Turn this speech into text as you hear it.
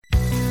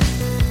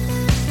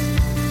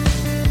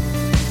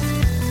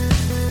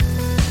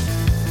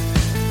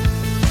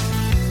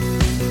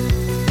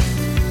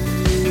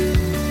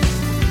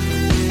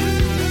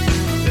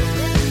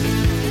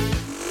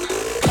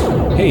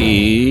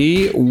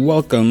Hey,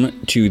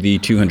 welcome to the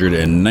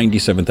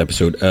 297th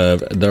episode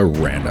of the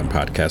Random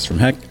Podcast from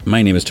Heck.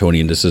 My name is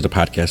Tony, and this is a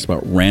podcast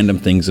about random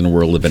things in the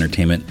world of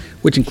entertainment,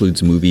 which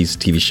includes movies,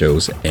 TV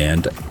shows,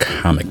 and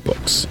comic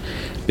books.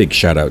 Big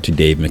shout out to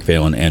Dave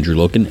McPhail and Andrew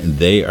Loken.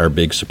 They are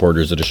big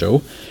supporters of the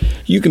show.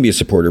 You can be a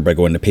supporter by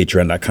going to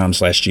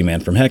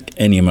patreon.com/gmanfromheck.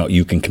 Any amount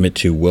you can commit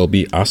to will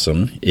be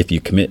awesome. If you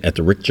commit at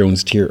the Rick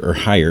Jones tier or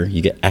higher,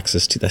 you get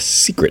access to the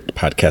secret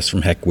podcast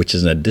from Heck, which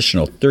is an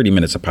additional 30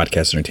 minutes of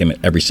podcast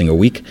entertainment every single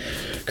week.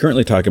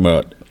 Currently talking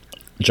about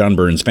John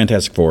Byrne's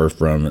Fantastic Four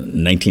from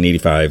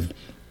 1985.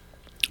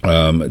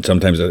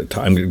 Sometimes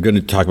I'm going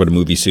to talk about a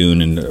movie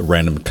soon and a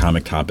random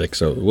comic topic.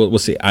 So we'll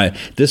see.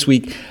 This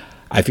week,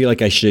 I feel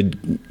like I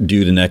should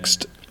do the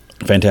next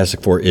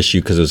Fantastic Four issue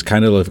because it was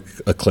kind of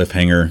a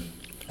cliffhanger.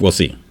 We'll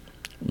see.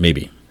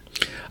 Maybe.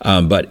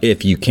 But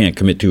if you can't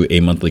commit to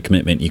a monthly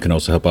commitment, you can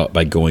also help out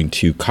by going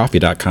to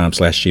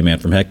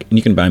coffee.com/gmanfromheck, and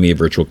you can buy me a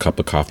virtual cup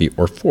of coffee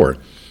or four.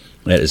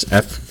 That is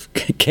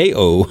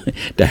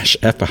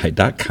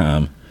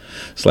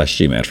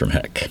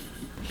ko-fi.com/gmanfromheck.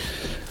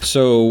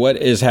 So what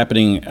is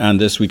happening on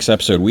this week's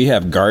episode? We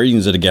have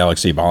Guardians of the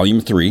Galaxy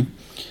Volume 3.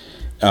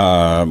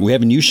 We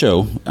have a new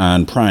show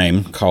on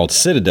Prime called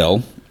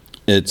Citadel.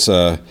 It's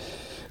a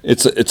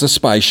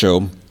spy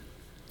show,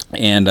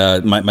 and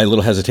my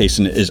little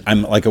hesitation is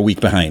I'm like a week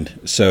behind.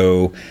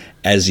 So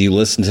as you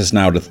listen to this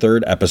now, the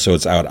third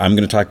episode's out. I'm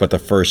going to talk about the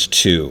first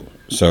two.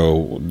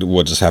 So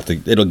we'll just have to.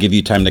 It'll give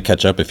you time to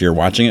catch up if you're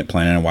watching it,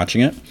 planning on watching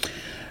it.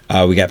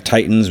 We got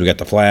Titans, we got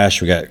The Flash,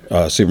 we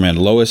got Superman,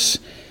 Lois.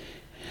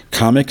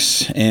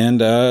 Comics and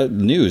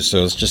news,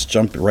 so let's just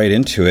jump right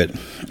into it.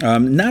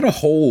 Not a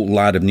whole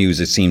lot of news,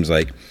 it seems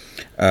like.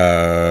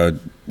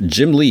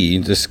 Jim Lee,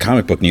 this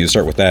comic book news,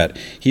 start with that.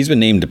 He's been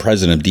named the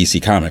president of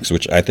DC Comics,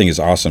 which I think is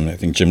awesome. I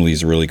think Jim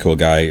Lee's a really cool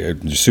guy, a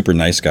super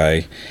nice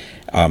guy.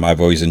 I've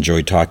always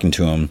enjoyed talking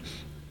to him.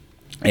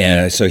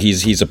 And so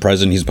he's a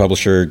president, he's a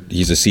publisher,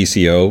 he's a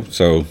CCO,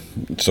 so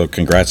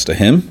congrats to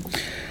him.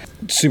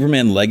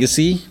 Superman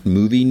Legacy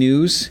movie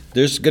news.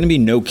 There's going to be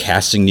no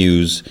casting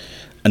news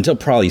until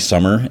probably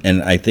summer,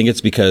 and I think it's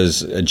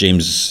because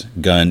James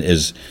Gunn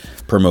is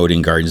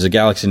promoting Guardians of the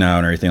Galaxy now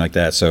and everything like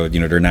that. So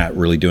they're not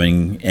really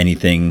doing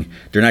anything.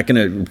 They're not going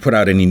to put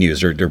out any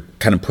news. They're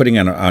kind of putting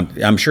on.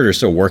 I'm sure they're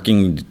still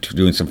working,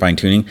 doing some fine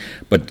tuning,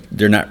 but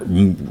they're not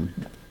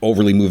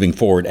overly moving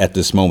forward at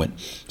this moment.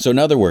 So in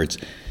other words,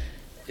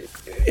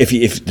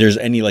 if there's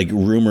any like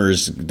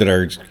rumors that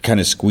are kind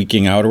of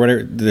squeaking out or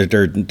whatever,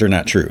 they're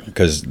not true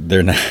because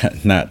they're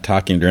not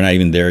talking. They're not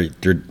even there.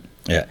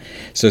 Yeah.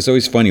 So it's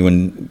always funny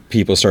when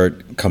people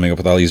start coming up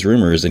with all these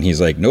rumors and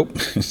he's like, nope.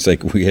 It's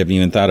like, we haven't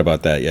even thought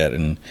about that yet.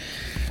 And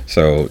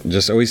so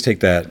just always take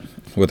that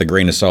with a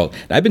grain of salt.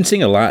 I've been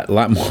seeing a lot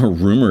more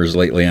rumors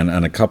lately on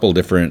a couple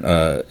different,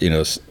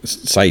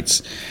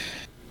 sites.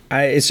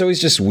 It's always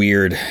just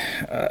weird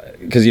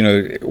because,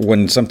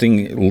 when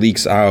something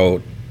leaks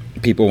out,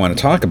 people want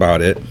to talk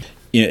about it.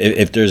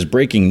 If there's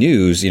breaking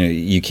news,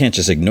 you can't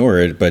just ignore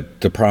it.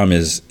 But the problem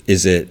is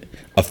it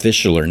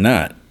official or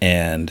not?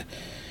 And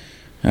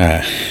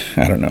I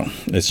don't know.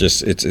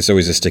 It's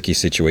always a sticky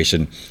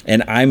situation.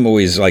 And I'm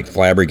always like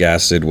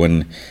flabbergasted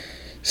when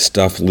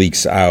stuff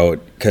leaks out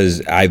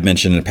because I've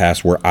mentioned in the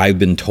past where I've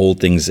been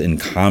told things in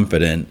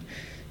confidence,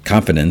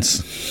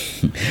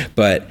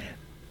 but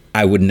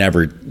I would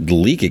never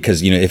leak it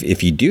because,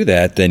 if you do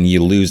that, then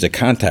you lose the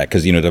contact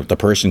because, the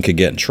person could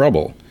get in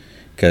trouble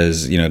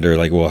because, they're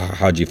like, well,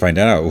 how'd you find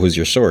out? Who's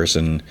your source?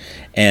 And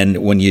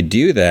when you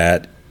do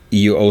that,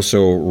 you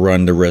also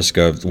run the risk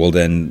of, well,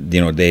 then,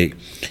 they...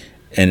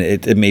 And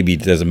it maybe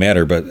doesn't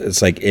matter, but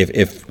it's like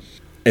if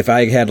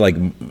I had like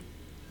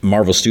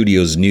Marvel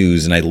Studios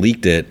news and I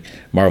leaked it,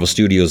 Marvel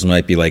Studios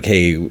might be like,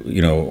 hey,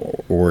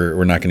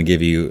 we're not going to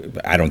give you.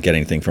 I don't get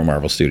anything from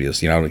Marvel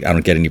Studios. I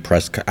don't get any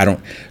press. I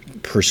don't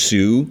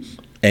pursue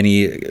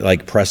any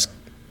like press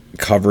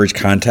coverage,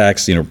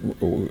 contacts,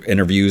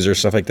 interviews or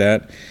stuff like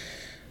that.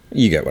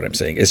 You get what I'm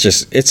saying?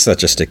 It's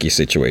such a sticky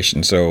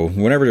situation. So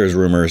whenever there's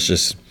rumors,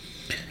 just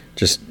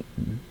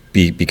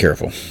be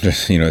careful.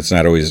 It's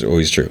not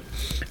always true.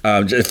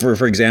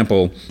 For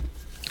example,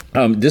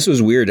 this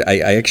was weird.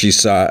 I actually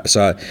saw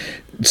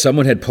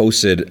someone had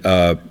posted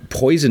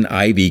Poison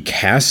Ivy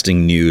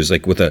casting news,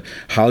 like with a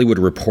Hollywood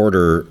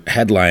Reporter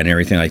headline and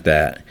everything like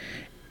that.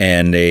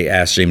 And they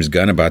asked James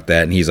Gunn about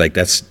that, and he's like,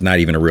 "That's not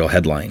even a real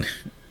headline."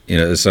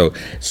 So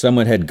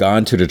someone had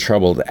gone to the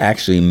trouble to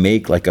actually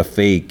make like a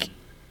fake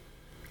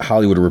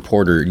Hollywood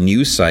Reporter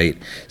news site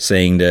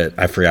saying that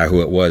I forgot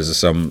who it was.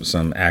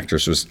 Some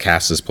actress was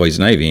cast as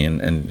Poison Ivy,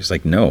 and it's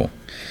like no.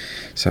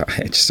 So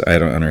I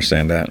don't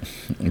understand that,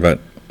 but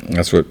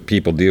that's what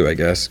people do, I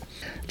guess.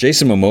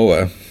 Jason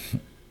Momoa.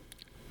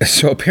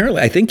 So apparently,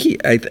 I think he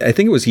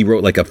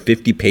wrote like a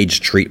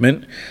 50-page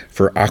treatment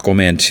for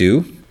Aquaman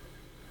 2.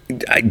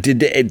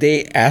 Did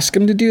they ask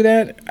him to do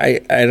that? I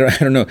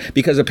don't know,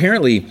 because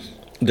apparently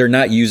they're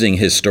not using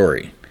his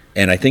story,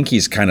 and I think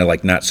he's kind of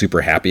like not super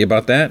happy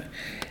about that.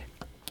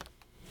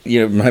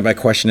 my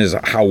question is,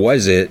 how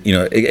was it?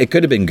 It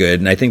could have been good.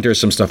 And I think there's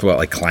some stuff about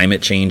like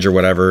climate change or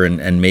whatever.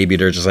 And maybe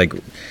they're just like,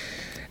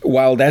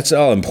 while that's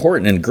all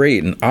important and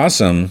great and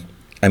awesome,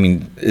 I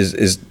mean,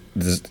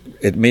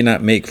 it may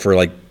not make for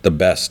like the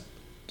best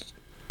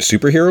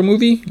superhero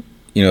movie,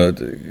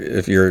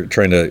 if you're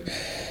trying to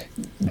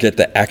get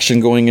the action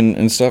going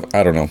and stuff.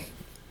 I don't know.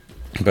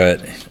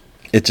 But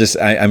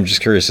I'm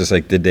just curious. It's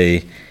like, did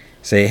they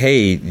say,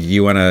 hey,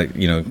 you want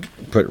to,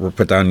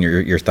 put down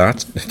your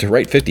thoughts? To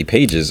write 50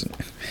 pages,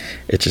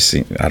 it just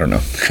seemed, I don't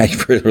know. I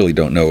really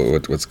don't know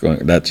what's going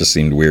on. That just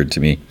seemed weird to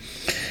me.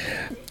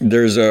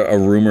 There's a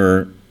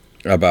rumor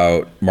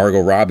about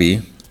Margot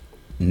Robbie,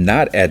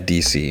 not at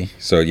DC.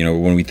 So,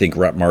 when we think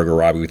Margot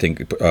Robbie, we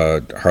think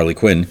Harley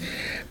Quinn.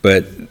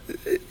 But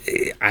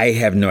I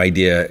have no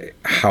idea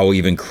how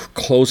even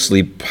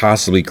closely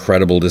possibly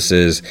credible this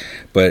is.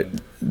 But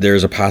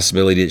there's a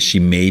possibility that she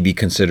may be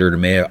considered,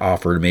 may have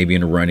offered, maybe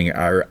in a running.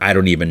 I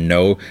don't even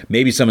know.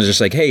 Maybe someone's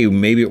just like, hey,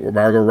 maybe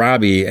Margot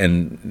Robbie,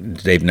 and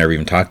they've never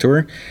even talked to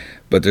her.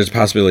 But there's a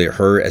possibility of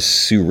her as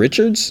Sue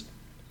Richards.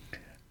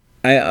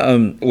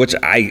 Which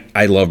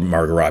I love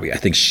Margot Robbie. I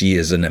think she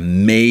is an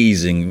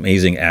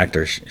amazing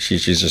actor.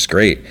 She's just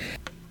great.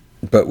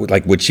 But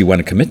like, would she want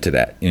to commit to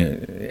that?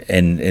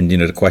 And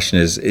the question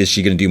is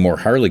she going to do more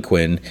Harley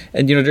Quinn?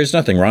 And there's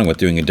nothing wrong with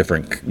doing a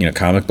different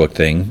comic book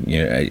thing.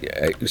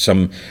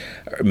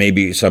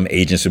 Maybe some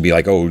agents would be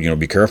like, oh,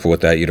 be careful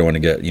with that. You don't want to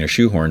get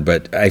shoehorned.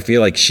 But I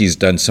feel like she's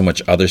done so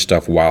much other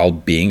stuff while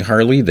being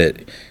Harley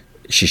that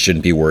she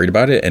shouldn't be worried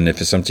about it. And if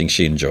it's something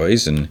she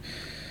enjoys, and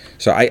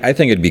so I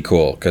think it'd be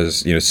cool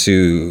because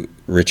Sue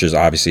Richards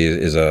obviously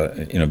is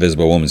a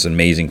Visible Woman's an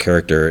amazing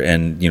character,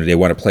 and they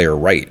want to play her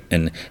right,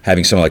 and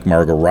having someone like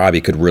Margot Robbie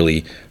could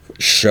really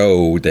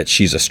show that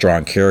she's a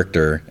strong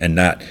character and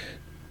not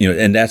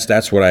and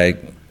that's what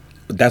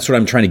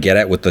I'm trying to get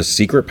at with the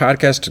Secret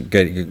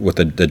podcast, with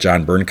the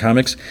John Byrne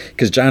comics,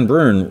 because John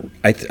Byrne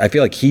I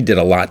feel like he did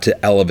a lot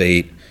to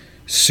elevate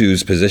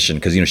Sue's position,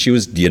 because she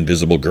was the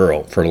Invisible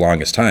Girl for the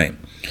longest time.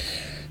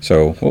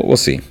 So we'll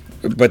see.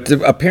 But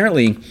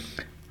apparently,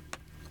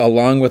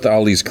 along with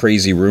all these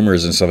crazy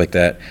rumors and stuff like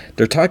that,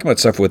 they're talking about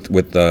stuff with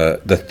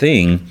the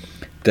Thing,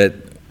 that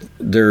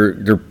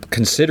they're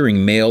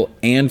considering male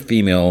and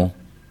female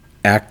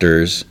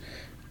actors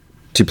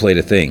to play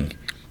the Thing.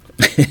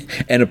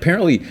 And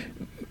apparently,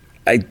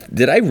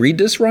 did I read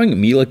this wrong?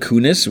 Mila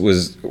Kunis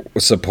was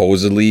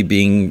supposedly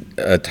being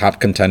a top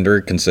contender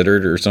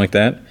considered or something like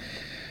that.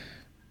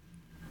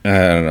 I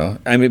don't know.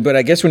 I mean, but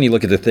I guess when you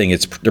look at the Thing,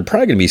 they're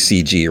probably going to be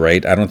CG,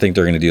 right? I don't think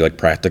they're going to do like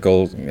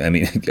practical. I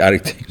mean,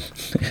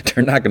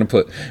 they're not going to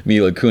put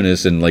Mila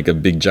Kunis in like a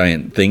big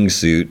giant Thing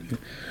suit.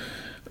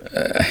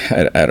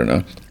 I don't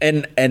know.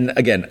 And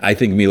again, I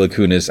think Mila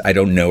Kunis, I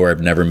don't know her. I've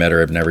never met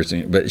her. I've never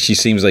seen her, but she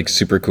seems like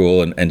super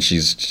cool, and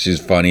she's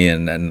funny,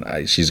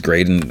 and she's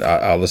great, and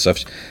all the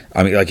stuff.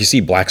 I mean, like you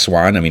see Black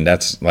Swan. I mean,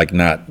 that's like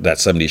not that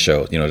 70s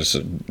show.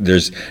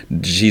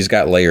 She's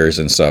got layers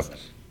and stuff.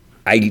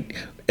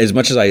 As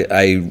much as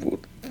I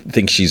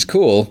think she's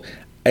cool,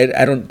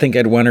 I don't think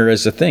I'd want her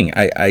as a Thing.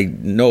 I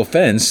no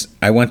offense,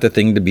 I want the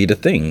Thing to be the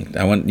Thing.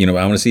 I want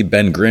to see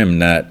Ben Grimm,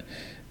 not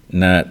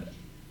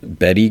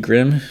Betty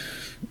Grimm.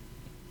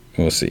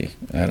 We'll see.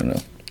 I don't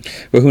know.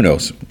 But who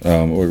knows?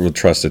 We'll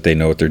trust that they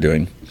know what they're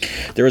doing.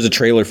 There was a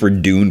trailer for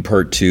Dune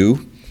Part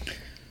 2.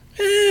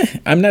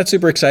 I'm not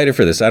super excited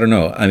for this. I don't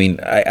know. I mean,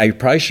 I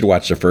probably should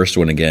watch the first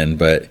one again,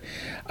 but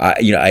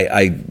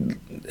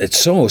it's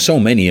so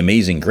many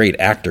amazing, great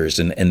actors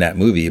in that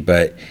movie,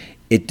 but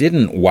it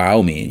didn't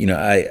wow me.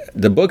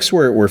 The books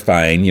were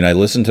fine. I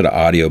listened to the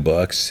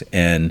audiobooks,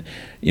 and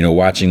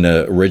watching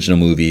the original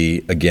movie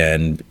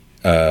again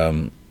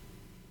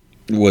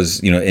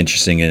was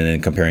interesting,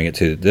 in comparing it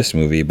to this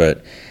movie,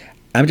 but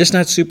I'm just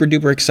not super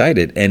duper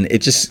excited. And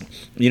it just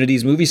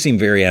these movies seem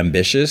very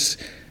ambitious,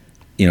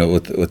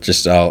 with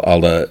just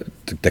all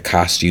the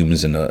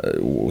costumes and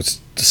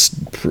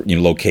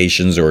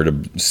locations or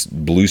the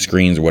blue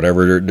screens or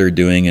whatever they're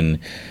doing, and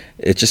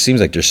it just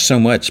seems like there's so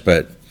much.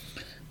 But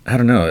I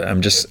don't know.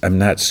 I'm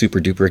not super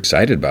duper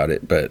excited about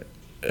it. But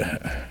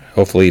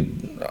hopefully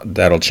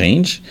that'll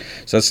change.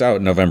 So that's out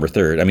November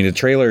 3rd. I mean, the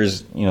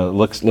trailers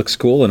looks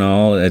cool and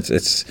all.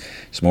 It's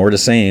more the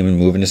same and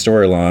moving the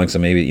story along. So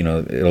maybe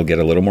it'll get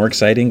a little more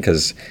exciting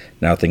because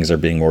now things are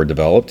being more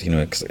developed.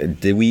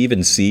 Did we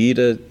even see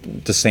the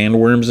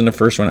sandworms in the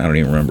first one? I don't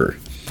even remember.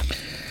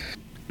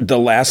 The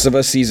Last of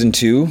Us season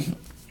 2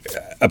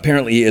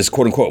 apparently is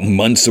quote unquote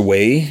months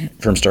away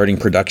from starting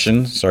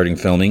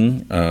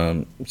filming.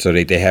 So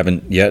they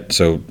haven't yet.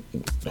 So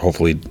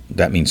hopefully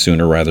that means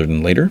sooner rather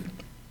than later.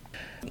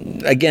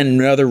 Again,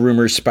 another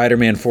rumor,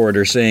 Spider-Man 4,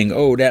 they're saying,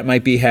 oh, that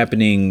might be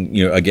happening,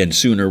 again,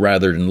 sooner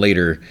rather than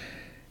later.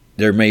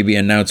 There may be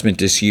an announcement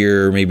this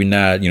year, maybe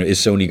not. Is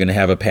Sony going to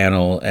have a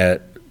panel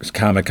at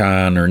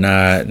Comic-Con or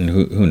not? And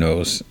who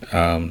knows?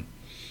 So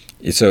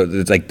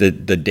it's like the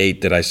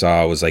date that I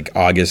saw was like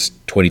August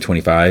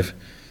 2025.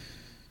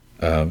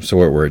 So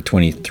we're at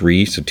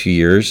 23, so 2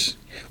 years,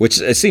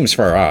 which it seems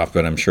far off,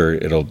 but I'm sure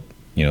it'll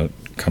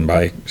come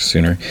by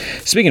sooner.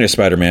 Speaking of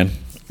Spider-Man,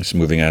 just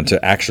moving on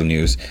to actual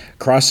news.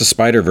 Across the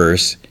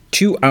Spider-Verse,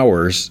 2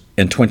 hours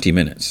and 20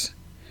 minutes.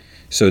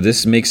 So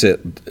this makes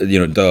it,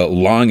 the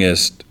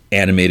longest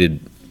animated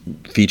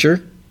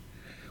feature,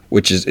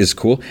 which is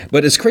cool.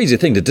 But it's crazy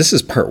to think that this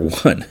is part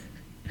one.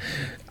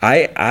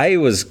 I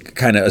was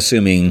kind of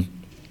assuming,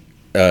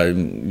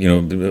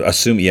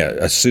 assuming,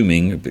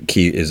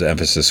 key is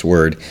emphasis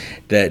word,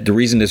 that the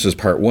reason this was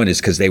part one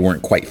is because they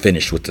weren't quite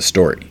finished with the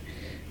story.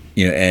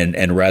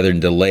 And rather than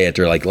delay it,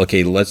 they're like,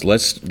 okay,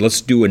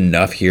 let's do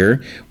enough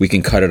here. We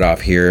can cut it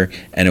off here,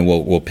 and then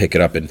we'll pick it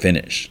up and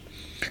finish.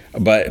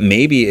 But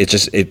maybe it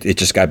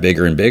just got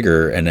bigger and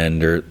bigger, and then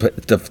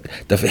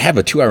they have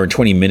a 2 hour and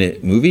 20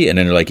 minute movie, and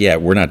then they're like, yeah,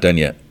 we're not done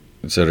yet.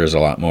 So there's a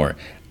lot more.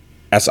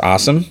 That's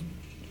awesome.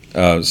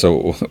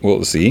 So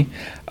we'll see.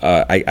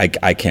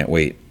 I can't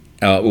wait.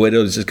 What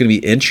is just going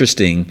to be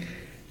interesting?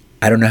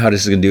 I don't know how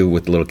this is going to do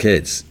with little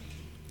kids,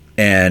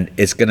 and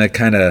it's going to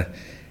kind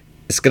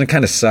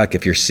of suck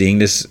if you're seeing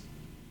this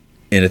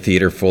in a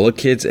theater full of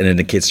kids, and then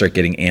the kids start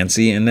getting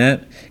antsy in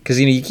that, because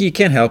you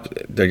can't help,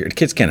 the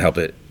kids can't help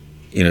it.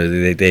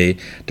 Their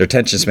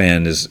attention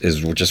span is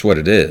just what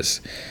it is.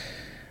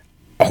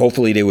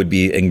 Hopefully they would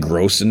be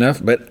engrossed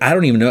enough, but I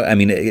don't even know. I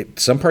mean,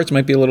 some parts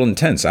might be a little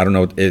intense. I don't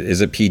know.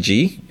 Is it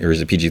PG or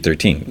is it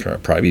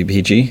PG-13? Probably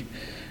PG.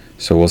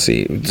 So we'll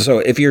see. So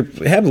if you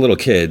have little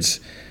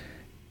kids,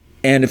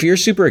 and if you're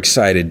super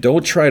excited,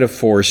 don't try to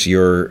force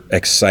your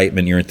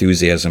excitement, your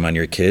enthusiasm on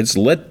your kids.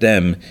 Let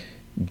them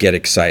get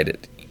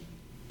excited.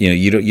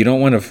 You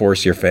don't want to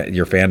force your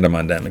fandom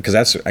on them, because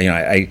that's,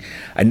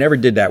 I never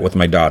did that with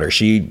my daughter.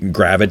 She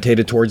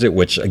gravitated towards it,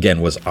 which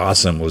again was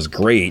awesome, was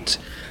great.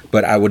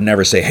 But I would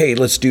never say, hey,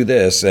 let's do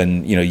this.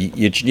 And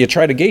you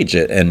try to gauge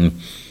it, and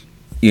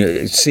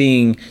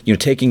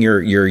taking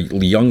your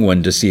young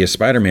one to see a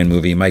Spider-Man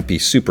movie might be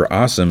super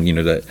awesome.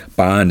 To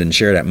bond and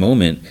share that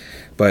moment,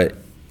 but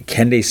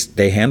can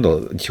they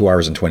handle 2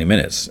 hours and 20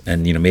 minutes?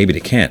 And maybe they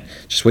can't.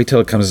 Just wait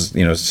till it comes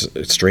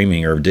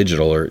streaming or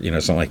digital or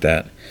something like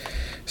that.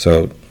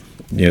 So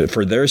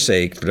for their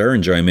sake, for their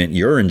enjoyment,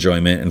 your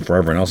enjoyment, and for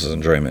everyone else's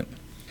enjoyment.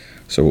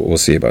 So we'll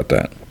see about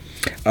that.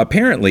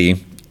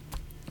 Apparently,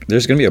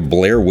 there's going to be a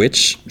Blair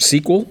Witch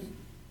sequel.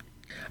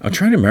 I'm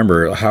trying to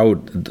remember how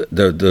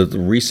the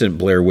recent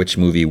Blair Witch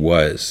movie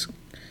was,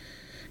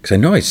 because I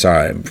know I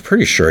saw it. I'm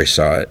pretty sure I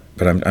saw it,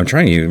 but I'm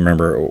trying to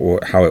remember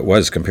how it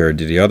was compared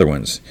to the other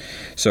ones.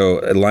 So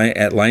at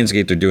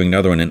Lionsgate, they're doing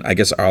another one, and I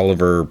guess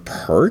Oliver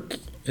Park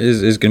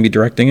is going to be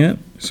directing it.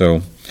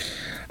 So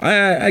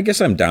I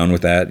guess I'm down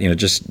with that.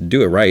 Just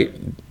do it right.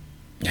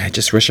 I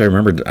just wish I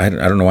remembered. I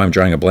don't know why I'm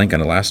drawing a blank on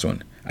the last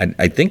one.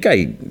 I think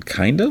I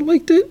kind of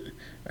liked it.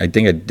 I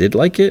think I did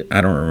like it.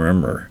 I don't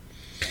remember.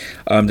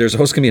 There's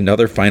also going to be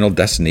another Final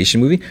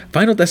Destination movie.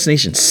 Final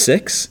Destination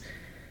 6.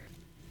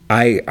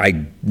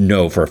 I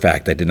know for a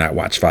fact I did not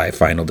watch 5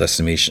 Final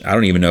Destination. I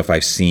don't even know if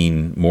I've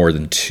seen more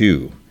than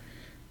 2.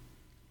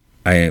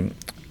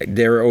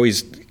 They're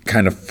always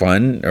kind of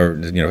fun, or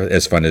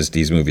as fun as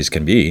these movies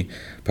can be,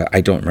 but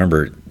I don't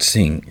remember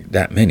seeing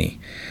that many.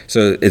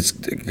 So it's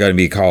going to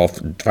be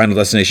called Final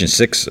Destination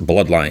 6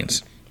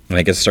 Bloodlines, and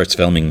I guess it starts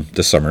filming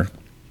this summer.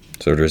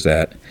 So there's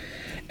that.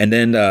 And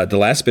then the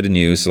last bit of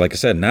news, like I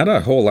said, not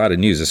a whole lot of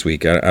news this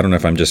week. I don't know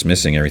if I'm just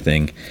missing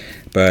everything,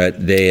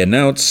 but they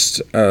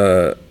announced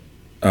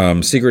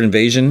Secret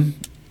Invasion,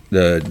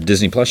 the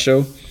Disney Plus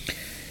show.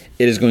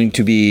 It is going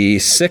to be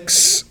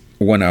 6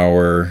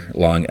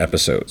 1-hour-long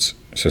episodes,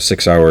 so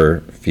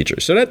 6-hour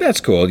features. So that's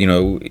cool.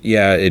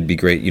 Yeah, it'd be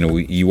great.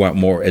 You want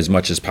more, as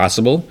much as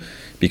possible,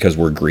 because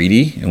we're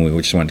greedy and we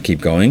just want to keep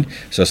going.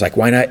 So it's like,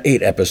 why not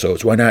 8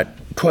 episodes? Why not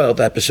 12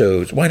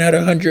 episodes? Why not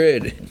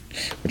 100?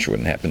 Which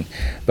wouldn't happen.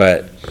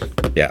 But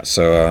yeah,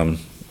 so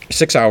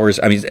 6 hours.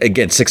 I mean,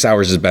 again, 6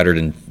 hours is better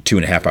than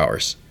 2.5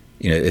 hours,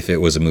 if it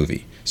was a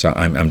movie. So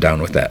I'm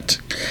down with that.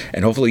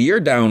 And hopefully you're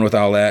down with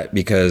all that,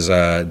 because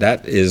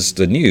that is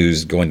the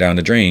news going down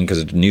the drain,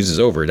 because the news is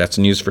over. That's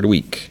the news for the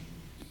week.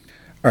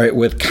 All right,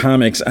 with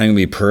comics, I'm going to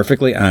be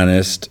perfectly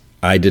honest.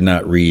 I did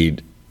not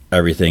read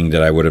everything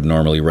that I would have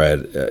normally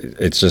read.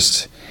 It's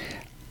just,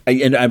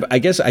 I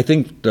guess I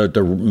think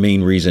the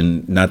main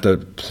reason, not to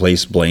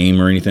place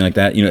blame or anything like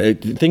that,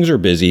 things are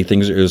busy.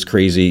 It was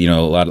crazy. A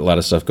lot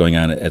of stuff going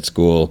on at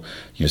school.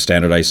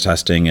 Standardized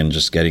testing and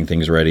just getting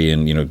things ready,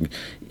 and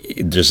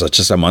there's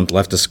just a month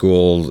left of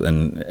school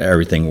and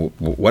everything.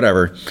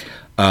 Whatever.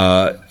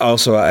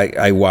 Also,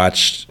 I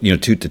watched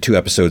two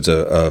episodes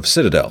of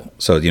Citadel.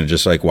 So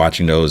just like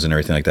watching those and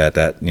everything like that.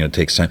 That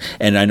takes time.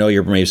 And I know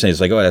you're maybe saying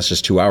it's like, oh, that's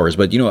just 2 hours.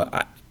 But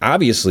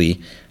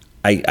obviously,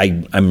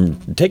 I'm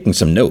taking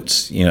some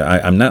notes.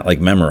 I'm not like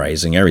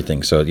memorizing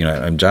everything. So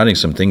I'm jotting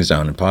some things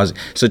down and pausing.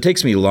 So it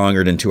takes me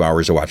longer than 2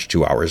 hours to watch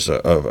 2 hours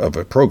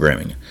of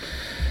programming.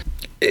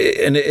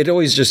 And it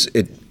always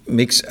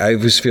makes, I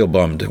always feel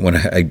bummed when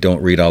I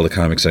don't read all the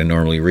comics I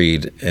normally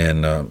read.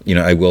 And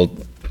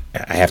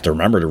I have to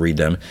remember to read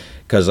them,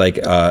 because like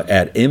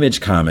at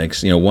Image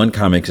Comics, one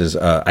comics is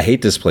I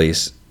Hate This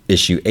Place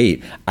issue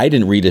 8. I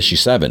didn't read issue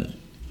 7,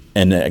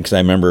 and because I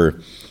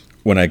remember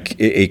when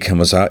it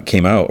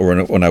came out,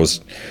 or when I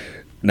was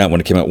not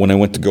when it came out, when I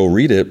went to go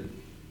read it,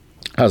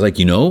 I was like,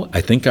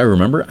 I think I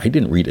remember I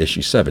didn't read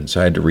issue 7, so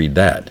I had to read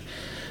that.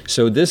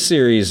 So this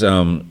series,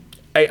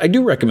 I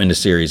do recommend the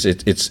series.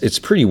 It's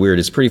pretty weird.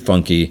 It's pretty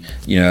funky.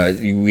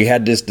 We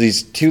had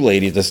these two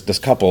ladies, this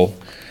couple.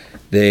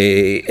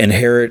 They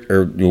inherit,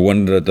 or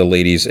one of the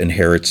ladies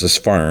inherits this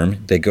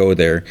farm. They go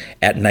there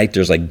at night.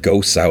 There's like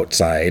ghosts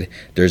outside.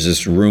 There's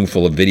this room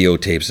full of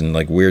videotapes and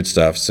like weird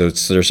stuff. So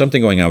there's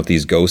something going on with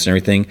these ghosts and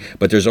everything.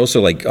 But there's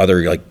also like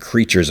other like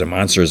creatures and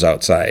monsters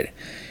outside.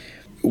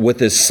 With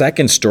this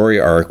second story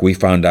arc, we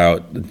found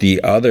out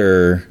the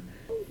other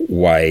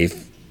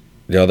wife,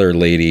 the other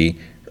lady,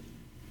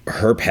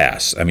 her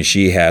past. I mean,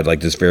 she had like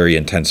this very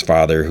intense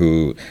father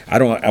who I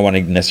want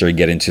to necessarily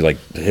get into like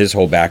his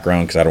whole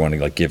background, because I don't want to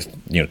like give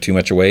too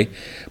much away.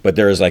 But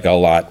there is like a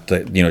lot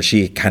that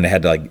she kind of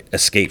had to like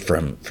escape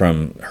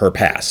from her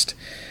past,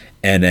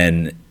 and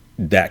then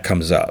that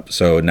comes up.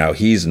 So now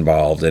he's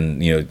involved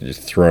in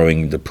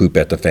throwing the poop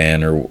at the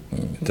fan, or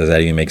does that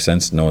even make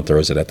sense? No one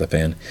throws it at the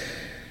fan.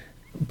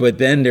 But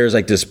then there's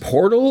like this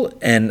portal,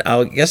 and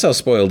I guess I'll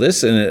spoil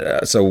this.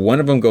 And so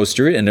one of them goes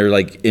through it, and they're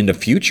like in the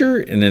future,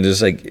 and then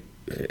it's like,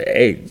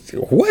 hey,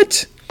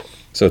 what?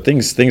 So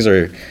things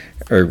are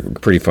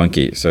pretty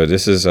funky. So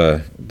this is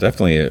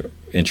definitely an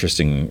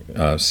interesting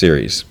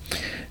series.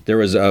 There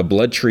was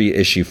Blood Tree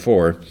issue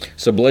 4.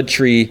 So Blood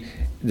Tree,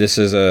 this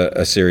is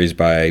a series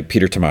by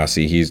Peter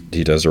Tomasi.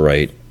 He does the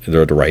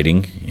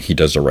writing. He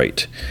does the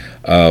write.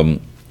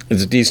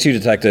 These two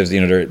detectives,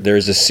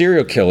 there's a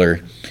serial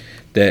killer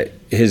that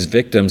his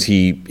victims,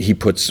 he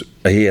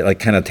like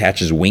kind of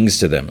attaches wings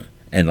to them,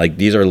 and like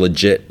these are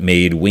legit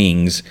made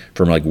wings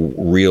from like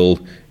real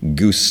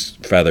goose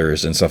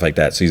feathers and stuff like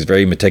that. So he's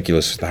very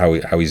meticulous with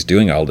how he's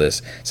doing all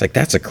this. It's like,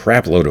 that's a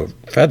crap load of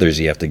feathers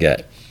you have to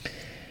get.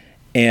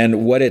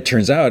 And what it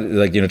turns out,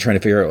 like trying to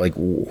figure out like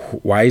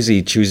why is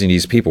he choosing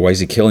these people? Why is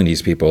he killing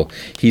these people?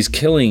 He's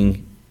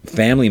killing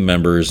family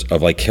members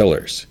of like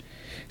killers.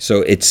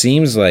 So it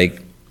seems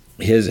like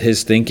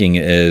his thinking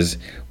is,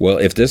 well,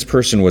 if this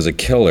person was a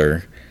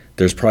killer,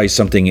 there's probably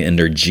something in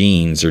their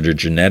genes or their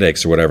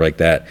genetics or whatever like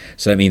that.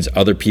 So that means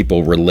other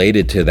people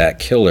related to that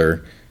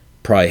killer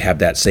probably have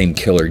that same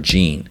killer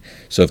gene.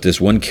 So if this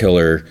one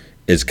killer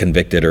is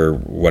convicted or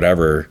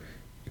whatever,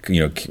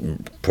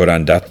 put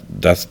on death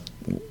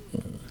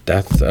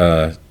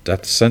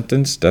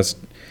sentence,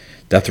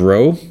 death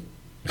row.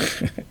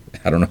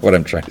 I don't know what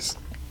I'm trying to say.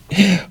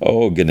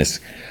 Oh goodness.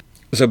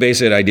 So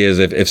basically the idea is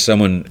if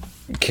someone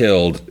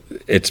killed,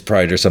 it's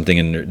probably there's something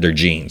in their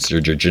genes, their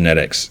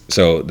genetics.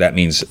 So that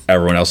means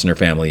everyone else in their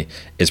family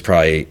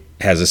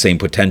has the same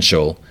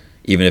potential,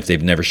 even if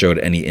they've never showed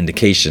any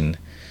indication.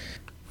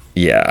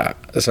 Yeah.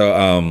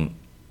 So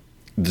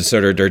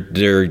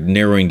they're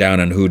narrowing down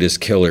on who this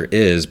killer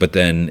is, but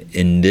then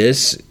in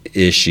this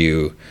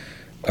issue,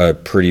 a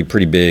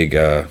pretty big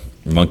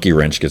monkey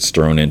wrench gets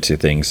thrown into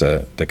things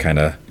that kind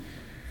of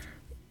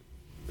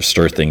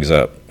stir things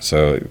up.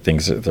 So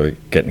things are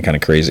getting kind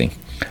of crazy.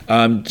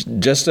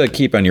 Just to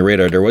keep on your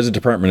radar, there was a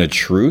Department of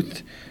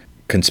Truth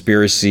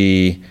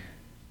Conspiracy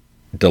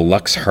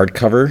Deluxe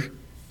hardcover.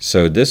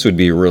 So this would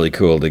be really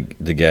cool to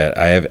get.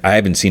 I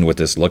haven't seen what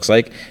this looks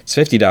like. It's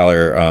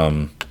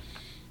 $50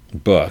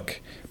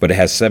 book, but it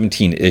has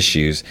 17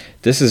 issues.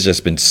 This has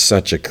just been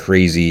such a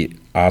crazy,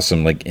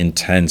 awesome, like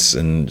intense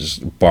and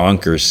just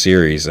bonkers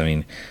series. I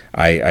mean,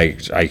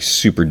 I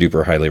super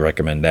duper highly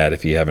recommend that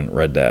if you haven't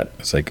read that.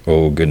 It's like,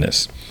 oh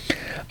goodness.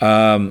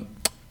 I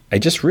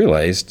just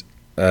realized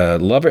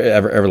Love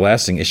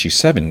Everlasting issue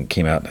 7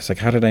 came out. It's like,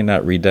 how did I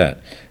not read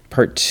that?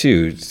 Part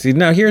 2. See,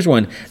 now here's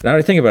one. Now that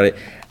I think about it,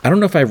 I don't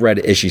know if I've read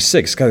issue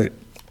 6, because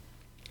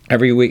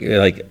every week,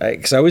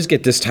 because I always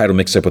get this title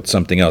mixed up with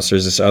something else.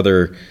 There's this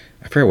other,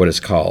 I forget what it's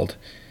called,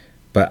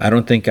 but I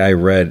don't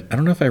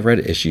know if I read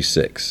issue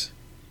 6.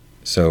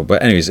 So,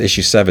 but anyways,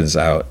 issue 7's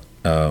out.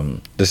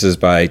 This is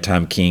by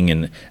Tom King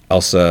and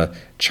Elsa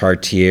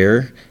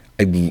Chartier.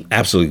 I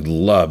absolutely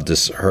love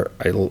this.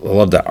 I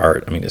love the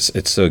art. I mean,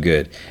 it's so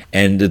good.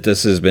 And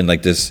this has been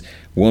like this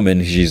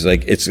woman. She's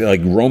like, it's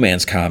like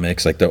romance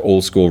comics, like the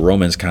old school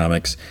romance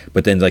comics.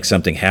 But then like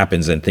something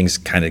happens and things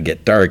kind of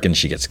get dark, and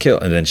she gets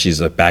killed, and then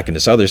she's like back in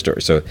this other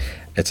story. So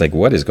it's like,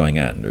 what is going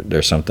on?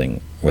 There's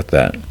something with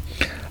that.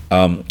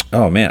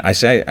 Oh man,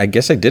 I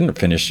guess I didn't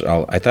finish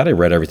all. I thought I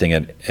read everything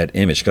at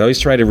Image, because I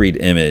always try to read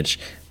Image,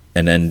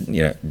 and then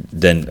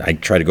then I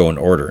try to go in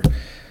order.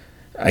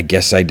 I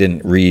guess I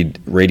didn't read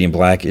Radiant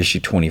Black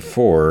issue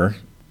 24.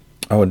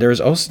 Oh,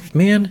 there's also,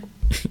 man,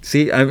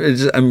 see,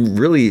 I'm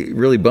really,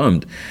 really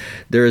bummed.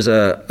 There's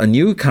a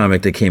new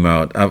comic that came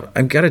out.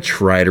 I've got to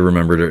try to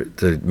remember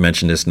to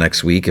mention this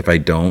next week. If I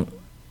don't,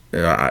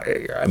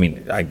 I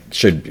mean, I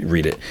should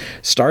read it.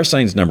 Star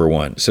Signs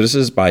 #1. So this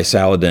is by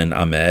Saladin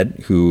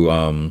Ahmed,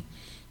 who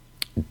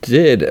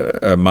did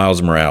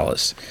Miles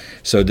Morales.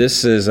 So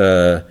this is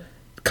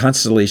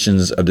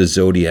constellations of the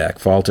zodiac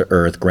fall to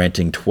Earth,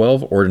 granting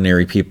 12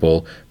 ordinary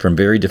people from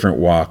very different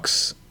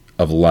walks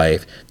of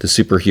life the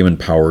superhuman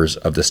powers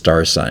of the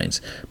star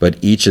signs, but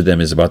each of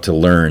them is about to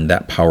learn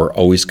that power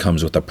always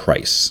comes with a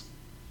price.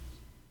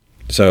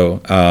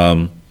 So,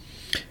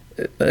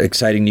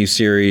 exciting new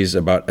series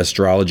about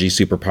astrology,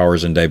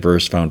 superpowers, and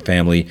diverse found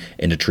family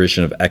in the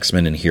tradition of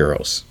X-Men and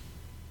heroes.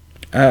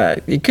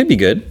 It could be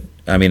good.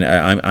 I mean,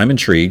 I'm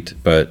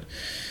intrigued, but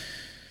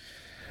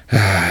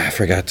I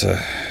forgot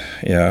to.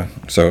 Yeah,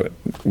 so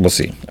we'll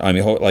see. I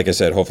mean, like I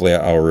said, hopefully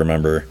I'll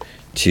remember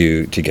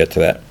to get to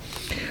that.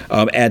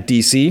 At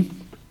DC,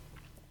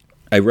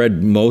 I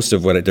read most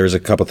of there's a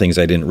couple things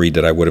I didn't read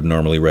that I would have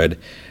normally read.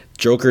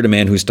 Joker, the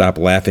Man Who Stopped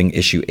Laughing,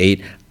 issue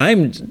 8.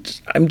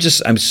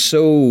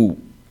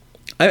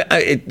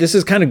 This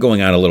is kind of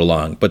going on a little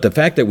long, but the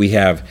fact that we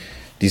have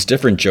these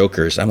different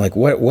Jokers, I'm like,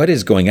 what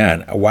is going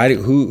on?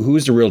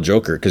 Who's the real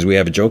Joker? Because we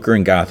have a Joker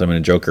in Gotham and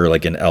a Joker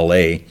like in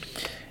LA,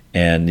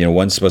 and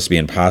one's supposed to be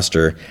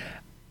imposter.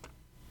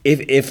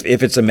 If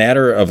it's a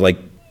matter of like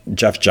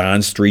Jeff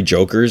Johns' 3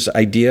 Jokers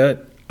idea,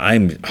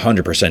 I'm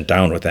 100%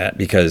 down with that,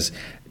 because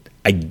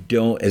I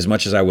don't, as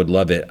much as I would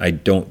love it, I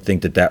don't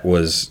think that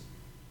was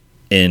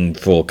in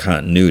full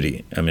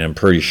continuity. I mean, I'm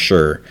pretty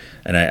sure,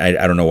 and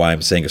I don't know why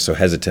I'm saying it so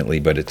hesitantly,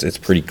 but it's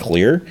pretty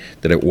clear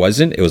that it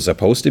wasn't. It was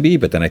supposed to be,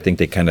 but then I think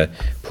they kind of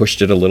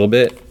pushed it a little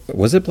bit.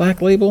 Was it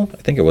Black Label?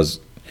 I think it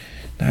was.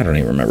 I don't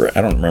even remember.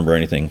 I don't remember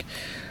anything.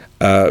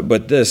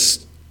 But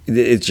this,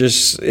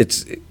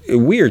 it's a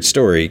weird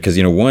story, because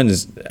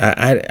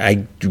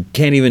I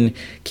can't even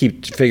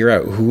figure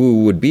out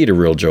who would be the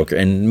real Joker,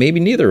 and maybe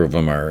neither of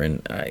them are.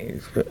 And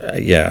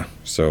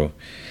so.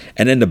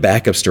 And then the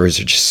backup stories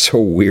are just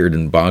so weird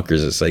and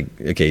bonkers. It's like,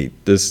 okay,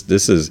 these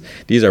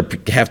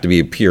have to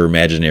be pure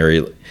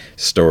imaginary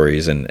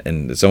stories, and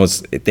it's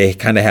almost, they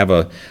kind of have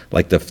the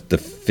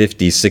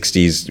 50s,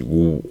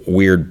 60s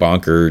weird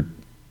bonker,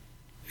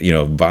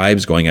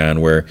 vibes going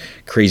on, where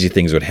crazy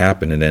things would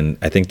happen, and then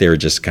I think they were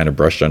just kind of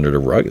brushed under the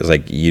rug. It's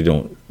like, you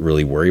don't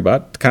really worry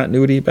about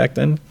continuity back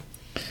then.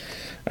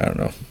 I don't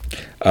know.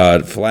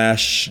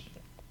 Flash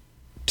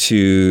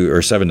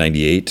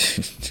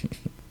 798.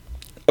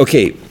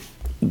 Okay.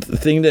 The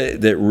thing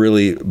that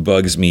really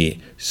bugs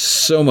me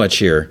so much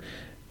here,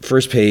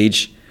 first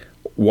page,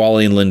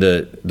 Wally and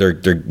Linda, their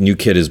new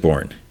kid is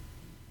born.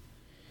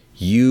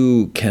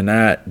 You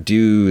cannot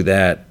do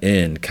that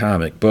in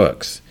comic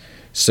books.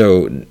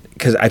 So,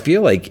 because I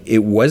feel like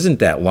it wasn't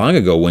that long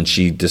ago when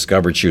she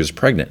discovered she was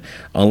pregnant.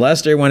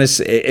 Unless they want to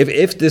say,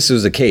 if this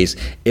was the case,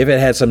 if it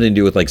had something to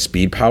do with like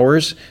speed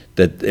powers,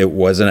 that it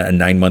wasn't a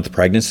 9-month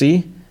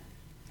pregnancy,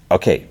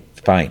 okay,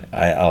 fine,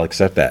 I'll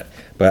accept that.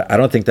 But I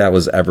don't think that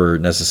was ever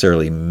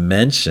necessarily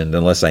mentioned,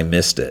 unless I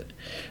missed it.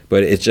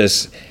 But it's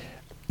just,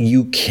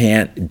 you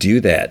can't do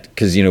that,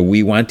 because,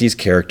 we want these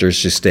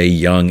characters to stay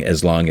young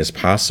as long as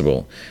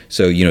possible.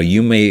 So,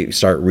 you may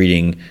start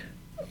reading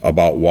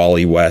about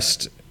Wally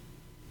West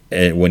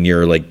when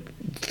you're like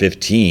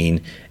 15,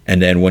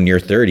 and then when you're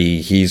 30,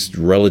 he's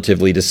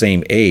relatively the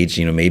same age,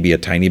 maybe a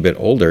tiny bit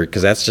older,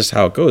 because that's just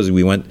how it goes.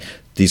 We want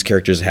these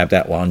characters to have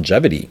that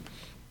longevity.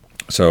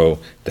 So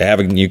they have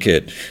a new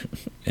kid,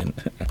 and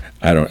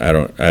I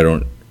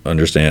don't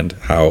understand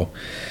how.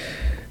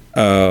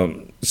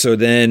 So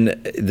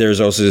then there's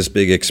also this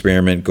big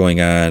experiment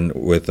going on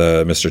with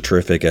Mr.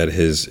 Terrific at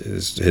his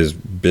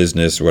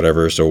business,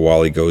 whatever. So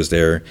Wally goes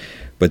there,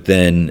 but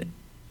then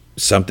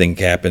something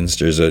happens.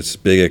 There's this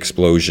big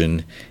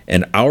explosion,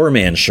 and Our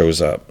Man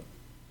shows up.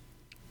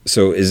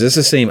 So is this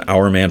the same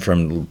Our Man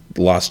from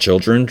Lost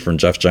Children, from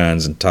Jeff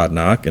Johns and Todd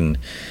Knock? And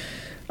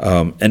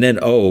then,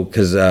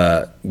 because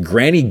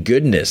Granny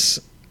Goodness,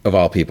 of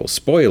all people,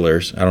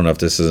 spoilers, I don't know if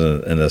this is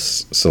in the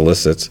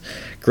solicits,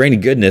 Granny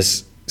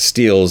Goodness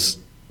steals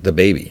the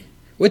baby,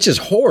 which is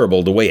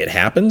horrible the way it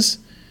happens.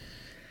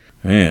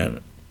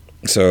 Man,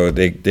 so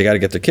they got to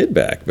get their kid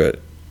back, but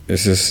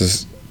this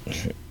is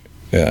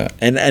yeah.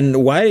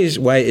 And why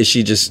is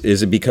she just,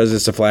 is it because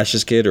it's a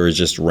Flash's kid, or is it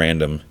just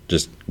random,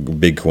 just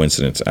big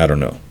coincidence? I don't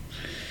know.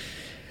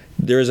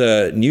 There's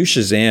a new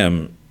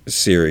Shazam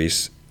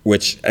series,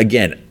 which,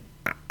 again,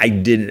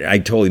 I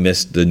totally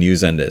missed the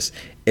news on this.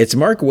 It's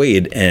Mark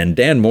Waid and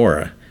Dan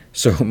Mora.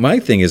 So my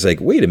thing is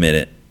like, wait a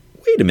minute.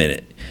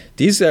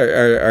 These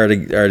are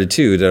the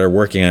two that are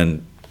working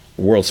on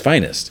World's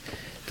Finest.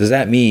 Does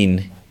that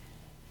mean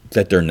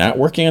that they're not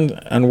working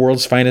on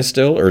World's Finest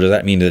still? Or does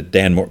that mean that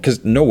Dan Mora,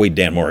 because no way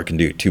Dan Mora can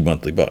do 2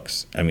 monthly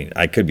books. I mean,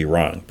 I could be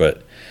wrong,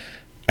 but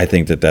I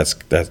think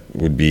that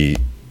would be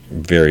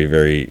very,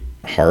 very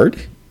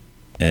hard.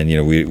 And,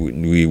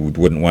 we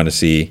wouldn't want to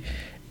see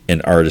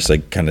an artist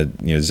like kind of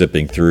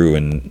zipping through,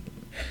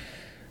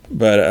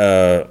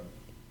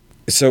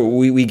 so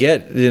we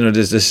get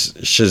there's this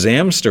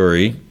Shazam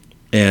story,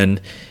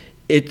 and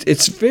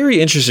it's very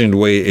interesting the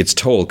way it's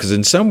told, because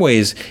in some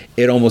ways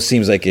it almost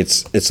seems like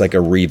it's like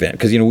a revamp,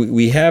 because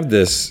we have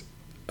this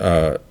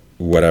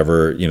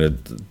whatever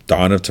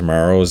Dawn of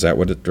Tomorrow, is that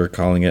what they're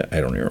calling it?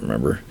 I don't even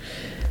remember,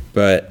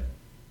 but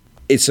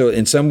so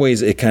in some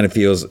ways it kind of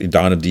feels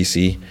Dawn of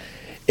DC.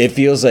 It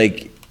feels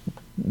like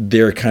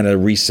they're kind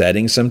of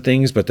resetting some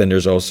things, but then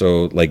there's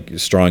also like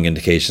strong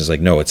indications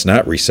like, no, it's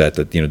not reset,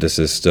 that, this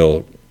is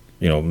still,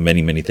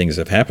 many things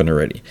have happened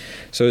already.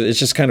 So it's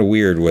just kind of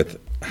weird with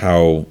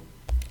how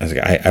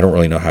I don't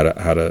really know how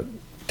to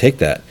take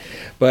that.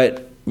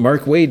 But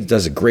Mark Waid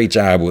does a great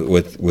job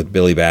with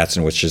Billy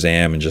Batson, with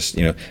Shazam, and just,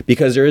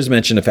 because there is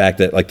mention the fact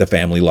that like the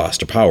family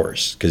lost their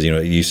powers, because,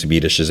 it used to be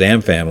the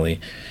Shazam family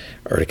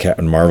or the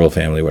Captain Marvel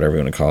family, whatever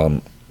you want to call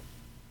them.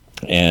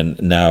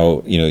 And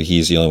now,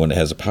 he's the only one that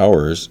has the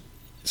powers.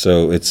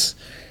 So it's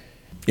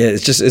a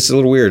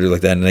little weird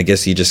like that. And I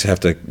guess you just have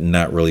to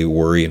not really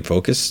worry and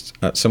focus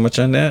so much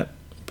on that.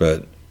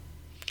 But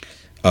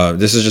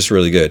this is just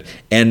really good.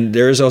 And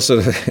there's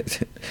also,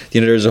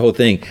 there's a whole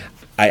thing.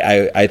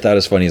 I thought it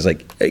was funny. It's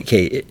like,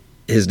 okay,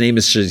 his name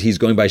is, he's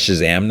going by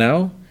Shazam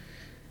now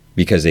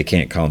because they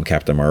can't call him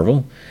Captain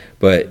Marvel.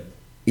 But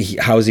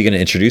how is he going to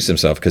introduce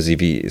himself? Because if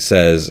he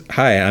says,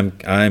 "Hi, I'm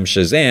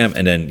Shazam,"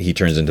 and then he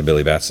turns into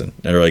Billy Batson,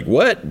 and they're like,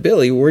 "What,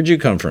 Billy? Where'd you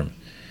come from?"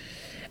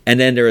 And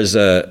then there is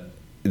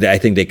I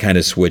think they kind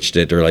of switched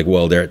it. They're like,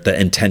 "Well, the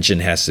intention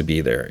has to be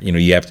there.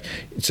 You have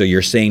to, so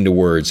you're saying the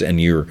words, and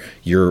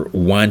you're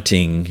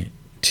wanting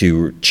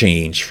to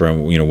change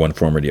from one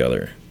form or the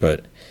other."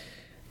 But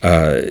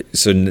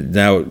so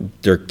now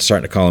they're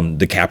starting to call him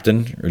the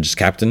Captain or just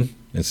Captain.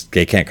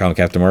 They can't call him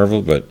Captain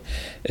Marvel, but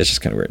it's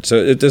just kind of weird.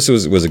 So this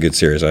was a good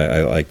series.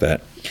 I like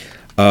that.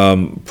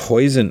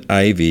 Poison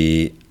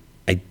Ivy,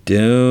 I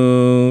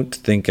don't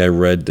think I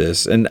read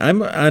this, and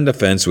I'm on the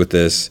fence with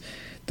this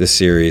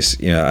series.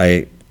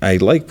 I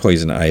like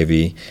Poison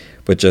Ivy,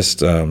 but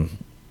just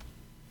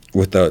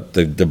with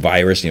the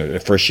virus,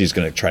 at first she's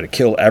going to try to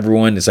kill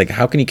everyone. It's like,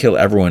 how can you kill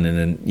everyone? And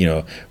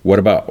then, what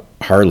about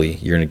Harley?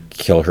 You're going to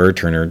kill her,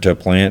 turn her into a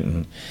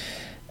plant,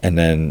 and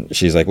then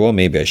she's like, well,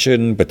 maybe I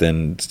shouldn't, but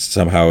then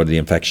somehow the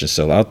infection's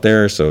still out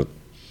there. So,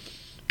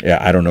 yeah,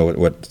 I don't know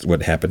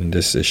what happened in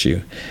this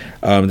issue.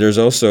 There's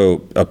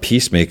also a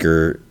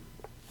Peacemaker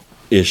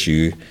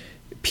issue.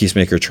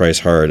 Peacemaker Tries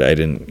Hard. I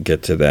didn't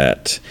get to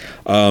that.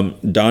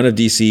 Dawn of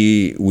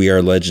DC, We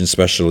Are Legend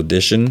Special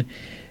Edition.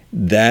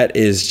 That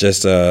is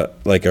just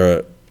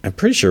I'm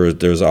pretty sure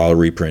there's all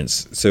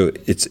reprints. So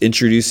it's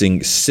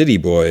introducing City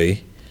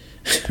Boy,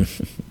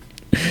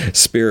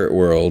 Spirit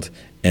World,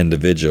 and The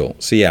Vigil.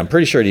 So yeah, I'm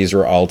pretty sure these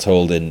were all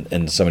told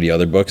in some of the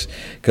other books.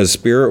 Because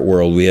Spirit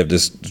World, we have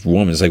this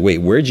woman. It's like, wait,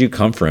 where'd you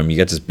come from? You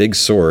got this big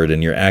sword,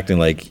 and you're acting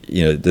like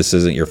this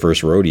isn't your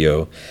first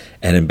rodeo.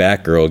 And then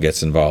Batgirl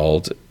gets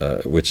involved,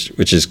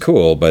 which is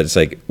cool. But it's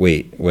like,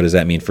 wait, what does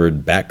that mean for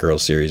Batgirl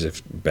series?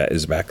 Is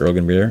Batgirl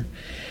gonna be there?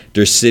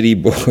 There's City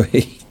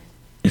Boy,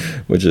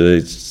 which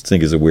I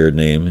think is a weird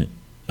name,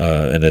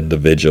 and then The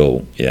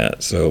Vigil. Yeah,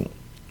 so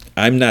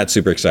I'm not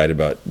super excited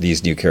about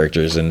these new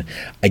characters, and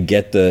I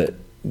get the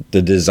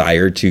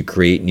desire to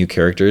create new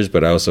characters,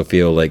 but I also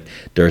feel like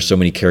there are so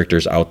many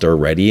characters out there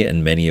already,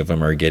 and many of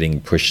them are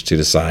getting pushed to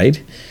the side.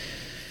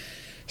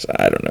 So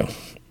I don't know.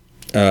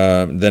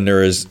 Then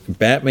there is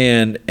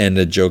Batman and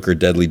the Joker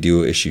Deadly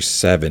Duo issue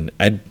 7.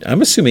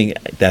 I'm assuming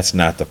that's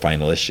not the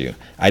final issue.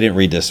 I didn't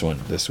read this one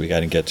this week.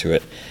 I didn't get to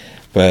it,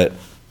 but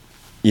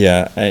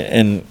yeah,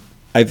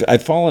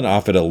 I've fallen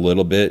off it a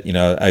little bit.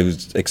 I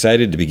was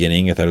excited at the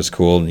beginning. I thought it was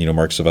cool.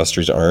 Mark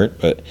Silvestri's art,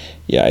 but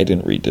yeah, I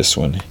didn't read this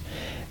one.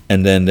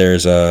 And then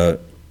there's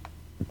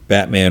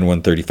Batman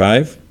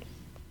 135.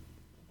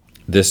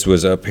 This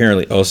was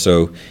apparently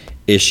also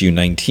issue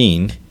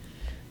 19,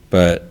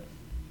 but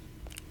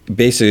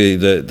basically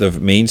the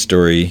main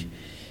story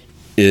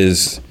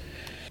is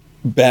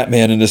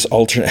Batman in this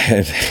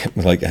alternate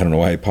like, I don't know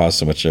why I paused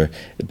so much there.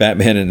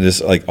 Batman in this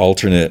like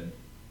alternate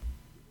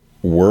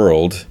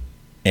world,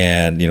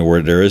 and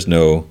where there is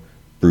no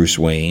Bruce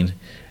Wayne,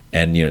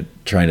 and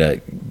trying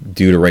to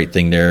do the right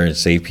thing there and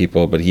save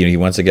people, but he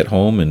wants to get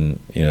home, and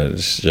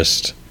it's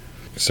just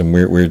some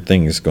weird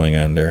things going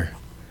on there.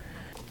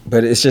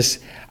 But it's just,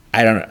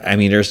 I don't know. I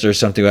mean, there's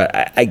something about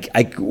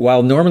I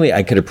while normally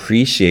I could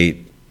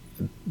appreciate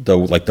the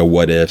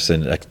what ifs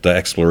and the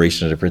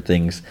exploration of different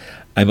things,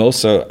 I'm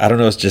also, I don't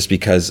know, it's just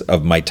because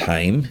of my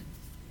time,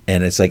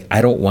 and it's like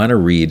I don't want to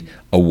read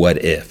a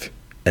what if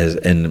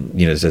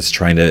that's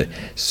trying to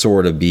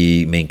sort of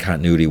be main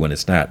continuity when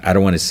it's not. I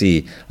don't want to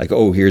see like,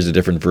 oh, here's a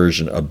different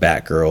version of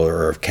Batgirl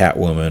or of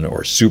Catwoman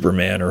or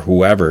Superman or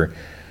whoever.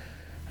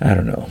 I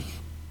don't know.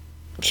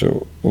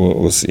 So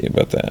we'll see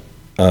about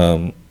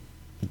that.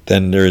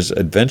 Then there's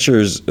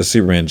Adventures of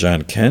Superman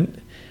John Kent.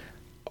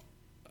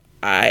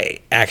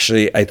 I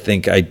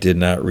think I did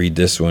not read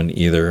this one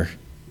either.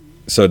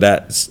 So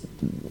that's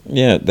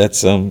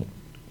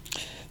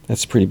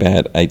pretty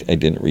bad. I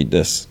didn't read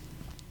this.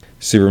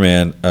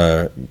 Superman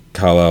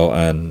Kal-El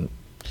on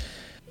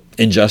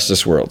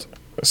Injustice World.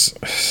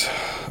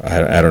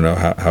 I don't know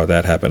how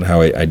that happened,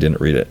 how I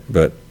didn't read it,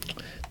 but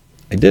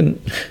I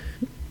didn't.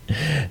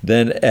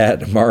 Then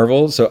at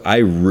Marvel, so I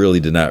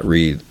really did not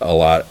read a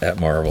lot at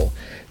Marvel.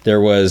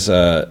 There was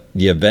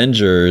the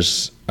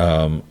Avengers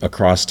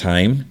Across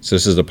Time. So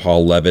this is the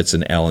Paul Levitz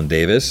and Alan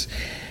Davis.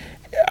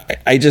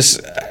 I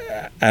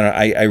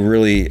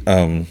really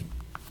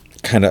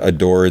kind of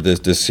adore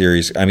this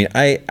series. I mean,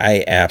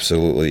 I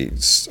absolutely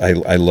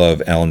I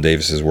love Alan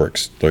Davis's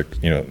works, like,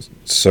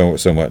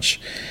 so much,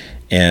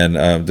 and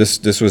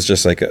this was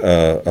just like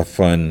a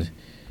fun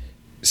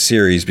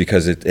series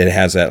because it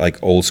has that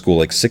like old school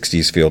like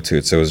 60s feel to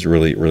it. So it was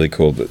really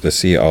cool to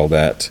see all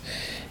that.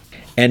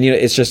 And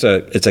it's just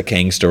it's a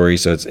Kang story,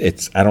 so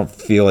it's I don't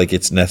feel like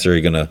it's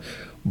necessarily gonna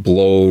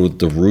blow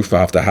the roof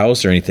off the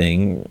house or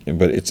anything,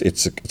 but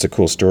it's a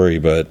cool story.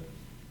 But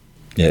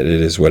yeah, it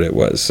is what it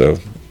was. So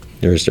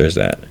there's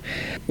that.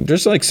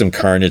 There's like some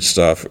Carnage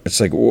stuff. It's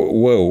like,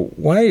 whoa,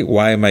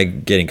 why am I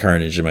getting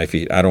Carnage in my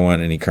feet? I don't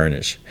want any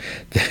Carnage.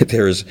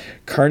 There's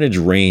Carnage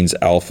Reigns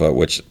Alpha,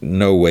 which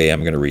no way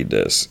I'm gonna read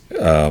this.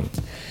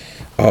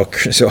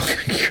 So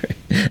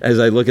as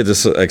I look at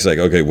this, it's like,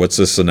 okay, what's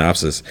the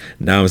synopsis?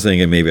 Now I'm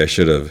thinking maybe I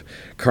should have.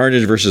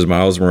 Carnage versus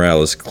Miles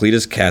Morales.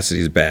 Cletus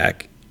Cassidy's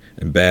back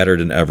and battered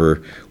than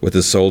ever with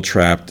his soul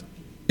trapped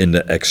in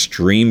the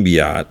Extreme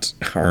Biot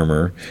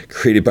armor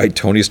created by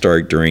Tony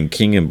Stark during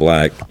King in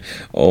Black.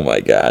 Oh my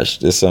gosh,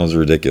 this sounds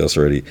ridiculous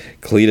already.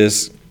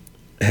 Cletus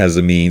has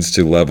the means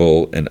to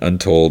level an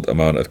untold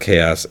amount of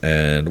chaos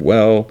and,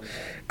 well,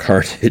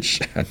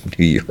 carnage on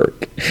New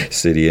York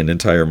City and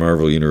entire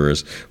Marvel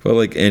universe. Well,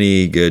 like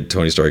any good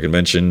Tony Stark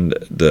invention,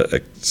 the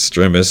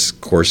extremis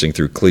coursing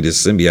through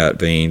Cletus' symbiote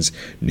veins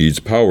needs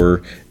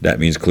power. That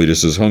means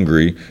Cletus is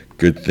hungry.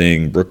 Good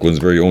thing Brooklyn's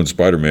very own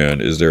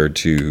Spider-Man is there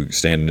to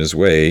stand in his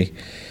way.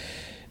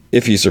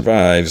 If he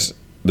survives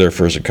their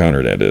first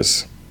encounter, that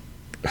is.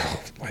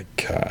 Oh my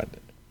God.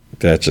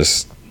 That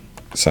just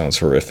sounds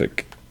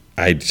horrific.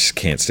 I just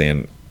can't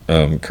stand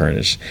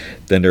Carnage.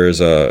 Then there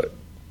is a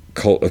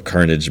Cult of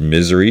Carnage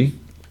Misery.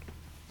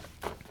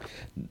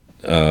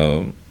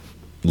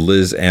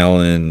 Liz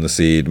Allen,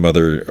 the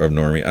mother of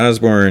Normie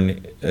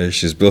Osborn,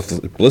 she's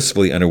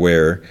blissfully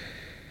unaware,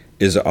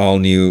 is all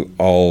new,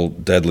 all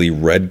deadly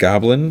Red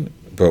Goblin.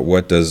 But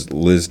what does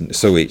Liz?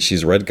 So wait,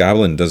 she's Red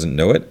Goblin, doesn't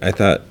know it? I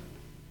thought.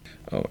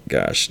 Oh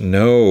gosh,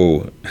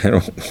 no! I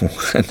don't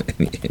want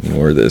any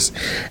more of this.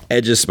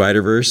 Edge of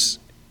Spider-Verse.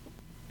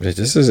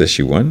 This is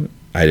issue 1.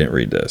 I didn't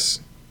read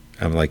this.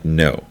 I'm like,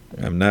 no,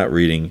 I'm not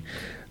reading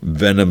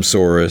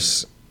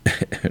Venomsaurus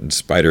and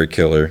Spider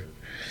Killer.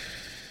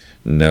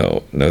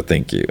 No,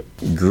 thank you.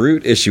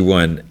 Groot issue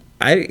 1.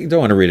 I don't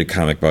want to read a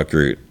comic about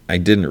Groot. I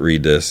didn't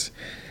read this.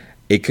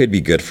 It could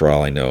be good for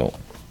all I know.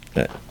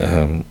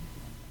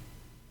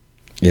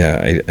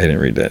 Yeah, I didn't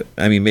read that.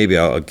 I mean, maybe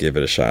I'll give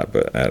it a shot,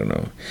 but I don't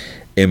know.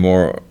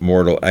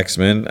 Immortal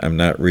X-Men. I'm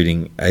not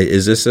reading.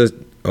 Is this a?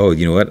 Oh,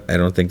 you know what? I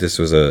don't think this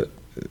was a.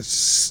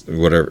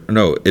 Whatever.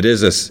 No, it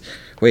is a.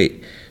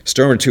 Wait.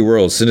 Storm of Two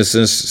Worlds,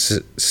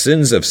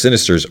 Sins of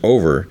Sinister's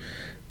over,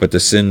 but the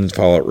sin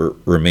fallout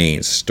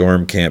remains.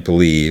 Storm can't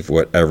believe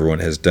what everyone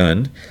has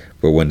done,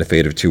 but when the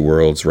fate of Two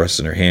Worlds rests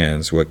in her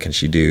hands, what can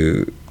she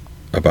do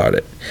about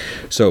it?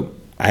 So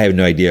I have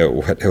no idea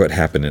what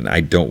happened, and I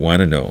don't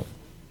want to know.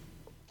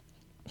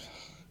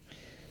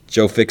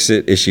 Joe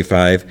Fixit, issue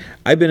 5.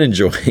 I've been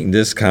enjoying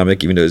this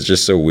comic, even though it's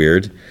just so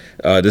weird.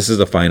 This is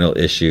the final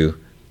issue.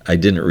 I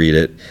didn't read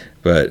it,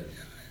 but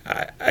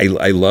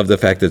I love the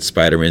fact that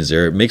Spider-Man's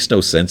there. It makes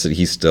no sense that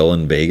he's still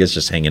in Vegas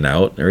just hanging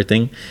out and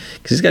everything,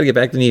 because he's got to get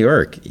back to New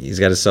York. He's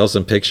got to sell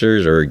some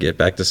pictures or get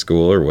back to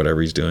school or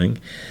whatever he's doing.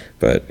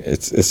 But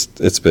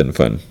it's been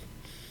fun.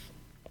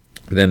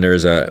 Then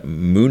there's a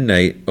Moon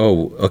Knight.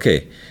 Oh,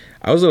 okay.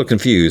 I was a little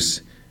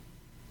confused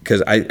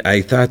because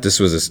I thought this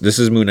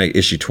is Moon Knight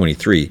issue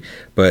 23,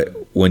 but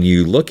when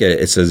you look at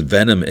it, it says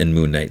Venom in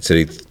Moon Knight. So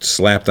they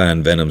slapped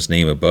on Venom's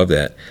name above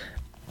that.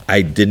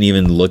 I didn't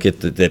even look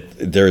at that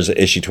there's an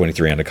issue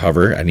 23 on the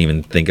cover. I didn't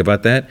even think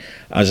about that.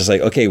 I was just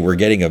like, okay, we're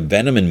getting a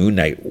Venom and Moon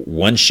Knight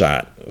one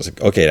shot. I was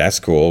like, okay, that's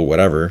cool,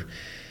 whatever.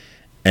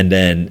 And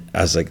then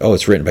I was like, oh,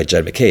 it's written by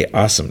Jed McKay.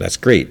 Awesome, that's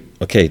great.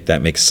 Okay,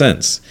 that makes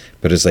sense.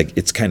 But it's like,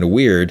 it's kind of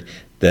weird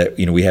that,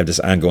 we have this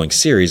ongoing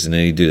series and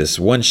then you do this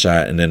one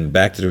shot and then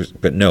back to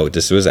but no,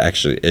 this was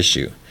actually an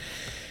issue.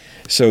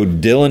 So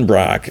Dylan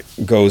Brock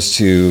goes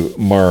to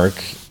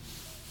Mark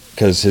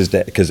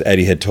because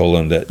Eddie had told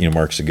him that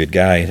Mark's a good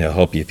guy and he'll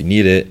help you if you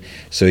need it.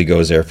 So he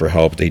goes there for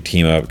help. They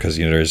team up because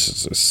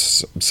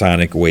there's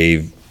Sonic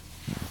Wave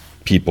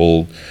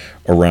people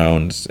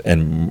around,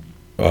 and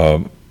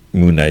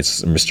Moon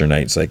Knight's Mr.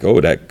 Knight's like,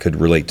 oh, that could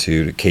relate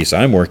to the case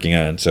I'm working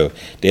on. So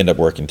they end up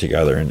working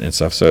together and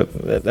stuff. So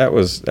that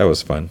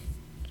was fun.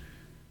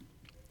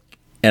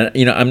 And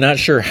I'm not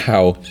sure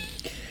how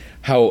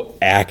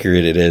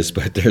accurate it is,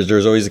 but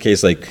there's always a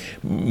case like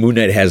Moon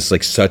Knight has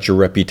like such a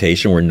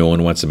reputation where no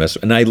one wants to mess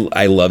with, and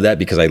I love that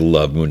because I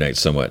love Moon Knight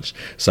so much.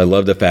 So I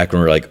love the fact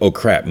when we're like, oh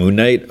crap, Moon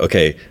Knight,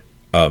 okay,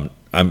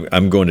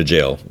 I'm going to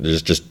jail.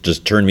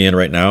 Just turn me in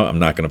right now. I'm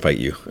not going to fight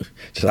you.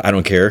 I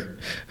don't care.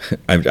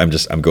 I'm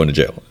going to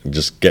jail.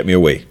 Just get me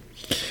away.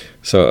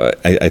 So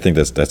I think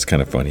that's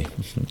kind of funny.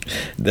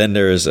 Then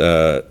there's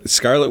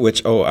Scarlet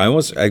Witch. Oh, I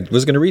was going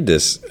to read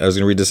this. I was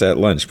going to read this at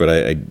lunch, but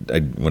I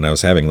when I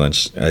was having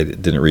lunch, I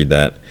didn't read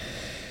that.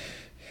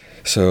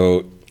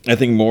 So I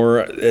think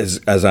more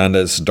as on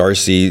this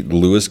Darcy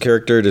Lewis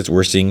character that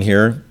we're seeing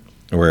here,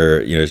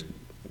 where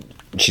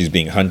she's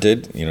being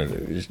hunted.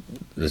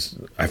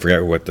 I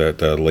forgot what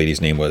the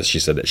lady's name was. She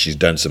said that she's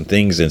done some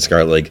things, and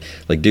Scarlet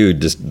like, dude,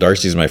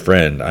 Darcy's my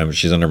friend.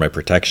 She's under my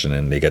protection,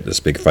 and they get this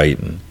big fight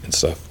and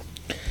stuff.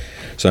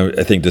 So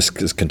I think this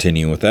is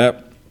continuing with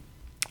that.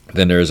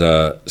 Then there's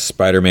a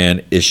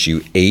Spider-Man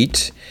issue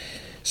 8.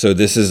 So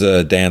this is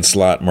a Dan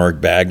Slott, Mark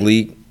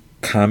Bagley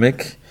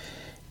comic,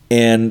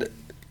 and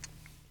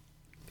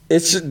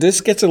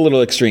this gets a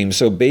little extreme.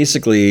 So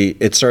basically,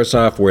 it starts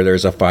off where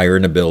there's a fire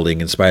in a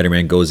building, and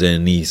Spider-Man goes in,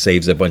 and he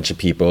saves a bunch of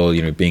people,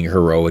 being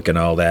heroic and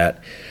all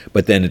that.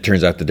 But then it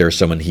turns out that there's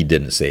someone he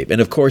didn't save, and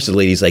of course the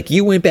lady's like,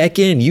 "You went back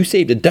in, you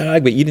saved a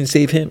dog, but you didn't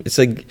save him." It's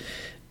like,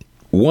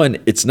 one,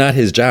 it's not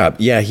his job.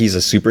 Yeah, he's a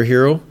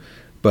superhero,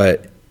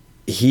 but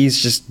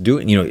he's just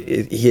doing,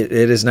 it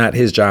is not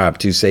his job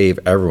to save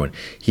everyone.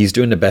 He's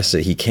doing the best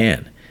that he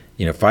can.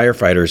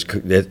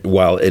 Firefighters,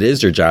 while it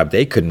is their job,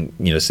 they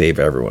couldn't, save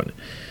everyone.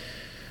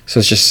 So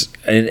it's just,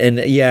 and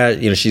yeah,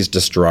 she's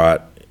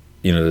distraught,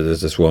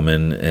 there's this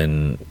woman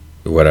and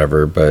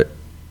whatever, but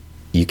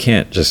you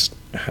can't just,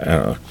 I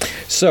don't know.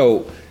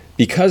 So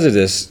because of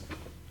this,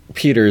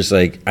 Peter's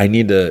like, I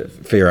need to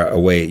figure out a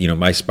way,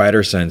 my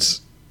spider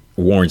sense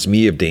warns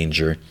me of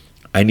danger.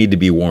 I need to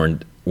be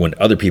warned when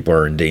other people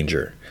are in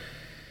danger.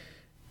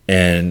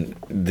 And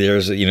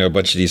there's a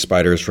bunch of these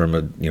spiders from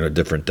a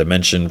different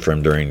dimension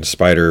from during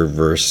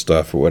Spider-Verse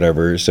stuff or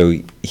whatever. So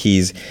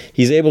he's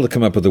able to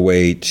come up with a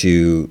way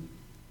to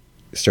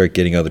start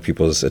getting other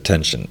people's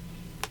attention.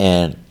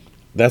 And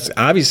that's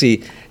got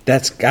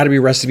to be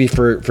a recipe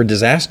for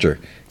disaster,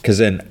 because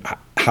then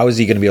how is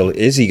he going to be able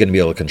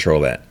to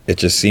control that? It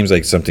just seems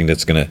like something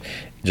that's going to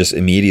just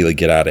immediately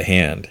get out of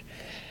hand.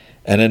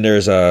 And then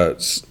there's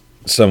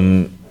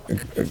some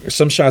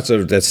shots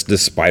of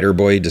this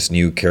Spider-Boy, this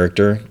new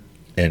character,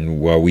 and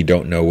while we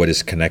don't know what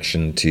his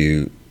connection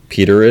to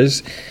Peter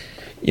is,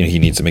 he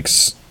needs to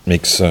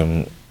make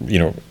some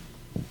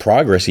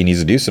progress. He needs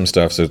to do some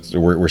stuff. So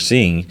we're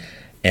seeing,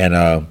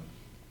 and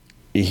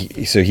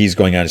he's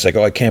going on. It's like,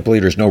 oh, I can't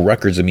believe there's no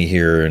records of me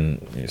here,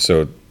 and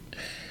so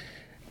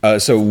I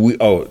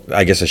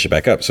guess I should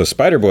back up. So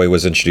Spider-Boy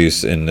was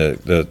introduced in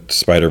the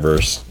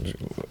Spider-Verse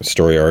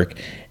story arc.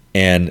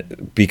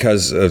 And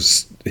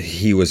because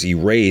he was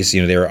erased,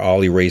 they were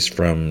all erased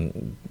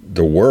from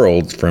the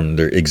world, from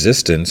their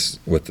existence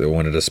with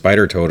one of the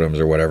spider totems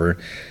or whatever.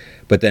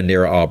 But then they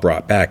were all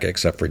brought back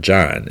except for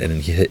John.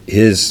 And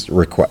his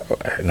request,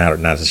 not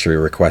necessarily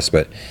a request,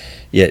 but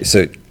yeah,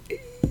 so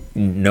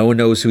no one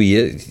knows who he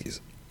is.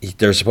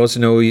 They're supposed to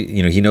know,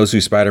 he knows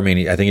who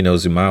Spider-Man, I think he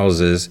knows who Miles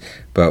is,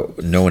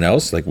 but no one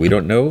else, we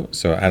don't know.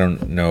 So I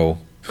don't know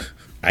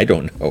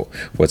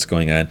what's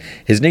going on.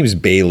 His name's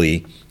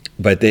Bailey.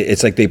 But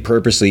it's like they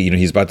purposely,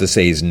 he's about to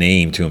say his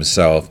name to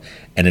himself,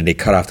 and then they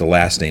cut off the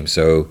last name.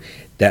 So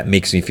that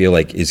makes me feel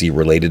like, is he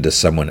related to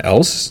someone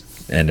else?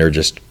 And they're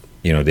just,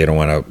 they don't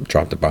want to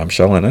drop the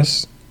bombshell on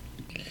us.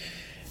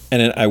 And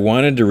then I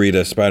wanted to read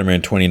a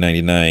Spider-Man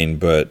 2099,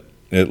 but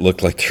it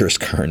looked like there was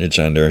carnage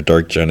on there,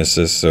 Dark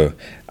Genesis, so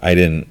I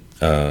didn't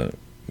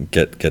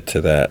get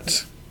to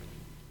that.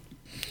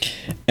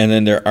 And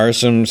then there are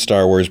some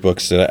Star Wars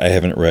books that I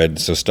haven't read.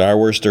 So Star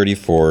Wars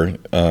 34,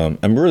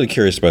 I'm really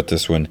curious about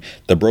this one.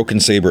 The Broken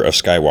Saber of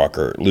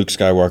Skywalker. Luke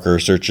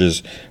Skywalker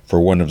searches for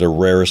one of the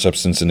rarest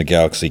substances in the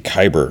galaxy,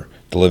 Kyber,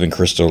 the living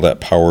crystal that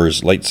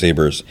powers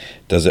lightsabers.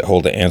 Does it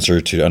hold the answer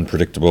to the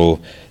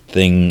unpredictable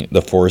thing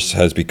the Force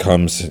has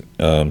become?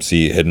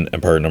 See Hidden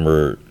Empire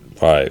number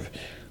 5.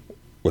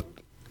 What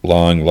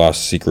long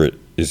lost secret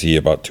is he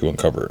about to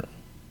uncover?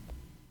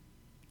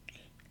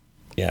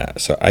 Yeah,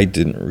 so I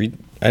didn't read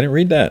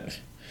that,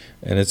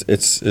 and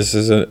this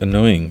is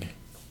annoying.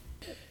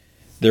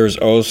 There's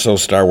also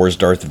Star Wars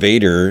Darth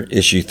Vader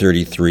issue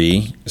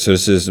 33. So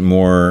this is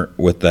more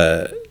with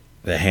the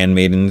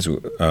Handmaidens,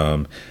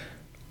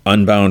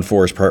 Unbound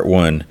Force Part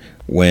 1.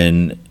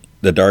 When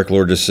the Dark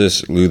Lord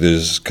assists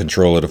Luther's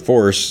control of the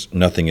Force,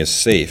 nothing is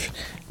safe,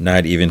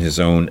 not even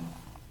his own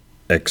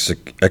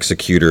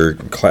Executor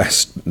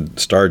class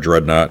Star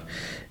Dreadnought.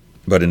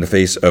 But in the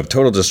face of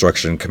total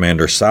destruction,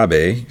 Commander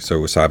Sabe,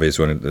 so Sabe is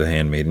one of the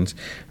Handmaidens,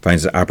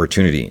 finds an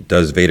opportunity.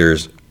 Does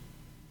Vader's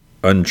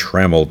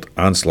untrammeled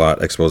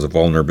onslaught expose a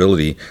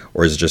vulnerability,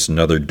 or is it just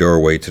another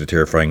doorway to the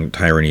terrifying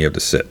tyranny of the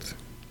Sith?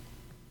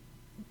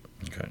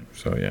 Okay,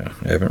 so yeah,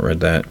 I haven't read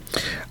that.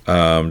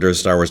 There's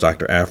Star Wars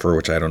Dr. Aphra,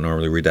 which I don't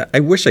normally read that. I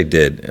wish I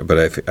did, but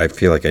I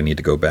feel like I need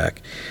to go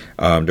back.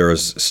 There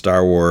was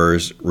Star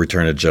Wars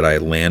Return of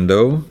Jedi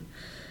Lando.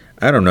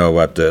 I don't know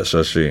about this.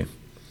 Let's see.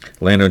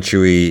 Lando and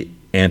Chewie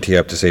ante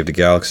up to save the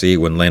galaxy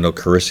when Lando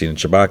Calrissian and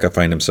Chewbacca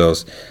find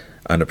themselves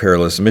on a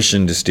perilous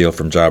mission to steal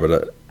from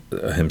Jabba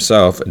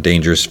himself. A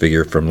dangerous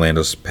figure from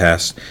Lando's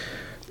past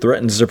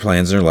threatens their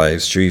plans and their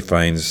lives. Chewie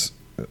finds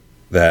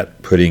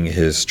that putting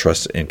his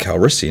trust in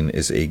Calrissian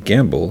is a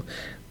gamble,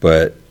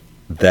 but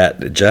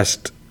that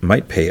just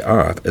might pay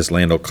off as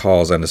Lando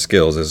calls on his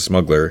skills as a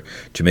smuggler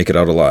to make it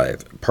out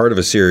alive. Part of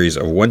a series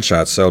of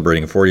one-shots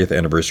celebrating 40th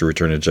anniversary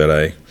Return of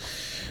Jedi.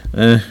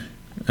 I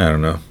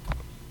don't know.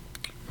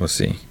 We'll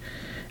see.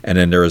 And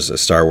then there was a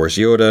Star Wars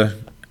Yoda.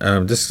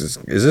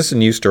 Is this a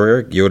new story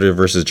arc? Yoda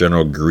versus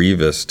General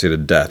Grievous to the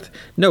death.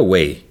 No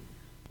way.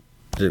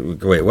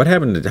 Wait, what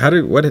happened?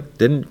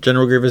 Didn't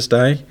General Grievous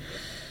die?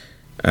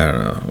 I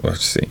don't know.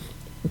 Let's see.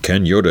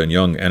 Can Yoda and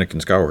young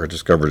Anakin Skywalker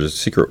discovered a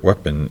secret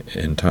weapon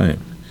in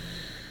time?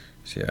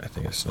 So yeah, I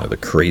think it's another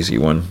crazy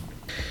one.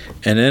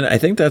 And then I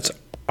think that's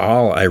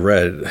all I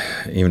read,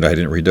 even though I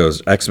didn't read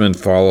those. X-Men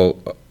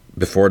Fall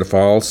Before the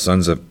Fall,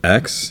 Sons of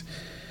X.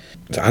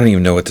 I don't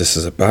even know what this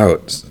is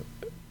about.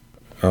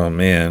 Oh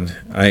man,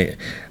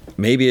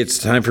 maybe it's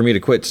time for me to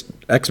quit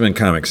X-Men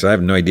comics. I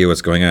have no idea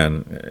what's going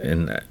on,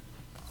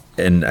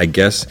 and I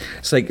guess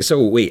it's like,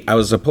 so wait, I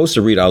was supposed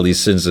to read all these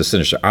Sins of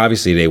Sinister.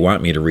 Obviously, they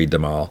want me to read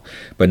them all,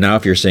 but now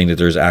if you're saying that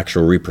there's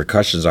actual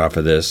repercussions off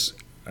of this,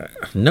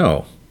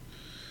 no.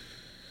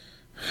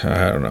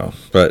 I don't know,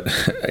 but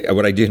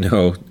what I do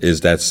know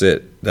is that's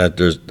it.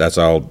 That's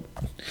all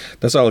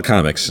the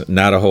comics.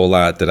 Not a whole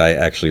lot that I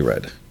actually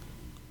read.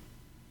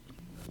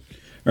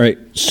 All right,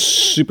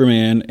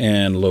 Superman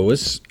and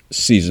Lois,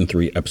 Season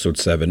 3, Episode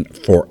 7,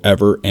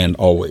 Forever and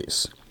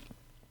Always.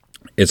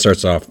 It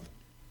starts off,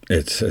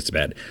 it's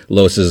bad.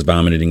 Lois is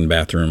vomiting in the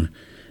bathroom,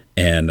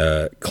 and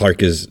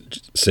Clark is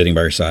sitting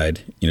by her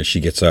side. You know,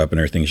 she gets up and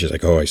everything. She's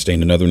like, oh, I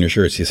stained another one of your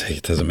shirts. He's like,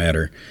 it doesn't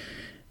matter.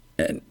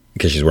 And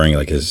because she's wearing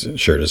like his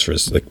shirt is for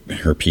his, like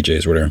her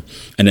PJs or whatever.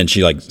 And then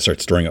she like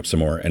starts throwing up some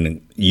more. And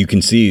then you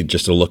can see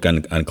just a look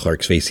on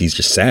Clark's face. He's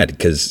just sad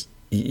because,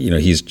 you know,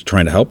 he's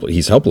trying to help.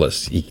 He's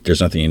helpless.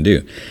 There's nothing he can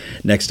do.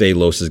 Next day,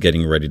 Lois is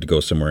getting ready to go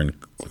somewhere. And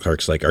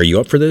Clark's like, are you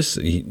up for this?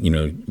 You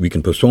know, we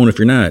can postpone if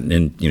you're not.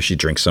 And, you know, she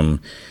drinks some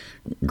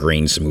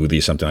grain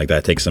smoothie, something like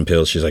that, takes some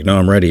pills. She's like, no,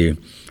 I'm ready.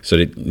 So,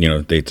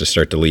 they just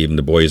start to leave. And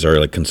the boys are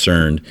like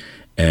concerned.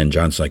 And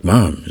John's like,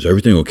 Mom, is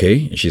everything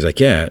okay? And she's like,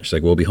 yeah. She's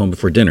like, we'll be home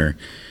before dinner.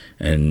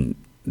 And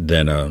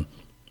then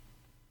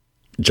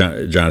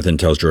Jonathan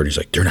tells Jordan, he's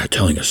like, they're not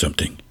telling us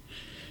something.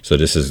 So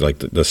this is like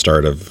the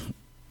start of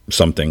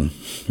something.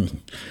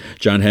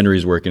 John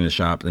Henry's working in the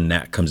shop, and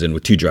Nat comes in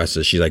with 2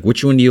 dresses. She's like,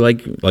 which one do you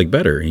like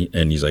better?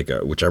 And he's like,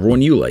 whichever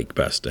one you like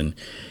best. And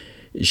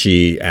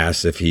she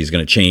asks if he's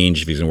going to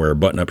change, if he's going to wear a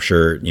button-up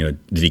shirt. You know,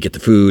 did he get the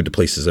food? The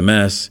place is a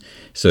mess.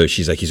 So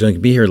she's like, he's going to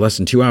be here less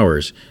than 2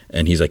 hours.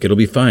 And he's like, it'll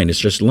be fine. It's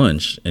just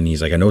lunch. And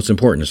he's like, I know it's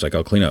important. It's like,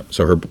 I'll clean up.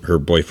 So her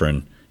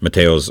boyfriend,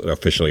 Mateo's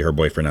officially her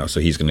boyfriend now, so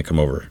he's going to come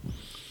over.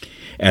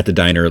 At the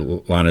diner,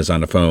 Lana's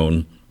on the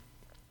phone.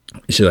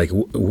 She's like,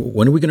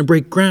 when are we going to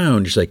break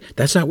ground? She's like,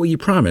 that's not what you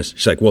promised.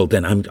 She's like, well,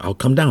 then I'll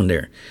come down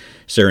there.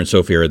 Sarah and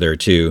Sophie are there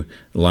too.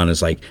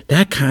 Lana's like,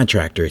 that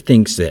contractor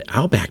thinks that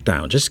I'll back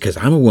down just because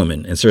I'm a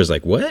woman. And Sarah's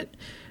like, what?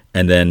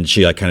 And then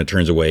she like kind of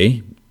turns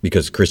away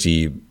because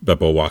Chrissy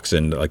Beppo walks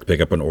in to like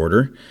pick up an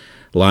order.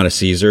 Lana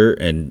sees her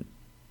and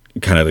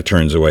kind of like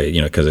turns away,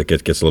 you know, because it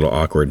gets a little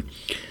awkward.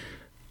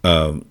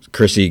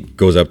 Chrissy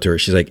goes up to her.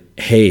 She's like,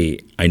 hey,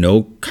 I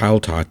know Kyle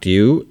talked to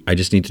you. I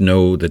just need to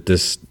know that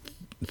this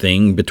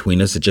thing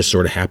between us, it just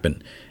sort of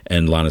happened.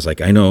 And Lana's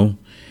like, I know.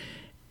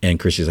 And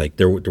Chrissy's like,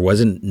 there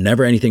wasn't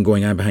never anything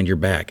going on behind your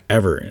back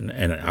ever.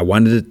 And I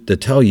wanted to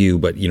tell you,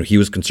 but, you know, he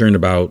was concerned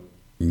about,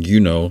 you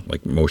know,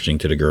 like motioning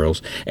to the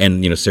girls.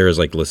 And, you know, Sarah's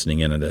like listening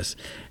in on this.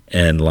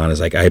 And Lana's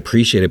like, I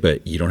appreciate it,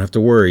 but you don't have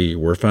to worry.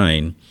 We're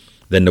fine.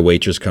 Then the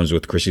waitress comes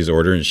with Chrissy's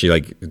order, and she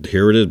like,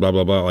 here it is, blah,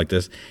 blah, blah, like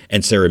this.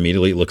 And Sarah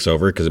immediately looks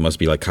over because it must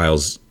be like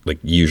Kyle's like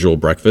usual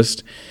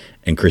breakfast.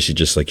 And Chrissy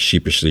just like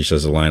sheepishly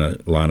says to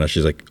Lana,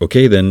 she's like,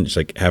 okay, then. She's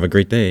like, have a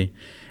great day.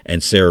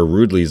 And Sarah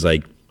rudely is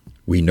like,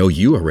 we know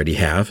you already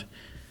have.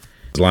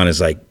 Lana's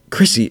like,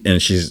 Chrissy,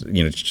 and she's,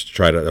 you know,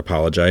 try to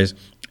apologize.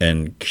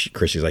 And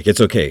Chrissy's like,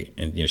 it's okay.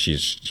 And, you know,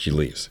 she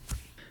leaves.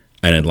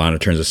 And then Lana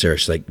turns to Sarah.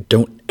 She's like,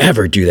 don't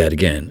ever do that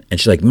again. And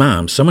she's like,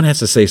 Mom, someone has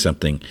to say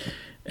something.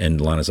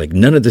 And Lana's like,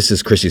 none of this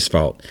is Chrissy's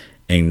fault.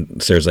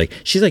 And Sarah's like,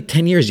 she's like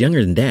 10 years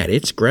younger than Dad.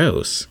 It's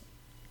gross.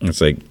 And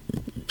it's like,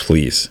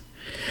 please.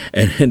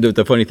 And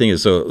the funny thing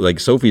is, so like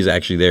Sophie's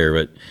actually there,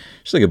 but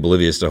she's like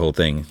oblivious to the whole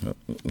thing.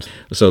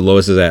 So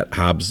Lois is at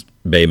Hobbs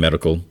Bay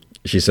Medical.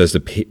 She says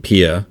to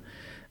Pia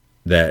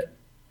that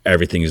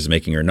everything is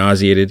making her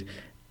nauseated.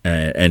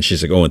 And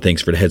she's like, oh, and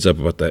thanks for the heads up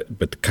about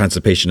the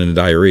constipation and the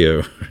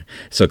diarrhea.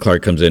 So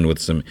Clark comes in with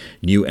some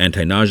new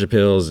anti-nausea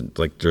pills.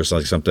 Like there's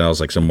like something else,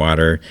 like some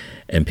water.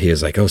 And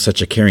Pia's like, oh,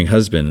 such a caring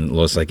husband. And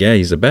Lois like, yeah,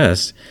 he's the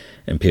best.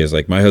 And Pia's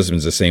like, my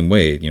husband's the same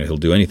way. You know, he'll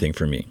do anything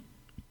for me.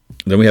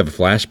 Then we have a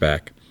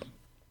flashback.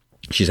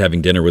 She's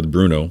having dinner with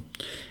Bruno.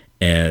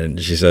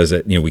 And she says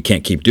that, you know, we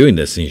can't keep doing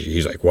this. And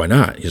he's like, why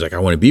not? He's like, I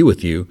want to be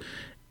with you.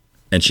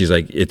 And she's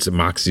like, it's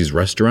Moxie's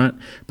restaurant.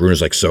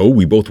 Bruno's like, so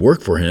we both work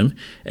for him.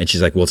 And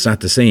she's like, well, it's not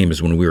the same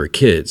as when we were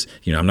kids.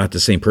 You know, I'm not the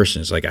same person.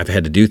 It's like, I've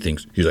had to do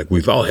things. He's like,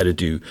 we've all had to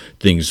do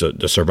things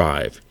to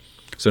survive.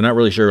 So not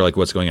really sure like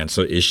what's going on.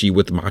 So is she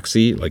with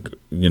Moxie? Like,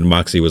 you know,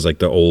 Moxie was like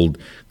the old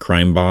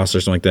crime boss or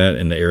something like that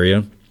in the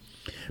area.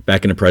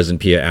 Back in the present,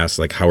 Pia asks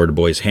like, how are the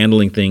boys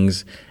handling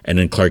things? And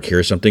then Clark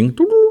hears something.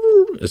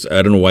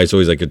 I don't know why it's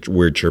always like a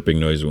weird chirping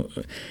noise.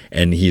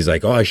 And he's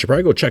like, oh, I should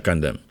probably go check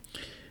on them.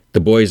 The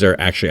boys are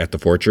actually at the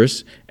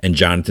fortress, and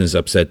Jonathan's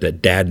upset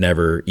that Dad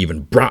never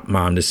even brought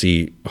Mom to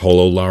see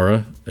Holo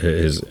Lara,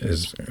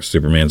 his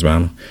Superman's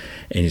mom.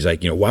 And he's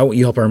like, why won't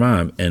you help our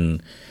mom?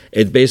 And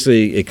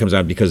it comes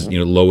out because,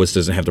 Lois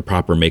doesn't have the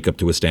proper makeup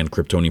to withstand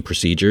Kryptonian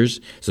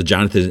procedures. So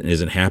Jonathan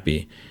isn't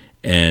happy.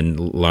 And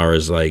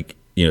Lara's like,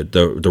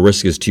 the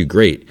risk is too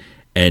great.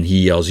 And he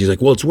yells, he's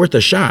like, well, it's worth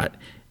a shot.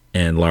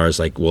 And Lara's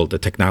like, well, the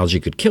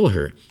technology could kill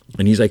her.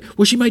 And he's like,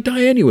 well, she might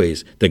die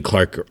anyways. Then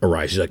Clark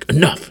arrives. He's like,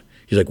 enough.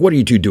 He's like, what are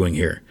you two doing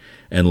here?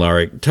 And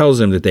Lara tells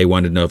him that they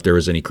wanted to know if there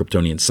was any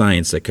Kryptonian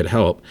science that could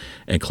help.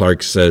 And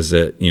Clark says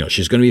that,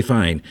 she's going to be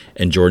fine.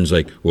 And Jordan's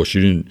like, well, she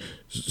didn't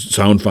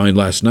sound fine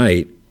last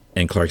night.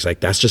 And Clark's like,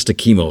 that's just a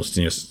chemo.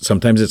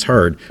 Sometimes it's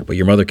hard, but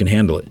your mother can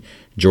handle it.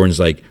 Jordan's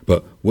like,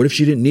 but what if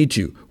she didn't need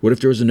to? What if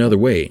there was another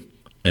way?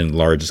 And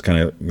Lara just kind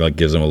of like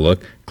gives him a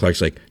look.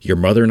 Clark's like, your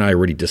mother and I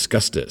already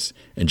discussed this.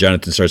 And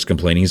Jonathan starts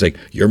complaining. He's like,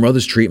 your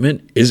mother's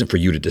treatment isn't for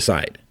you to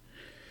decide.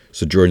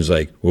 So Jordan's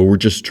like, well, we're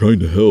just trying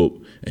to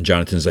help. And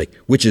Jonathan's like,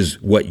 which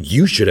is what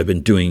you should have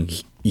been doing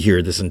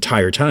here this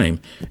entire time.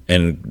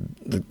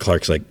 And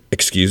Clark's like,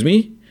 excuse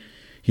me?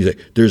 He's like,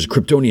 there's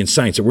Kryptonian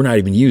science that we're not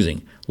even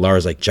using.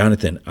 Lara's like,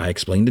 Jonathan, I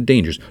explained the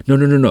dangers.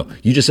 No.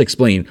 You just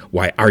explained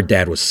why our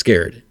dad was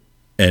scared.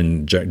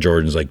 And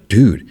Jordan's like,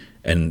 dude.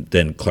 And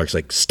then Clark's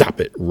like,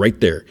 stop it right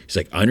there. He's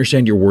like, I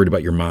understand you're worried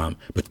about your mom,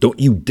 but don't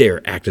you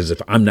dare act as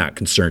if I'm not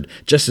concerned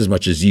just as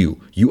much as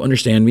you. You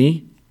understand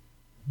me?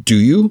 Do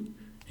you?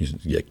 He's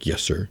like,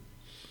 yes, sir.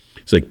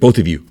 It's like, both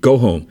of you, go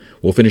home.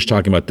 We'll finish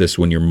talking about this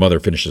when your mother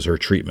finishes her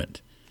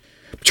treatment.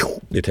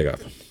 They take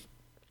off.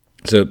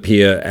 So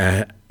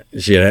Pia,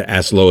 she had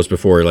asked Lois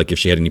before, like, if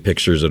she had any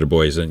pictures of the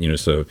boys. And,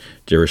 so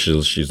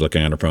she's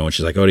looking on her phone.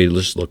 She's like, oh, they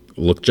just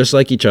look just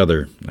like each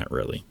other. Not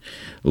really.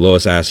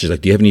 Lois asked, she's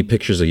like, do you have any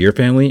pictures of your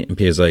family? And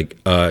Pia's like,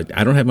 I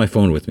don't have my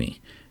phone with me.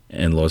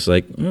 And Lois is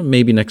like, well,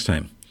 maybe next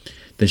time.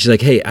 Then she's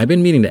like, hey, I've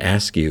been meaning to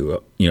ask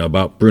you,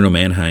 about Bruno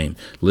Mannheim.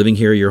 Living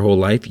here your whole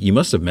life, you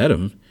must have met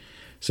him.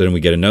 So then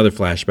we get another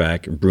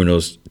flashback.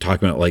 Bruno's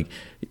talking about like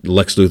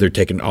Lex Luthor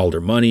taking all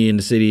their money in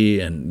the city,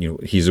 and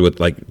he's with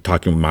like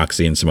talking with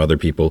Moxie and some other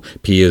people.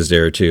 Pia's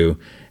there too.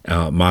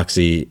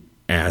 Moxie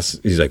asks,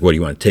 he's like, "What do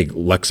you want to take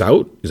Lex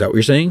out? Is that what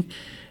you're saying?"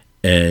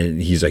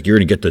 And he's like, "You're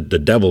going to get the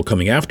devil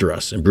coming after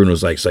us." And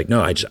Bruno's like,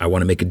 "No, I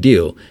want to make a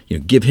deal.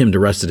 Give him the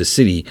rest of the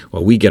city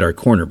while we get our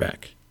corner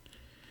back."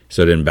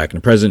 So then back in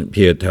the present,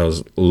 Pia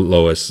tells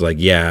Lois, like,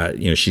 yeah,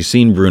 she's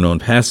seen Bruno in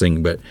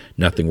passing, but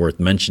nothing worth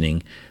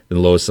mentioning.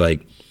 Then Lois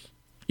like,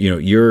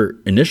 your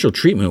initial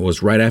treatment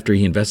was right after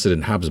he invested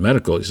in Hobbs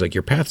Medical. He's like,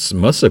 your paths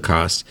must have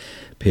cost.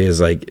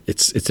 Pia's like,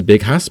 it's a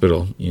big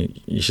hospital.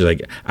 She's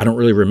like, I don't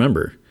really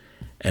remember.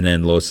 And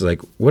then Lois is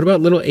like, what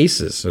about Little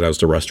Aces? So that was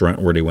the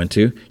restaurant where they went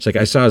to. She's like,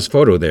 I saw his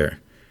photo there.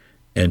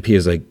 And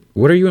Pia's like,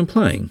 what are you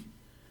implying?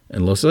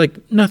 And Lois is like,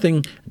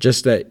 nothing,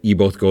 just that you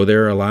both go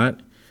there a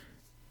lot.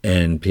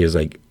 And Pia's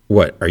like,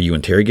 what, are you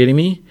interrogating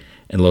me?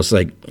 And Lois is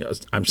like,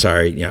 I'm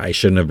sorry, yeah, I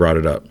shouldn't have brought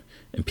it up.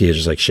 And Pia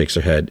just like shakes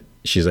her head.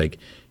 She's like,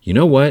 you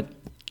know what?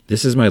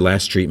 This is my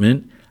last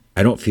treatment.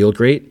 I don't feel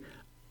great.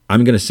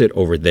 I'm going to sit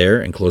over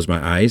there and close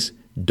my eyes.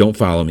 Don't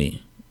follow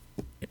me.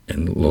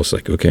 And Lois is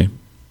like, okay.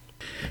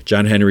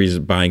 John Henry's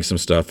buying some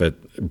stuff at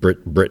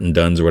Britton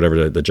Dunn's or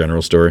whatever, the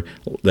general store.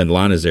 Then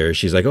Lana's there.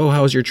 She's like, oh,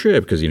 how was your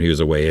trip? Because, he was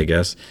away, I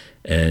guess.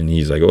 And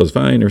he's like, oh, it's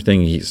fine,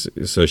 everything.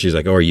 So she's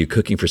like, oh, are you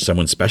cooking for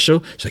someone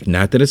special? She's like,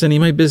 not that it's any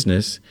of my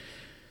business.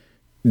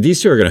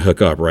 These two are going to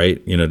hook up,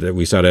 right?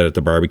 We saw that at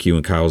the barbecue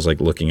and Kyle's like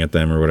looking at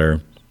them or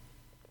whatever.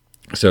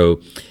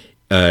 So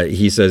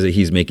he says that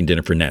he's making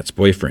dinner for Nat's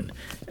boyfriend.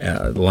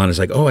 Lana's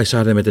like, oh, I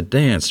saw them at the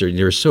dance.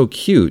 They're so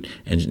cute.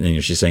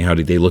 And she's saying how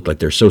they look like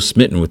they're so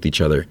smitten with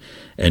each other.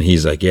 And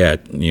he's like, yeah,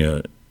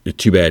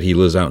 too bad he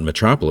lives out in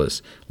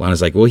Metropolis.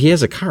 Lana's like, well, he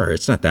has a car.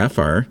 It's not that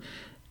far.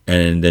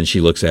 And then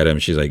she looks at him.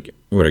 She's like,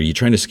 what, are you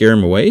trying to scare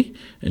him away?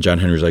 And John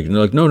Henry's like,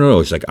 no.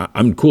 He's like,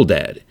 I'm cool,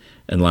 Dad.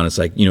 And Lana's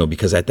like,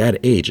 because at that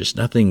age, it's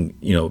nothing,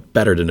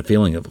 better than the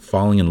feeling of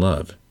falling in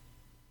love.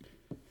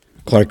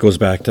 Clark goes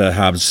back to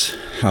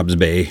Hobbs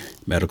Bay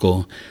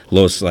Medical.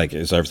 Lois like,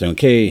 is everything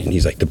okay? And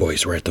he's like, the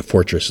boys were at the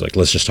fortress. Like,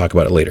 let's just talk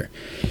about it later.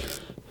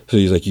 So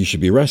he's like, you should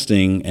be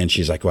resting. And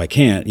she's like, well, I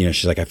can't.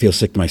 She's like, I feel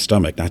sick to my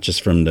stomach, not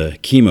just from the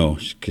chemo.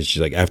 Because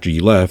she's like, after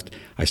you left,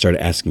 I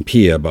started asking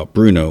Pia about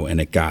Bruno, and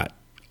it got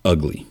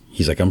ugly.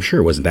 He's like, I'm sure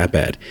it wasn't that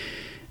bad.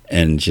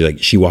 And she's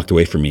like, she walked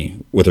away from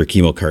me with her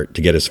chemo cart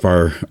to get as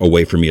far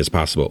away from me as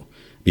possible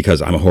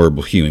because I'm a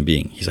horrible human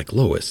being. He's like,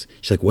 Lois.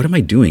 She's like, what am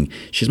I doing?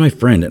 She's my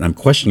friend, and I'm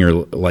questioning her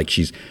like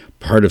she's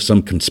part of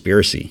some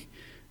conspiracy.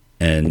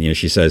 And,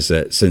 she says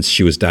that since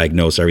she was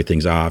diagnosed,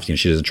 everything's off.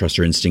 She doesn't trust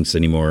her instincts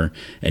anymore.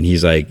 And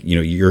he's like,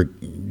 you're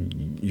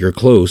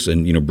close,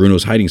 and,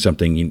 Bruno's hiding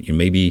something.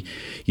 Maybe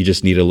you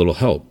just need a little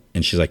help.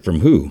 And she's like, from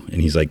who?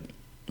 And he's like,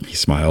 he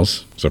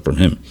smiles. So from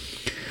him.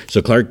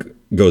 So Clark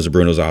goes to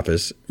Bruno's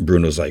office.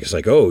 Bruno's like, it's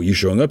like, oh, you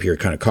showing up here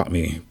kind of caught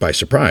me by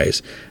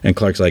surprise. And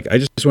Clark's like, I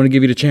just want to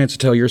give you the chance to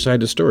tell your side of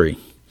the story.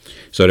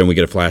 So then we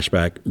get a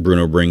flashback.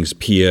 Bruno brings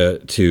Pia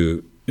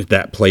to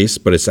that place,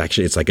 but it's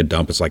like a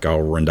dump. It's like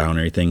all run down and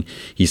everything.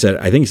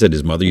 I think he said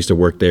his mother used to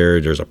work there.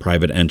 There's a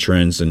private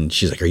entrance, and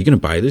she's like, "Are you going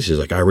to buy this?" He's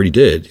like, "I already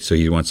did." So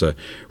he wants to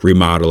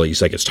remodel it.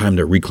 He's like, "It's time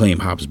to reclaim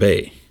Hobbs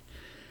Bay."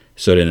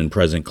 So then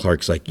President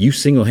Clark's like, "You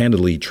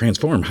single-handedly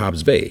transformed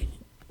Hobbs Bay."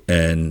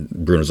 And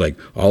Bruno's like,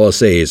 "All I'll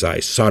say is I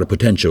saw the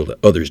potential that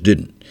others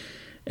didn't."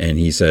 And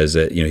he says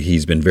that,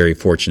 he's been very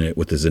fortunate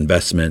with his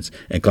investments.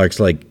 And Clark's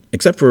like,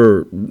 except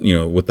for,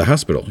 with the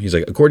hospital. He's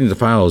like, according to the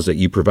files that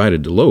you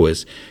provided to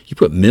Lois, you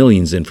put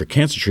millions in for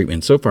cancer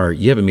treatment. So far,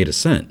 you haven't made a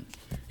cent.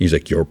 He's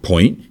like, your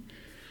point?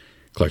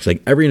 Clark's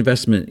like, every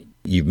investment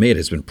you've made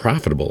has been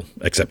profitable,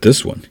 except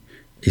this one.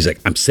 He's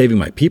like, I'm saving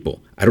my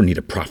people. I don't need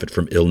a profit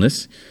from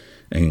illness.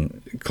 And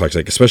Clark's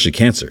like, especially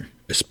cancer.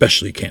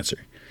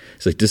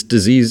 He's like, this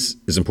disease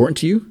is important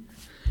to you?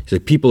 He's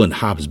like, people in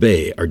Hobbs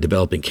Bay are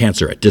developing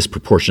cancer at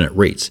disproportionate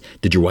rates.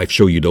 Did your wife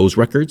show you those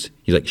records?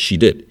 He's like, she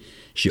did.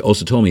 She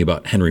also told me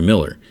about Henry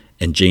Miller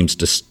and James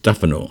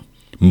DeStefano.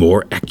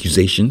 More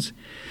accusations?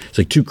 It's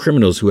like 2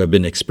 criminals who have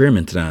been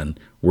experimented on.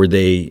 Were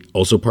they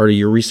also part of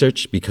your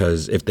research?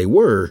 Because if they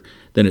were,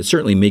 then it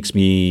certainly makes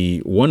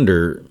me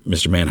wonder,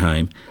 Mr.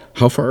 Mannheim,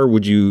 how far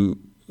would you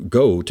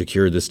go to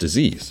cure this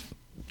disease?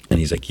 And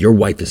he's like, your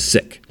wife is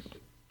sick.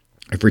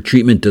 If her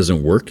treatment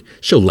doesn't work,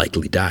 she'll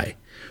likely die.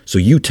 So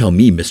you tell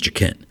me, Mr.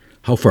 Kent,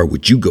 how far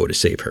would you go to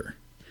save her?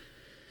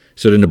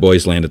 So then the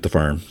boys land at the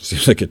farm.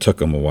 Seems like it took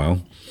them a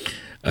while.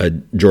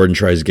 Jordan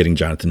tries getting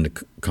Jonathan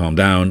to calm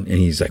down, and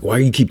he's like, why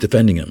do you keep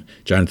defending him?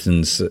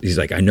 He's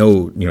like, I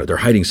know, they're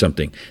hiding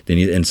something. Then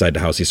inside the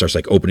house, he starts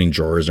like opening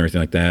drawers and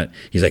everything like that.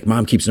 He's like,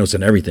 Mom keeps notes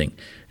on everything.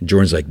 And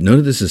Jordan's like, none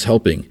of this is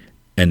helping.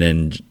 And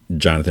then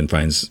Jonathan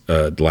finds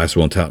the last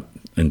will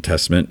and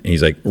testament, and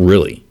he's like,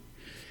 really?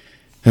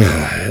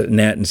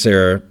 Nat and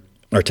Sarah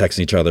are texting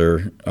each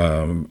other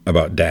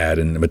about Dad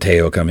and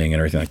Mateo coming and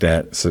everything like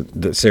that. So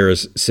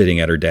Sarah's sitting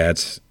at her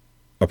dad's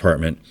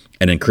apartment,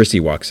 and then Christy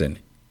walks in,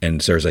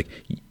 and Sarah's like,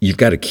 you've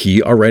got a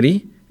key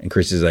already? And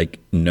Christy's like,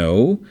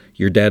 no,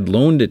 your dad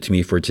loaned it to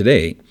me for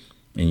today.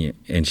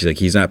 And she's like,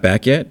 he's not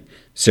back yet?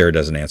 Sarah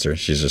doesn't answer.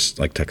 She's just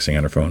like texting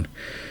on her phone.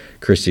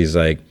 Christy's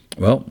like,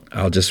 well,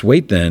 I'll just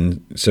wait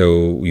then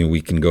so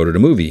we can go to the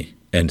movie.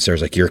 And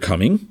Sarah's like, you're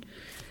coming?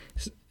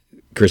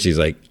 Christy's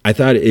like, I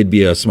thought it'd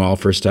be a small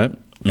first step.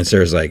 And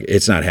Sarah's like,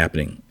 it's not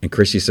happening. And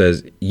Christy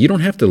says, you don't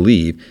have to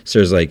leave.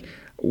 Sarah's like,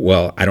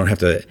 well, I don't have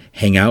to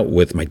hang out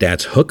with my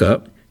dad's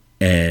hookup.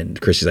 And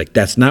Christy's like,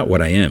 that's not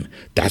what I am.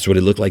 That's what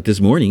it looked like this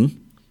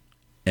morning.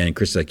 And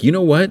Christy's like, you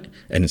know what?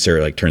 And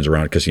Sarah like turns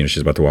around because, she's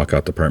about to walk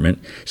out the apartment.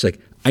 She's like,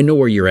 I know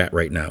where you're at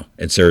right now.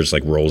 And Sarah just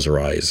like rolls her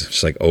eyes.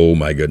 She's like, oh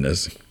my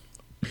goodness.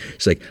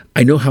 She's like,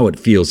 I know how it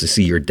feels to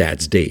see your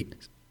dad's date.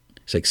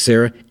 She's like,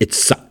 Sarah, it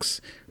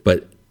sucks.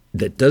 But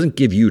that doesn't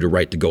give you the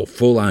right to go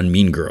full on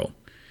mean girl.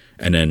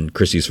 And then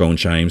Christy's phone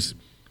chimes.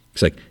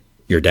 She's like,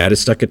 your dad is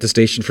stuck at the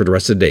station for the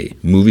rest of the day.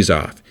 Movie's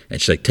off.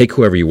 And she's like, take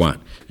whoever you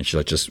want. And she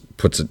like just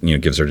puts it,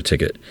 gives her the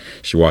ticket.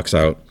 She walks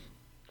out,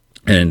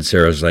 and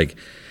Sarah's like,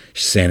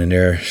 she's standing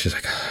there. She's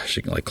like,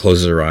 she like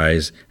closes her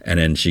eyes, and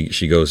then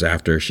she goes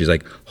after. She's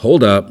like,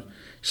 hold up.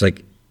 She's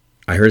like,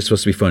 I heard it's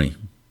supposed to be funny.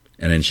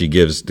 And then she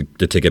gives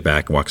the ticket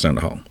back and walks down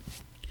the hall.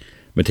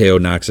 Mateo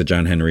knocks at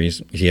John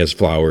Henry's. He has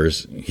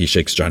flowers. He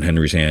shakes John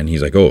Henry's hand.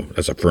 He's like, oh,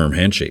 that's a firm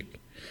handshake.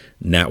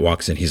 Nat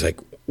walks in. He's like,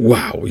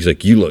 wow. He's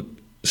like, you look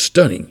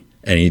stunning.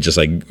 And he just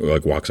like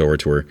walks over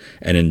to her.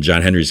 And then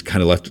John Henry's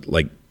kind of left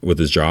like with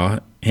his jaw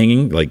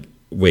hanging, like,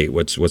 wait,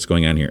 what's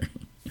going on here?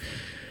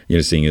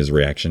 Seeing his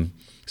reaction.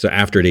 So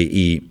after they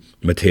eat,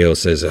 Mateo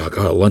says, oh,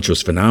 God, lunch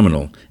was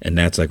phenomenal. And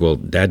Nat's like, well,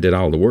 Dad did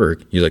all the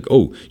work. He's like,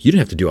 oh, you didn't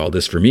have to do all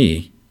this for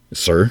me,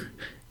 sir.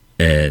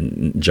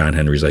 And John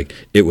Henry's like,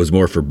 it was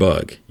more for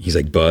Bug. He's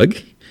like, Bug?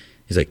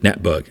 He's like,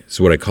 Nat Bug. It's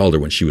what I called her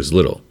when she was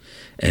little.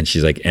 And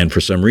she's like, and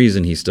for some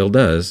reason, he still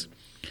does.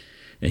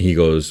 And he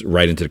goes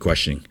right into the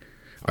questioning.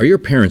 Are your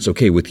parents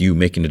okay with you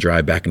making the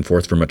drive back and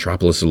forth from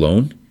Metropolis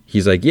alone?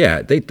 He's like,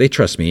 yeah, they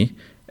trust me.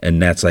 And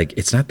Nat's like,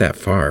 it's not that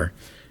far.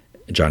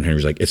 And John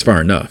Henry's like, it's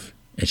far enough.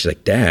 And she's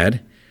like, Dad?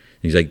 And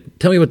he's like,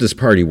 tell me about this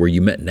party where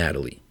you met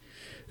Natalie.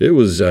 It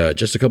was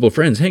just a couple of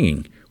friends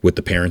hanging with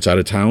the parents out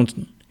of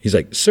town. He's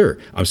like, sir,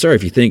 I'm sorry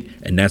if you think.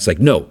 And Nat's like,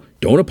 no,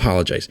 don't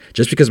apologize.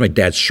 Just because my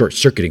dad's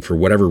short-circuiting for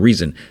whatever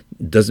reason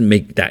doesn't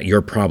make that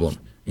your problem.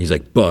 He's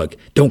like, Bug,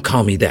 don't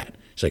call me that.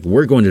 She's like,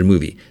 we're going to the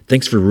movie.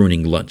 Thanks for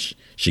ruining lunch.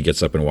 She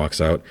gets up and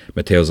walks out.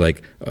 Mateo's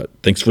like,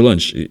 thanks for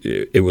lunch.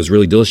 It was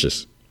really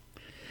delicious.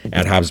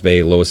 At Hobbs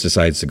Bay, Lois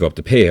decides to go up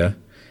to Paya.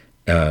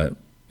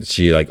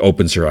 She like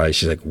opens her eyes.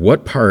 She's like,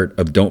 what part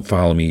of don't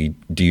follow me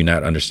do you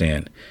not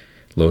understand?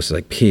 Lois is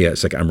like, Paya.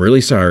 It's like, I'm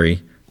really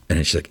sorry. And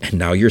then she's like, and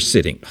now you're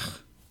sitting.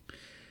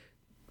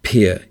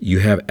 Paya, you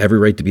have every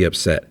right to be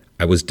upset.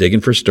 I was digging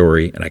for a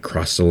story and I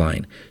crossed the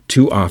line.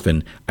 Too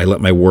often, I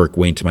let my work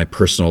weigh into my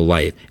personal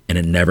life and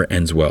it never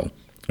ends well.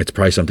 It's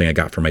probably something I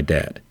got from my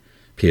dad.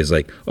 Pia's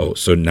like, oh,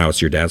 so now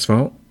it's your dad's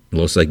fault? And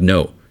Lois is like,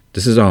 no,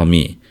 this is all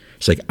me.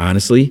 She's like,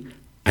 honestly,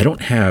 I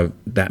don't have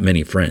that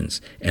many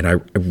friends and I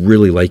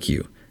really like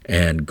you.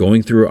 And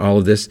going through all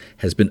of this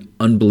has been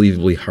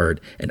unbelievably hard.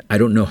 And I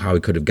don't know how I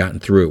could have gotten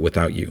through it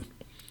without you.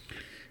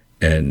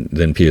 And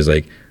then Pia's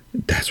like,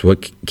 that's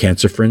what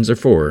cancer friends are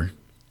for.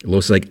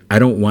 Lois is like, I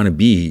don't want to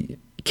be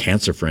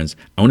cancer friends.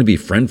 I want to be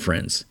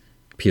friends.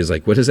 Pia's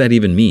like, what does that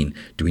even mean?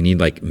 Do we need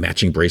like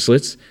matching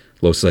bracelets?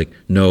 Lois is like,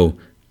 no,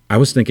 I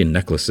was thinking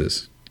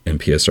necklaces. And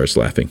Pia starts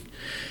laughing.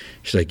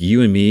 She's like,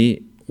 you and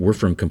me, we're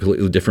from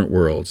completely different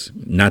worlds.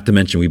 Not to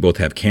mention we both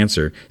have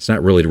cancer. It's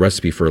not really the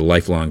recipe for a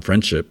lifelong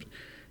friendship.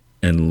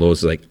 And Lois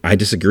is like, I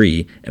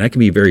disagree. And I can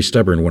be very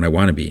stubborn when I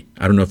want to be.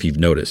 I don't know if you've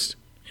noticed.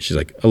 She's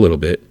like, a little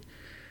bit.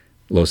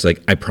 Lois is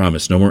like, I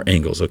promise, no more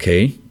angles,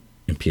 okay?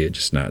 And Pia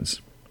just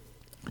nods.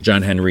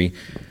 John Henry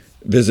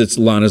visits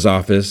Lana's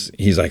office.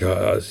 He's like,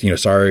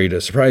 sorry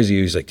to surprise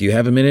you. He's like, do you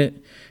have a minute?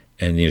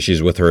 And,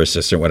 she's with her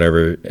assistant,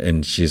 whatever.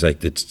 And she's like,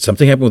 did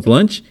something happen with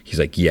lunch? He's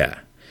like, yeah.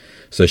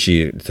 So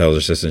she tells her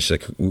assistant, she's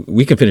like,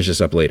 we can finish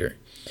this up later.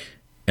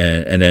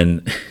 And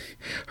then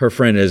her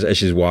friend, as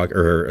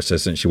her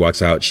assistant, she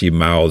walks out, she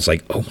mouths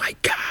like, oh my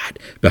God,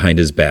 behind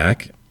his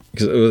back.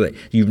 Because it was like,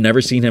 you've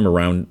never seen him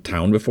around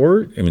town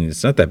before? I mean,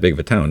 it's not that big of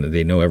a town.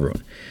 They know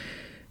everyone.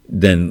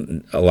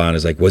 Then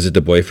Alana's like, was it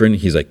the boyfriend?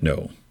 He's like,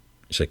 no.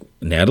 She's like,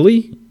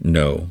 Natalie?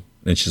 No.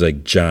 And she's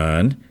like,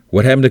 John,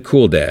 what happened to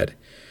Cool Dad?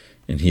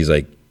 And he's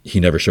like, he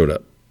never showed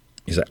up.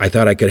 He's like, I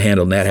thought I could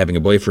handle Nat having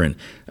a boyfriend,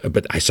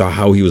 but I saw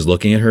how he was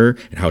looking at her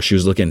and how she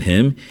was looking at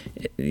him.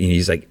 And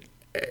he's like,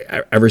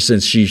 ever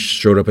since she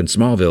showed up in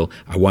Smallville,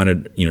 I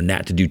wanted,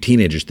 Nat to do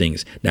teenagers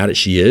things. Now that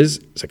she is,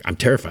 it's like, I'm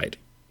terrified.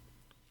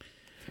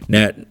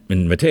 Nat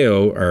and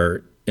Mateo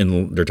are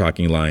in their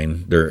talking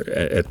line. They're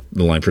at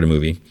the line for the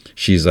movie.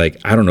 She's like,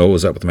 I don't know what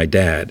was up with my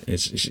dad.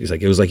 She's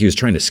like, it was like he was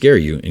trying to scare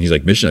you. And he's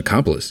like, mission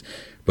accomplished.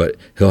 But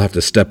he'll have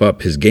to step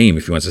up his game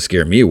if he wants to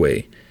scare me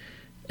away.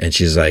 And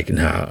she's like,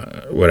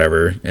 nah,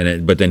 whatever.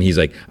 But then he's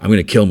like, I'm going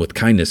to kill him with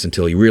kindness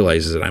until he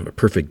realizes that I'm a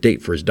perfect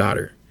date for his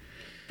daughter.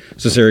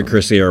 So Sarah and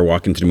Chrissy are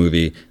walking to the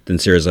movie. Then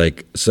Sarah's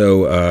like,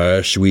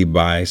 so should we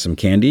buy some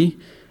candy?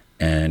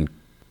 And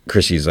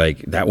Chrissy's like,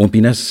 that won't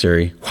be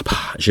necessary.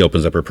 She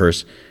opens up her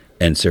purse.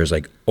 And Sarah's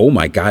like, oh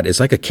my God,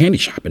 it's like a candy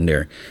shop in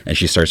there. And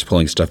she starts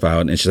pulling stuff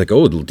out. And she's like,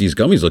 oh, these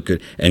gummies look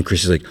good. And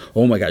Chrissy's like,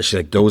 oh my God. She's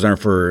like, those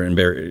aren't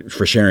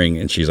for sharing.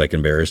 And she's like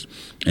embarrassed.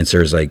 And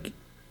Sarah's like,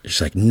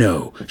 she's like,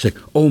 no. She's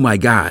like, oh my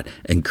God.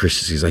 And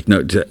Chrissy's like,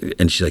 no.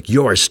 And she's like,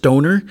 you're a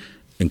stoner?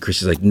 And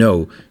Chrissy's like,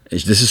 no,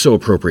 this is so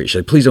appropriate.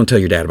 She's like, please don't tell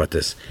your dad about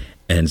this.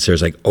 And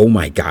Sarah's like, oh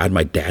my God,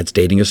 my dad's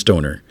dating a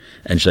stoner.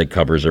 And she like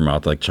covers her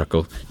mouth, like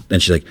chuckle.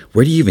 And she's like,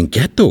 where do you even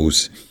get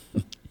those?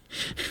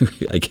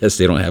 I guess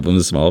they don't have them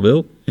in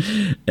Smallville.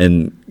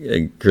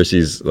 And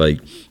Chrissy's like,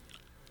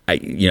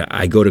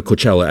 I go to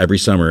Coachella every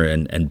summer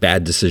and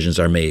bad decisions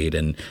are made.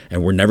 And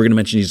we're never going to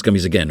mention these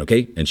gummies again,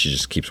 okay? And she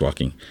just keeps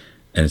walking.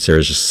 And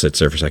Sarah just sits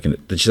there for a second.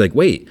 Then she's like,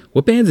 wait,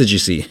 what band did you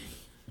see?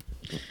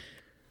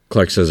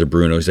 Clark says to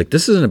Bruno, he's like,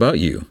 this isn't about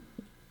you.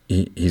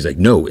 He's like,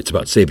 no, it's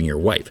about saving your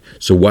wife.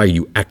 So why are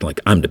you acting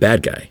like I'm the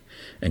bad guy?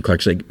 And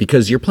Clark's like,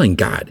 because you're playing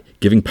God,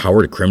 giving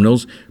power to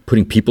criminals,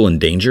 putting people in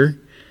danger.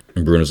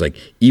 And Bruno's like,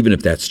 even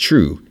if that's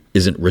true,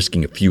 isn't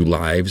risking a few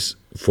lives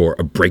for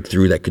a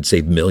breakthrough that could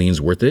save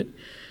millions worth it?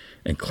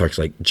 And Clark's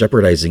like,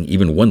 jeopardizing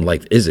even one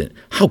life isn't.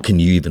 How can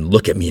you even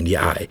look at me in the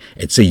eye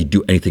and say you'd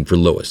do anything for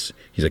Lois?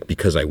 He's like,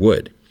 because I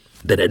would.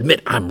 Then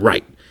admit I'm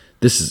right.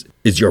 This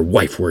is your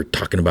wife we're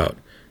talking about.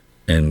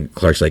 And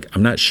Clark's like,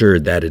 I'm not sure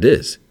that it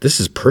is. This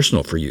is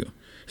personal for you.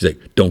 He's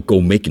like, don't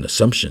go making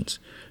assumptions.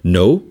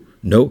 No,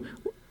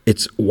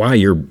 it's why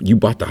you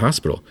bought the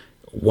hospital.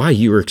 Why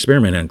you were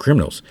experimenting on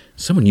criminals.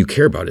 Someone you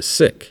care about is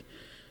sick.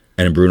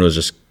 And Bruno's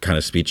just kind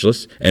of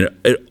speechless. And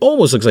it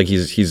almost looks like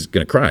he's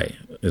going to cry.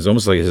 It's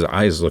almost like his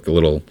eyes look a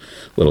little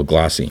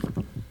glossy.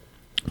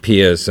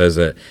 Pia says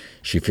that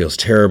she feels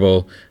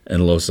terrible.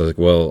 And Lois is like,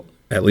 well,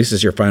 at least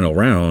it's your final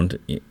round.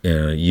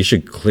 You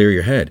should clear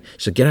your head.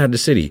 She said, get out of the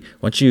city.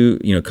 Why don't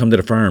you come to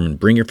the farm and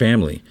bring your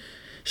family?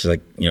 She's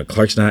like,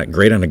 Clark's not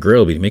great on a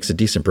grill, but he makes a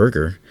decent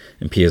burger.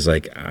 And Pia's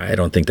like, I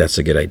don't think that's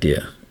a good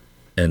idea.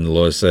 And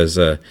Lois says,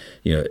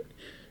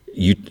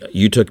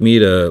 you took me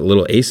to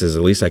Little Aces.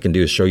 The least I can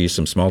do is show you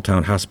some small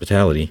town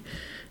hospitality.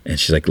 And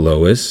she's like,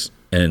 Lois.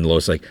 And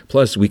Lois is like,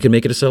 plus we can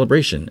make it a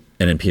celebration.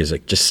 And then Pia's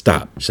like, just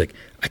stop. She's like,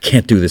 I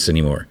can't do this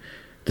anymore.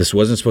 This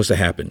wasn't supposed to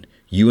happen.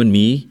 You and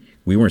me,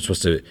 we weren't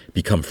supposed to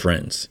become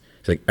friends.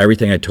 It's like,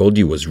 everything I told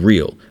you was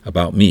real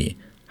about me,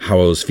 how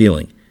I was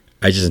feeling.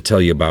 I just didn't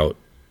tell you about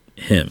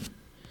him.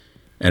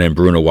 And then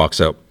Bruno walks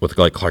up with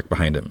like Clark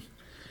behind him.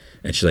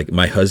 And she's like,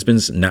 my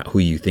husband's not who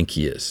you think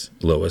he is,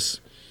 Lois.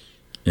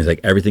 And he's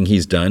like, everything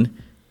he's done,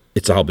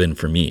 it's all been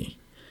for me.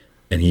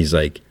 And he's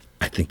like,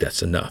 I think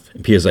that's enough.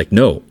 And Pia's like,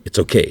 no, it's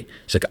okay.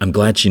 She's like, I'm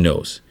glad she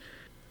knows.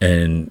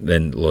 And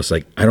then Lois is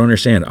like, I don't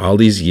understand. All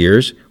these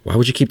years, why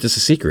would you keep this a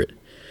secret?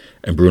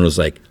 And Bruno's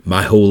like,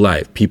 my whole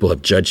life, people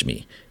have judged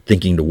me,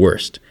 thinking the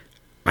worst.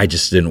 I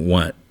just didn't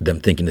want them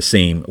thinking the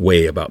same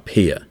way about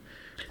Pia.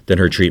 Then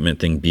her treatment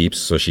thing beeps,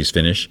 so she's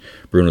finished.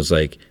 Bruno's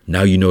like,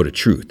 now you know the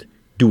truth.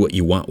 Do what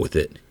you want with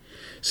it.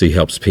 So he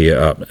helps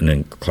Pia up, and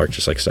then Clark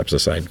just like steps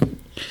aside.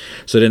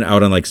 So then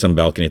out on like some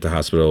balcony at the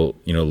hospital,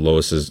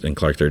 Lois and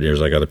Clark,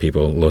 there's like other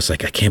people. Lois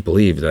like, I can't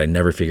believe that I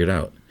never figured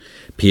out.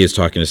 Pia's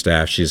talking to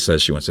staff. She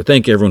says she wants to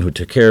thank everyone who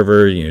took care of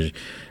her,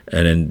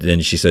 and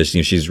then she says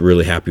she's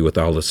really happy with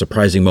all the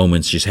surprising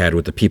moments she's had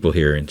with the people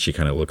here. And she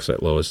kind of looks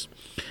at Lois,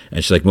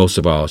 and she's like, most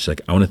of all, she's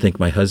like, I want to thank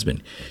my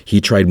husband.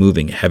 He tried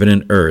moving heaven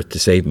and earth to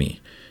save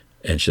me.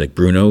 And she's like,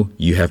 Bruno,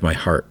 you have my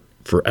heart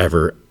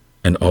forever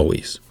and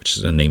always, which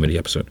is the name of the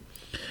episode.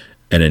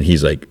 And then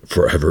he's like,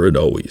 forever and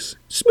always,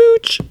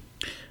 smooch.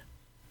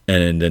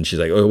 And then she's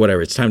like, oh,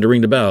 whatever, it's time to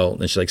ring the bell.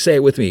 And she's like, say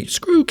it with me,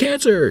 screw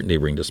cancer. And they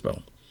ring this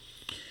bell.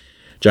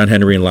 John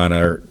Henry and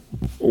Lana are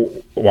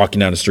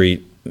walking down the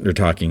street. They're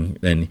talking,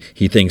 and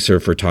he thanks her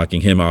for talking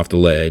him off the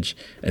ledge.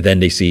 And then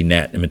they see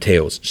Nat and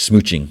Mateo's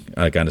smooching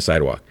like on the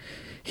sidewalk.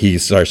 He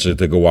starts to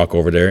go walk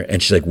over there,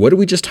 and she's like, what did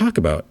we just talk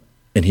about?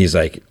 And he's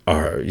like,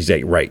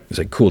 right. He's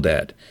like, cool,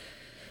 Dad.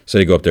 So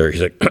they go up there.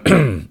 He's like,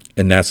 and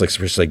Nat's like,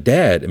 she's like,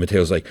 Dad. And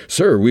Mateo's like,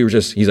 sir,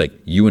 he's like,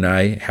 you and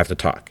I have to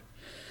talk.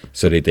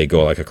 So they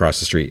go like across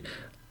the street.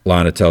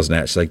 Lana tells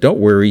Nat, she's like, don't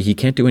worry, he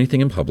can't do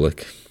anything in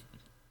public.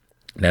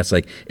 Nat's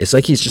like, it's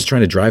like he's just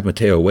trying to drive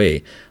Mateo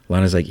away.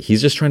 Lana's like,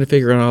 he's just trying to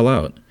figure it all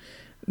out.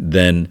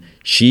 Then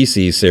she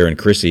sees Sarah and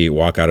Chrissy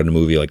walk out of the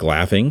movie like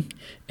laughing,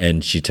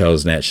 and she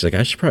tells Nat, she's like,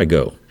 I should probably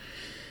go.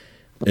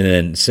 And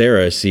then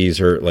Sarah sees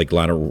her like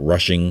Lana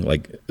rushing,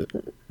 like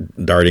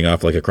darting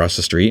off like across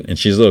the street, and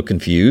she's a little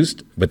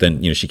confused, but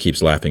then she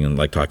keeps laughing and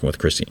like talking with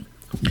Chrissy.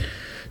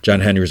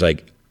 John Henry's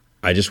like,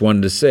 I just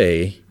wanted to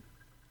say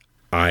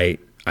I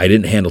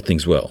didn't handle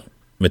things well.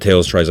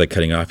 Mateo tries like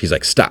cutting off. He's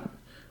like, stop.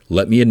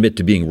 Let me admit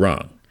to being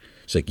wrong.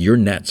 It's like, you're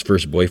Nat's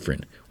first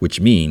boyfriend,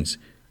 which means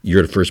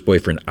you're the first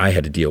boyfriend I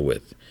had to deal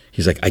with.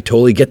 He's like, I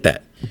totally get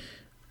that.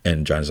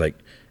 And John's like,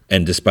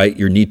 and despite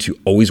your need to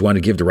always want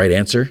to give the right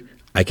answer,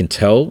 I can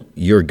tell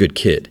you're a good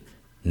kid.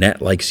 Nat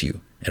likes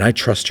you, and I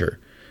trust her.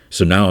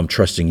 So now I'm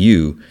trusting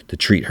you to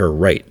treat her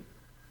right.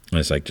 And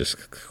it's like,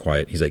 just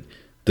quiet. He's like,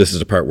 this is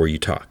the part where you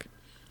talk.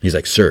 He's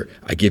like, sir,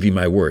 I give you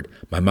my word.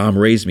 My mom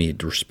raised me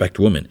to respect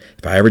women.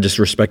 If I ever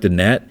disrespected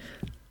Nat,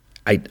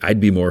 I'd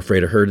be more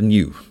afraid of her than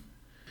you.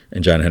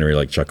 And John Henry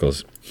like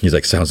chuckles. He's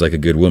like, sounds like a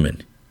good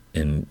woman.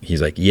 And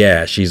he's like,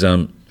 yeah, she's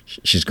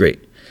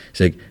great. He's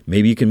like,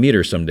 maybe you can meet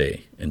her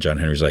someday. And John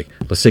Henry's like,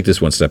 let's take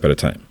this one step at a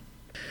time.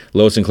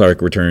 Lois and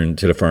Clark return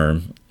to the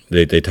farm.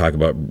 They talk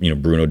about,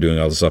 Bruno doing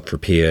all this stuff for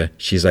Pia.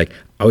 She's like,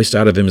 I always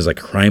thought of him as like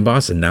a crime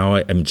boss, and now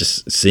I'm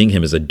just seeing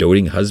him as a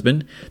doting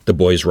husband. The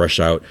boys rush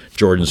out.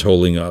 Jordan's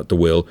holding out the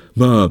will.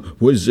 Mom,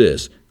 what is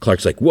this?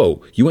 Clark's like,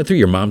 whoa, you went through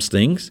your mom's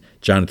things?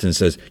 Jonathan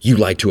says, you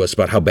lied to us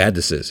about how bad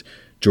this is.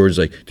 Jordan's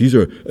like, these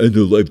are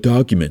end-of-life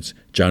documents.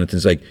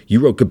 Jonathan's like, you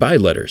wrote goodbye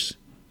letters.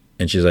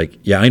 And she's like,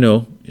 yeah, I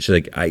know. She's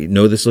like, I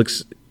know this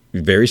looks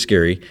very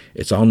scary.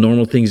 It's all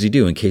normal things you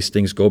do in case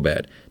things go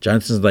bad.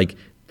 Jonathan's like,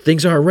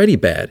 things are already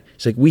bad.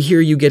 It's like, we hear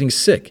you getting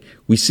sick.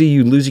 We see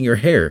you losing your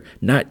hair,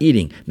 not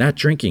eating, not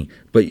drinking,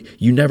 but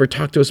you never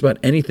talk to us about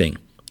anything.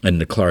 And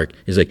the Clark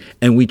is like,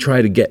 and we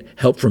try to get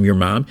help from your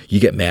mom. You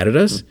get mad at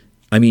us?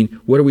 I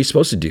mean, what are we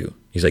supposed to do?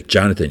 He's like,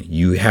 Jonathan,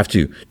 you have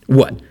to,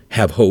 what,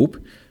 have hope?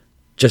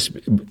 Just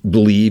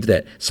believe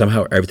that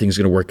somehow everything's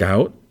going to work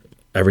out?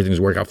 Everything's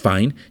going to work out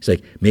fine? He's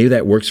like, maybe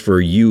that works for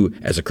you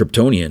as a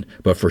Kryptonian,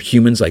 but for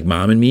humans like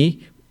mom and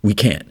me, we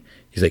can't.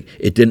 He's like,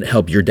 it didn't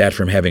help your dad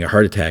from having a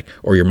heart attack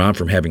or your mom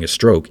from having a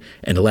stroke.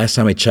 And the last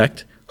time I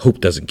checked, hope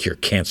doesn't cure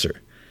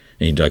cancer.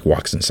 And he like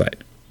walks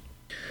inside.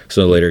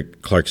 So later,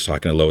 Clark's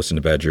talking to Lois in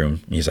the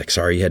bedroom. And he's like,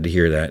 sorry you had to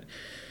hear that.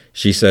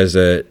 She says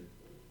that,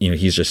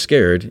 he's just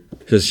scared.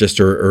 It's just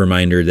a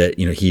reminder that,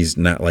 he's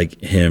not like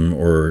him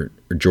or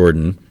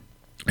Jordan.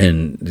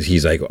 And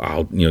he's like,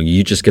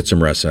 you just get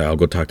some rest. I'll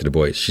go talk to the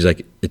boys. She's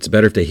like, it's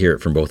better if they hear it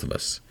from both of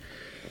us.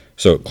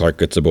 So Clark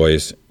gets the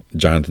boys.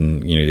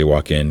 Jonathan, they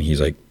walk in. He's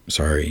like,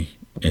 sorry.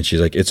 And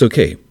she's like, it's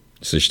okay.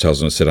 So she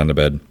tells him to sit on the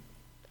bed.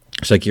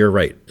 She's like, you're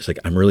right. She's like,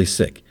 I'm really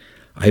sick.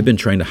 I've been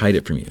trying to hide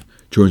it from you.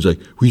 Jordan's like,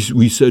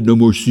 we said no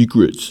more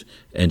secrets.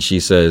 And she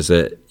says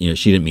that,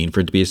 she didn't mean for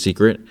it to be a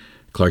secret.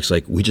 Clark's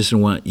like, we just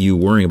don't want you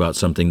worrying about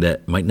something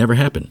that might never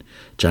happen.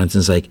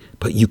 Jonathan's like,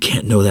 but you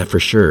can't know that for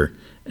sure.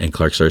 And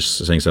Clark starts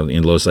saying something.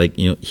 And Lois like,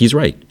 he's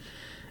right.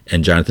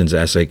 And Jonathan's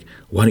asked like,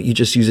 why don't you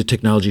just use the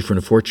technology from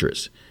the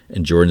fortress?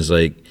 And Jordan's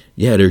like,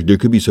 yeah, there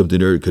could be something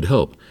there that could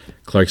help.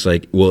 Clark's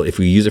like, well, if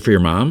we use it for your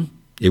mom,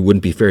 it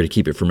wouldn't be fair to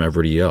keep it from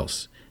everybody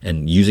else.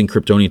 And using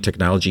Kryptonian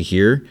technology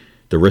here,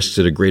 the risk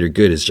to the greater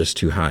good is just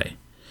too high.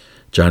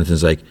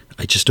 Jonathan's like,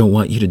 I just don't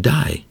want you to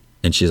die.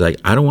 And she's like,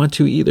 I don't want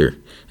to either.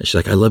 And she's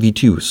like, I love you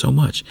too so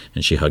much.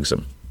 And she hugs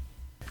him.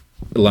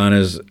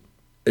 Lana's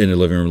in the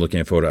living room looking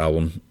at a photo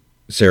album.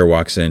 Sarah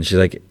walks in. She's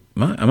like,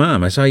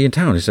 Mom, I saw you in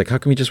town. She's like, how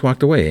come you just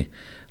walked away?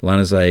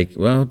 Lana's like,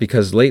 well,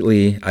 because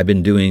lately I've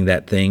been doing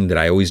that thing that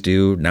I always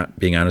do, not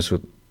being honest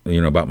with,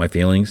 about my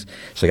feelings.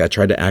 She's like, I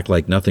tried to act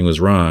like nothing was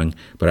wrong,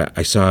 but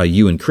I saw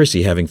you and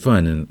Chrissy having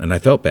fun, and I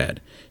felt bad.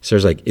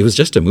 Sarah's like, it was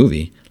just a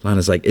movie.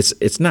 Lana's like,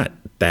 it's not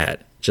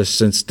that. Just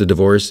since the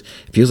divorce,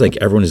 it feels like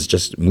everyone is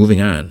just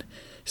moving on.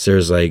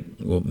 Sarah's like,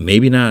 well,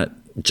 maybe not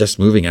just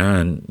moving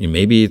on.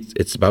 Maybe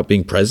it's about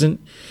being present.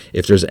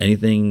 If there's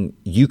anything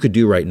you could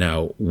do right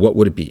now, what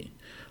would it be?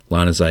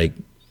 Lana's like,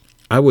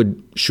 I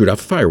would shoot off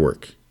a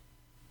firework.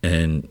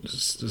 And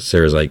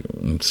Sarah's like,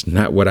 it's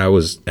not what I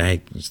was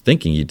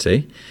thinking you'd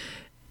say.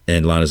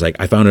 And Lana's like,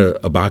 I found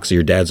a box of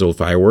your dad's old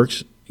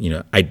fireworks.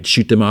 I'd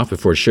shoot them off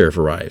before the sheriff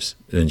arrives.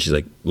 And then she's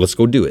like, let's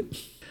go do it.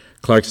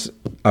 Clark's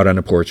out on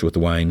the porch with the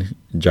wine.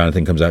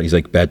 Jonathan comes out. He's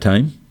like, bad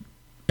time?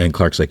 And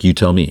Clark's like, you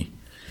tell me.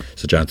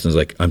 So Jonathan's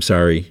like, I'm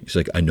sorry. He's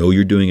like, I know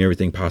you're doing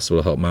everything possible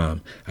to help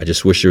Mom. I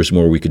just wish there was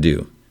more we could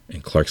do.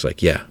 And Clark's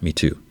like, yeah, me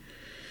too.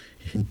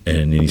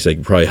 And he's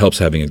like, probably helps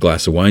having a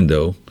glass of wine,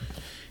 though.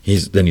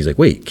 Then he's like,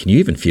 wait, can you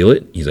even feel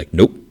it? He's like,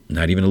 nope,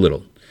 not even a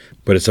little.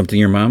 But it's something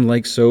your mom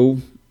likes, so...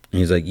 And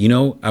he's like,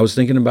 I was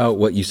thinking about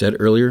what you said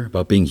earlier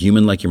about being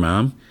human like your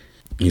mom.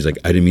 He's like,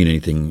 I didn't mean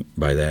anything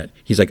by that.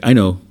 He's like, I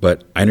know,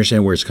 but I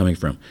understand where it's coming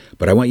from.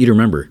 But I want you to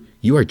remember,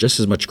 you are just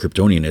as much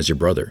Kryptonian as your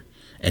brother.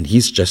 And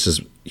he's just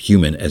as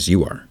human as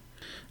you are.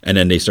 And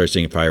then they start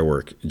seeing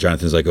firework.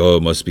 Jonathan's like, oh,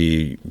 it must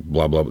be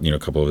blah, blah, a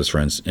couple of his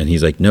friends. And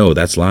he's like, no,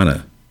 that's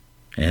Lana.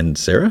 And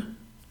Sarah?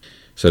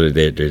 So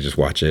they just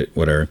watch it,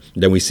 whatever.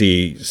 Then we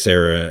see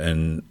Sarah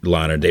and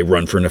Lana. They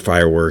run from the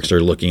fireworks. They're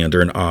looking at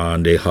her in awe,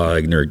 and they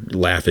hug, and they're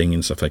laughing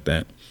and stuff like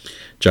that.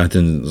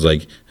 Jonathan's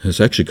like,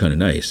 it's actually kind of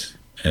nice.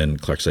 And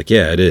Clark's like,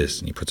 yeah, it is.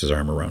 And he puts his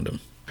arm around him.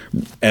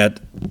 At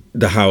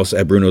the house,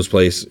 at Bruno's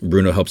place,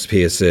 Bruno helps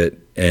Pia sit.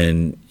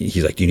 And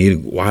he's like, do you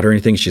need water or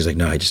anything? She's like,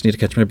 no, I just need to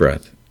catch my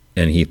breath.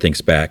 And he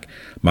thinks back.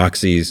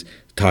 Moxie's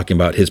talking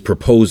about his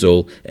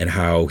proposal and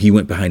how he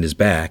went behind his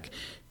back.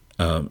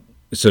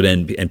 So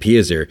then, and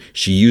Pia's there.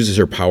 She uses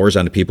her powers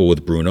on the people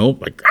with Bruno,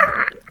 like,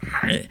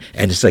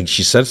 and it's like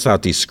she sets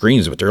out these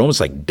screams, but they're almost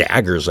like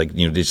daggers, like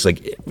just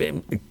like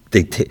I'm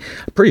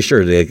pretty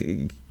sure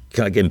they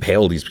kind of get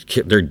impaled.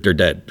 They're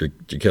dead.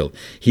 They're killed.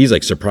 He's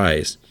like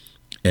surprised,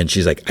 and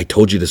she's like, "I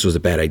told you this was a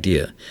bad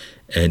idea,"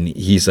 and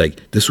he's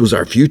like, "This was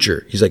our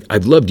future." He's like,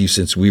 "I've loved you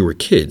since we were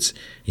kids."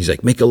 He's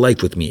like, "Make a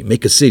life with me,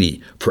 make a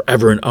city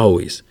forever and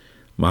always."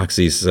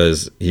 Moxie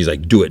says, he's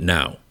like, "Do it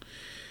now."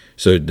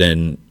 So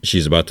then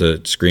she's about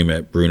to scream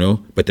at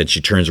Bruno, but then she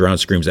turns around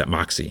and screams at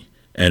Moxie.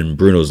 And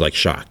Bruno's like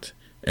shocked.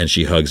 And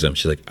she hugs him.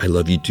 She's like, I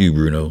love you too,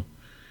 Bruno.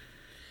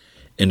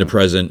 In the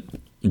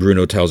present,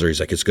 Bruno tells her,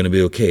 he's like, it's going to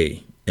be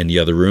okay. In the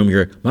other room,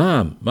 you're,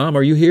 Mom,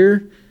 are you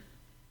here?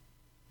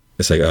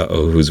 It's like,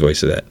 uh-oh, whose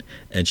voice is that?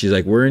 And she's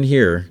like, we're in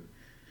here.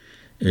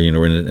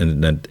 We're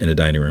in the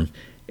dining room.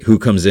 Who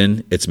comes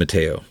in? It's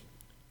Mateo.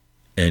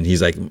 And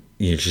he's like,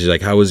 she's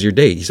like, how was your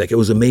date? He's like, it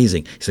was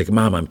amazing. He's like,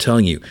 Mom, I'm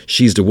telling you,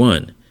 she's the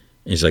one.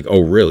 And he's like, oh,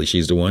 really?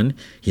 She's the one?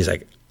 He's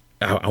like,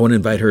 I want to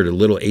invite her to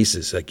Little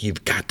Aces. Like,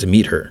 you've got to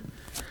meet her.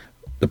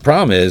 The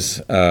problem is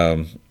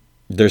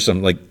there's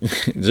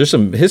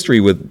some history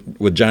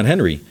with John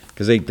Henry,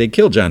 because they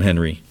killed John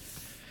Henry,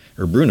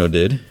 or Bruno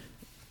did.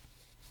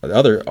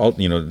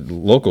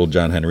 Local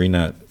John Henry,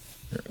 not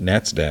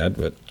Nat's dad,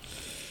 but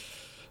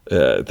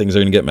things are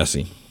going to get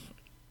messy.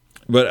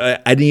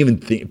 But I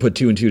didn't even put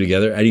two and two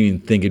together. I didn't even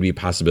think it'd be a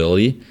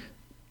possibility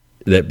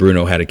that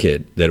Bruno had a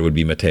kid, that it would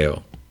be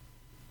Mateo.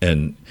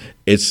 And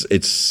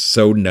it's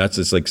so nuts.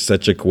 It's like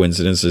such a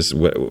coincidence,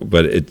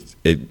 but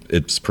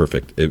it's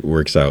perfect. It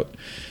works out.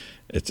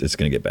 It's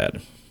going to get bad.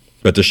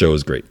 But the show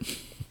is great.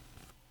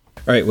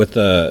 All right, with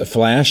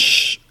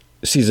Flash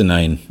Season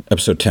 9,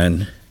 Episode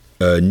 10,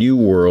 New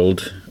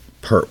World,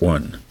 Part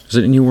 1. Is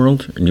it a New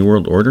World? Or New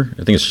World Order?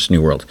 I think it's just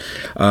New World.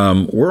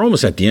 We're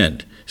almost at the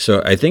end.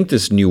 So I think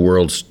this New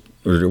World,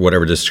 or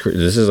whatever, this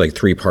is like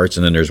 3 parts,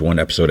 and then there's one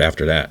episode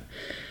after that.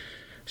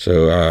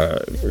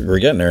 So we're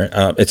getting there.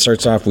 It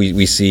starts off,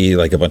 we see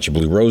like a bunch of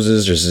blue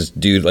roses. There's this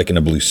dude like in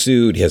a blue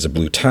suit. He has a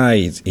blue tie.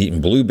 He's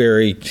eating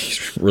blueberry. He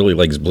really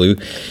likes blue.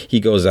 He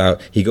goes out.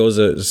 He goes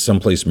to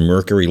someplace,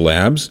 Mercury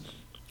Labs,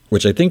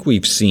 which I think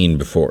we've seen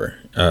before.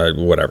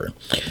 Whatever.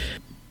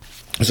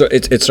 So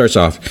it starts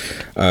off.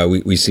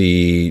 We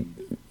see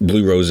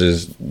blue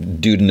roses.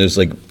 Dude in this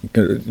like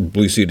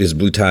blue suit, his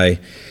blue tie.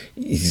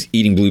 He's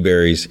eating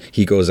blueberries.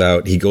 He goes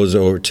out. He goes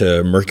over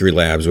to Mercury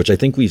Labs, which I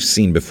think we've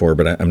seen before,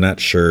 but I'm not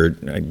sure.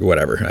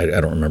 Whatever. I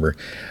don't remember.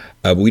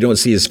 We don't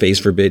see his face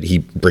for a bit. He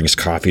brings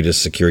coffee to the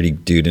security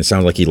dude, and it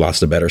sounds like he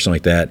lost a bet or something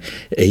like that.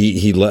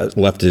 He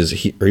left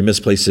he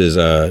misplaced his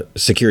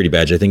security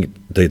badge. I think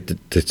the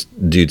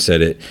dude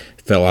said it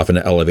fell off in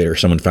an elevator.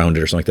 Someone found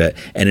it or something like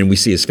that. And then we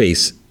see his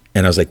face,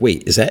 and I was like,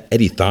 wait, is that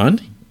Eddie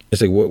Thawne?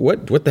 It's like,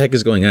 what the heck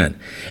is going on?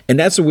 And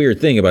that's a weird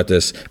thing about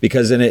this,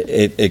 because then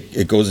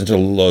it goes into the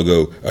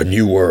logo, A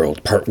New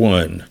World, Part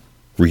 1,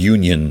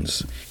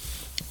 Reunions.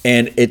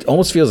 And it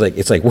almost feels like,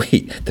 it's like,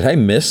 wait, did I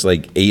miss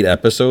like 8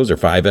 episodes or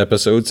 5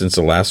 episodes since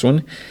the last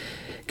one?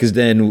 Because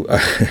then,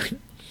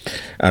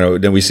 I don't know,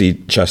 then we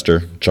see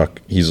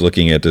Chuck, he's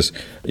looking at this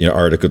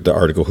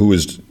article, who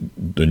is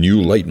the new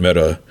light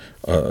meta?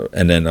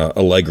 And then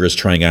Allegra's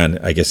trying on,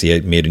 I guess he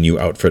had made a new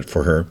outfit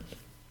for her.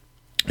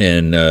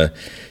 And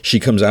she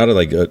comes out of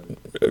like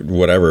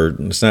whatever.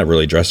 It's not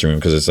really a dressing room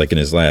because it's like in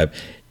his lab.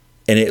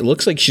 And it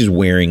looks like she's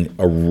wearing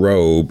a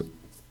robe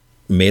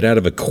made out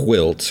of a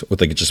quilt with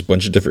like just a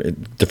bunch of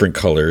different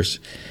colors,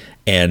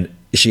 and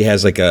she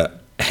has like a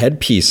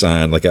headpiece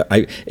on,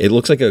 it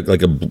looks like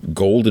a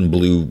gold and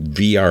blue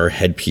VR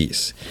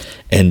headpiece.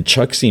 And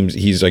Chuck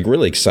he's like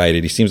really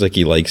excited. He seems like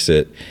he likes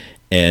it,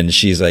 and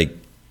she's like,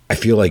 I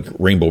feel like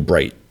Rainbow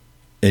Bright.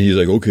 And he's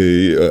like,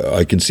 okay,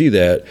 I can see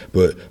that,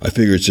 but I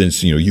figured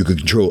since, you could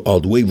control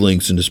all the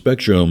wavelengths in the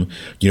spectrum,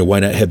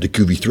 why not have the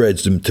groovy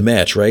threads to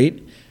match, right?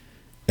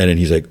 And then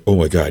he's like, oh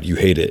my God, you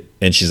hate it.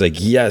 And she's like,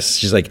 yes.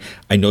 She's like,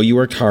 I know you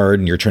worked hard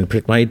and you're trying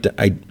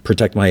to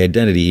protect my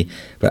identity,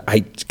 but I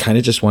kind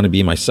of just want to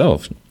be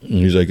myself. And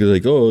he's like,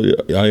 oh,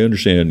 I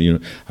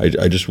understand.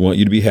 I just want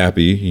you to be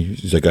happy.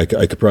 He's like, I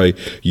could probably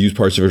use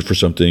parts of it for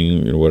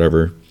something,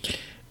 whatever.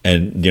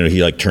 And,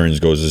 he like turns,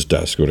 goes to his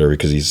desk, whatever,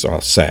 because he's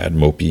all sad,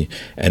 mopey.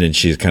 And then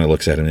she kind of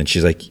looks at him and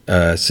she's like,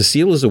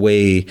 Cecile is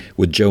away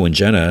with Joe and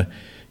Jenna.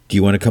 Do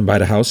you want to come by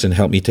the house and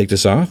help me take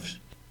this off?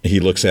 And he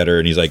looks at her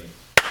and he's like,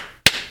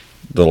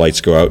 the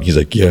lights go out. He's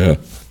like, yeah.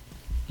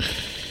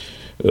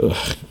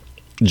 Ugh.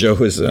 Joe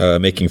is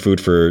making food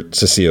for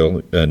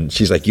Cecile. And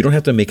she's like, you don't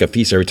have to make a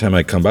feast every time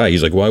I come by.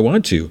 He's like, well, I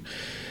want to.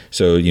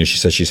 So, she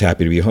says she's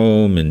happy to be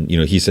home. And,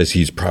 he says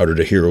he's proud of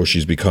the hero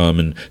she's become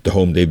and the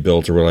home they've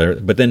built or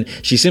whatever. But then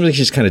she seems like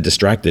she's kind of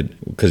distracted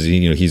because,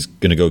 he's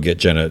going to go get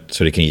Jenna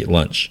so they can eat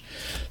lunch.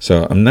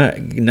 So I'm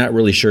not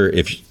really sure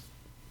if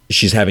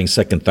she's having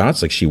second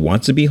thoughts, like she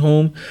wants to be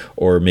home,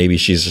 or maybe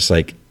she's just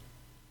like,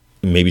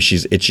 maybe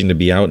she's itching to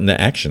be out in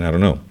the action. I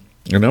don't know.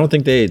 And I don't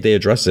think they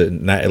address it,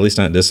 at least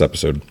not in this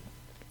episode.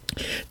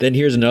 Then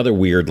here's another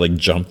weird like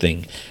jump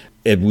thing.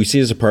 We see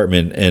his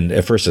apartment, and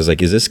at first it's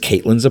like, is this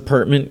Caitlin's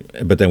apartment?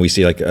 But then we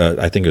see like,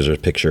 I think there's a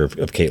picture of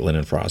Caitlin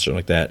and Frost or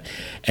like that.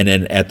 And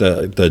then at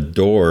the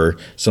door,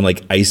 some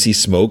like icy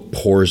smoke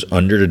pours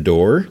under the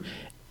door,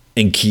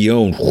 and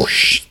Keown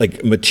whoosh,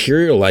 like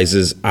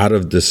materializes out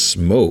of the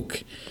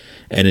smoke.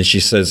 And then she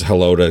says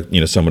hello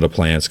to, some of the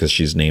plants because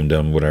she's named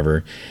them,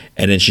 whatever.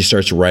 And then she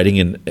starts writing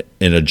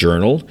in a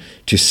journal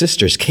to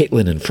sisters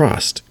Caitlin and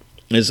Frost.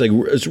 It's like,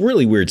 it's a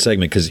really weird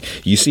segment because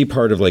you see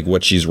part of like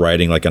what she's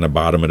writing like on the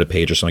bottom of the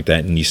page or something like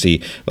that, and you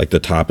see like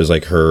the top is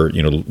like her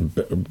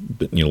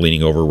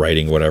leaning over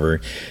writing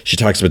whatever. She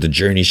talks about the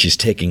journey she's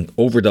taking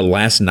over the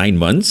last 9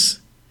 months,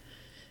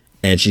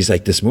 and she's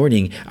like, this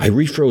morning I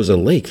refroze a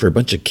lake for a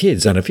bunch of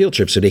kids on a field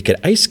trip so they could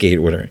ice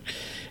skate with her.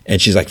 And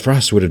she's like,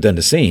 Frost would have done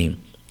the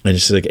same. And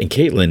she's like, and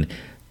Caitlin,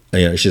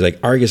 she's like,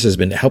 Argus has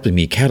been helping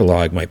me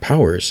catalog my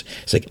powers.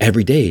 It's like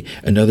every day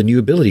another new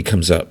ability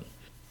comes up.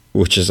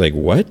 Which is like,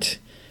 what?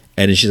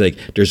 And then she's like,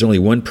 there's only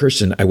one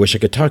person I wish I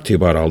could talk to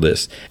about all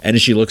this. And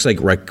then she looks like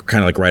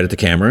kind of like right at the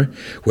camera.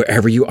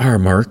 Wherever you are,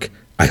 Mark,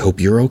 I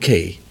hope you're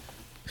okay.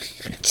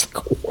 It's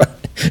like,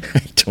 what?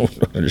 I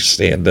don't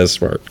understand this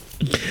part.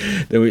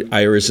 Then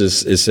Iris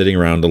is sitting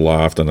around the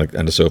loft on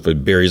the sofa.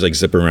 Barry's like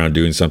zipping around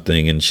doing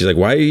something. And she's like,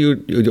 why do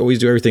you always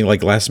do everything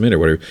like last minute or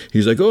whatever?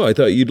 He's like, oh, I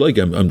thought you'd like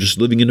it. I'm just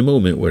living in the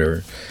moment,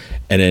 whatever.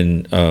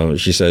 And then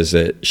she says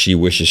that she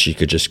wishes she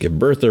could just give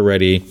birth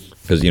already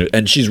because,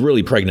 and she's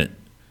really pregnant,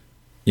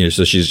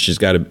 so she's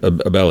got a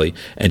belly,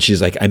 and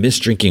she's like, I miss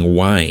drinking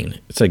wine.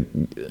 It's like,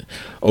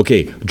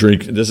 okay,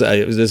 drink this.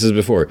 This is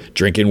before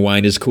drinking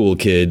wine is cool,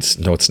 kids.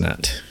 No, it's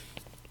not.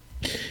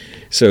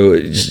 So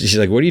she's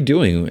like, what are you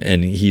doing?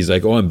 And he's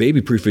like, oh, I'm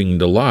baby proofing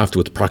the loft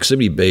with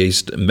proximity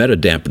based meta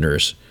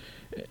dampeners.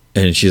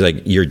 And she's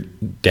like, you're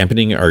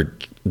dampening are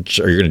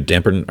you going to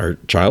dampen our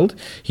child?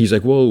 He's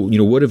like, well,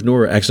 what if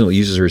Nora accidentally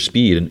uses her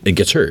speed and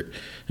gets hurt?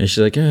 And she's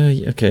like,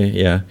 okay,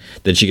 yeah.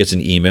 Then she gets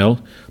an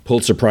email,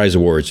 Pulitzer Prize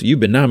Awards, you've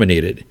been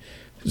nominated.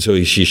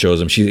 So she shows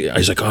him.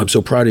 He's like, oh, I'm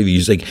so proud of you.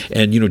 He's like,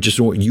 and just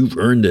you've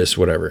earned this,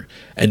 whatever.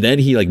 And then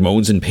he like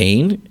moans in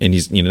pain, and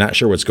he's not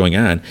sure what's going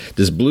on.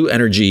 This blue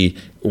energy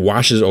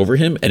washes over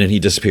him, and then he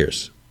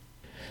disappears.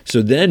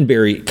 So then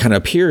Barry kind of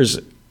appears.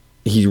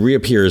 He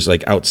reappears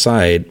like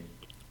outside.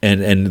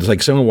 And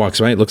like someone walks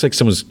by, it looks like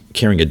someone's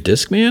carrying a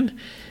Discman.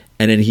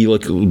 And then he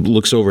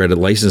looks over at a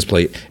license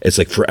plate. It's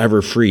like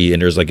forever free.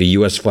 And there's like a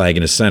U.S. flag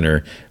in the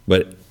center.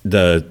 But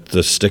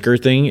the sticker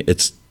thing,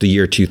 it's the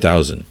year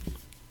 2000.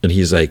 And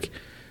he's like,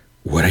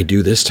 what'd I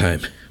do this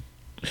time?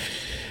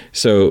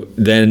 So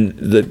then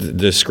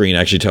the screen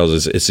actually tells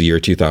us it's the year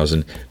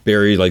 2000.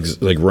 Barry like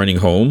running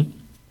home.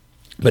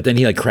 But then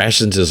he like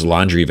crashes into his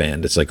laundry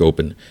van that's like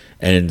open.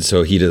 And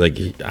so he did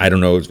like, I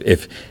don't know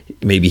if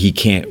maybe he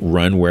can't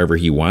run wherever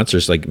he wants, or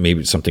it's like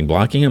maybe something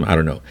blocking him. I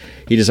don't know.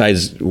 He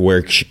decides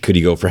where could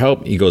he go for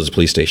help. He goes to the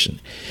police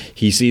station.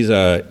 He sees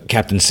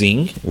Captain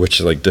Singh, which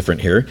is like different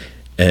here.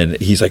 And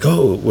he's like,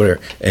 oh, whatever.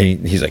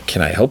 And he's like,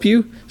 can I help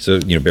you? So,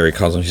 Barry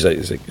calls him. He's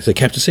like,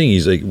 Captain Singh.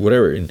 He's like,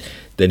 whatever. And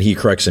then he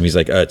corrects him. He's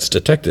like, it's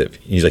detective.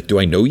 And he's like, do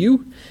I know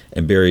you?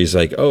 And Barry's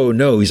like, oh,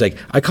 no. He's like,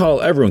 I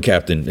call everyone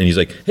Captain. And he's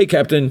like, hey,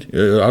 Captain.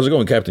 How's it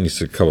going, Captain?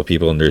 He's a couple of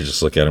people, and they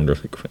just look at him. They're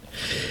like, what?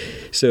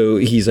 So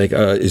he's like,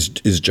 is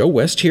Joe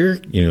West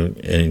here?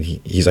 And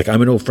he's like,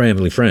 I'm an old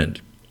family friend.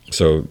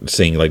 So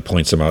Singh like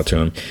points him out to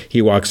him.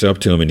 He walks up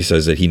to him, and he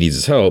says that he needs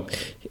his help.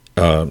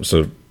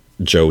 So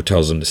Joe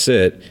tells him to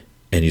sit.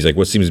 And he's like,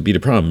 what seems to be the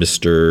problem,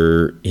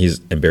 Mr.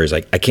 And Barry's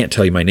like, I can't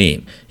tell you my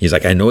name. He's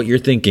like, I know what you're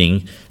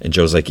thinking. And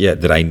Joe's like, yeah,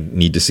 did I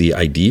need to see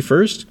ID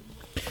first?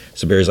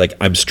 So Barry's like,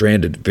 I'm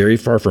stranded very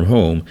far from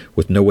home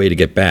with no way to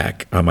get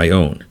back on my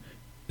own.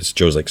 So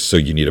Joe's like, so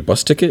you need a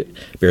bus ticket?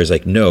 Barry's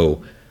like,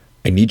 no,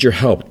 I need your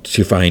help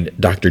to find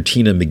Dr.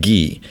 Tina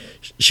McGee.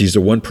 She's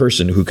the one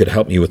person who could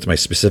help me with my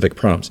specific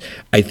prompts.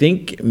 I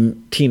think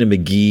Tina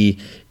McGee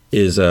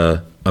is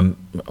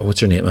what's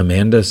her name?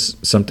 Amanda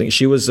something.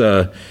 She was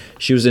in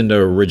the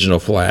original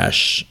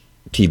Flash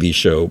TV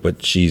show,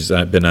 but she's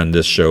been on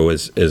this show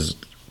as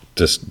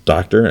this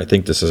doctor. I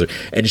think this is her.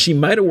 And she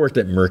might have worked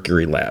at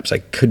Mercury Labs. I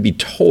could be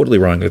totally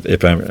wrong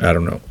if I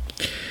don't know.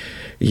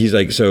 He's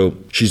like, so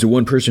she's the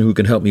one person who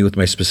can help me with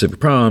my specific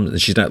problems,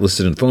 and she's not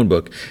listed in the phone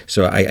book.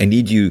 So I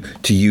need you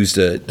to use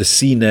the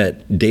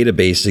CNET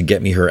database to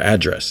get me her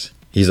address.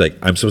 He's like,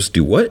 I'm supposed to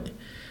do what?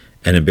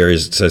 And then Barry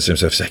says to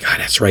himself, he's like,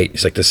 that's right.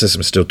 He's like, the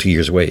system's still 2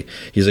 years away.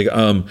 He's like,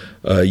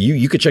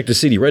 you could check the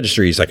city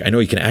registry. He's like, I know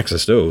you can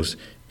access those.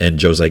 And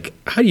Joe's like,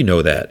 how do you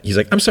know that? He's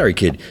like, I'm sorry,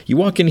 kid. You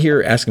walk in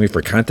here asking me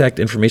for contact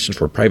information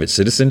for a private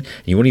citizen,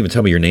 and you won't even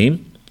tell me your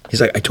name? He's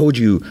like, I told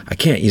you I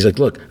can't. He's like,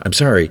 look, I'm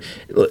sorry.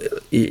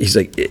 He's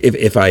like,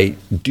 if I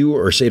do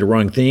or say the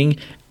wrong thing,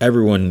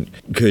 everyone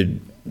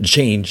could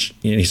change.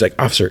 And he's like,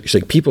 officer, he's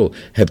like, people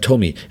have told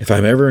me if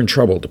I'm ever in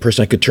trouble, the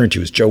person I could turn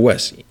to is Joe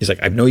West. He's like,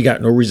 I know you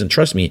got no reason to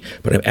trust me,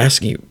 but I'm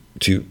asking you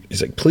to.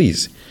 He's like,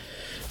 please.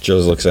 Joe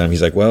looks at him.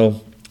 He's like,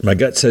 well, my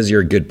gut says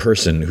you're a good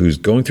person who's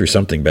going through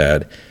something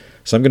bad,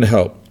 so I'm going to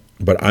help,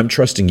 but I'm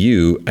trusting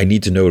you. I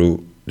need to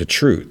know the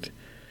truth.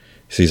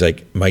 So he's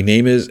like, my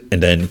name is,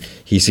 and then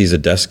he sees a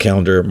desk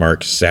calendar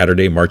marked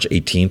Saturday, March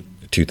 18th,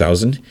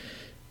 2000, and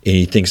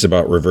he thinks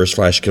about Reverse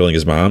Flash killing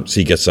his mom. So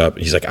he gets up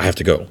and he's like, I have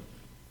to go.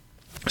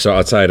 So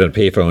outside on a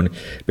payphone,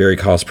 Barry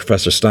calls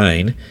Professor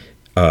Stein.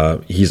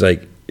 He's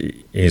like,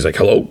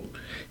 hello?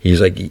 He's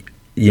like,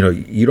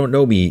 you don't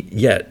know me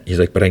yet. He's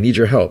like, but I need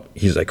your help.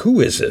 He's like, who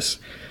is this?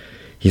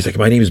 He's like,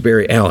 my name is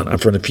Barry Allen. I'm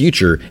from the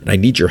future, and I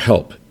need your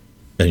help.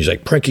 And he's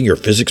like, pranking your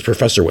physics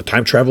professor with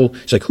time travel?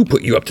 He's like, who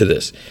put you up to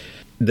this?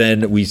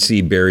 Then we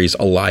see Barry's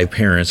alive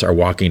parents are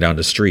walking down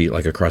the street,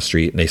 like across the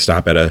street, and they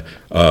stop at a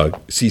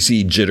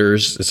CC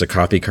Jitters. It's a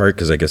coffee cart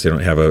because I guess they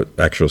don't have an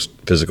actual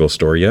physical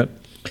store yet.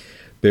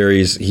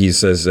 He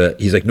says,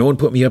 he's like, no one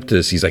put me up to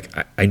this. He's like,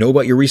 I know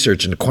about your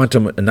research into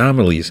quantum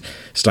anomalies.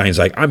 Stein's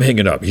like, I'm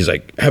hanging up. He's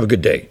like, have a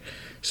good day.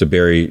 So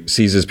Barry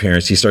sees his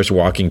parents. He starts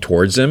walking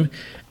towards them,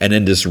 and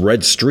then this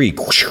red streak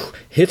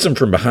hits him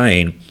from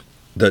behind.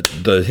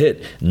 The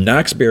hit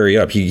knocks Barry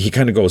up. He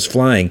kind of goes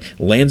flying,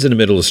 lands in the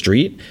middle of the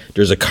street.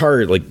 There's a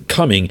car like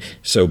coming,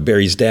 so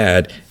Barry's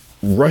dad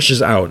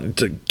rushes out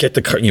to get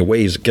the car,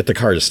 waves, get the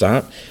car to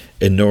stop.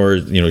 And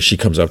Nora, she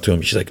comes up to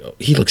him. She's like, oh,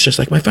 he looks just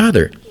like my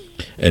father.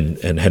 And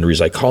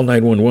Henry's like, call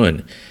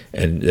 911.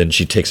 And then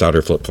she takes out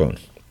her flip phone.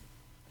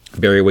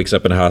 Barry wakes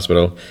up in a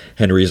hospital.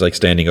 Henry's like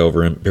standing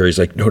over him. Barry's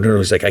like, no.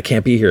 He's like, I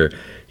can't be here.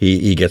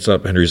 He gets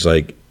up. Henry's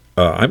like,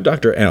 I'm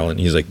Dr. Allen.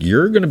 He's like,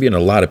 you're going to be in a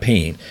lot of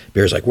pain.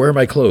 Barry's like, where are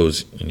my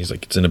clothes? And he's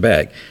like, it's in a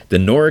bag.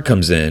 Then Nora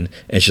comes in,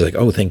 and she's like,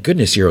 oh, thank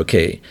goodness you're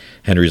okay.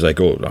 Henry's like,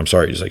 oh, I'm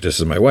sorry. He's like, this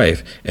is my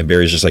wife. And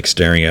Barry's just like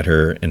staring at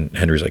her, and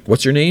Henry's like,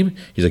 what's your name?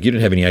 He's like, you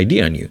didn't have any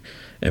ID on you.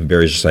 And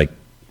Barry's just like,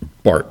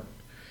 Bart.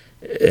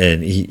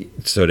 And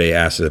so they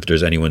ask if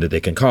there's anyone that they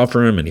can call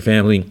for him, any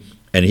family.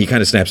 And he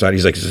kind of snaps out.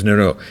 He's like,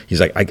 no.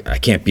 He's like, I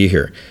can't be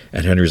here.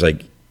 And Henry's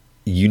like,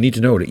 you need to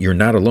know that you're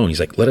not alone.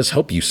 He's like, let us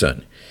help you,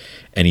 son.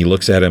 And he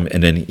looks at him,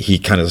 and then he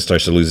kind of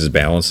starts to lose his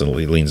balance, and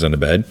he leans on the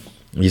bed.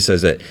 He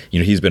says that,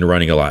 he's been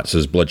running a lot, so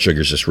his blood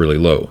sugar's just really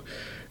low.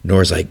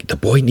 Nora's like, the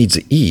boy needs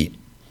to eat.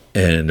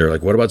 And they're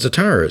like, what about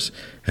Zatara's?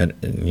 And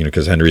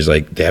because Henry's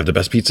like, they have the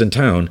best pizza in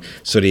town.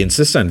 So they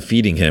insist on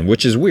feeding him,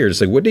 which is weird.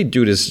 It's like, would they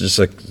do this just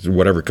like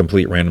whatever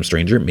complete random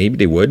stranger? Maybe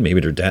they would.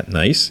 Maybe they're that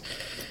nice.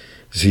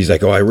 So he's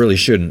like, oh, I really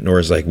shouldn't.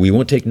 Nora's like, we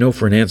won't take no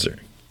for an answer.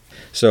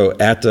 So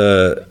at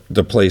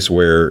the place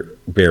where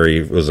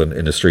Barry was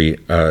in the street,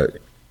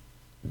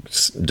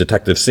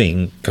 Detective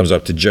Singh comes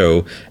up to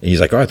Joe, and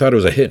he's like, oh, I thought it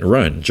was a hit and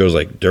run. Joe's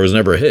like, there was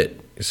never a hit.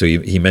 So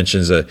he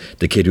mentions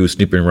the kid who was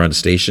snooping around the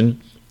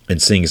station,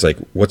 and Singh's like,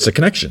 what's the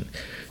connection?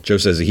 Joe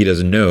says that he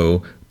doesn't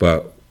know,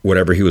 but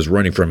whatever he was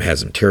running from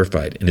has him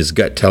terrified, and his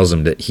gut tells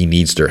him that he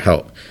needs their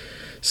help.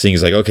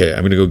 Singh's like, okay,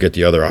 I'm going to go get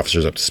the other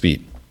officers up to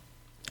speed.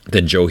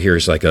 Then Joe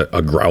hears like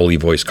a growly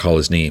voice call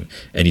his name,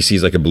 and he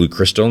sees like a blue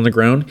crystal on the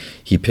ground.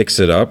 He picks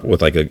it up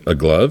with like a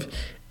glove,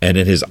 and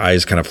then his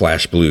eyes kind of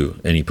flash blue,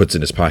 and he puts it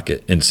in his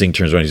pocket. And Singh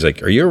turns around, he's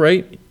like, are you all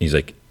right? He's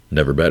like,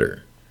 never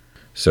better.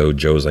 So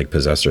Joe's like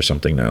possessed or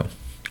something now.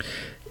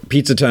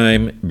 Pizza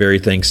time. Barry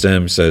thanks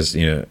them, says,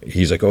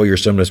 he's like, oh, your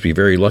son must be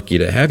very lucky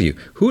to have you.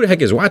 Who the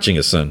heck is watching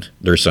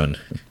their son?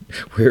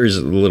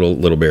 Where's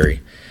little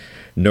Barry?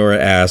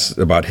 Nora asks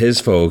about his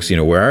folks,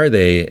 where are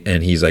they?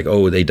 And he's like,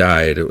 oh, they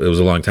died. It was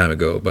a long time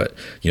ago, but,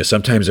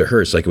 sometimes it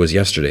hurts like it was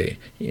yesterday.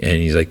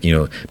 And he's like,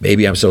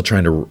 maybe I'm still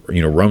trying to,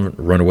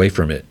 run away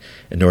from it.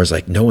 And Nora's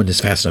like, no one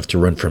is fast enough to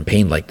run from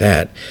pain like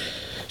that.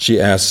 She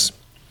asks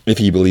if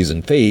he believes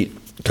in fate,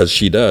 because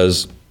she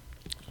does.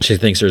 She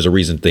thinks there's a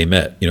reason they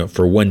met.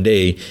 For one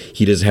day,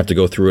 he doesn't have to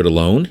go through it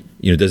alone.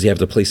 Does he have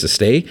the place to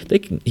stay?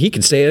 He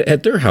can stay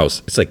at their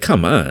house. It's like,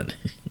 come on.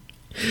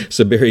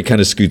 So Barry kind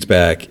of scoots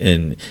back,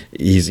 and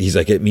he's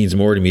like, it means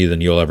more to me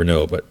than you'll ever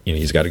know, but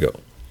he's got to go.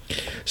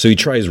 So he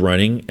tries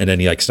running, and then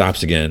he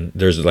stops again.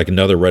 There's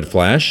another red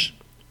flash.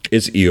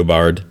 It's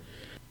Eobard.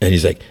 And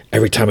he's like,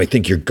 every time I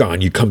think you're gone,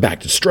 you come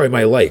back, destroy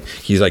my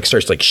life. He's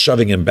starts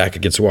shoving him back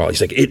against the wall.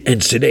 He's like, it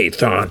ends today,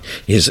 Thawne.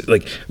 He's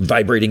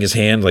vibrating his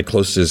hand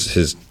close to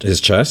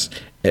his chest,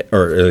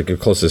 or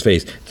close to his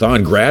face.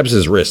 Thawne grabs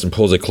his wrist and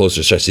pulls it close to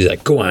his chest. He's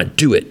like, go on,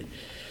 do it.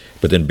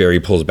 But then Barry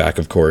pulls back,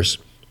 of course,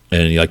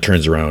 and he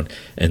turns around,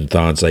 and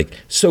Thawne's like,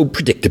 so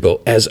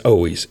predictable as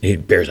always.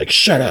 And Barry's like,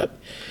 shut up.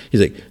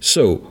 He's like,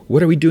 so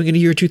what are we doing in the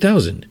year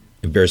 2000?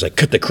 And Barry's like,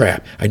 cut the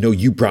crap. I know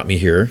you brought me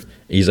here. And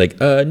he's like,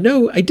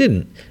 no, I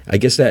didn't. I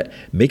guess that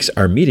makes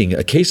our meeting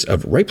a case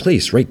of right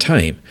place, right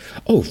time.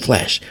 Oh,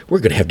 Flash, we're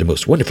going to have the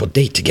most wonderful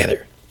date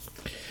together.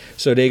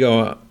 So they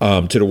go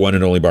to the one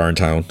and only bar in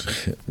town,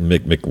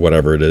 Mick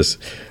whatever it is.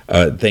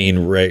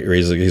 Thane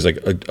raises, he's like,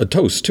 a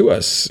toast to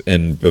us.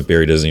 But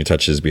Barry doesn't even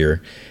touch his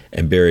beer.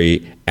 And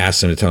Barry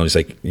asks him to tell him, he's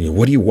like,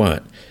 what do you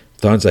want?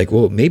 Thawne's like,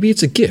 well, maybe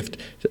it's a gift,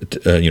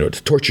 to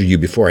torture you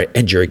before I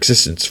end your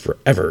existence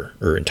forever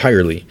or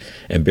entirely.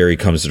 And Barry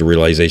comes to the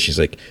realization, he's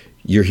like,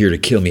 you're here to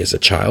kill me as a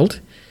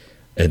child?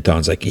 And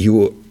Thawne's like,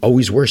 you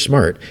always were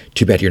smart.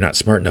 Too bad you're not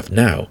smart enough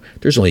now.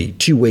 There's only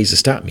two ways to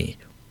stop me.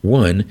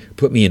 One,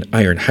 put me in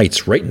Iron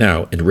Heights right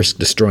now and risk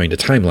destroying the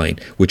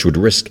timeline, which would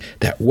risk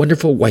that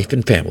wonderful wife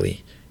and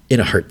family in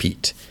a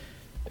heartbeat.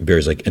 And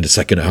Barry's like, and the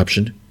second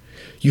option?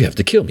 You have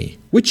to kill me,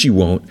 which you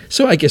won't,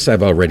 so I guess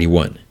I've already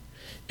won.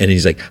 And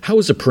he's like, how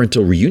was a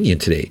parental reunion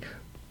today?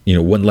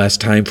 One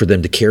last time for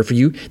them to care for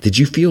you? Did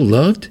you feel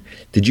loved?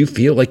 Did you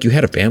feel like you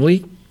had a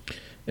family?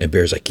 And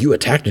Bear's like, you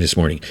attacked me this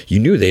morning. You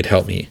knew they'd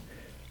help me.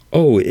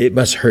 Oh, it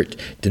must hurt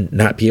to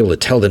not be able to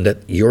tell them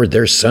that you're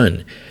their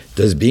son.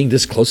 Does being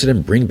this close to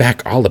them bring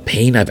back all the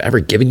pain I've ever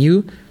given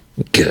you?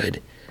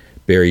 Good.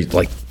 Barry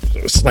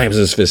slams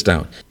his fist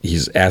down.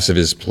 He's asked if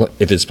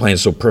his plan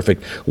is so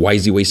perfect, why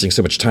is he wasting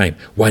so much time?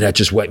 Why not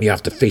just wipe me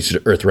off the face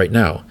of the earth right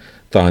now?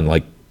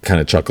 Thawne kind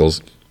of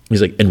chuckles.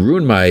 He's like, and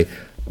ruin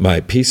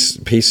my piece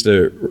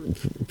de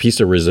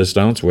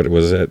resistance. What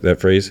was that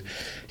phrase?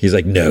 He's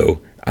like,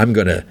 no, I'm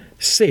gonna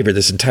savor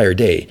this entire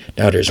day.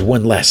 Now there's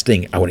one last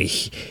thing I want to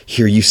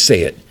hear you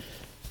say it.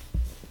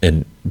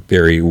 And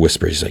Barry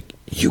whispers, he's like,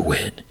 you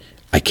win.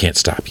 I can't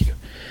stop you.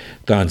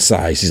 Thawne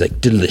sighs. He's like,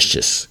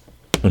 delicious.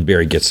 When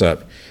Barry gets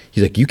up,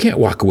 he's like, you can't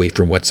walk away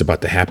from what's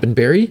about to happen,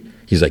 Barry.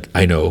 He's like,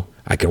 I know.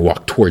 I can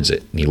walk towards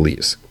it. And he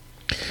leaves.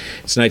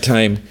 It's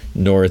nighttime.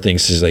 Nora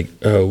thinks, she's like,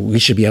 oh, we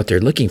should be out there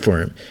looking for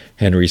him.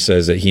 Henry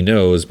says that he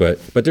knows, but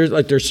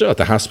they're still at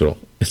the hospital.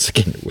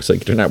 It's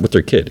like they're not with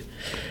their kid.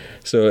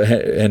 So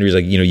Henry's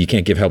like, you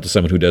can't give help to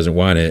someone who doesn't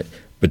want it.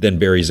 But then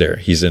Barry's there.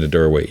 He's in the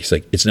doorway. He's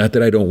like, it's not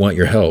that I don't want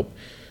your help.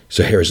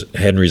 So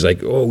Henry's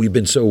like, oh, we've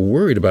been so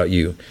worried about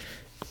you.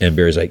 And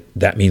Barry's like,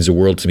 that means the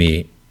world to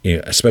me,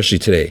 especially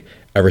today.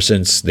 Ever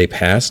since they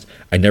passed,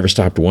 I never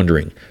stopped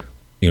wondering,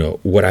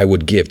 what I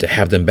would give to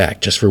have them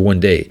back just for one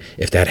day.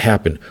 If that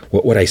happened,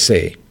 what would I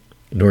say?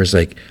 Nora's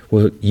like,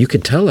 well, you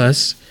can tell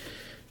us.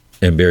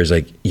 And Barry's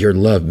like, your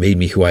love made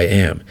me who I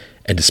am.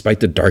 And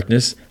despite the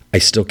darkness, I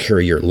still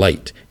carry your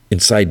light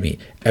inside me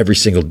every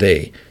single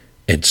day.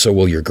 And so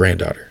will your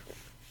granddaughter.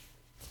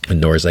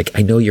 And Nora's like,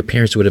 I know your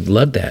parents would have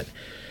loved that.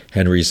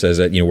 Henry says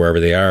that,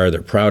 wherever they are,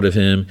 they're proud of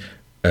him.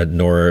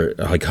 Nora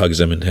hugs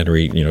him, and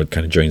Henry,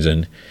 kind of joins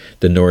in.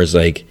 Then Nora's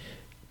like,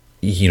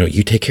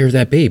 you take care of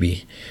that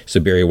baby. So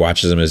Barry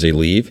watches them as they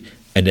leave,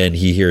 and then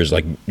he hears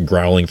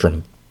growling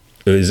from,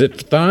 is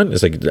it Thawne?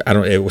 It's like, I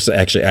don't, it was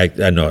actually,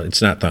 I know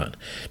it's not Thawne.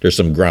 There's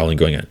some growling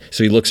going on.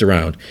 So he looks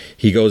around.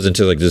 He goes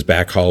into this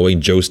back hallway,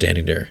 and Joe's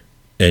standing there.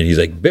 And he's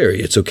like,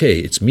 Barry, it's okay.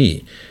 It's me.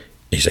 And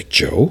he's like,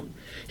 Joe?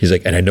 He's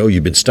like, and I know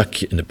you've been stuck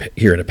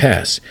here in the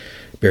past.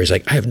 Barry's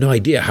like, I have no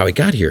idea how I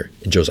got here.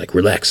 And Joe's like,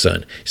 relax,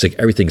 son. He's like,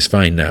 everything's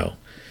fine now.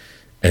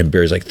 And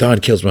Barry's like, Thawne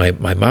kills my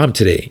mom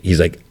today. He's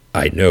like,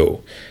 I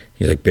know.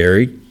 He's like,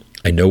 Barry,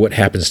 I know what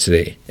happens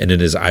today. And then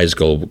his eyes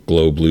glow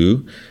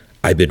blue.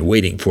 I've been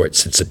waiting for it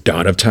since the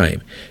dawn of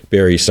time.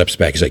 Barry steps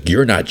back. He's like,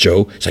 you're not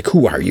Joe. He's like,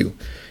 who are you?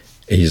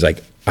 And he's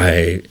like,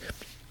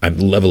 I'm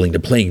leveling the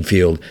playing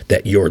field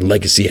that your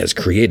legacy has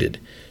created.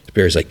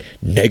 Barry's like,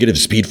 negative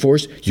speed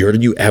force? You're the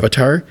new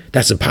avatar?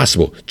 That's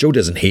impossible. Joe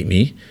doesn't hate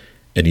me.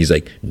 And he's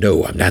like,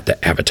 no, I'm not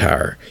the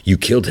avatar. You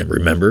killed him,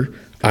 remember?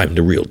 I'm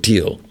the real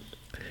deal.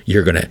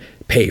 You're going to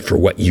pay for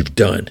what you've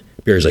done.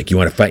 Barry's like, you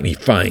want to fight me?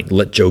 Fine.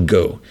 Let Joe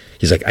go.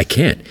 He's like, I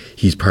can't.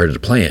 He's part of the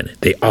plan.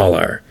 They all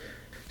are.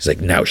 He's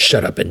like, now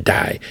shut up and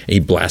die. And he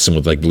blasts him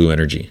with blue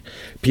energy.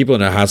 People in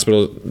the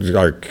hospital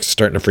are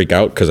starting to freak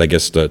out because I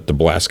guess the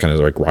blast kind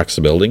of rocks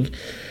the building.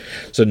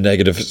 So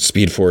negative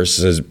speed force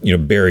says,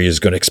 Barry is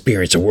going to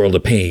experience a world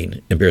of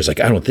pain. And Barry's like,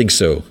 I don't think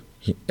so.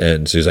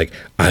 And so he's like,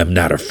 I'm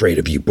not afraid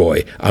of you,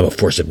 boy. I'm a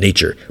force of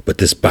nature, but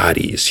this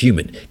body is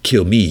human.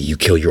 Kill me, you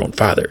kill your own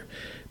father.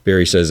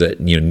 Barry says that,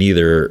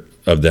 neither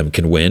of them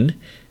can win.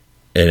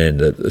 And then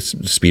the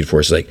Speed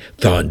Force is like,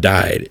 Thawne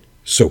died,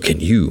 so can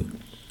you.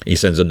 He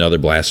sends another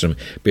blast at him.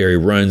 Barry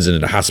runs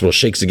and the hospital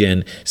shakes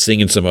again.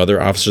 Singh and some other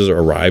officers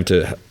arrive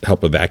to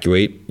help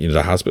evacuate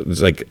the hospital.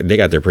 It's like they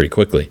got there pretty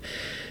quickly.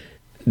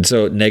 And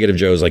so Negative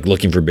Joe's like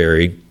looking for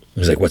Barry.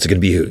 He's like, what's it going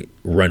to be?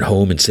 Run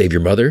home and save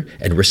your mother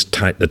and risk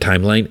the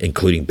timeline,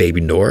 including baby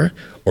Nora,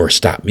 or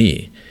stop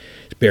me?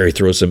 Barry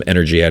throws some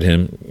energy at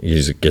him. He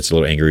just gets a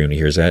little angry when he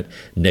hears that.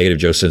 Negative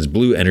Joe sends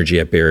blue energy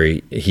at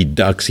Barry. He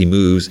ducks, he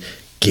moves.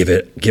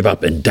 Give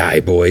up and die,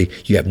 boy.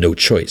 You have no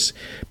choice.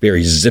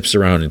 Barry zips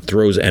around and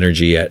throws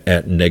energy at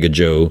Nega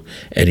Joe,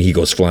 and he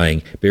goes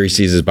flying. Barry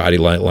sees his body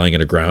lying on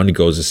the ground. He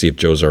goes to see if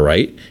Joe's all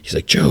right. He's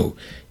like, Joe.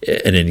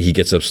 And then he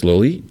gets up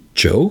slowly.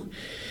 Joe?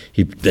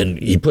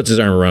 He puts his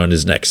arm around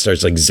his neck,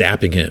 starts like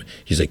zapping him.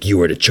 He's like, you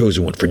are the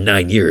chosen one for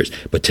 9 years,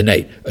 but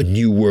tonight a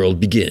new world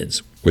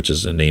begins, which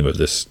is the name of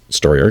this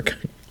story arc.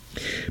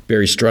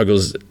 Barry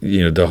struggles,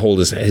 to hold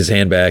his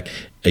hand back.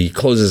 He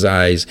closes his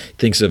eyes,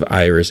 thinks of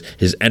Iris.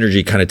 His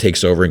energy kind of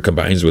takes over and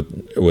combines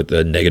with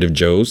the Negative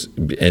Joe's,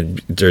 and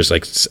there's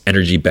like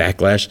energy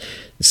backlash.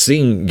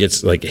 Singh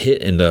gets like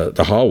hit in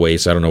the hallway,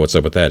 so I don't know what's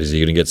up with that. Is he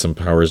going to get some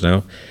powers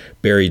now?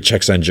 Barry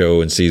checks on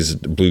Joe and sees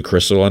blue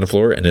crystal on the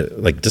floor, and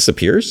it like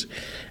disappears.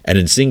 And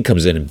then Singh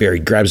comes in, and Barry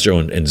grabs Joe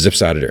and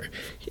zips out of there.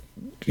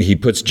 He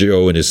puts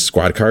Joe in his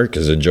squad car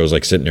because then Joe's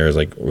like sitting there, is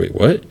like, wait,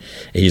 what? And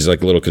he's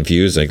like a little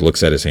confused, like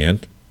looks at his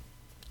hand.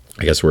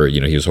 I guess where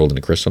he was holding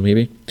the crystal,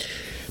 maybe.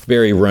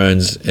 Barry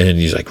runs and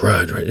he's like,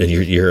 run, and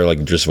you hear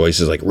like just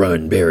voices like,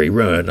 run, Barry,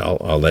 run,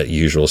 all that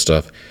usual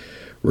stuff.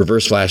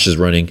 Reverse Flash is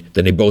running.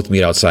 Then they both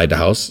meet outside the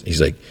house.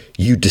 He's like,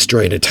 you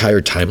destroy an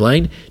entire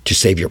timeline to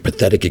save your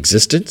pathetic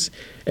existence?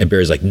 And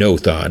Barry's like, no,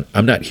 Thawne,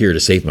 I'm not here to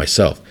save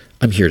myself.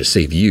 I'm here to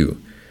save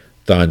you.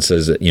 Thawne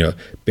says that,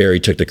 Barry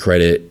took the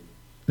credit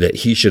that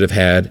he should have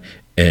had.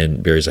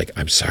 And Barry's like,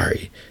 I'm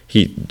sorry.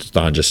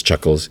 Thawne just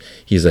chuckles.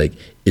 He's like,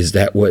 is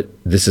that what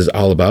this is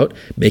all about?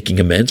 Making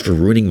amends for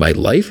ruining my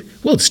life?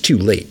 Well, it's too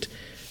late.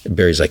 And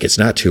Barry's like, it's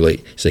not too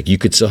late. He's like, you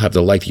could still have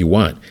the life you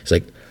want. It's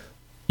like,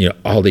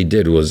 all they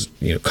did was,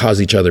 cause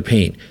each other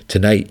pain.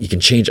 Tonight, you can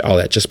change all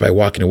that just by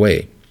walking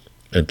away.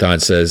 And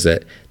Thawne says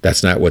that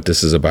that's not what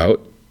this is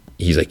about.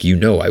 He's like,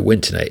 I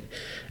win tonight.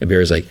 And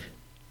Barry's like,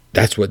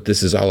 that's what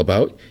this is all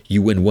about?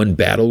 You win one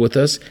battle with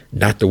us,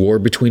 not the war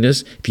between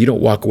us. If you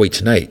don't walk away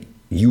tonight,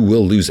 you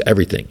will lose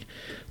everything.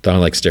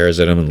 Thawne like stares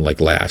at him and like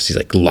laughs. He's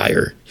like,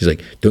 liar. He's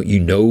like, don't you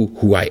know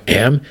who I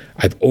am?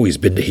 I've always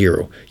been the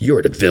hero.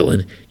 You're the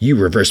villain. You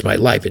reversed my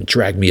life and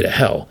dragged me to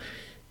hell.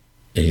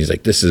 And he's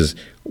like, this is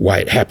why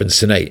it happens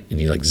tonight. And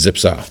he like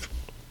zips off.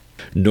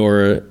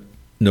 Nora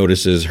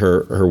notices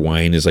her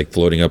wine is like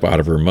floating up out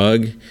of her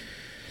mug.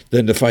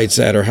 Then the fight's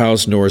at her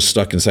house. Nora's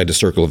stuck inside the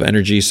circle of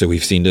energy. So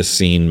we've seen this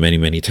scene many,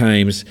 many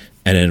times.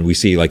 And then we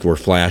see like where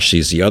Flash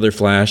sees the other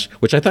Flash,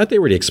 which I thought they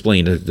already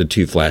explained the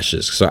two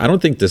Flashes. So I didn't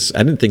think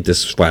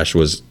this Flash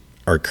was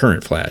our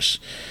current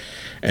Flash.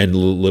 And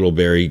little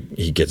Barry,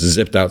 he gets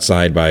zipped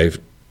outside by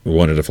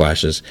one of the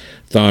Flashes.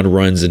 Thawne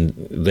runs and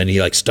then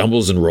he like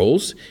stumbles and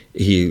rolls.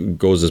 He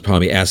goes as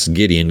Palmy asks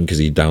Gideon, because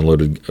he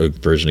downloaded a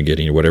version of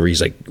Gideon or whatever. He's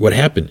like, what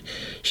happened?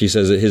 She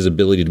says that his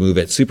ability to move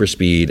at super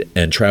speed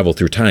and travel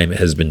through time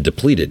has been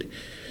depleted.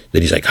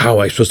 Then he's like, how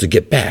am I supposed to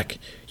get back?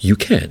 You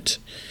can't.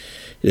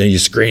 And then he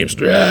screams.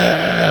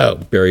 Ah!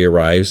 Barry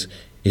arrives.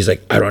 He's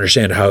like, I don't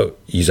understand how.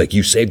 He's like,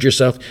 you saved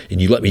yourself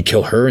and you let me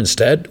kill her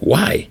instead?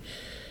 Why?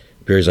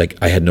 Barry's like,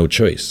 I had no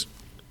choice.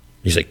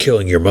 He's like,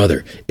 killing your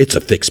mother, it's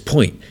a fixed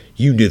point.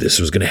 You knew this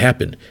was going to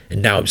happen.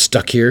 And now I'm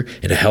stuck here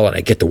in a hell and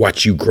I get to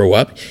watch you grow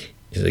up.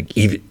 He's like,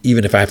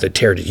 even if I have to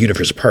tear the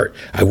universe apart,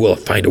 I will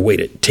find a way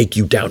to take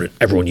you down and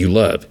everyone you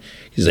love.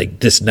 He's like,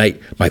 this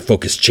night, my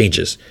focus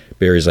changes.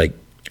 Barry's like,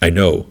 I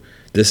know.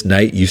 This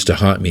night used to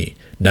haunt me.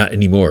 Not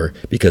anymore,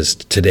 because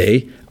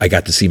today I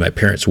got to see my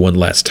parents one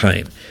last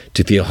time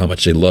to feel how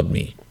much they loved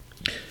me.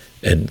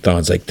 And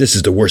Thawne's like, this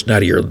is the worst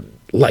night of your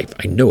life.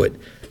 I know it.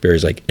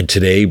 Barry's like, and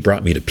today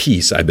brought me the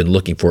peace I've been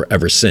looking for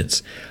ever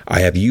since. I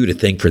have you to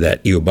thank for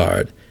that,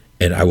 Eobard,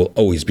 and I will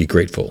always be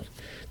grateful.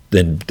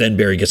 Then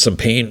Barry gets some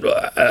pain.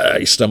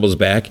 He stumbles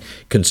back,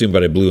 consumed by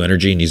the blue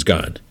energy, and he's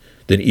gone.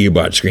 Then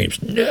Eobard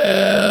screams,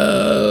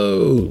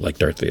 no, like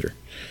Darth Vader.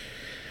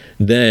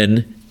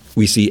 Then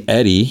we see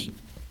Eddie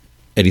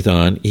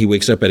Thawne. He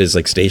wakes up at his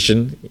like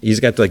station. He's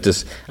got like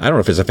this, I don't know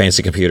if it's a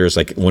fancy computer. It's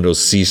like one of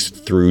those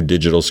see-through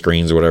digital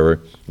screens or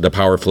whatever. The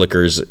power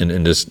flickers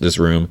in this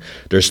room.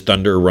 There's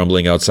thunder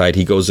rumbling outside.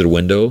 He goes to the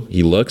window.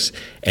 He looks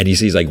and he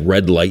sees like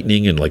red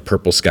lightning and like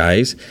purple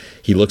skies.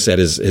 He looks at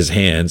his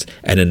hands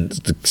and then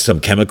some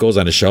chemicals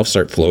on the shelf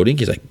start floating.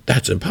 He's like,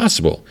 that's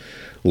impossible.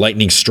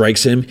 Lightning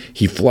strikes him.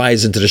 He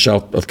flies into the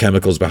shelf of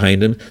chemicals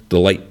behind him. The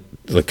light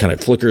kind of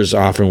flickers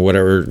off and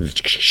whatever,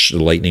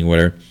 lightning,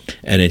 whatever.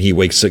 And then he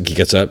wakes up, he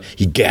gets up,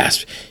 he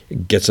gasps,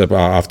 gets up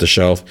off the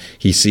shelf.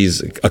 He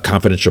sees a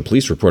confidential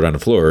police report on the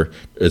floor.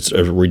 It's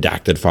a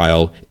redacted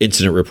file,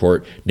 incident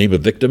report, name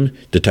of victim,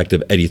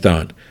 Detective Eddie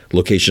Thawne,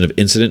 location of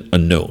incident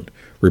unknown,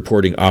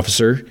 reporting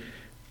officer,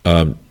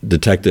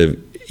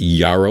 Detective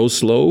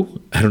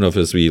Yaroslow. I don't know if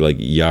it's be like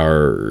Yar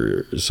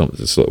or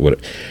something. What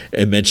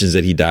it mentions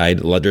that he died.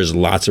 There's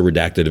lots of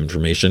redacted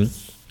information,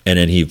 and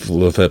then he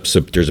flips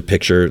up. There's a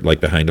picture like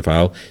behind the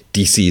file.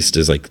 Deceased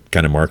is like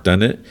kind of marked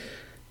on it.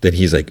 Then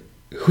he's like,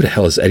 "Who the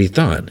hell is Eddie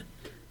Thawne?"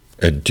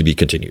 And to be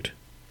continued.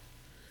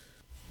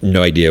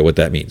 No idea what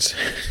that means,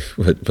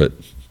 but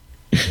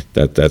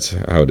that's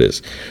how it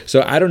is.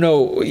 So I don't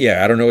know.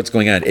 Yeah, I don't know what's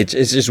going on. It's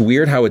just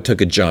weird how it took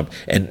a jump,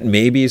 and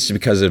maybe it's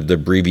because of the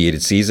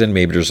abbreviated season.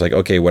 Maybe there's like,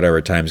 okay, whatever,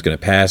 time's going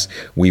to pass.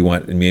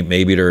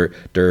 Maybe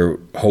they're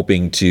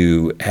hoping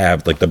to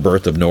have like the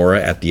birth of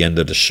Nora at the end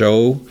of the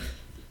show.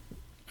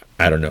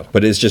 I don't know,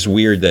 but it's just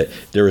weird that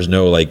there was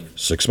no like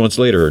 6 months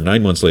later or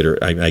 9 months later.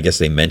 I guess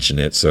they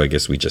mentioned it, so I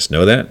guess we just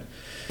know that.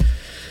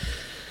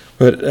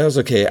 But that was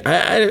okay.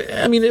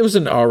 I mean, it was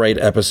an all right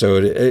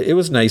episode. It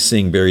was nice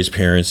seeing Barry's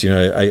parents. You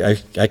know,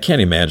 I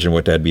can't imagine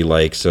what that'd be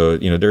like. So,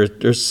 you know,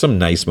 there's some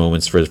nice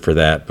moments for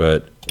that.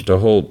 But the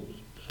whole,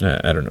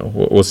 I don't know.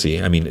 We'll see.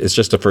 I mean, it's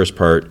just the first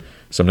part.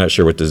 So I'm not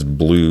sure what this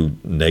blue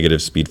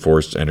negative speed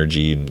force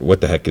energy and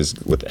what the heck is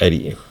with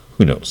Eddie.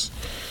 Who knows?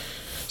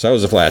 So that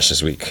was The Flash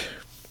this week.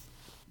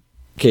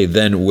 Okay,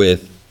 then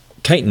with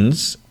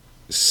Titans,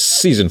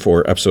 Season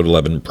 4, Episode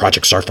 11,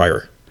 Project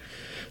Starfire.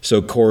 So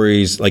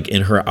Corey's like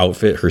in her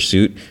outfit, her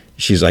suit.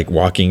 She's like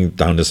walking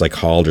down this like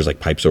hall. There's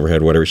like pipes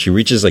overhead, whatever. She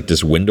reaches like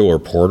this window or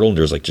portal, and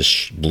there's like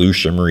just blue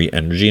shimmery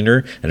energy in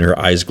her, and her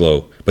eyes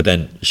glow. But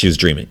then she was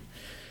dreaming.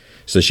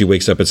 So she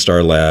wakes up at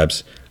Star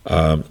Labs.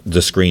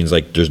 The screen's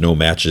like there's no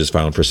matches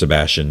found for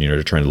Sebastian. You know,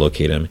 they're trying to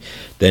locate him.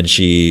 Then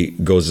she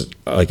goes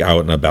like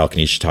out on a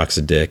balcony. She talks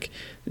to Dick.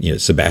 You know,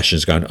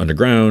 Sebastian's gone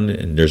underground,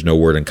 and there's no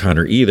word on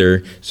Connor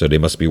either. So they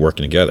must be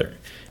working together.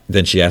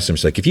 Then she asks him,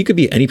 she's like, if you could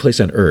be any place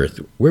on Earth,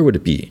 where would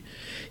it be?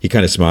 He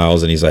kind of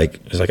smiles and he's like,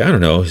 I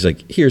don't know. He's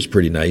like, here's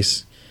pretty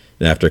nice.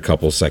 And after a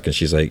couple of seconds,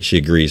 she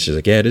agrees. She's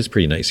like, yeah, it is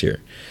pretty nice here.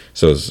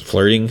 So it's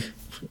flirting.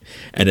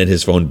 And then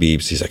his phone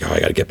beeps. He's like, oh, I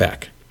got to get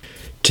back.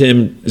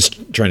 Tim is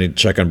trying to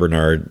check on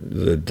Bernard.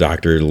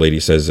 The lady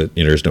says that,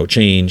 you know, there's no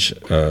change.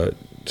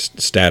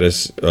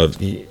 Status of,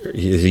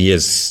 he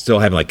is still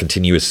having like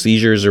continuous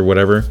seizures or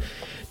whatever.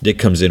 Dick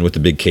comes in with the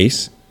big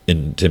case.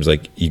 And Tim's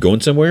like, you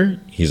going somewhere?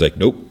 He's like,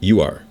 nope,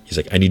 you are. He's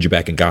like, I need you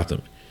back in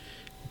Gotham.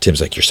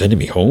 Tim's like, you're sending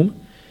me home?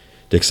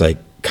 Dick's like,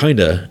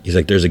 kinda. He's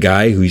like, there's a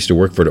guy who used to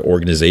work for the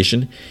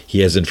organization.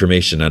 He has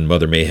information on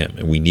Mother Mayhem,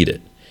 and we need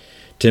it.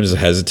 Tim's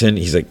hesitant.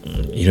 He's like,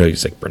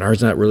 he's like,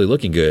 Bernard's not really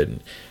looking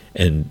good.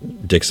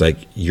 And Dick's like,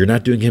 you're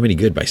not doing him any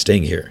good by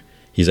staying here.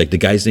 He's like, the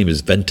guy's name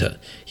is Venta.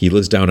 He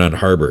lives down on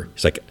Harbor.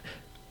 He's like,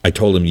 I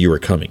told him you were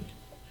coming.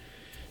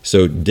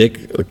 So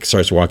Dick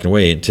starts walking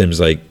away, and Tim's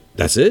like,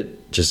 that's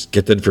it? Just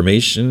get the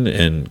information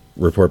and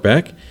report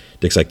back?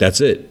 Dick's like, that's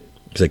it.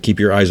 He's like, keep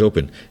your eyes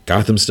open.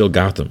 Gotham's still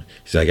Gotham.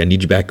 He's like, I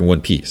need you back in one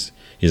piece.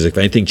 He's like, if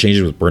anything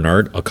changes with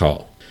Bernard, I'll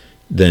call.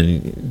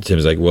 Then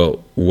Tim's like,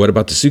 well, what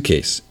about the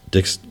suitcase?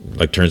 Dick's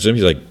like turns to him.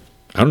 He's like,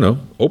 I don't know.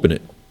 Open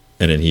it.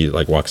 And then he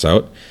like walks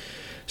out.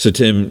 So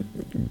Tim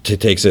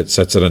takes it,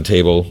 sets it on the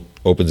table,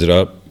 opens it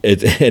up.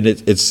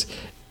 It's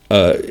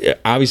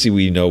obviously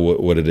we know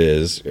what it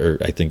is, or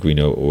I think we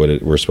know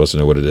we're supposed to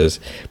know what it is,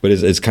 but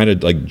it's kind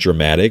of like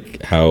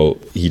dramatic how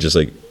he just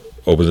like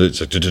opens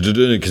it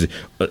because it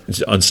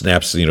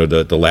unsnaps, you know,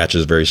 the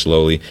latches very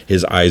slowly.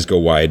 His eyes go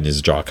wide and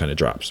his jaw kind of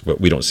drops, but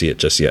we don't see it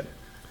just yet.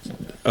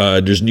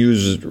 There's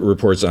news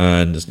reports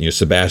on, you know,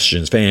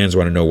 Sebastian's fans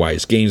want to know why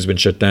his game's been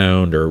shut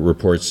down. There are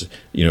reports,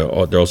 you know,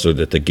 also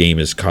that the game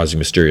is causing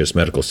mysterious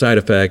medical side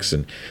effects,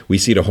 and we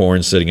see the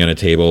horn sitting on a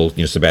table.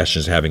 You know,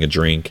 Sebastian's having a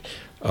drink.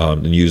 The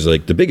news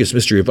like, the biggest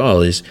mystery of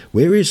all is,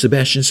 where is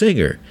Sebastian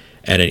Singer?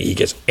 And then he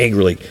gets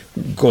angrily,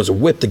 goes to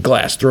whip the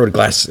glass, throw the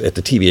glass at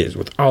the TV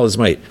with all his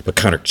might. But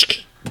Connor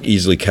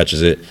easily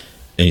catches it,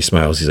 and he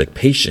smiles. He's like,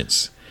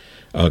 patience.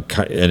 And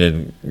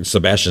then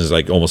Sebastian's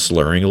like almost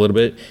slurring a little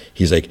bit.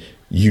 He's like,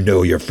 you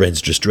know your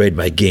friends destroyed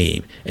my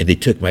game, and they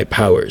took my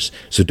powers,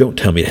 so don't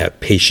tell me to have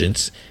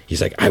patience.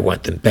 He's like, I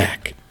want them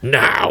back,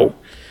 now.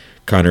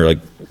 Connor like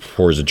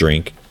pours a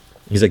drink.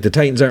 He's like, the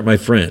Titans aren't my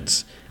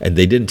friends, and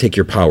they didn't take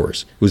your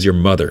powers. It was your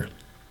mother.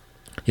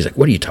 He's like,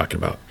 what are you talking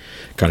about?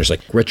 Connor's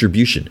like,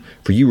 retribution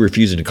for you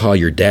refusing to call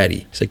your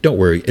daddy. He's like, don't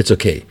worry, it's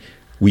okay.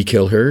 We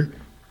kill her,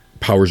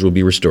 powers will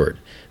be restored.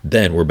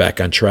 Then we're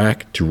back on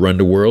track to run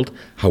the world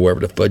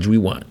however the fudge we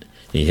want.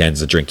 He hands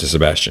the drink to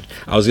Sebastian.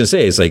 I was going to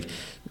say, it's like,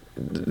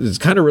 it's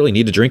kind of really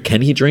need to drink.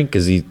 Can he drink?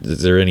 Is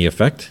there any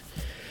effect?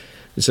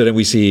 So then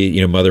we see, you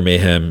know, Mother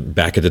Mayhem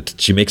back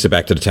she makes it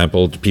back to the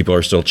temple. People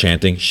are still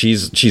chanting.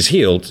 She's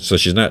healed, so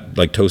she's not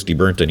like toasty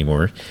burnt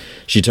anymore.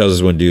 She tells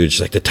this one dude,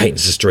 she's like, the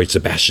Titans destroyed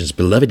Sebastian's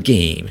beloved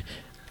game.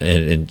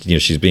 And you know,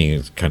 she's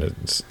being kind of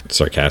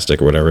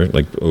sarcastic or whatever,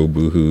 like, oh,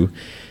 boo-hoo.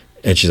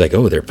 And she's like,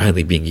 oh, they're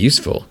finally being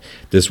useful.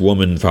 This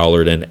woman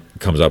followed and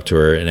comes up to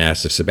her and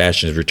asks if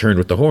Sebastian has returned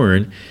with the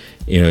horn.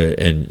 You know,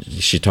 and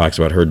she talks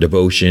about her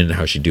devotion,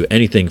 how she'd do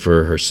anything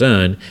for her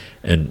son.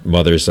 And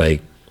Mother's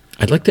like,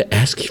 I'd like to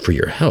ask you for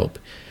your help.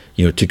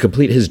 You know, to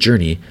complete his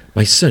journey,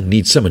 my son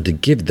needs someone to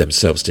give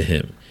themselves to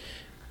him.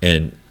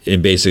 And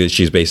basically,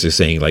 she's basically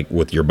saying like,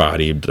 with your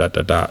body, dot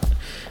dot dot,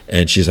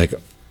 and she's like,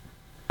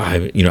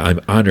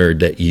 I'm honored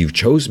that you've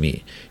chose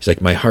me. She's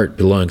like, my heart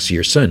belongs to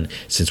your son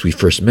since we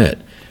first met.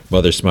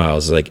 Mother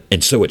smiles like,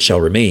 and so it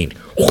shall remain.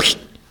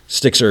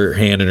 Sticks her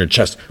hand in her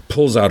chest,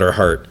 pulls out her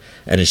heart,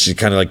 and then she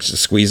kind of like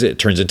squeeze it. It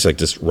turns into like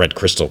this red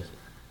crystal.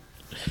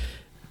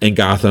 And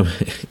Gotham,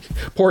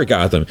 poor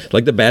Gotham,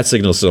 like the bat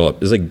signal's still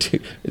up. It's like,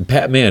 dude,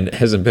 Batman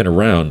hasn't been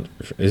around.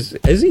 Is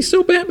he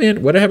still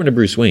Batman? What happened to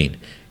Bruce Wayne?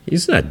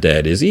 He's not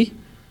dead, is he?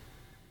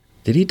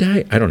 Did he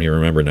die? I don't even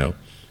remember now.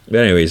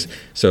 But anyways,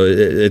 so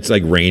it's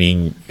like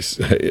raining.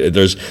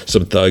 There's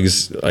some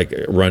thugs like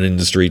running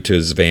the street to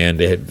his van.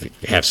 They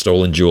have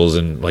stolen jewels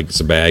and like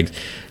some bags.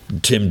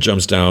 Tim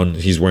jumps down.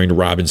 He's wearing a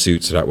Robin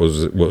suit, so that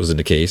was what was in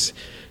the case.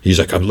 He's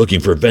like, I'm looking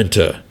for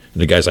Venta.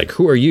 And the guy's like,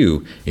 who are you?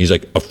 And he's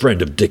like, a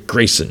friend of Dick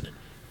Grayson.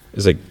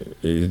 It's like,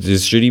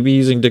 should he be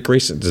using Dick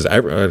Grayson?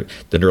 Then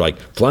they're like,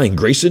 Flying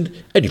Grayson?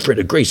 Any friend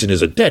of Grayson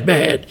is a dead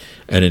man.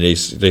 And then they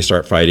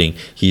start fighting.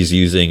 He's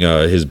using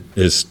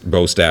his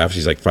bow staff.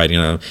 He's like fighting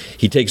on him.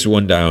 He takes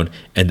one down,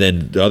 and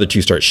then the other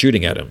two start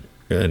shooting at him.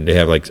 And they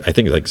have like, I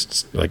think like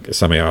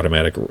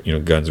semi-automatic,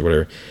 guns or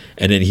whatever.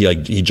 And then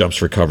he jumps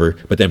for cover,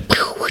 but then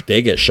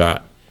they get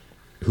shot.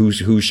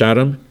 Who shot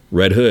him?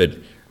 Red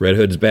Hood. Red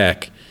Hood's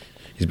back.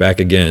 He's back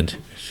again.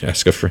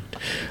 Ask a friend.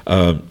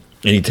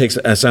 And he takes.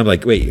 So I'm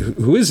like, wait,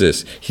 who is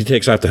this? He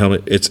takes off the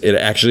helmet. It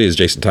actually is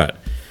Jason Todd.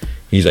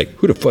 He's like,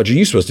 who the fudge are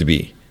you supposed to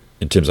be?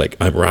 And Tim's like,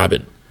 I'm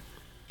Robin.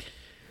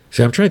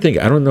 So I'm trying to think.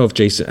 I don't know if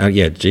Jason.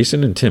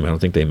 Jason and Tim. I don't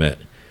think they met.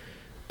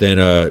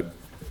 Then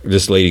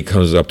this lady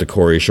comes up to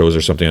Corey, shows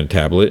her something on a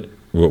tablet.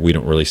 What we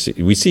don't really see.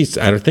 We see.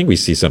 I don't think we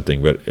see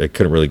something, but I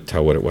couldn't really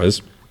tell what it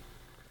was.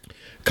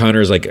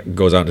 Connor's like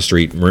goes out in the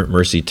street.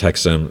 Mercy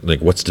texts him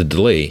like, "What's the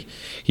delay?"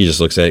 He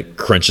just looks at it,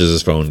 crunches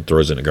his phone,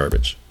 throws it in the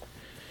garbage.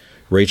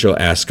 Rachel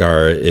asks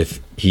Gar if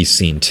he's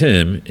seen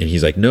Tim, and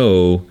he's like,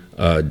 "No,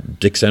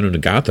 Dick sent him to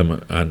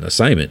Gotham on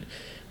assignment."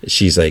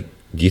 She's like,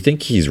 "Do you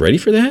think he's ready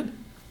for that?"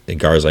 And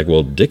Gar's like,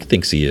 "Well, Dick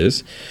thinks he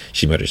is."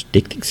 She mutters,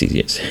 "Dick thinks he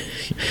is."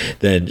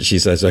 Then she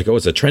says like, "Oh,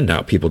 it's a trend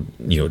now. People,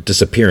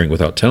 disappearing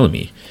without telling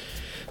me."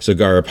 So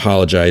Gar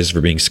apologized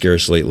for being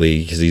scarce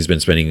lately because he's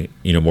been spending,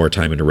 more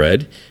time in the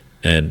red.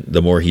 And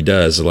the more he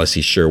does, the less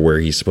he's sure where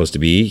he's supposed to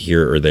be,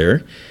 here or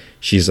there.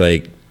 She's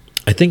like,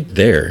 I think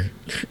there.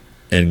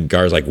 And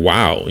Gar's like,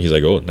 wow. He's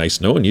like, oh, nice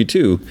knowing you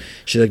too.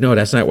 She's like, no,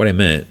 that's not what I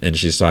meant. And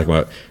she's talking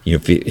about,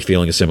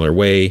 feeling a similar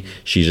way.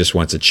 She just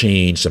wants to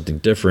change, something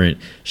different.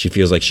 She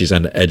feels like she's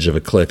on the edge of a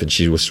cliff and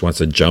she just wants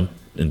to jump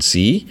and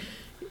see.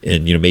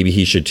 And, maybe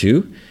he should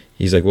too.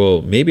 He's like,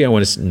 well, maybe I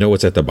want to know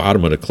what's at the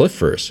bottom of the cliff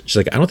first. She's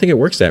like, I don't think it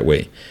works that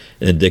way.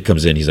 And then Dick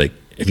comes in. He's like,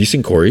 have you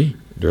seen Corey?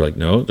 They're like,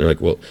 no. They're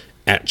like, well,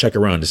 check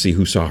around to see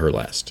who saw her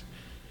last.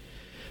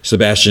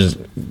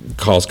 Sebastian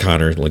calls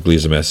Connor, like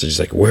leaves a message. He's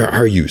like, where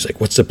are you? He's like,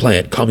 what's the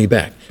plan? Call me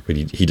back. But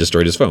he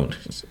destroyed his phone.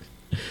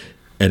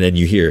 And then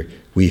you hear,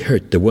 we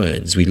hurt the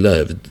ones we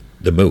loved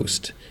the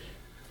most.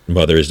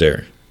 Mother is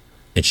there.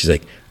 And she's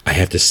like, I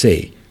have to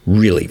say,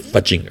 really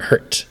fudging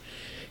hurt.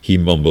 He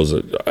mumbles,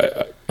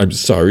 I'm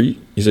sorry.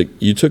 He's like,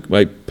 you took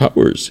my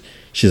powers.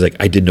 She's like,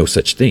 I did no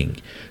such thing.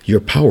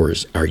 Your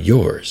powers are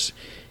yours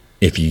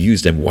if you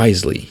use them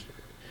wisely.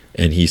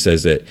 And he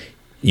says that,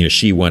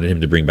 she wanted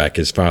him to bring back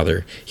his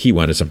father. He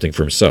wanted something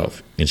for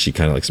himself. And she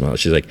kind of like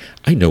smiles. She's like,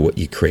 I know what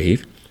you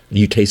crave.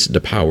 You tasted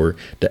the power,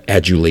 the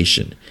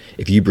adulation.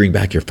 If you bring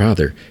back your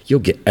father,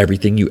 you'll get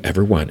everything you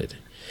ever wanted.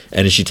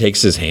 And then she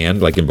takes his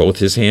hand, like in both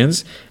his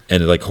hands,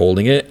 and like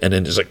holding it. And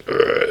then just like,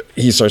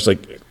 he starts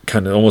like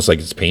kind of almost like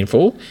it's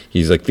painful.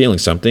 He's like feeling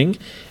something.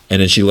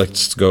 And then she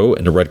lets go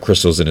and the red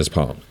crystal's in his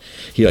palm.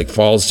 He like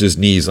falls to his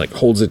knees, like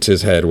holds it to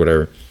his head,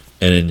 whatever.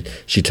 And then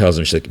she tells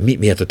him, she's like,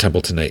 meet me at the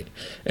temple tonight.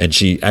 And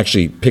she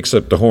actually picks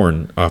up the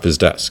horn off his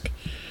desk.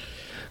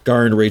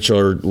 Gar and Rachel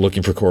are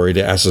looking for Corey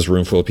to ask this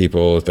room full of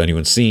people if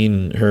anyone's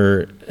seen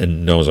her.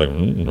 And no one's like,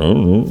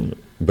 no.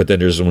 But then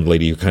there's one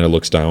lady who kind of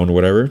looks down or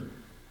whatever.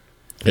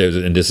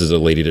 And this is a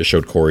lady that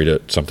showed Corey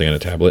something on a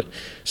tablet.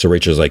 So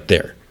Rachel's like,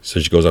 there. So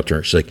she goes up to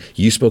her. She's like,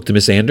 you spoke to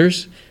Miss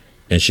Anders?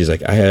 And she's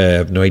like, I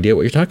have no idea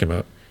what you're talking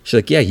about. She's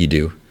like, yeah, you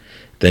do.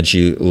 Then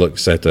she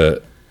looks at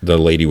the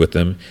lady with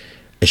them.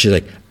 And she's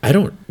like, I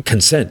don't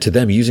consent to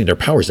them using their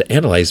powers to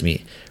analyze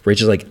me.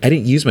 Rachel's like, I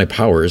didn't use my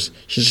powers.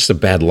 She's just a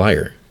bad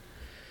liar.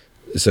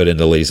 So then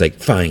the lady's like,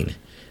 fine.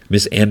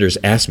 Miss Anders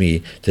asked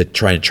me to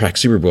try and track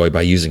Superboy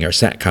by using our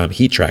SATCOM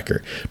heat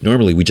tracker.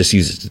 Normally, we just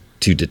use it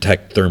to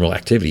detect thermal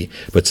activity.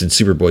 But since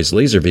Superboy's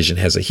laser vision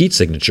has a heat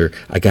signature,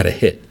 I got a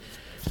hit.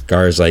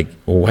 Gar's like,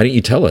 well, why didn't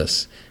you tell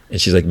us?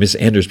 And she's like, Miss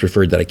Anders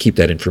preferred that I keep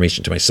that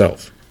information to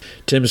myself.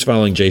 Tim's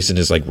following Jason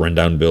his like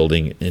rundown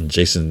building, and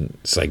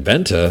Jason's like,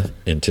 Venta?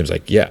 And Tim's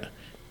like, yeah.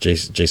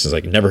 Jason's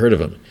like, never heard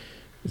of him.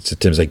 So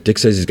Tim's like, Dick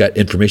says he's got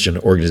information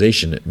on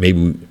organization.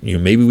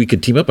 Maybe we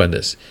could team up on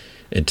this.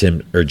 And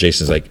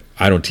Jason's like,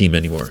 I don't team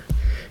anymore.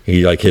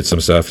 He like hits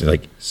some stuff and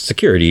like,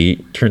 security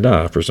turned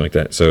off or something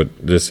like that. So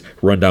this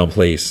rundown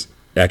place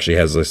actually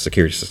has a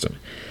security system.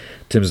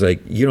 Tim's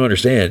like, you don't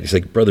understand. He's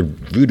like, brother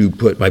Voodoo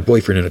put my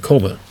boyfriend in a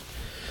coma.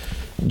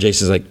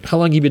 Jason's like, how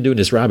long you been doing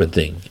this Robin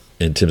thing?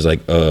 And Tim's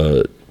like,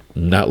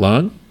 not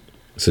long.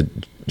 So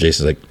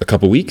Jason's like, a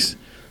couple weeks?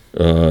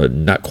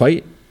 Not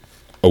quite.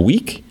 A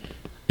week?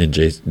 And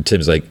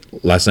Tim's like,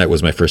 last night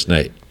was my first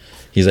night.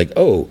 He's like,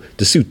 oh,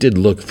 the suit did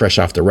look fresh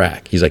off the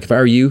rack. He's like, if I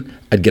were you,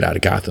 I'd get out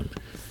of Gotham.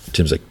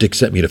 Tim's like, Dick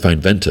sent me to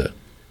find Venta.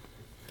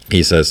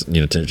 He says,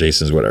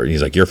 Jason's whatever.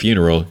 He's like, your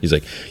funeral. He's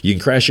like, you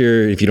can crash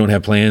here if you don't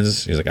have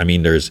plans. He's like, I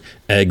mean, there's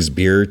eggs,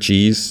 beer,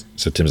 cheese.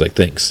 So Tim's like,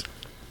 thanks.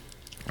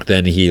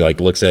 Then he like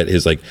looks at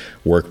his like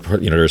work,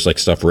 there's like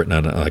stuff written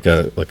on like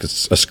a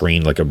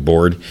screen, like a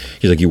board.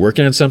 He's like, you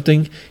working on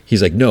something?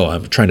 He's like, no,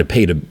 I'm trying to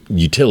pay the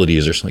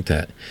utilities or something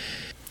like that.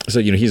 So,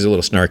 he's a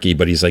little snarky,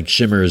 but he's like,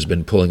 Shimmer has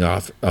been pulling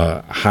off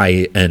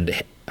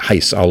high-end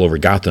heists all over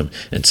Gotham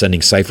and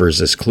sending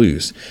ciphers as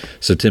clues.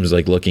 So Tim's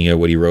like looking at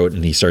what he wrote,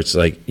 and he starts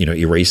like,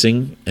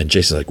 erasing. And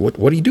Jason's like,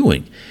 what are you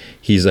doing?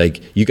 He's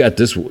like, you got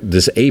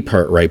this A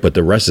part right, but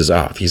the rest is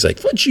off. He's like,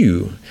 fudge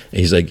you. And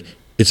he's like,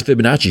 it's a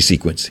Fibonacci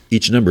sequence.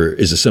 Each number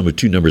is a sum of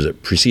two numbers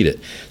that precede it.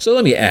 So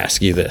let me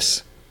ask you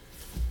this.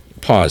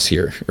 Pause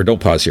here, or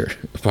don't pause here.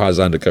 Pause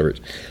on the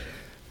coverage.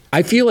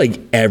 I feel like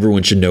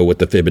everyone should know what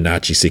the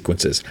Fibonacci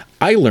sequence is.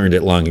 I learned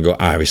it long ago.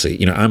 Obviously,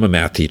 I'm a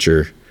math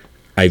teacher.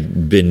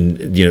 I've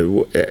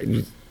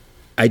been,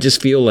 I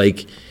just feel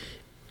like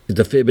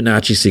the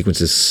Fibonacci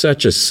sequence is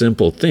such a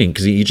simple thing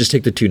because you just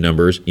take the two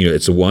numbers.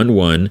 It's 1,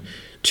 1,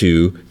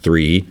 2,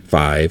 3,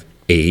 5,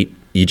 8.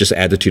 You just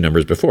add the two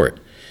numbers before it.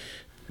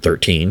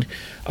 13.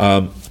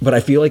 But I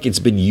feel like it's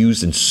been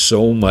used in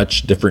so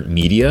much different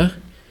media.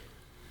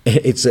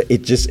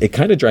 It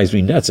kind of drives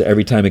me nuts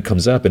every time it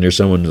comes up and there's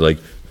someone like,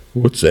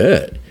 what's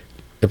that?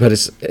 But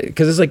it's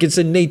because it's like, it's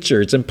in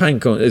nature, it's in pine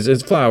cones,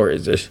 it's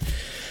flowers, it's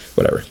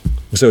whatever.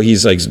 So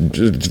he's like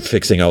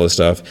fixing all this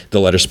stuff. The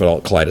letter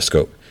spelled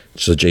kaleidoscope.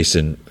 So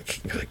Jason,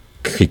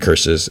 he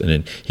curses, and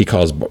then he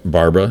calls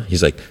Barbara.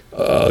 He's like,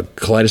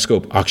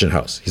 kaleidoscope auction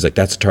house. He's like,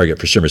 that's a target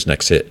for Shimmer's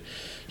next hit.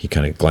 He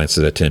kind of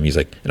glances at Tim. He's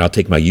like, and I'll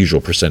take my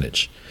usual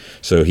percentage.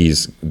 So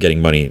he's getting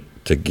money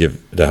to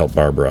help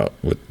Barbara out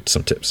with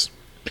some tips.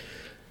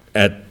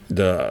 At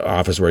the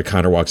office where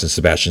Connor walks in,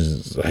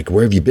 Sebastian's like,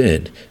 where have you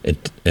been?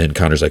 And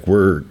Connor's like,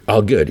 we're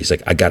all good. He's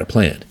like, I got a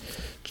plan.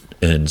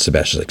 And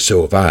Sebastian's like,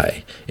 so have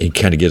I. And he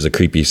kind of gives a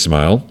creepy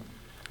smile.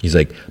 He's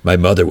like, my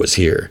mother was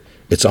here.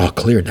 It's all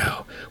clear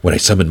now. When I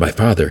summon my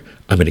father,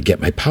 I'm going to get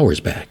my powers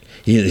back.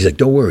 He's like,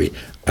 don't worry.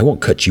 I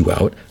won't cut you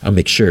out. I'll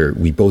make sure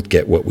we both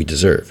get what we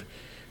deserve.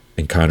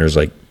 And Connor's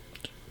like,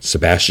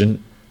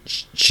 Sebastian,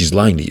 she's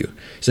lying to you.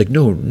 He's like,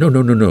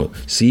 no.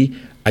 See,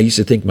 I used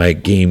to think my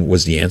game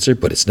was the answer,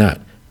 but it's not.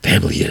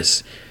 Family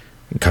is.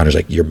 And Connor's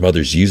like, your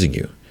mother's using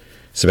you.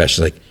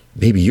 Sebastian's like,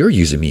 maybe you're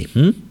using me,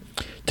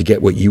 to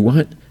get what you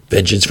want?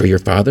 Vengeance for your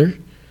father?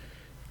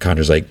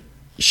 Connor's like,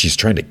 she's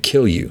trying to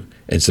kill you.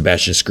 And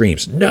Sebastian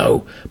screams,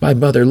 no, my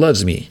mother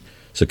loves me.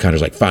 So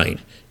Connor's like, fine.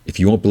 If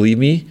you won't believe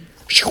me,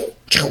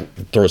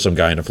 throw some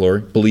guy on the floor.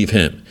 Believe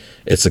him.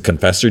 It's a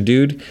confessor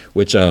dude,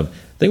 which I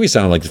think we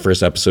sounded like the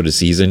first episode of the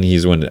season.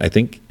 He's one, I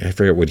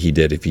forget what he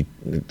did. If he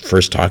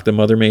first talked to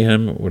Mother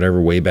Mayhem,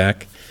 whatever, way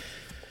back.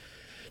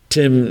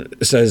 Tim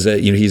says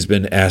that, he's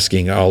been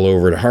asking all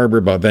over the harbor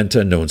about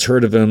Venta. No one's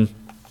heard of him.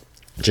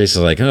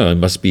 Jason's like, oh, it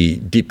must be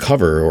deep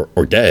cover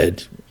or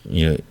dead.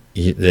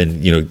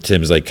 Then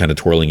Tim's like kind of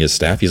twirling his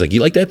staff. He's like,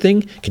 you like that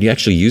thing? Can you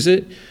actually use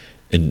it?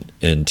 And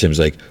Tim's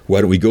like,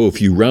 why don't we go a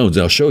few rounds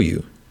and I'll show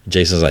you.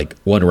 Jason's like,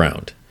 1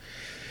 round.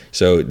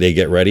 So they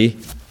get ready,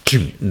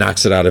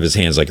 knocks it out of his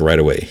hands like right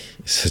away.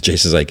 So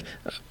Jason's like,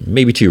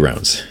 maybe 2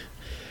 rounds.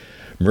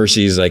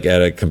 Mercy's like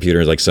at a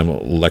computer, like some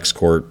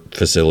LexCorp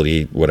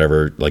facility,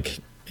 whatever, like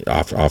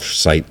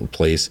off-site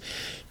place.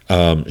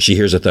 She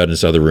hears a thud in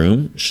this other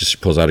room. She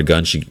pulls out a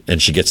gun. She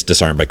gets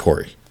disarmed by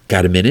Corey.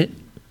 Got a minute?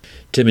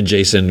 Tim and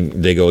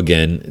Jason, they go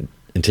again.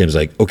 And Tim's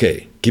like,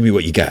 okay, give me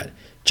what you got.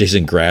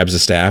 Jason grabs the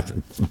staff,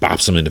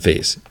 bops him in the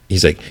face.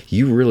 He's like,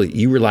 you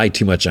rely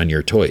too much on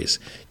your toys.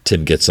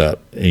 Tim gets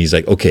up and he's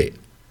like, okay.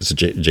 So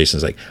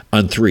Jason's like,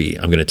 on 3,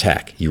 I'm going to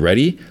attack. You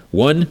ready?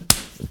 1,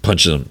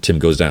 punches him. Tim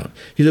goes down.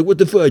 He's like, what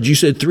the fudge? You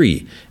said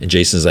 3. And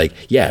Jason's like,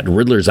 yeah, the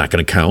Riddler's not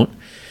going to count.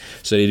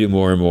 So they do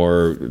more and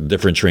more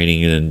different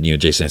training, and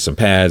Jason has some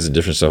pads and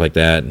different stuff like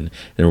that. And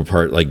then we're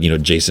part like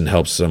Jason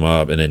helps him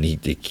up, and then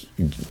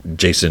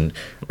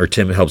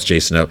Tim helps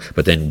Jason up,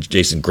 but then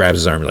Jason grabs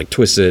his arm and like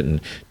twists it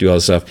and do all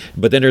this stuff.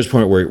 But then there's a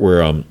point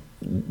where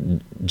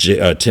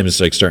Tim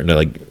is like starting to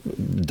like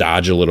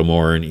dodge a little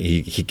more, and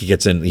he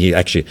gets in. He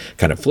actually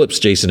kind of flips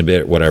Jason a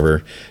bit,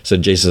 whatever. So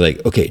Jason's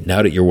like, okay,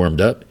 now that you're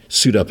warmed up,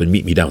 suit up and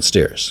meet me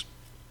downstairs.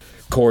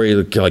 Corey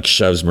like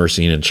shoves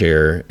Mercy in a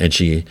chair, and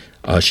she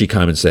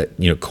comments that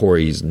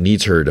Corey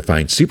needs her to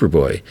find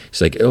Superboy.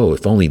 He's like, oh,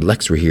 if only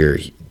Lex were here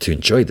to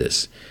enjoy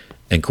this.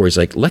 And Corey's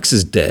like, Lex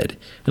is dead.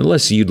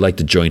 Unless you'd like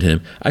to join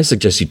him, I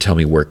suggest you tell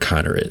me where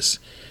Connor is.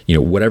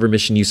 Whatever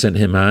mission you sent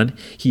him on,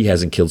 he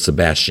hasn't killed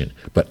Sebastian,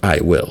 but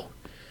I will.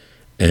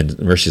 And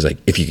Mercy's like,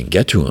 if you can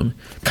get to him.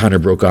 Connor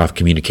broke off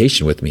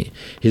communication with me.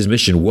 His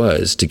mission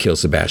was to kill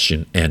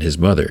Sebastian and his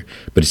mother,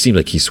 but it seemed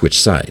like he switched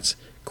sides.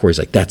 Corey's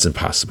like, that's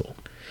impossible.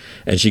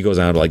 And she goes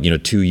on to like,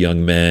 two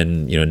young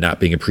men, not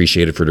being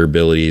appreciated for their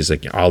abilities,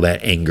 like all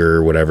that anger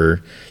or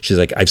whatever. She's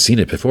like, I've seen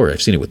it before.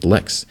 I've seen it with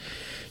Lex.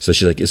 So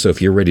she's like, so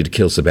if you're ready to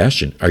kill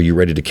Sebastian, are you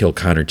ready to kill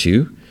Connor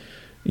too?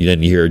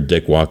 Then you hear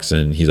Dick walks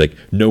in. He's like,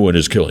 no one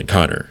is killing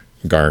Connor.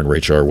 Gar and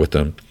Rachel are with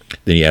them.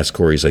 Then he asks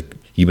Corey, he's like,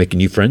 you making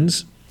new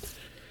friends?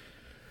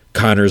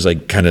 Connor's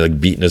like kind of like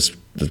beating his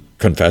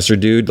confessor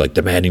dude, like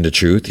demanding the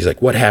truth. He's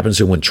like, what happens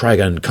to when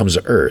Trigon comes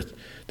to Earth?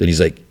 Then he's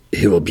like,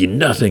 it will be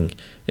nothing.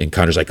 And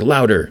Connor's like,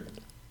 louder.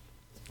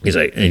 He's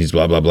like, and he's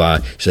blah, blah, blah.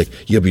 He's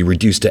like, you'll be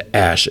reduced to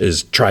ash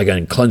as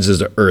Trigon cleanses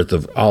the earth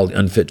of all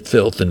unfit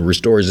filth and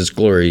restores its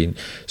glory. And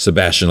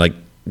Sebastian like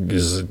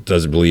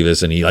doesn't believe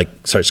this, and he like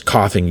starts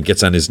coughing,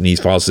 gets on his knees,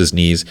 falls to his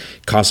knees,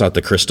 coughs out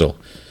the crystal.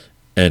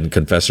 And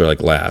Confessor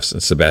like laughs,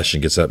 and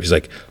Sebastian gets up. He's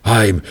like,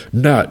 I'm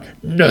not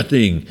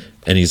nothing.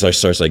 And he's like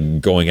starts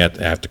like going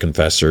after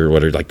Confessor or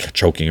whatever, like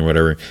choking or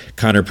whatever.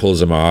 Connor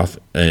pulls him off,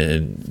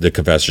 and the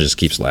Confessor just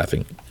keeps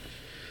laughing.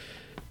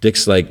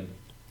 Dick's like,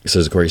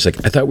 says to Corey, he's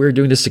like, I thought we were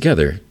doing this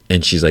together.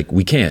 And she's like,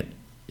 we can't.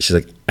 She's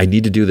like, I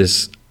need to do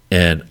this,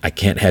 and I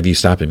can't have you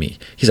stopping me.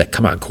 He's like,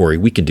 come on, Corey,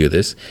 we can do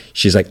this.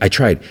 She's like, I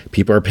tried.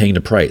 People are paying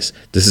the price.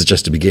 This is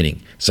just the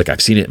beginning. It's like,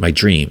 I've seen it in my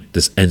dream.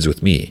 This ends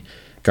with me.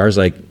 Gar's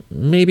like,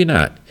 maybe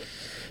not.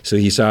 So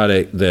he saw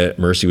that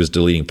Mercy was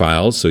deleting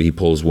files, so he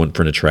pulls one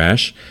from the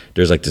trash.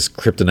 There's like this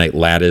kryptonite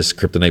lattice,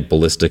 kryptonite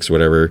ballistics,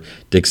 whatever.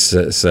 Dick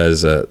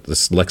says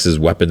this Lex's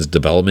weapons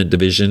development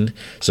division.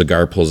 So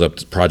Gar pulls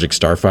up Project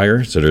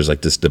Starfire. So there's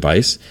like this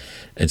device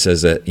and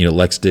says that,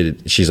 Lex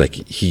did it. She's like,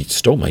 he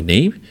stole my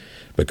name?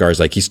 But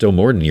Gar's like, he stole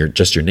more than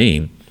just your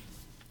name.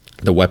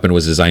 The weapon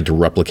was designed to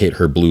replicate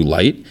her blue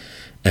light.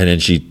 And then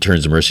she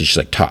turns to Mercy. She's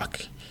like,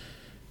 talk.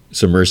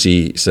 So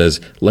Mercy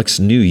says, Lex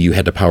knew you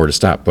had the power to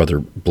stop Brother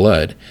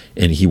Blood,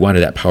 and he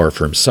wanted that power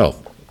for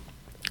himself.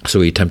 So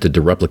he attempted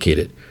to replicate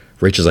it.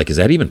 Rachel's like, is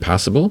that even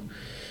possible?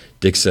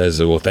 Dick says,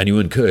 well, if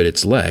anyone could,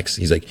 it's Lex.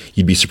 He's like,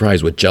 you'd be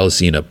surprised what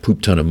jealousy and a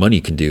poop ton of money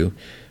can do.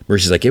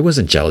 Mercy's like, it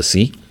wasn't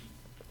jealousy.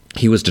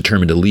 He was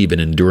determined to leave an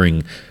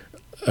enduring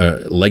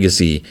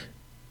legacy,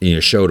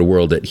 show the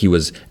world that he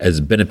was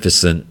as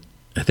beneficent.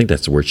 I think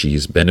that's the word she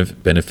used,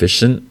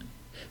 beneficent,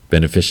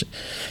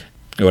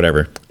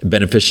 whatever,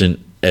 beneficent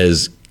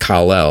as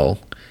Kal-El.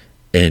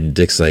 And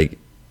Dick's like,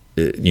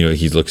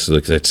 he looks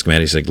at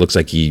schematics, like, looks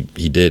like he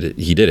did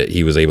it.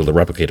 He was able to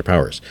replicate her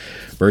powers.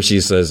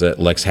 Mercy says that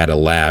Lex had a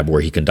lab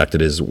where he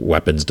conducted his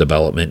weapons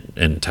development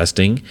and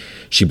testing.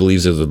 She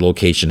believes that the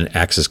location and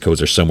access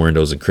codes are somewhere in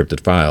those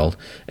encrypted files.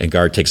 And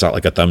Gar takes out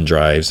like a thumb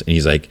drives, and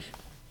he's like,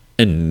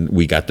 and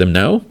we got them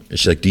now? And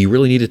she's like, do you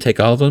really need to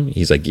take all of them?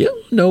 He's like, yeah,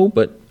 no,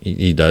 but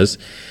he does.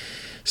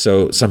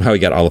 So somehow he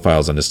got all the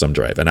files on this thumb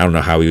drive. And I don't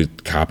know how he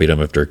copied them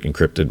if they're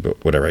encrypted,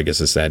 but whatever, I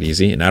guess it's that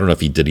easy. And I don't know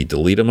if he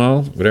delete them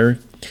all, whatever.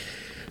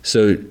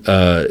 So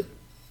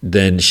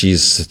then she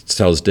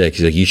tells Dick,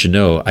 he's like, you should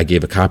know I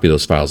gave a copy of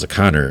those files to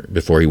Connor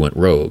before he went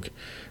rogue.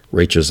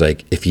 Rachel's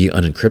like, if he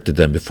unencrypted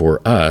them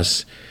before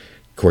us,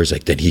 Corey's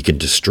like, then he can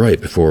destroy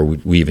it before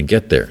we even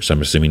get there. So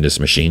I'm assuming this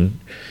machine.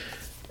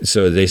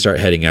 So they start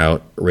heading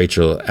out.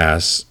 Rachel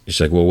asks,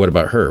 she's like, well, what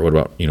about her? What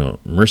about,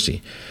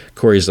 Mercy?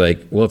 Corey's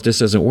like, well, if this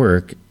doesn't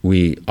work,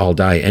 we all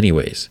die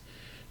anyways.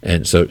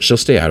 And so she'll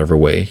stay out of her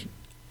way.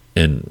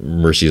 And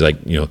Mercy's like,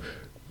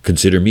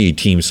 consider me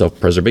team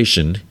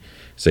self-preservation.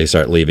 So they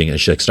start leaving, and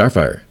she's like,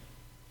 Starfire,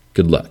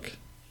 good luck.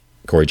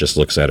 Corey just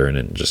looks at her and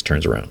then just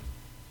turns around.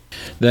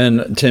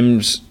 Then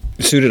Tim's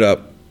suited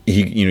up.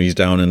 He's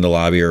down in the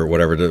lobby or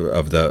whatever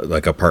of the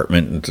like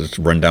apartment, this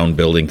rundown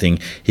building thing.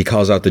 He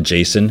calls out to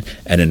Jason,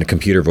 and in the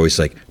computer voice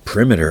like,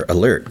 perimeter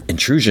alert,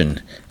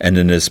 intrusion. And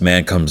then this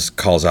man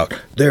calls out,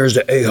 there's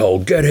the a-hole,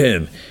 get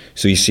him.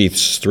 So he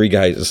sees three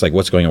guys. It's like,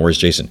 what's going on? Where's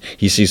Jason?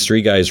 He sees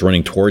three guys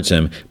running towards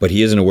him, but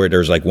he isn't aware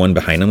there's like one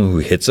behind him who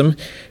hits him.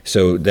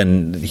 So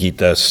then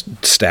the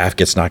staff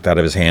gets knocked out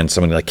of his hand.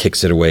 Someone like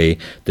kicks it away.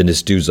 Then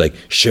this dude's like,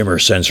 Shimmer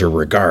sends her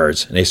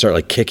regards. And they start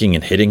like kicking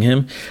and hitting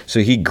him. So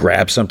he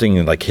grabs something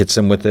and like hits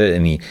him with it.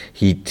 And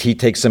he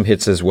takes some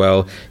hits as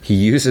well. He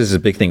uses a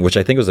big thing, which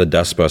I think was a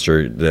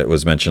dustbuster that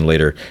was mentioned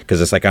later,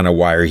 because it's like on a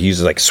wire. He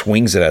uses like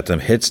swings it at them,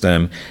 hits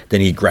them. Then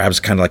he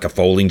grabs kind of like a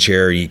folding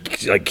chair. He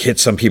like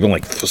hits some people and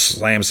like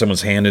slams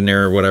someone's hand in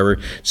there or whatever.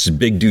 This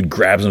big dude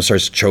grabs him,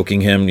 starts choking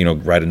him,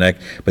 right in the neck.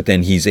 But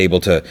then he's able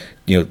to,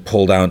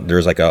 pull down.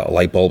 There's like a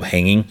light bulb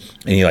hanging,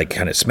 and he like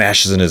kind of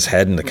smashes in his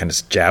head and kind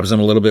of jabs him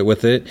a little bit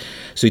with it.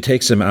 So he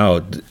takes him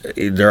out.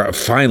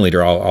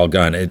 They're all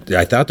gone.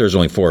 I thought there was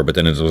only 4, but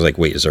then it was like,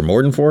 wait, is there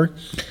more than 4?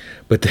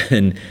 But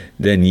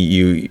then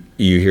you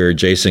hear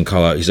Jason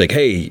call out. He's like,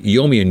 hey,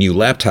 you owe me a new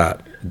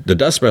laptop. The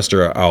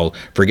dustbuster I'll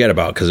forget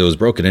about because it was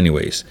broken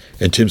anyways.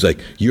 And Tim's like,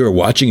 you were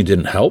watching and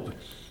didn't help?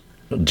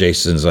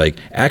 Jason's like,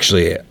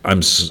 actually,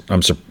 I'm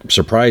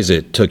surprised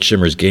it took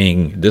Shimmer's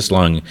gang this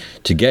long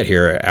to get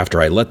here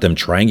after I let them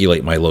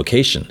triangulate my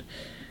location.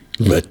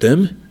 Let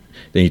them?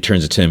 Then he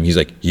turns to Tim. He's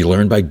like, you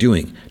learn by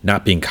doing,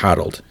 not being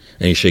coddled.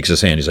 And he shakes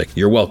his hand. He's like,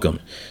 you're welcome.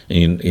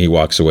 And he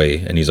walks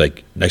away, and he's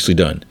like, nicely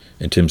done.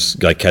 And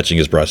Tim's like catching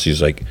his breath. He's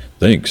like,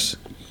 thanks.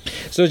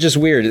 So it's just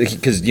weird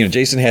because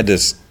Jason had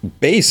this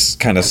base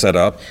kind of set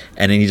up,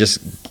 and then he just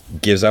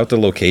gives out the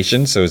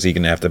location so is he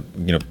gonna have to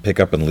pick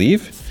up and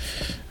leave.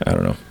 I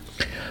don't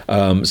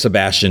know.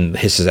 Sebastian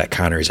hisses at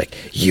Connor. He's like,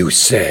 "You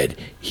said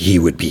he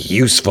would be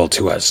useful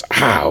to us.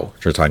 How?"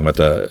 We're talking about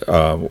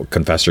the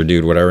confessor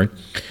dude, whatever.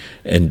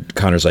 And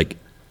Connor's like,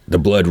 "The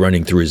blood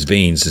running through his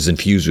veins is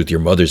infused with your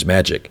mother's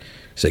magic."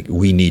 He's like,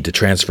 "We need to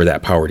transfer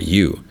that power to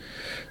you."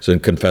 So the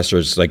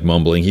confessor's like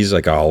mumbling. He's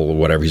like all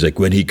whatever. He's like,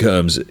 "When he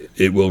comes,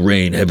 it will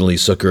rain heavenly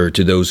succor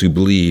to those who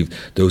believe,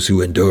 those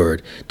who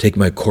endured. Take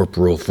my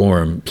corporal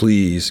form,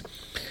 please."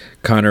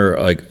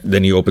 Connor,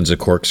 then he opens a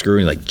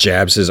corkscrew and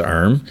jabs his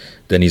arm.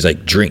 Then he's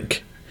like,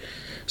 "Drink."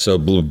 So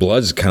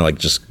blood's kind of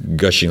just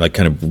gushing,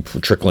 kind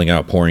of trickling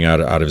out, pouring out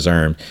of his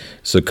arm.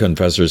 So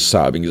Confessor's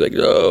sobbing. He's like,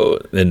 "Oh!"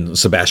 Then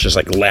Sebastian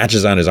just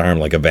latches on his arm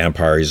like a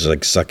vampire. He's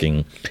just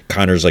sucking.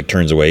 Connor's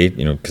turns away,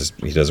 because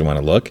he doesn't want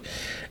to look.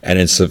 And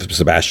then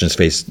Sebastian's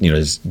face,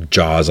 his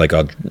jaw is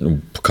all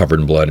covered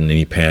in blood, and then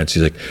he pants.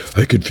 He's like,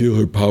 "I can feel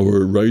her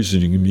power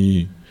rising in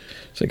me."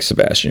 It's like,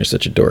 Sebastian, you're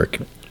such a dork.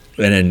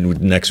 And then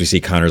next we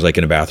see Connor's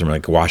in a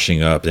bathroom,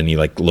 washing up, and he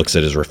looks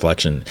at his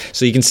reflection.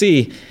 So you can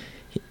see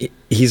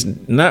he's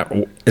not,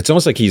 it's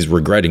almost like he's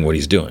regretting what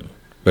he's doing.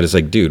 But it's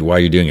like, dude, why are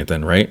you doing it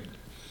then, right?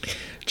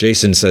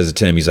 Jason says to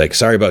Tim, he's like,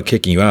 "Sorry about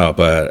kicking you out,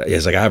 but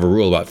he's like, I have a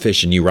rule about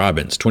fishing you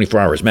robins, 24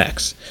 hours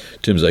max."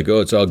 Tim's like,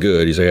 "Oh, it's all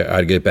good." He's like,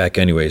 "I'd get back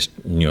anyways,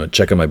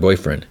 check on my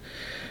boyfriend."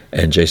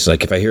 And Jason's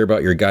like, "If I hear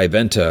about your guy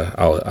Venta,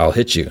 I'll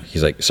hit you."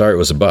 He's like, "Sorry, it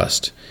was a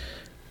bust."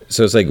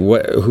 So it's like,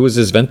 who is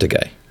this Venta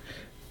guy?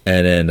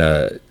 And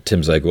then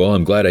Tim's like, "Well,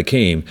 I'm glad I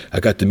came.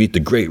 I got to meet the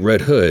great Red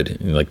Hood."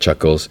 And he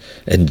chuckles.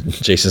 And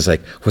Jason's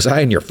like, "Was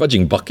I in your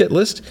fudging bucket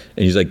list?"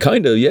 And he's like,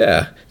 "Kind of,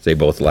 yeah." They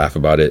both laugh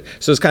about it.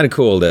 So it's kind of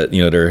cool that,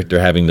 they're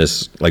having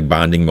this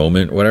bonding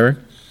moment, whatever.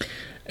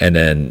 And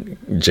then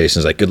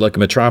Jason's like, "Good luck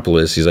in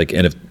Metropolis." He's like,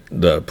 "And if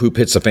the poop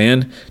hits the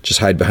fan, just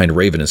hide behind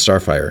Raven and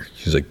Starfire."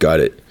 He's like, "Got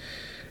it."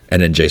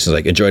 And then Jason's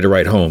like, "Enjoy the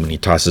ride home." And he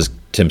tosses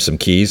Tim some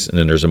keys. And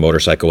then there's a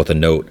motorcycle with a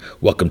note,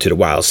 "Welcome to the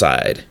wild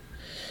side."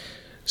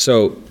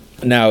 So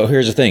now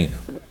here's the thing.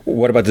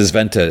 What about this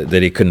Venta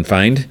that he couldn't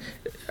find?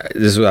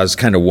 This is what I was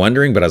kind of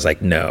wondering, but I was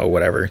like, no,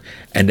 whatever.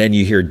 And then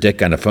you hear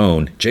Dick on the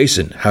phone,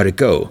 "Jason, how'd it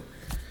go?"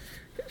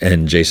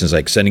 And Jason's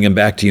like, "Sending him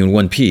back to you in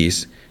one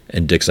piece."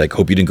 And Dick's like,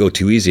 "Hope you didn't go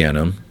too easy on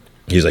him."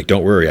 He's like,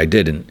 "Don't worry, I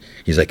didn't."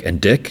 He's like, "And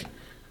Dick,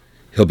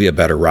 he'll be a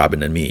better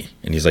Robin than me."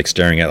 And he's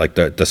staring at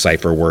the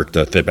cipher work,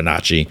 the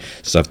Fibonacci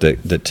stuff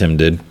that Tim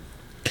did.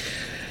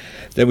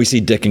 Then we see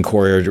Dick and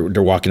Corey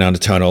they're walking down the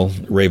tunnel.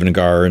 Raven and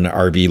Gar and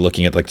RV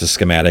looking at the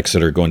schematics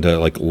that are going to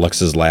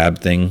Lux's lab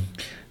thing.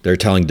 They're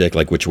telling Dick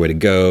which way to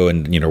go,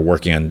 and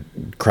working on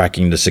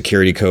cracking the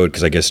security code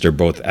because I guess they're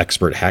both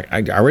expert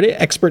are they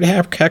expert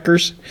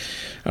hackers?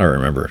 I don't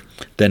remember.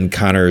 Then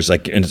Connor's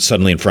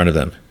suddenly in front of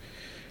them,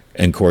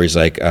 and Corey's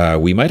like,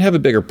 "We might have a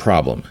bigger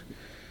problem."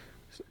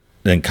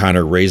 Then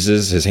Connor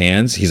raises his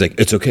hands. He's like,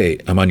 "It's okay,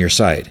 I'm on your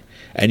side."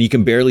 And you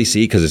can barely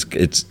see because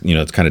it's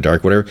it's kind of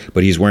dark, whatever.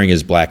 But he's wearing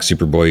his black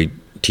Superboy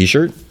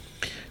T-shirt.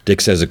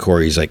 Dick says to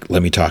Corey, he's like,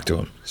 "Let me talk to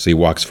him." So he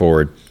walks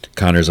forward.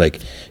 Connor's like,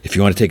 "If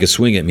you want to take a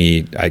swing at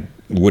me, I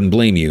wouldn't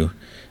blame you."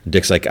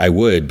 Dick's like, "I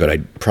would, but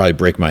I'd probably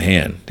break my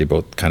hand." They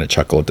both kind of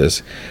chuckle at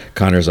this.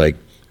 Connor's like,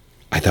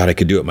 "I thought I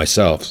could do it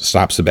myself.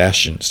 Stop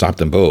Sebastian. Stop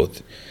them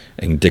both."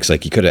 And Dick's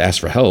like, "You could have asked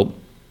for help."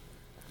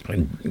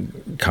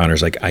 And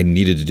Connor's like, "I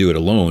needed to do it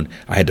alone.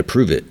 I had to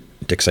prove it."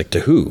 Dick's like,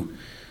 "To who?"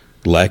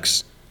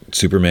 "Lex,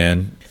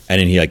 Superman." And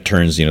then he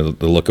turns the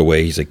look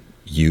away. He's like,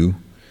 "You?"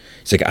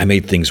 He's like, "I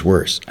made things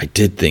worse. I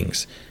did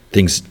things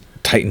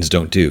Titans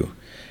don't do."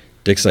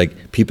 Dick's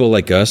like, "People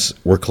like us,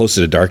 we're close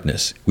to the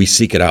darkness. We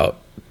seek it out.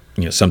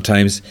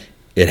 Sometimes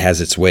it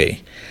has its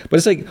way." But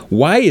it's like,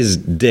 why is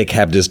Dick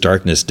have this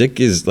darkness? Dick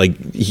is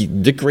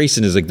Dick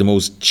Grayson is the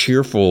most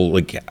cheerful,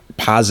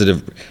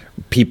 positive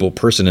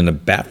person in the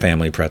Bat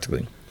family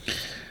practically.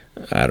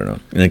 I don't know.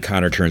 And then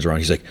Connor turns around.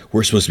 He's like,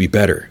 "We're supposed to be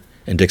better."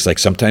 And Dick's like,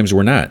 "Sometimes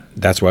we're not.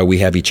 That's why we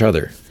have each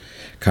other."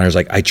 Connor's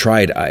like, I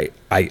tried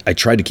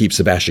to keep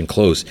Sebastian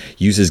close,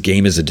 use his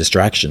game as a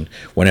distraction.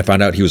 When I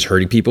found out he was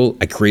hurting people,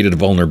 I created a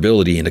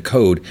vulnerability in the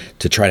code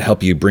to try to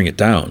help you bring it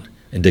down."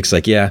 And Dick's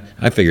like, "Yeah,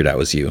 I figured that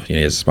was you." He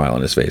has a smile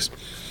on his face.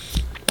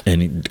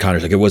 And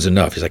Connor's like, "It wasn't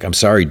enough." He's like, "I'm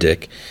sorry,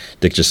 Dick."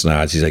 Dick just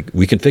nods. He's like,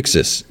 "We can fix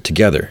this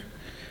together."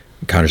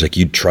 And Connor's like,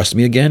 "You'd trust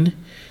me again?"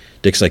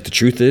 Dick's like, "The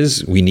truth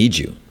is, we need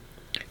you."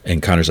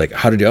 And Connor's like,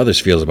 "How did the others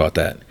feel about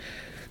that?"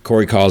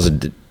 Corey calls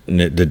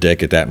the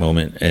Dick at that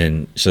moment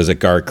and says that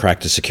Gar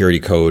cracked the security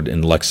code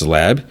in Lex's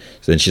lab.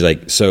 So then she's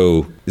like,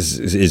 "So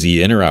is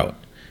he in or out?"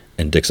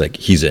 And Dick's like,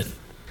 "He's in."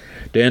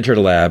 They enter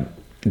the lab.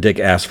 Dick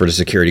asks for the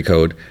security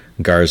code.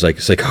 Gar's like,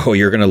 "Oh,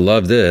 you're going to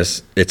love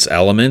this. It's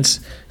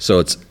elements. So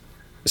it's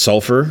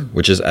sulfur,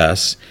 which is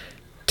S,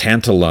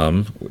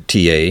 tantalum,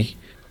 Ta,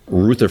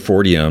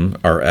 rutherfordium,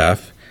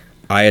 Rf,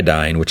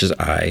 iodine, which is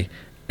I,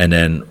 and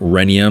then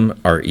rhenium,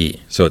 Re.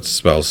 So it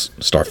spells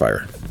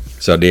Starfire.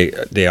 So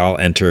they all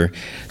enter.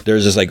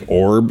 There's this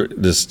orb,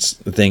 this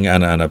thing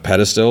on a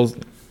pedestal,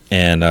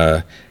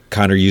 and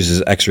Connor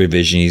uses X-ray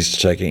vision. He's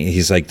checking.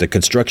 He's like, the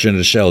construction of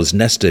the shell is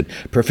nested,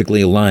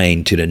 perfectly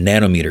aligned to the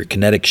nanometer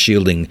kinetic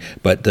shielding,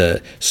 but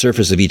the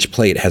surface of each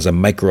plate has a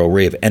micro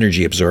array of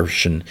energy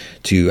absorption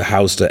to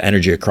house the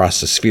energy across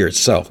the sphere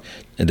itself.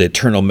 And the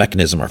internal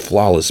mechanism are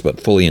flawless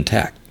but fully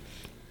intact.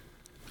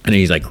 And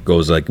he's like,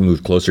 goes like,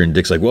 move closer, and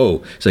Dick's like, whoa.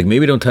 He's like,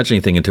 maybe don't touch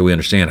anything until we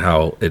understand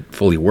how it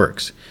fully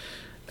works.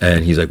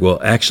 And he's like,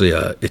 well, actually,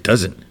 it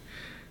doesn't.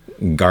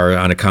 Gar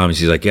on the comments,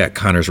 he's like, yeah,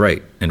 Connor's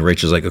right. And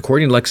Rachel's like,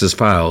 according to Lex's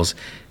files,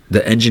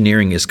 the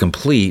engineering is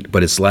complete,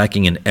 but it's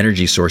lacking an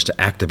energy source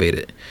to activate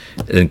it.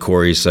 And then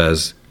Corey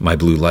says, my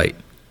blue light.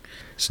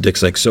 So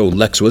Dick's like, so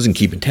Lex wasn't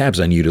keeping tabs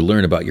on you to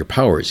learn about your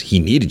powers. He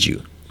needed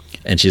you.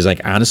 And she's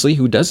like, honestly,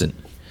 who doesn't?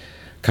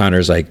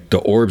 Connor's like, the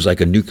orb's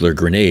like a nuclear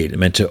grenade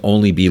meant to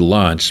only be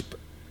launched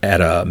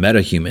at a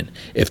metahuman.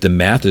 If the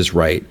math is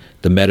right,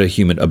 the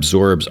metahuman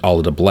absorbs all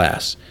of the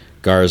blasts.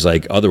 Gar's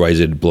like, otherwise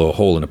it'd blow a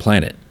hole in a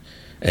planet.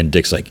 And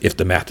Dick's like, if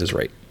the math is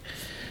right.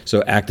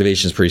 So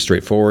activation is pretty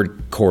straightforward.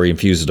 Corey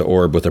infuses the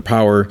orb with her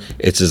power.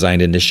 It's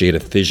designed to initiate a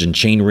fission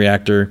chain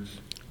reactor.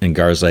 And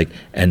Gar's like,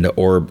 and the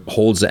orb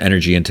holds the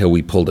energy until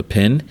we pull the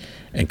pin.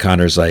 And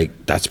Connor's like,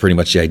 that's pretty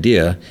much the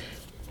idea.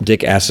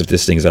 Dick asks if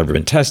this thing's ever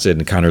been tested.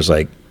 And Connor's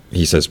like,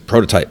 he says,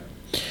 prototype.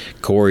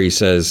 Corey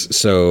says,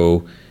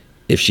 so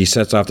if she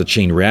sets off the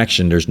chain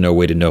reaction, there's no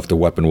way to know if the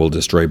weapon will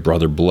destroy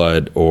Brother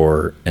Blood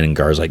or, and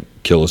Gar's like,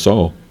 kill us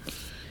all.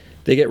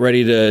 They get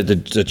ready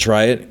to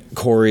try it.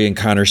 Corey and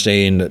Connor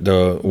stay in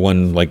the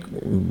one like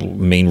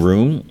main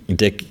room.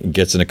 Dick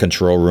gets in a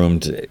control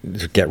room to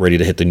get ready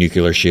to hit the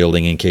nuclear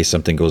shielding in case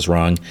something goes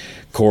wrong.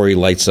 Corey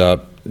lights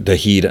up. The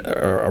heat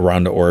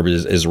around the orb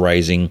is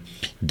rising.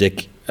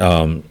 Dick,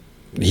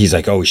 he's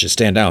like, oh, we should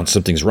stand down.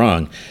 Something's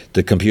wrong.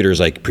 The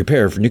computer's like,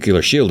 prepare for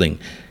nuclear shielding.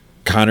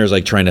 Connor's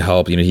like trying to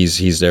help,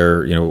 he's there,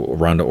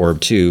 around the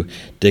orb too.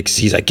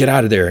 He's like, get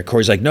out of there.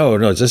 Corey's like, no,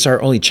 this is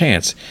our only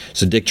chance.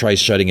 So Dick tries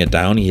shutting it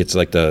down. He hits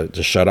like the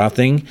shut off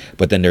thing,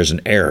 but then there's an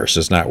error, so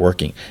it's not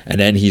working. And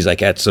then he's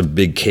like at some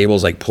big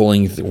cables, like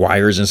pulling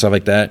wires and stuff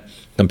like that.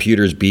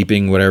 Computers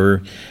beeping,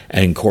 whatever.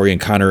 And Corey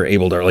and Connor are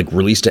able to like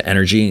release the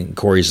energy. And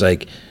Corey's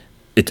like,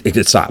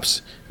 it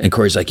stops. And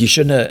Corey's like, you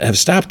shouldn't have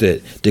stopped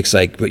it. Dick's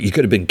like, but you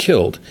could have been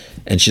killed.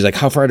 And she's like,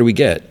 how far do we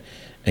get?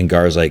 And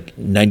Gar's like,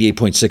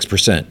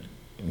 98.6%.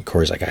 And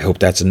Corey's like, I hope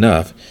that's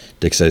enough.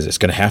 Dick says it's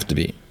going to have to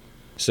be.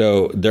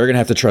 So they're going to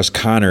have to trust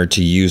Connor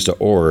to use the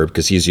orb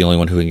because he's the only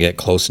one who can get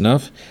close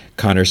enough.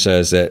 Connor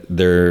says that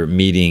they're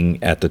meeting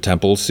at the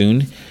temple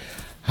soon.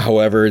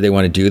 However, they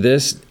want to do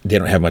this. They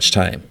don't have much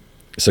time.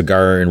 So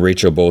Gar and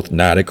Rachel both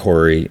nod at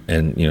Corey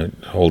and,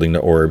 holding the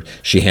orb.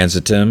 She hands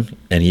it to him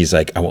and he's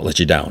like, I won't let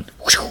you down.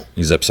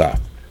 He zips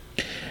off.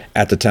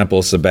 At the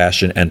temple,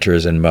 Sebastian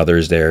enters and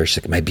Mother's there.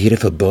 She's like, my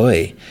beautiful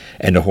boy.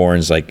 And the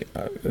horn's like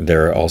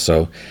there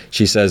also.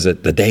 She says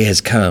that the day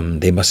has come.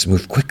 They must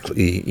move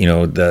quickly.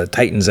 The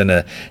Titans and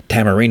the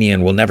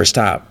Tamaranian will never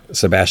stop.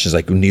 Sebastian's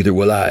like, neither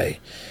will I.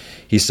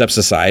 He steps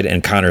aside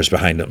and Connor's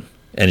behind him.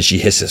 And she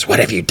hisses, what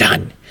have you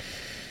done?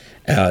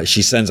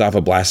 She sends off a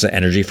blast of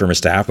energy from her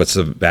staff, but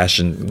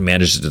Sebastian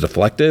manages to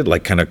deflect it,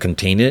 like kind of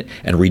contain it,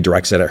 and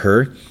redirects it at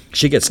her.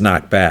 She gets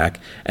knocked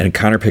back, and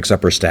Connor picks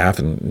up her staff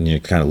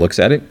and kind of looks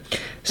at it.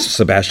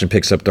 Sebastian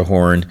picks up the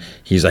horn.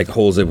 He's like,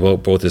 holds it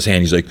both his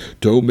hands. He's like,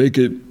 don't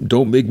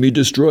make me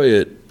destroy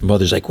it.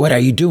 Mother's like, what are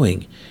you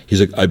doing? He's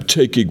like, I'm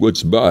taking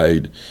what's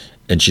mine.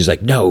 And she's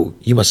like, no,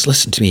 you must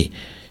listen to me.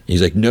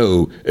 He's like,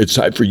 no, it's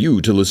time for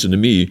you to listen to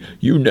me.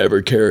 You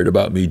never cared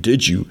about me,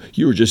 did you?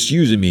 You were just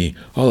using me.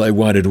 All I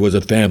wanted was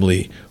a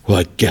family.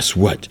 Well, guess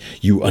what?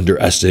 You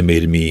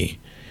underestimated me.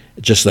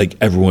 Just like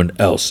everyone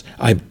else,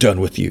 I'm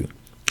done with you.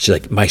 She's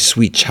like, my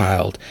sweet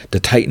child, the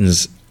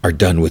Titans are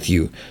done with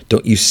you.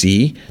 Don't you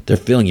see? They're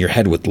filling your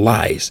head with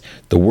lies.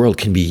 The world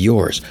can be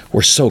yours.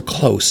 We're so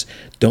close.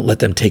 Don't let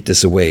them take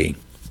this away.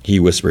 He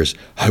whispers,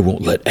 I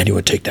won't let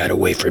anyone take that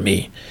away from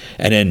me.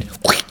 And then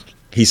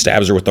he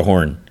stabs her with the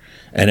horn.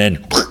 And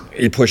then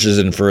he pushes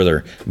it in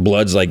further.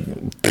 Blood's like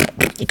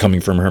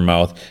coming from her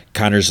mouth.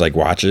 Connor's like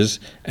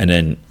watches. And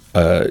then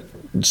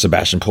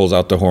Sebastian pulls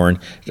out the horn.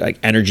 Like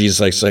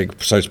energy's like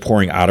starts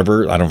pouring out of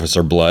her. I don't know if it's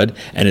her blood.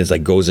 And it's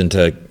like goes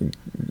into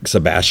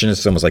Sebastian.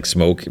 It's almost like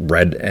smoke,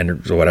 red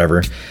and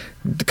whatever.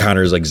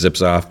 Connor's like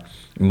zips off.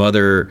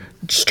 Mother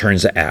just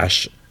turns to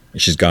ash.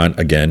 She's gone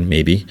again,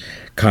 maybe.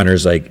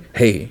 Connor's like,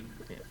 hey.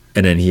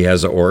 And then he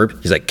has the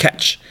orb. He's like,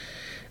 catch.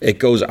 It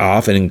goes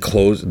off and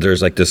enclosed.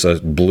 There's like this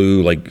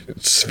blue like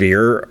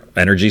sphere,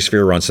 energy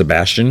sphere around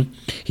Sebastian.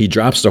 He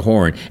drops the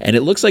horn and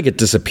it looks like it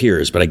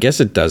disappears, but I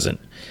guess it doesn't.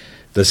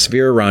 The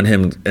sphere around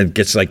him, it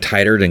gets like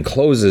tighter and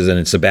closes, and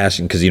it's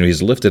Sebastian because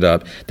he's lifted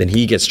up. Then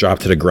he gets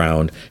dropped to the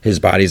ground. His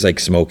body's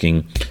like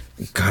smoking.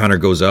 Connor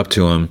goes up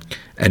to him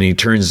and he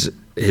turns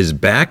his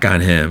back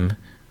on him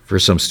for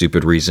some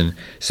stupid reason.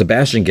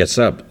 Sebastian gets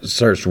up,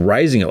 starts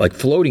rising up, like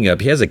floating up.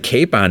 He has a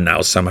cape on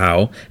now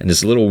somehow, and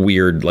this little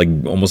weird, like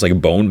almost like a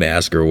bone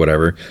mask or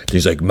whatever.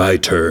 He's like, my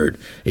turn.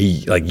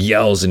 He like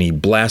yells and he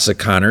blasts at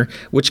Connor,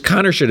 which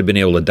Connor should have been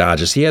able to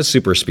dodge. He has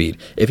super speed.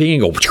 If he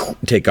can go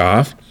take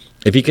off,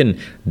 If he can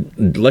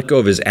let go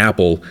of his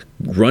apple,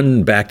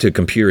 run back to a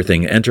computer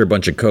thing, enter a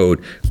bunch of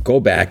code, go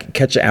back,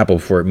 catch an apple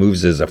before it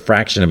moves as a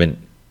fraction of a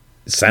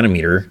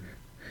centimeter,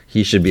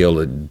 he should be able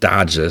to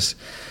dodge this.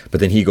 But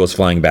then he goes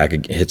flying back,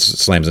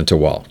 slams into a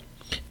wall.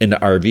 In the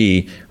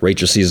RV,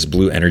 Rachel sees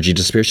blue energy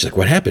disappear. She's like,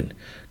 what happened?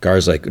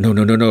 Gar's like,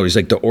 no. He's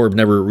like, the orb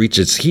never reached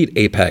its heat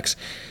apex.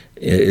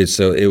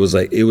 So it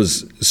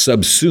was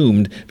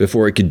subsumed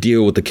before it could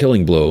deal with the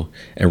killing blow.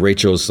 And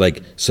Rachel's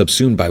like,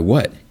 subsumed by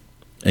what?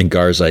 And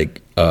Gar's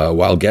like,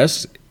 wild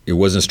guess, it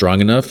wasn't strong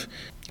enough.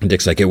 And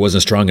Dick's like, it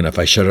wasn't strong enough.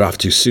 I shut it off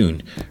too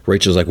soon.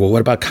 Rachel's like, well,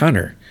 what about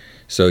Connor?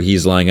 So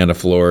he's lying on the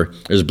floor.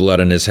 There's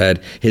blood on his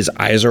head. His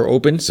eyes are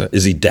open. So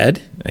is he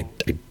dead? I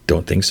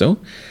don't think so.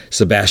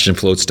 Sebastian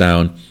floats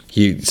down.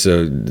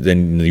 So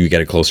then you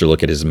get a closer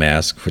look at his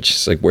mask, which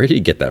is like, where did he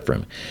get that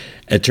from?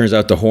 It turns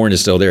out the horn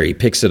is still there. He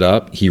picks it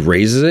up. He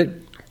raises it.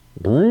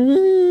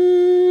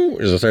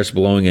 It starts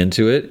blowing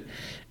into it.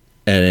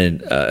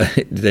 And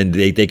then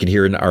they can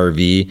hear an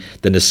RV.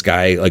 Then the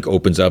sky like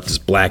opens up. This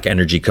black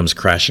energy comes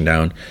crashing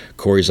down.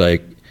 Corey's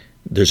like,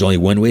 there's only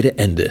one way to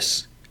end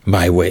this.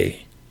 My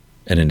way.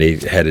 And then they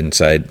head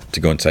inside to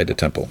go inside the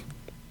temple.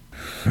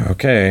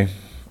 Okay.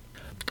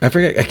 I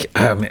forget.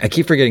 I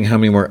keep forgetting how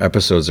many more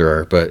episodes there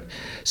are. But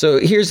so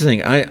here's the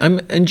thing. I'm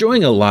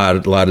enjoying a lot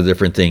of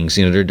different things.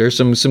 You know, there's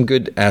some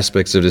good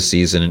aspects of the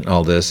season and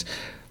all this.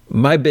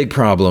 My big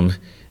problem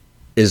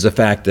is the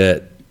fact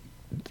that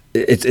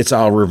it's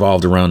all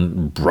revolved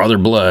around Brother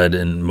Blood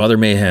and Mother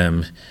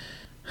Mayhem.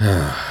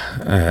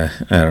 I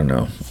don't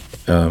know.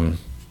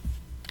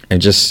 And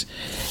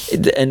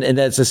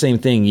that's the same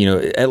thing, you know,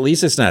 at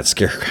least it's not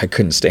Scarecrow. I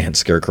couldn't stand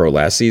Scarecrow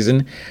last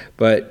season,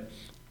 but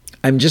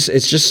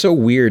it's just so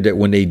weird that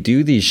when they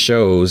do these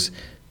shows,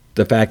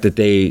 the fact that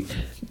they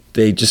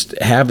just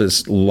have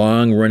this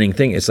long running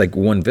thing. It's like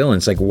one villain.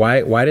 It's like,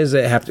 why does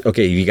it have to,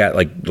 okay, you got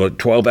like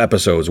 12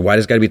 episodes. Why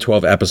does it got to be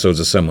 12 episodes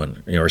of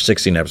someone, you know, or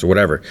 16 episodes,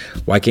 whatever.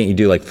 Why can't you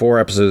do like 4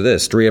 episodes of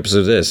this, 3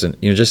 episodes of this? And,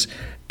 you know, just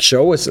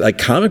show us like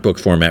comic book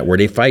format where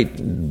they fight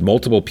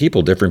multiple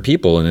people, different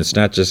people. And it's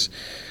not just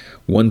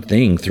one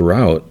thing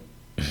throughout.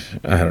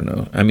 I don't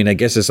know. I mean, I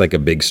guess it's like a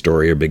big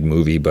story or big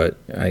movie, but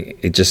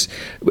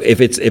if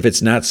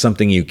it's not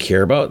something you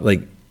care about,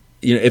 like,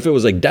 you know, if it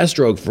was like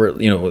Deathstroke,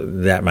 for, you know,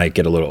 that might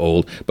get a little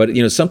old, but,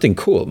 you know, something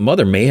cool.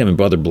 Mother Mayhem and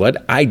Brother Blood,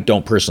 I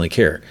don't personally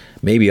care.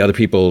 Maybe other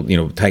people, you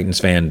know, Titans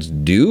fans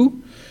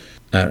do.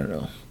 I don't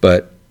know.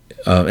 But,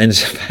 and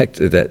it's the fact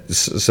that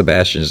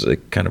Sebastian is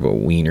like kind of a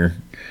wiener.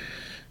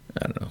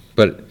 I don't know.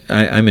 But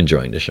I'm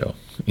enjoying the show,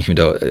 even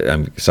though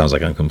it sounds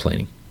like I'm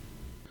complaining.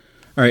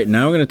 All right,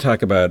 now we're going to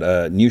talk about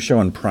a new show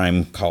on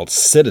Prime called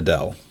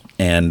Citadel.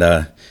 And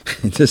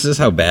this is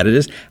how bad it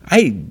is.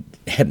 I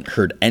hadn't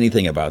heard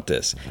anything about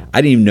this.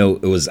 I didn't even know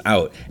it was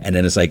out. And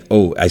then it's like,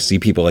 oh, I see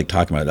people like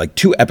talking about it, like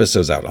 2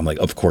 episodes out. I'm like,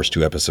 of course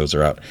 2 episodes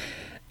are out.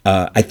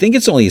 I think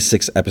it's only a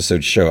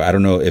 6-episode show. I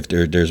don't know if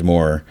there's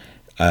more.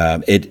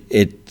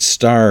 It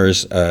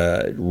stars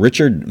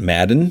Richard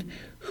Madden,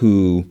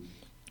 who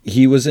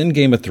he was in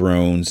Game of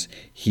Thrones.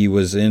 He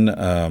was in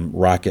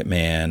Rocket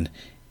Man.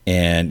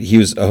 And he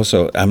was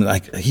also, I'm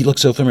like, he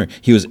looks so familiar.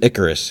 He was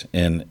Icarus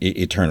in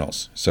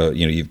Eternals. So,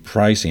 you know, you've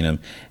probably seen him.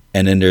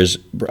 And then there's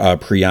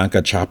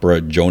Priyanka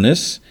Chopra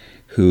Jonas,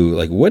 who,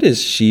 like, what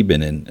has she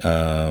been in?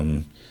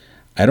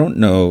 I don't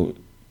know.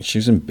 She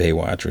was in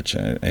Baywatch, which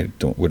I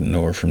wouldn't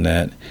know her from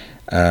that.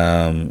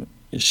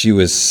 She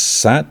was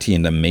Sati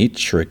in the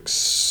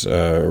Matrix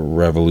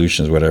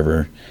Revolutions,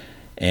 whatever.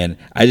 And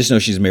I just know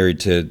she's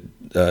married to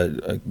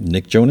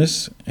Nick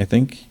Jonas, I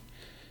think.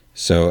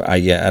 So I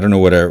don't know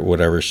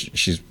whatever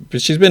she's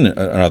been in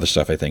other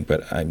stuff, I think,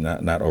 but I'm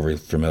not overly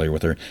familiar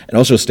with her. And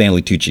also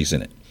Stanley Tucci's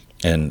in it,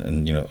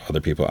 and you know, other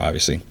people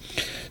obviously.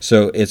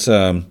 So it's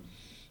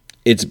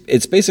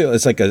basically,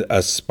 it's like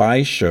a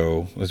spy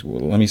show.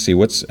 Let me see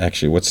what's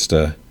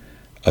the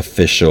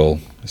official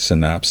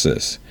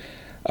synopsis.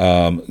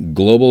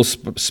 Global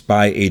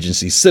spy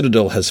agency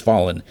Citadel has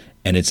fallen,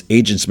 and its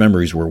agents'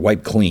 memories were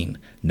wiped clean.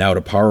 Now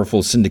the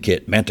powerful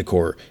syndicate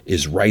Manticore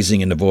is rising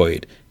in the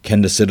void.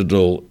 Can the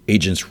Citadel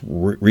agents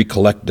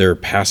recollect their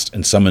past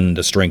and summon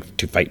the strength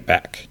to fight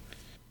back?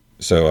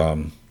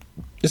 So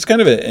it's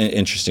kind of an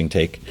interesting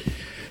take.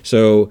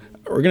 So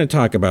we're going to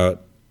talk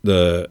about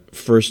the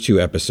first 2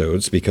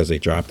 episodes because they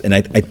dropped. And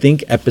I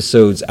think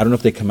episodes, I don't know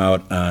if they come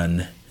out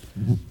on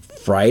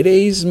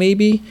Fridays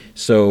maybe.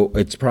 So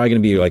it's probably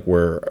going to be like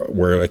we're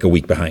like a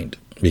week behind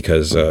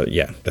because,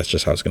 that's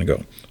just how it's going to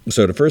go.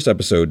 So the first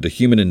episode, The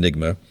Human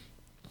Enigma,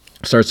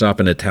 starts off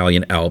in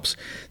Italian Alps.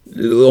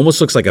 It almost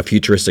looks like a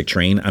futuristic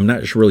train. I'm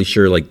not really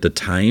sure, like, the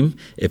time.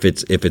 If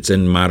it's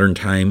in modern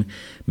time,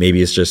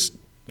 maybe it's just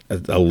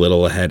a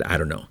little ahead. I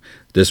don't know.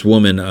 This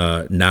woman,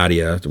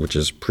 Nadia, which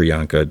is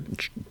Priyanka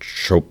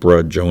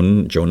Chopra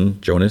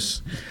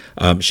Jonas,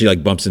 she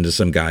like bumps into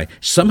some guy.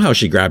 Somehow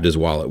she grabbed his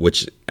wallet,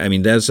 which, I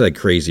mean, that's like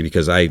crazy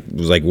because I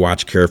was like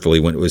watched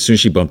carefully as soon as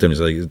she bumped him.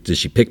 It's like, did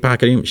she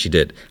pickpocket him? She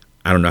did.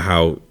 I don't know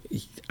how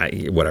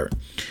whatever.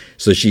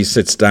 So she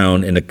sits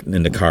down in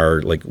the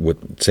car, like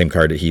with same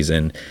car that he's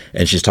in,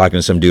 and she's talking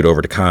to some dude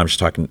over the comm. She's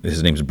talking.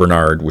 His name's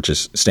Bernard, which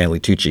is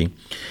Stanley Tucci.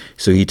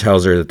 So he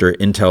tells her that their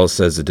intel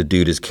says that the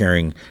dude is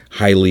carrying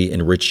highly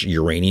enriched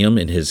uranium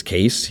in his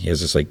case. He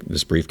has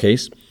this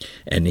briefcase,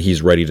 and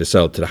he's ready to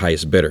sell it to the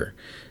highest bidder.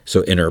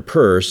 So in her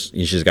purse,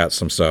 she's got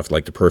some stuff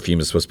like the perfume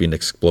is supposed to be an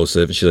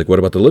explosive. And she's like, "What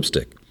about the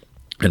lipstick?"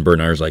 And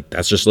Bernard's like,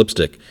 "That's just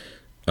lipstick."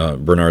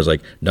 Bernard's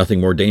like,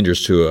 "Nothing more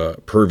dangerous to a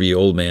pervy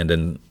old man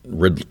than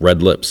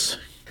red lips."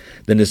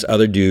 Then this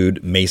other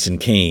dude, Mason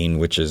Kane,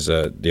 which is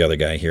the other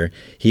guy here,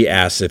 he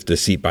asks if the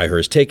seat by her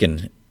is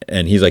taken.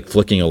 And he's like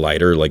flicking a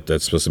lighter, like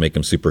that's supposed to make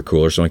him super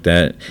cool or something like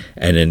that.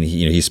 And then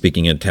he's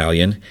speaking in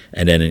Italian.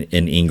 And then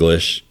in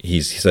English,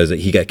 he says that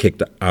he got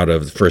kicked out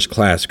of first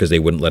class because they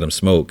wouldn't let him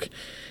smoke.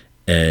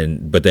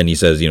 But then he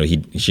says,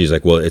 she's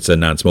like, "Well, it's a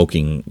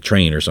non-smoking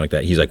train or something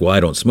like that." He's like, "Well, I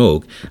don't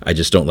smoke. I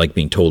just don't like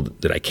being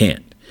told that I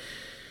can't."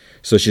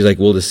 So she's like,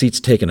 "Well, the seat's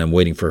taken. I'm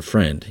waiting for a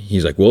friend."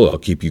 He's like, "Well, I'll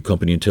keep you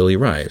company until he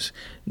arrives."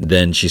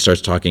 Then she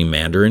starts talking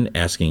Mandarin,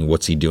 asking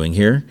what's he doing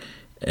here.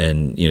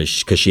 And,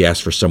 because she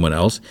asked for someone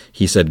else.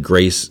 He said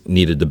Grace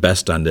needed the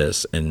best on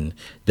this. And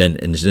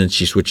then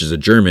she switches to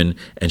German,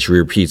 and she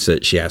repeats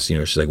that she asks,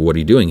 she's like, "What are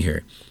you doing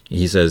here?"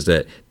 He says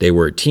that they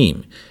were a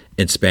team.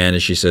 In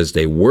Spanish, she says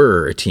they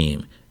were a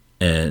team.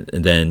 And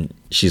then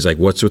she's like,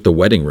 "What's with the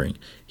wedding ring?"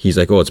 He's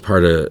like, "Oh, it's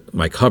part of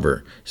my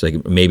cover." She's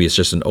like, "Maybe it's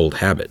just an old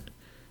habit."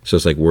 So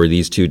it's like, were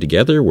these two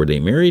together? Were they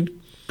married?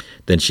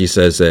 Then she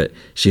says that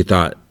she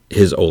thought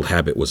his old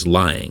habit was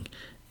lying.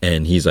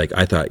 And he's like,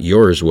 "I thought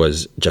yours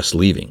was just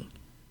leaving."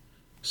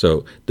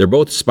 So they're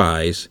both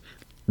spies.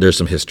 There's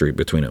some history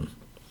between them.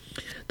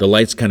 The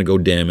lights kind of go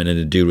dim, and then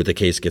the dude with the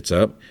case gets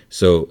up.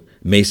 So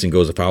Mason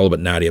goes to follow, but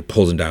Nadia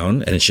pulls him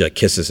down, and then she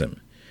kisses him.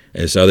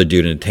 And this other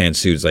dude in a tan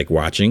suit is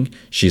watching.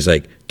 She's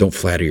like, "Don't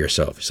flatter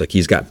yourself." She's like,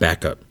 "He's got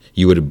backup.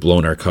 You would have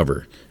blown our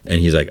cover."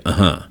 And he's like,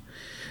 "Uh-huh."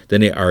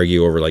 Then they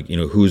argue over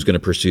who's going to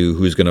pursue,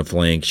 who's going to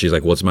flank. She's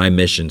like, "Well, it's my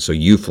mission, so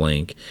you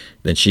flank."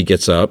 Then she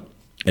gets up,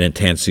 and a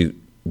tan suit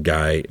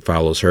guy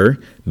follows her.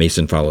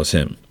 Mason follows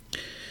him.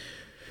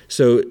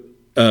 So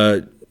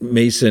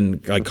Mason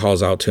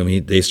calls out to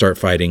him. They start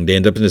fighting. They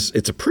end up in this.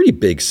 It's a pretty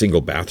big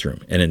single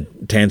bathroom, and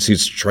then tan suit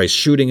tries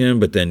shooting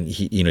him, but then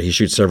he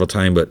shoots several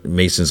times. But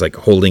Mason's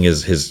holding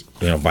his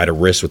by the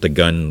wrist with the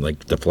gun,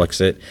 deflects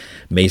it.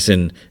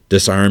 Mason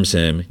disarms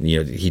him.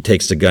 He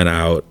takes the gun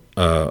out.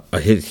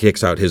 He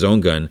kicks out his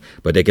own gun,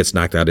 but it gets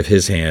knocked out of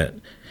his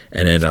hand,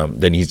 and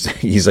then he's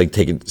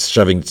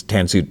shoving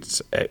tan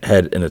suit's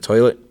head in the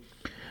toilet.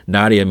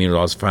 Nadia,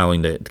 meanwhile, is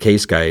following the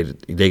case guy.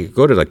 They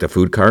go to the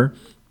food car.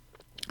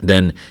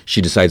 Then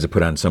she decides to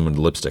put on some of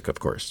the lipstick, of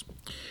course.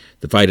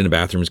 The fight in the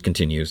bathrooms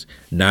continues.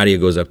 Nadia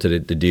goes up to the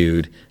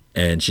dude,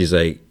 and she's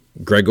like,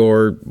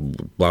 "Gregor,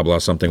 blah, blah,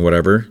 something,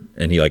 whatever."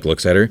 And he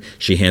looks at her.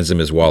 She hands him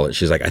his wallet.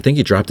 She's like, "I think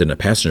he dropped it in a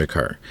passenger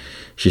car."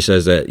 She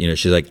says that,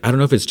 she's like, "I don't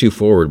know if it's too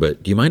forward,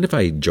 but do you mind if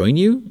I join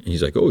you?" And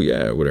he's like, "Oh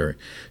yeah, whatever."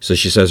 So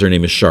she says her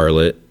name is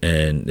Charlotte,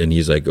 and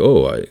he's like,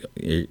 "Oh,"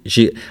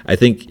 I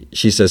think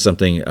she says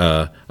something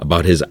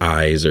about his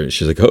eyes, or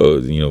she's like,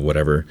 "Oh,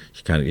 whatever."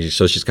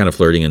 So she's kind of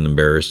flirting and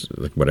embarrassed,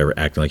 whatever,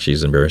 acting like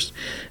she's embarrassed.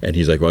 And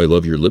he's like, "Well, I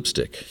love your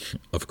lipstick,"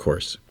 of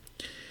course.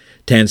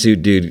 Tan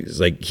suit dude is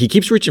he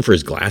keeps reaching for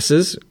his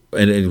glasses,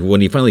 and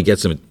when he finally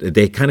gets them,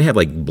 they kind of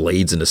have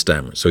blades in the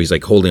stem. So he's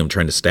holding them,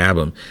 trying to stab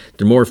him.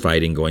 There's more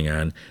fighting going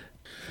on.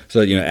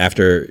 So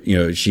after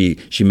she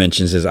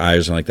mentions his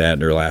eyes and that,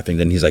 and they're laughing.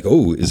 Then he's like,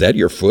 "Oh, is that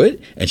your foot?"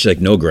 And she's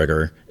like, "No,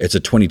 Gregor, it's a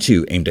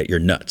 .22 aimed at your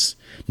nuts.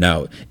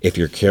 Now, if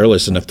you're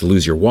careless enough to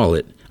lose your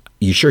wallet,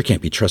 you sure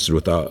can't be trusted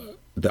with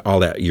all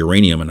that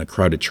uranium on a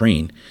crowded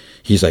train."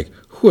 He's like,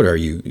 "What are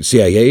you,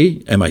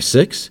 CIA,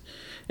 MI6?"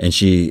 And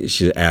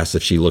she asks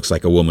if she looks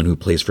like a woman who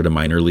plays for the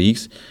minor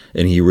leagues.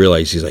 And he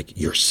realizes, he's like,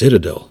 "You're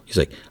Citadel." He's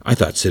like, "I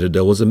thought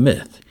Citadel was a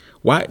myth."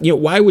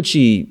 Why would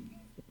she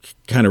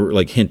kind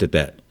of hint at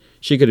that?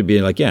 She could have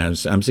been like, "Yeah,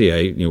 I'm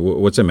CIA.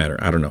 What's the matter?"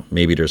 I don't know.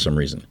 Maybe there's some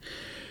reason.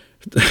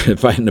 The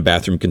fight in the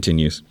bathroom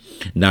continues.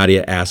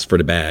 Nadia asks for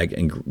the bag,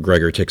 and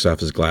Gregor takes off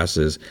his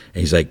glasses.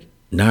 And he's like,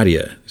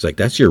 "Nadia." He's like,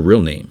 "That's your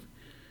real name."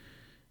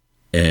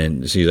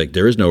 And so he's like,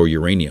 "There is no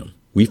uranium.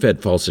 We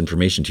fed false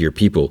information to your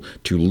people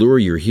to lure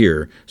you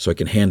here so I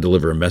can hand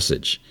deliver a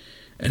message."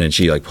 And then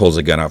she pulls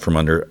a gun out from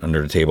under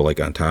the table,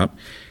 on top.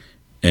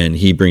 And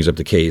he brings up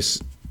the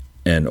case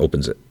and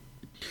opens it.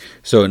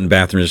 So in the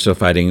bathroom, they're still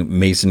fighting.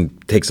 Mason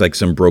takes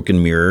some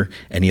broken mirror,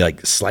 and he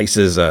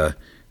slices a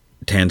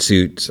tan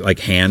suit's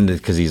hand,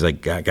 because he's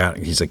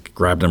he's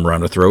grabbed him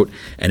around the throat,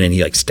 and then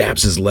he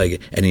stabs his leg,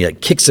 and he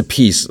kicks a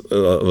piece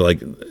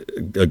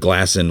a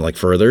glass in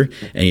further,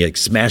 and he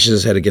smashes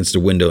his head against the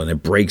window, and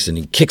it breaks, and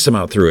he kicks him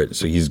out through it.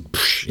 So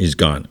he's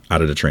gone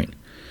out of the train.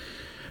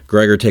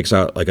 Gregor takes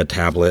out a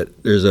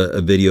tablet. There's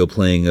a video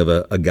playing of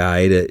a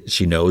guy that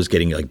she knows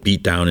getting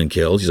beat down and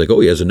killed. He's like, "Oh,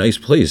 he has a nice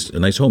place, a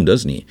nice home,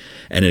 doesn't he?"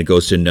 And it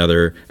goes to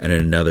another and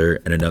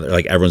another and another.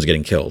 Everyone's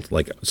getting killed.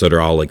 So they're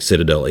all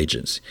Citadel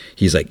agents.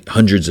 He's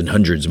hundreds and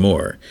hundreds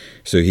more.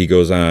 So he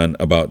goes on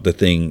about the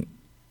thing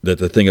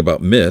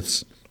about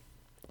myths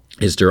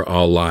is they're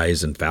all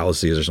lies and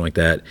fallacies or something like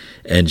that.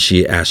 And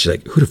she asks, she's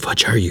like, who the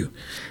fudge are you?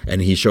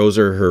 And he shows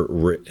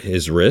her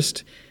his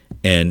wrist,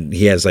 and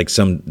he has like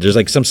there's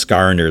like some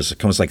scar, and there's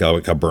almost like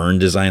a burn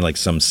design, like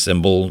some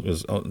symbol. It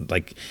was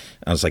like,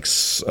 I was like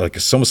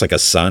it's almost like a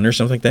sun or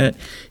something like that.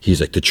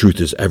 He's like, the truth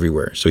is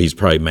everywhere. So he's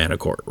probably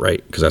Manticore,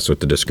 right? Because that's what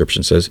the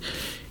description says.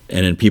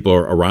 And then people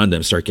around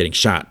them start getting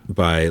shot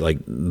by like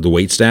the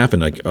wait staff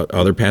and like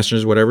other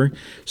passengers, whatever.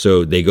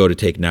 So they go to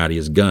take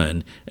Nadia's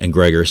gun, and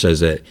Gregor says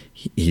that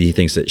he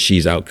thinks that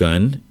she's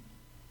outgunned,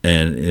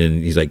 and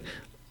he's like,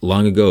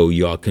 long ago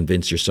you all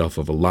convinced yourself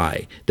of a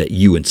lie, that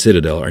you and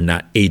Citadel are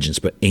not agents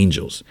but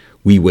angels.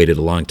 We waited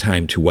a long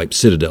time to wipe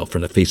Citadel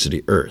from the face of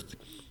the earth.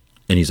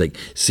 And he's like,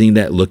 seeing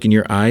that look in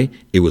your eye,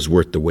 it was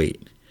worth the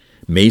wait.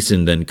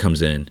 Mason then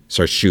comes in,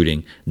 starts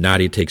shooting.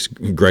 Nadia takes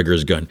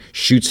Gregor's gun,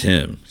 shoots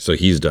him, so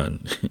he's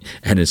done,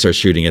 and then starts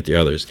shooting at the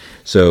others.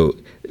 So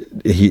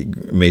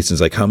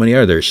Mason's like, how many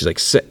are there? She's like,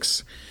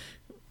 6.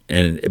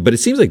 But it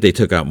seems like they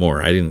took out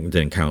more. I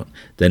didn't count.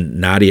 Then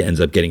Nadia ends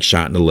up getting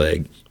shot in the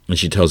leg, and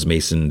she tells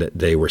Mason that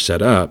they were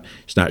set up.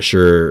 She's not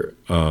sure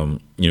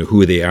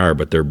who they are,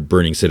 but they're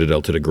burning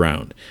Citadel to the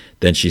ground.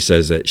 Then she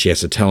says that she has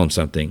to tell him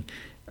something.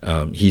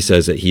 He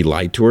says that he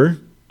lied to her,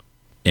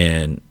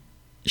 and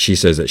she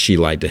says that she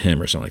lied to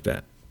him or something like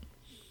that.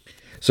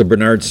 So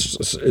Bernard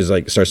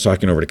starts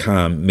talking over the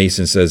comm.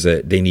 Mason says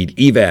that they need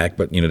evac,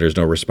 but there's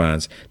no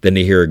response. Then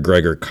they hear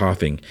Gregor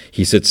coughing.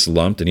 He sits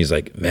slumped, and he's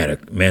like,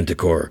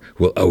 Manticore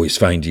will always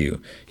find you.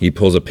 He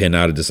pulls a pin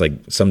out of this like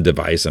some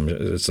device.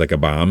 It's like a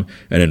bomb,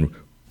 and then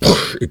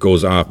it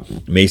goes off.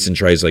 Mason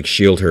tries to like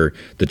shield her.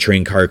 The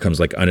train car comes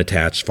like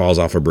unattached, falls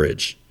off a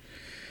bridge.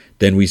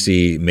 Then we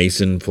see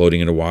Mason floating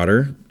in the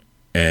water,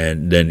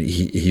 and then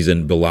he's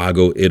in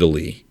Belago,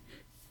 Italy.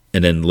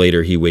 And then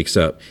later he wakes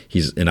up.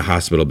 He's in a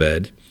hospital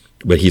bed,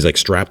 but he's like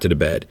strapped to the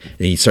bed,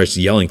 and he starts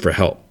yelling for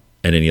help.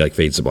 And then he like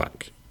fades to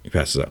black. He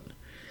passes out.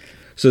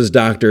 So his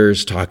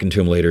doctor's talking to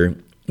him later,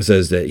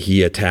 says that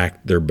he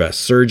attacked their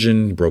best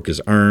surgeon, broke his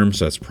arm.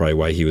 So that's probably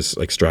why he was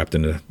like strapped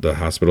in the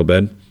hospital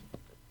bed.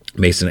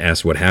 Mason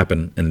asks what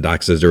happened, and the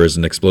doc says there was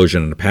an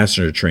explosion on a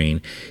passenger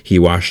train. He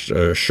washed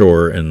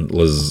ashore in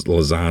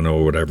Lozano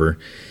or whatever.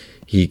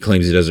 He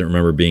claims he doesn't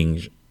remember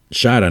being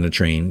shot on a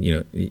train.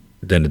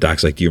 Then the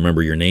doc's like, do you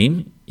remember your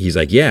name? He's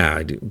like, yeah,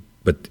 I do.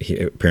 But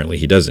apparently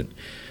he doesn't.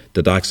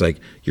 The doc's like,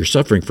 you're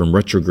suffering from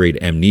retrograde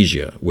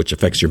amnesia, which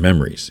affects your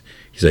memories.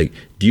 He's like,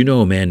 do you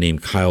know a man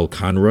named Kyle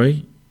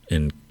Conroy?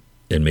 And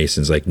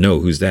Mason's like,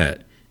 no, who's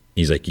that?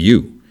 He's like,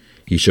 you.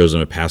 He shows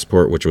him a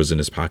passport, which was in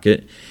his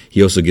pocket.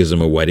 He also gives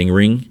him a wedding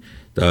ring.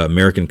 The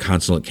American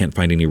consulate can't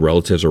find any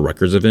relatives or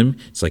records of him.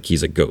 It's like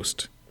he's a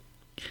ghost.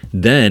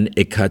 Then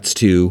it cuts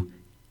to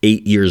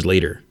 8 years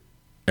later.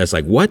 It's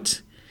like,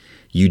 what?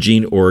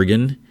 Eugene,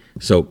 Oregon.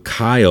 So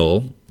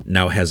Kyle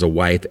now has a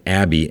wife,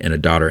 Abby, and a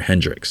daughter,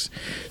 Hendrix.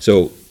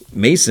 So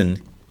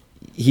Mason,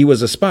 he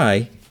was a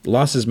spy,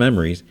 lost his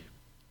memories.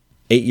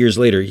 8 years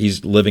later,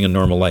 he's living a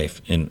normal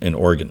life in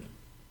Oregon.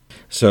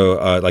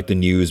 So like the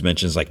news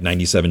mentions like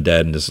 97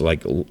 dead in this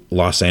like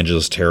Los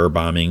Angeles terror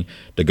bombing.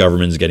 The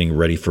government's getting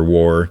ready for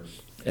war.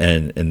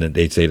 And then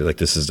they say that like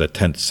this is the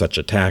 10th such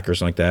attack or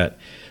something like that.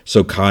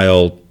 So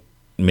Kyle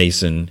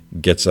Mason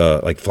gets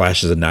like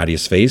flashes of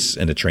Nadia's face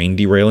and the train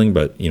derailing,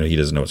 but he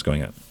doesn't know what's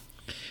going on.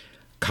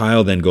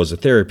 Kyle then goes to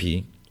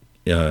therapy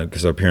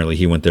because apparently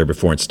he went there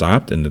before and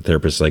stopped, and the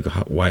therapist's like,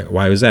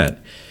 why was that?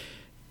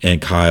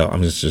 And Kyle,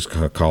 I'm just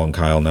gonna call him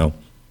Kyle now.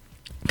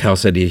 Kyle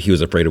said he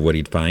was afraid of what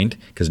he'd find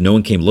because no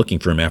one came looking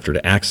for him after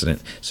the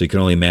accident, so you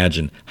can only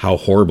imagine how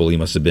horrible he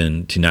must have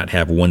been to not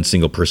have one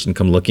single person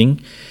come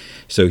looking.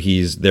 So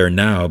he's there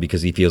now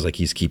because he feels like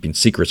he's keeping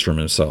secrets from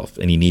himself,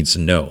 and he needs to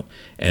know.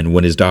 And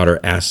when his daughter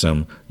asks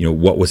him,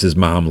 what was his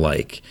mom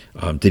like?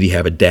 Did he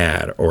have a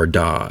dad or a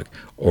dog?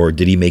 Or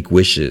did he make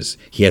wishes?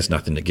 He has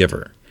nothing to give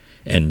her.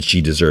 And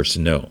she deserves to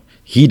know.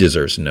 He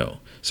deserves to know.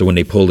 So when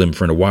they pulled him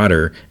from the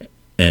water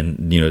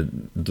and,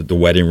 the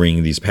wedding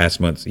ring these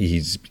past months,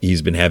 he's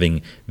been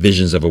having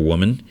visions of a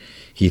woman.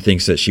 He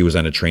thinks that she was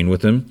on a train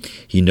with him.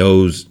 He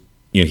knows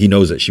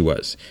that she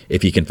was.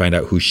 If he can find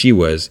out who she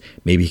was,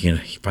 maybe he can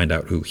find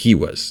out who he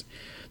was.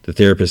 The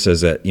therapist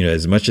says that,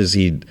 as much as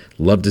he'd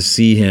love to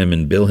see him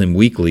and bill him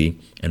weekly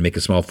and make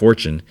a small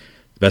fortune,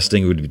 the best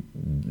thing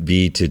would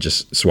be to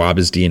just swab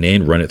his DNA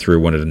and run it through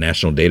one of the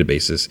national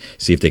databases,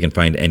 see if they can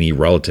find any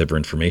relative or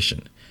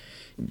information.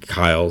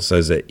 Kyle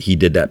says that he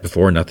did that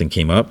before, nothing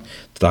came up.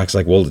 The doc's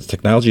like, well, the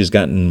technology has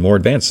gotten more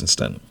advanced since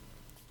then.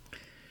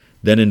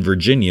 Then in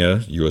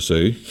Virginia,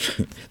 USA,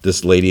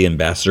 this lady,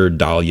 Ambassador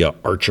Dahlia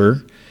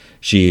Archer,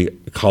 she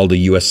called a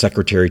U.S.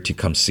 secretary to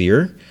come see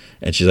her.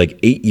 And she's like,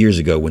 8 years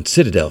ago, when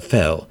Citadel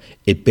fell,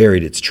 it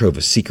buried its trove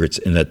of secrets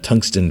in a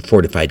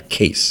tungsten-fortified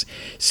case.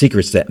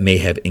 Secrets that may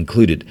have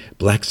included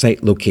black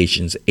site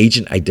locations,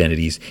 agent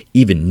identities,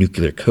 even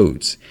nuclear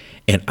codes.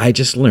 And I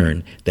just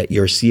learned that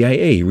your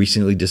CIA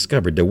recently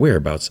discovered the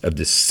whereabouts of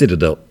the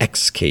Citadel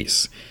X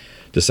case.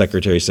 The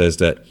secretary says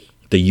that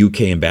the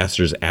UK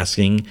ambassador is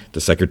asking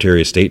the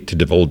Secretary of State to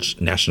divulge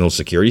national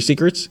security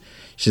secrets.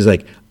 She's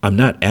like, I'm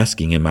not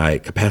asking in my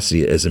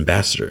capacity as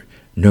ambassador.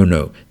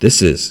 No,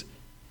 this is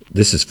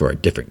for a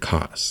different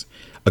cause,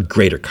 a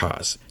greater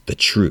cause, the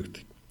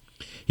truth.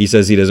 He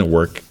says he doesn't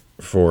work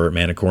for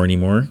Manticore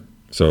anymore.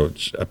 So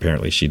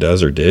apparently she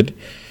does or did.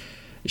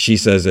 She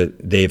says that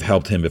they've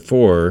helped him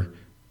before.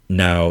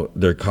 Now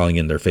they're calling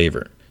in their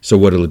favor. So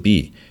what'll it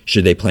be?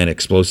 Should they plant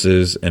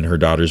explosives in her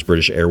daughter's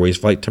British Airways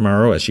flight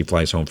tomorrow as she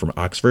flies home from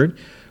Oxford?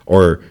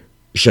 Or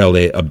shall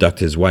they abduct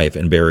his wife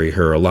and bury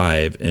her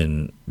alive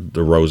in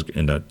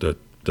the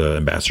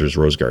ambassador's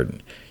rose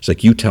garden? She's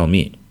like, you tell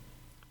me.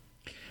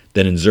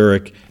 Then in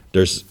Zurich,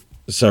 there's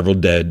several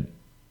dead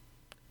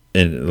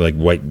and like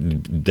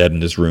white dead in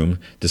this room.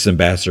 This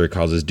ambassador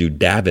calls this dude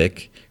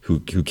Davik, who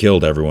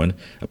killed everyone.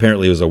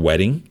 Apparently it was a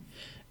wedding,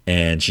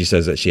 and she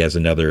says that she has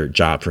another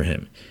job for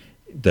him.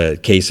 The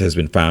case has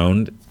been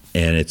found,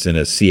 and it's in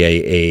a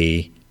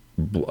CIA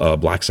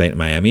black site in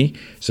Miami,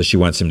 so she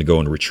wants him to go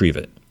and retrieve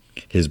it.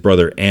 His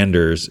brother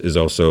Anders is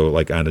also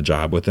like on a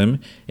job with him,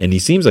 and he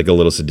seems like a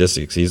little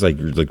sadistic. So he's like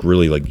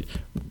really like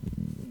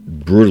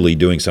brutally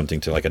doing something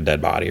to like a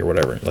dead body or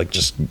whatever, like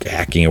just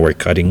hacking away,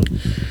 cutting.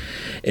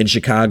 In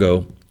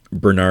Chicago,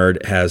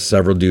 Bernard has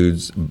several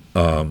dudes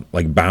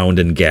like bound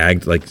and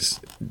gagged, like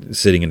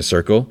sitting in a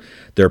circle.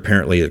 They're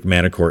apparently like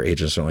Manticore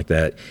agents or something like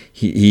that.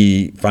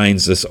 He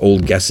finds this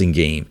old guessing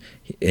game,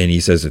 and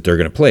he says that they're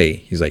going to play.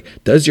 He's like,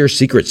 does your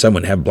secret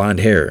someone have blonde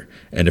hair?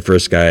 And the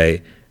first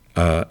guy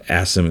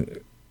asks him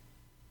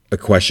a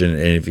question,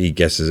 and if he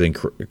guesses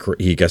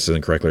incorrectly or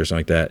something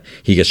like that,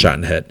 he gets shot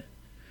in the head.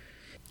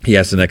 He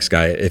asks the next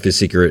guy if his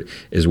secret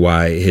is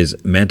why his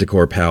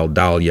Manticore pal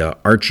Dahlia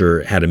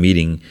Archer had a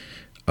meeting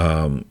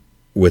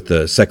with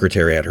the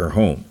secretary at her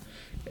home.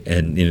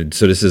 And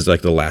so this is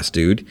like the last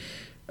dude,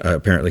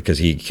 apparently, because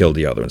he killed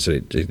the other one. So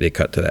they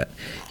cut to that.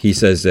 He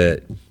says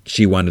that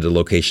she wanted the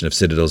location of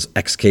Citadel's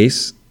X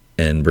case,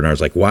 and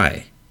Bernard's like,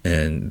 why?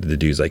 And the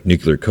dude's like,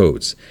 nuclear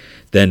codes.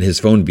 Then his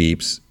phone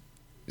beeps,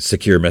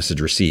 secure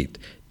message received.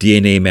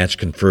 DNA match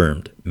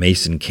confirmed.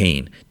 Mason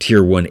Kane,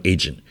 tier 1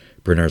 agent.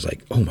 Bernard's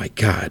like, oh my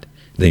God.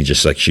 Then he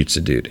just like shoots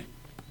the dude.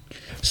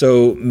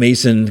 So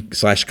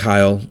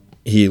Mason/Kyle,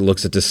 he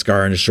looks at the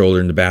scar on his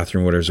shoulder in the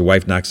bathroom, whatever. His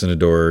wife knocks on the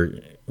door,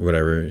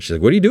 whatever. She's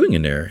like, what are you doing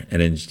in there?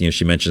 And then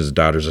she mentions his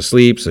daughter's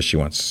asleep, so she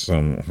wants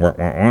some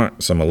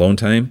alone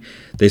time.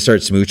 They start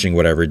smooching,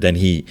 whatever. Then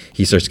he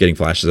starts getting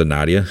flashes of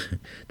Nadia.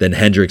 Then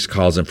Hendrix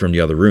calls him from the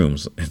other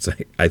rooms. It's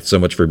like, so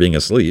much for being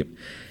asleep.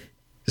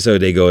 So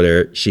they go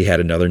there. She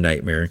had another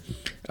nightmare.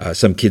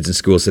 Some kids in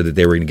school said that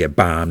they were going to get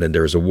bombed and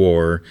there was a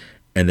war.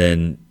 And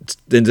then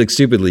like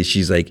stupidly,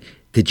 she's like,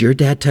 did your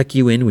dad tuck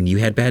you in when you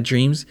had bad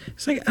dreams?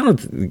 It's like, I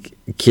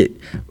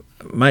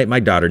don't, my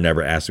daughter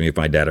never asked me if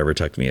my dad ever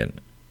tucked me in.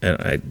 And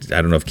I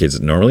don't know if kids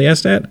normally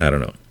ask that. I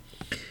don't know.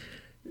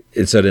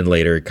 And so then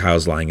later,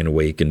 Kyle's lying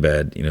awake in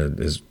bed,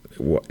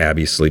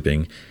 Abby's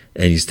sleeping,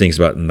 and he thinks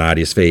about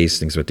Nadia's face,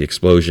 thinks about the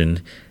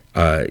explosion.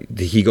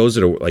 He goes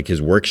to like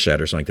his work shed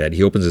or something like that.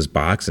 He opens his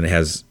box and it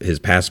has his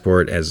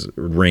passport, has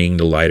ring,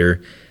 the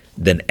lighter.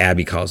 Then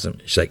Abby calls him.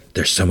 She's like,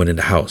 there's someone in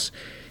the house.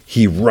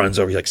 He runs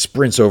over, he like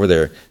sprints over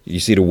there.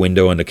 You see the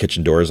window on the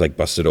kitchen door is like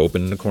busted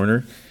open in the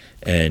corner.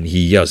 And he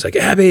yells like,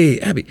 Abby,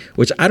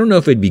 which I don't know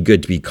if it'd be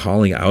good to be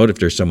calling out if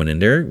there's someone in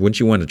there. Wouldn't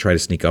you want to try to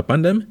sneak up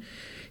on them?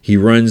 He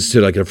runs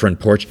to like the front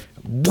porch,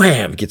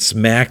 wham, gets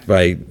smacked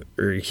by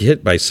or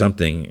hit by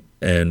something.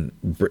 And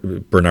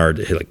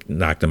Bernard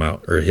knocked him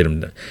out or hit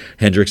him.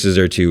 Hendrix is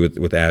there too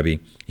with Abby.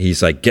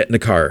 He's like, get in the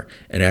car.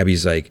 And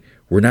Abby's like,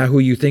 we're not who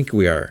you think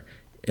we are.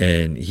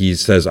 And he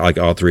says like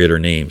all three of their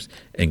names.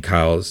 And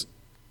Kyle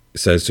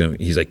says to him,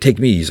 he's like, take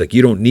me. He's like,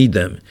 you don't need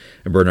them.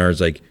 And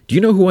Bernard's like, do you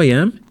know who I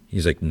am?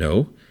 He's like,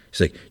 no. He's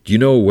like, do you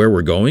know where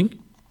we're going?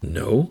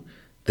 No.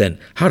 Then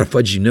how the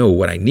fudge you know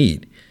what I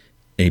need?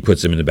 And he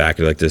puts him in the back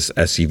of like this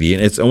SUV.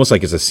 And it's almost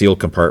like it's a sealed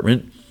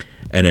compartment.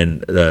 And then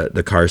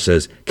the car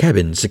says,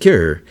 cabin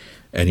secure.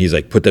 And he's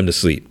like, put them to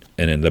sleep.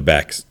 And in the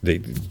back, they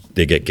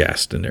get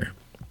gassed in there.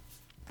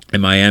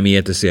 In Miami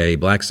at the CIA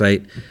black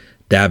site,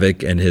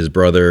 Davik and his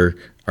brother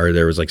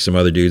there was like some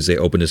other dudes. They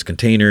opened his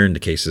container and the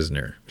case is in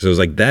there. So it was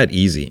like that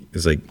easy.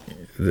 It's like,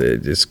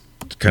 it's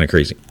kind of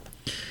crazy.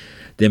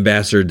 The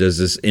ambassador does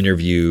this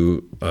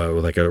interview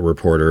with like a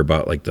reporter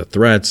about like the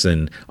threats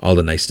and all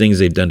the nice things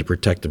they've done to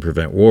protect and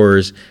prevent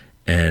wars.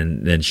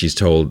 And then she's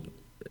told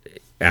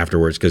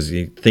afterwards, because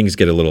things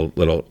get a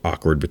little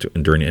awkward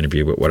during the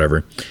interview, but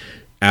whatever.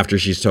 After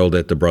she's told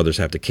that the brothers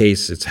have the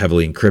case, it's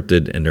heavily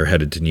encrypted and they're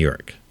headed to New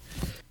York.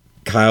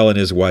 Kyle and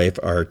his wife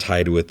are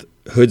tied with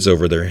hoods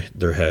over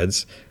their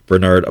heads.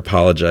 Bernard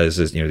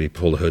apologizes. They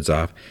pull the hoods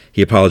off.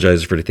 He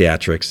apologizes for the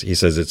theatrics. He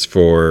says it's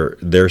for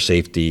their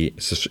safety.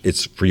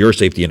 It's for your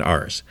safety and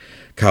ours.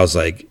 Kyle's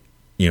like,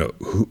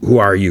 who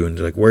are you? And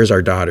they're like, where's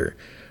our daughter?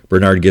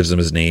 Bernard gives him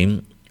his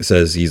name.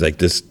 Says he's like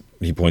this.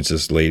 He points to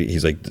this lady.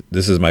 He's like,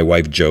 this is my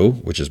wife, Joe,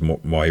 which is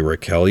Moira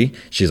Kelly.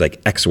 She's like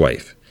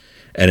ex-wife.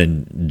 And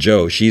then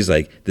Joe, she's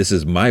like, this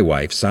is my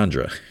wife,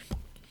 Sandra.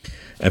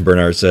 And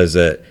Bernard says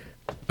that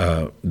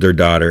their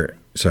daughter,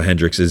 so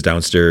Hendrix is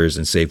downstairs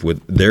and safe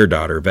with their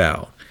daughter,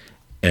 Val.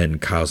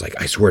 And Kyle's like,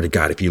 I swear to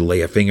God, if you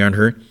lay a finger on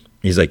her,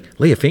 he's like,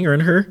 lay a finger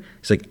on her?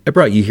 He's like, I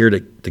brought you here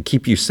to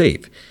keep you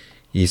safe.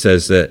 He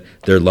says that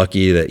they're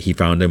lucky that he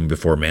found him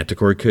before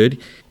Manticore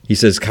could. He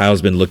says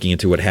Kyle's been looking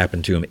into what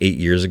happened to him 8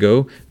 years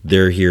ago.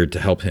 They're here to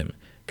help him.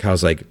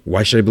 Kyle's like,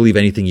 why should I believe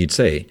anything you'd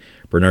say?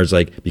 Bernard's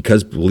like,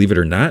 because believe it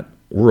or not,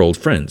 we're old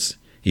friends.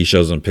 He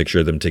shows him a picture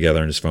of them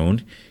together on his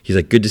phone. He's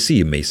like, good to see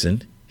you,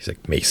 Mason. He's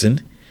like,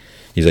 Mason?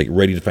 He's like,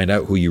 ready to find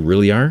out who you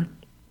really are?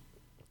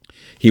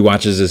 He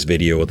watches this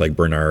video with like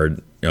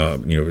Bernard,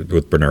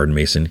 with Bernard and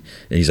Mason.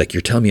 And he's like,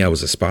 you're telling me I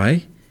was a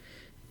spy?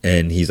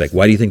 And he's like,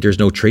 why do you think there's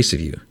no trace of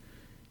you?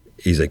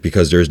 He's like,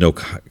 because there's no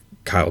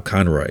Kyle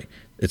Conroy.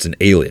 It's an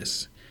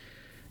alias.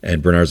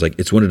 And Bernard's like,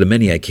 it's one of the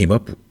many I came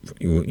up,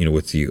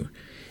 with you.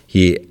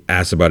 He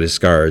asks about his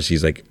scars.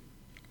 He's like,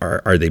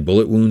 are they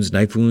bullet wounds,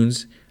 knife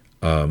wounds?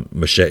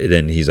 Machete.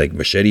 Then he's like,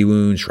 machete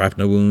wounds,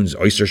 shrapnel wounds,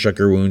 oyster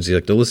shucker wounds. He's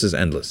like, the list is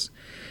endless.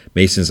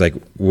 Mason's like,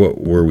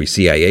 what were we,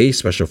 CIA,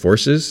 special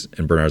forces?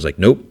 And Bernard's like,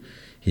 nope.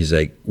 He's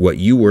like, what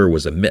you were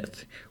was a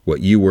myth.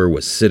 What you were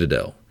was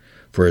Citadel.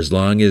 For as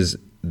long as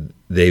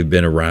they've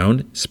been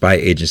around, spy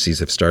agencies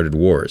have started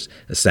wars,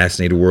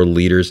 assassinated world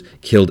leaders,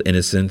 killed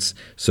innocents.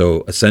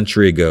 So a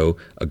century ago,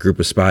 a group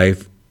of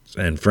spies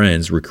and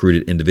friends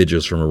recruited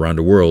individuals from around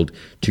the world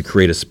to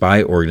create a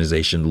spy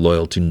organization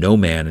loyal to no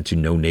man and to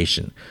no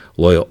nation,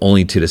 loyal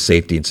only to the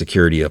safety and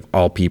security of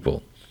all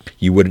people.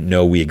 You wouldn't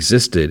know we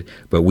existed,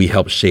 but we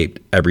helped shape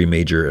every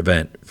major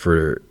event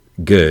for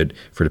good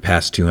for the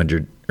past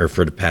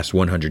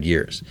 100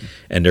 years.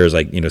 And there's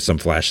like, some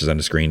flashes on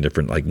the screen,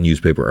 different like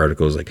newspaper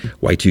articles like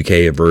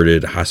Y2K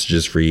averted,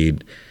 hostages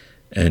freed.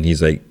 And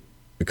he's like,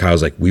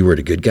 Kyle's like, we were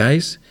the good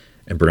guys?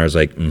 And Bernard's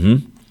like,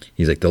 mm-hmm.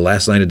 He's like, the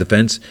last line of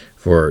defense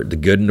for the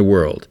good in the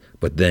world.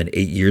 But then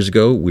 8 years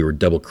ago, we were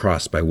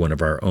double-crossed by one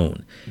of our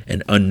own,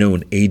 an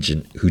unknown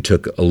agent who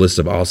took a list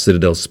of all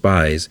Citadel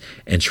spies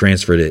and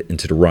transferred it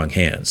into the wrong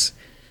hands.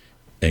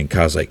 And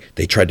Kyle's like,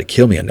 they tried to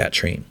kill me on that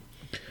train.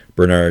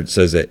 Bernard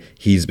says that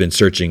he's been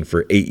searching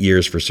for 8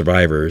 years for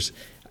survivors.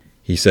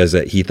 He says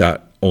that he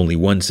thought only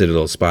one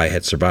Citadel spy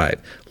had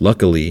survived.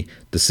 Luckily,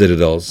 the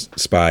Citadel's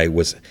spy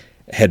was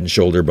head and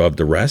shoulder above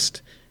the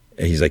rest.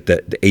 And he's like,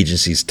 the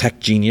agency's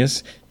tech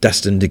genius,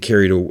 destined to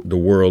carry the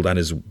world on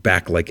his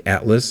back like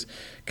Atlas.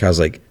 Kyle's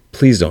like,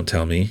 please don't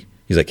tell me.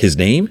 He's like, his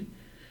name?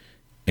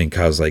 And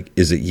Kyle's like,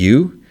 is it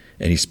you?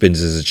 And he spins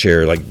his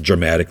chair like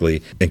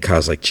dramatically. And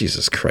Kyle's like,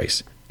 Jesus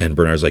Christ. And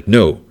Bernard's like,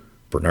 no,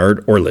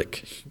 Bernard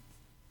Orlick.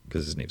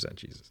 Because his name's not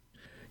Jesus.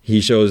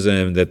 He shows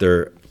them that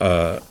they're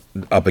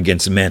up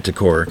against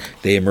Manticore.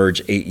 They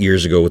emerged 8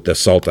 years ago with the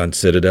assault on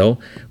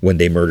Citadel when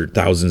they murdered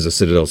thousands of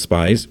Citadel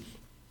spies.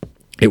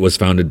 It was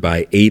founded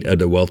by 8 of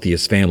the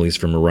wealthiest families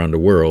from around the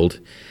world.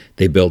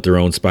 They built their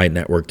own spy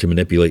network to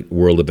manipulate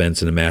world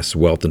events and amass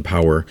wealth and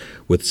power.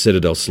 With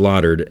Citadel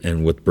slaughtered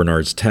and with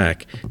Bernard's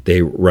tech,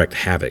 they wreaked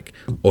havoc.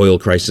 Oil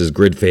crisis,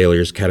 grid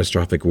failures,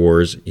 catastrophic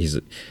wars.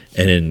 And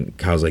then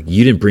Kyle's like,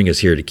 you didn't bring us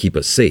here to keep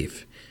us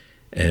safe.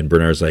 And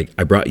Bernard's like,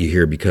 I brought you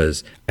here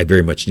because I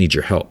very much need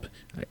your help,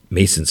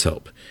 Mason's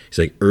help. He's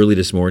like, early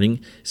this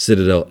morning,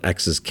 Citadel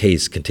X's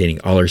case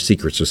containing all our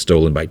secrets was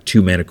stolen by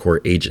 2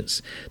 Manticore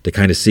agents, the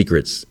kind of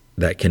secrets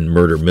that can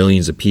murder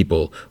millions of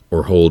people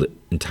or hold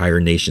entire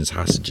nations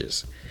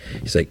hostages.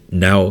 He's like,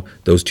 now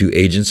those 2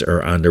 agents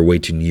are on their way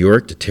to New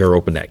York to tear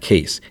open that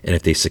case. And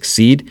if they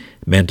succeed,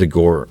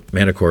 Manticore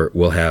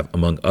will have,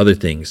 among other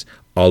things,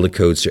 all the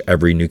codes to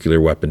every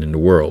nuclear weapon in the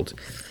world.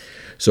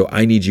 So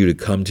I need you to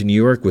come to New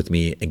York with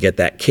me and get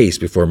that case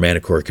before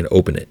Manticore can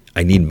open it.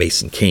 I need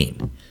Mason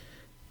Kane.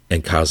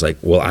 And Kyle's like,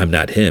 well, I'm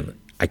not him.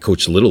 I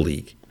coach Little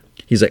League.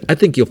 He's like, I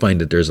think you'll find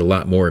that there's a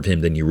lot more of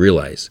him than you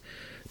realize.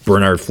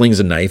 Bernard flings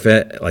a knife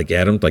at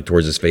him, like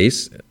towards his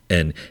face,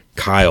 and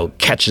Kyle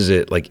catches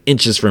it like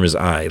inches from his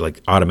eye,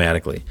 like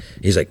automatically.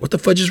 He's like, what the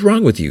fudge is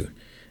wrong with you?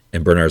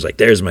 And Bernard's like,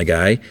 there's my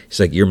guy.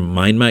 He's like, your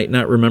mind might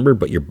not remember,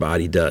 but your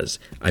body does.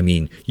 I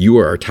mean, you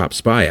are our top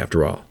spy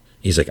after all.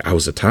 He's like, I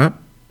was a top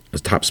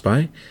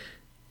spy?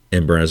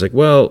 And Bernard's like,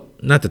 well,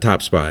 not the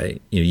top spy.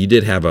 You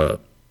did have a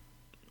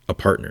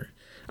partner.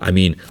 I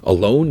mean,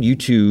 alone,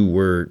 you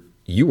were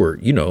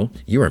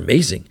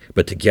amazing.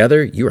 But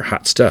together, you were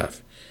hot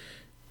stuff.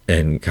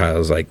 And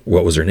Kyle's like,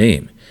 what was her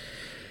name?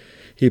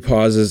 He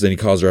pauses and he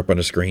calls her up on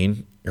the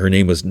screen. Her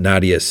name was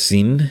Nadia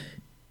Sin.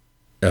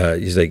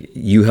 He's like,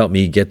 you help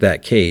me get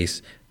that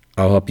case.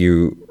 I'll help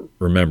you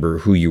remember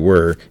who you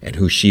were and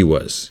who she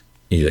was.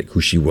 He's like,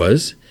 who she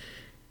was?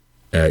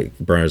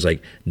 Bernard's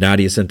like,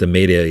 Nadia sent the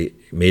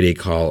Mayday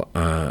call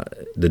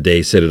the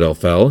day Citadel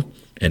fell.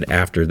 And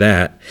after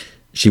that,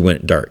 she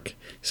went dark.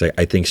 He's like,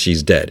 I think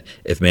she's dead.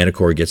 If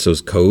Manticore gets those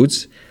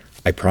codes,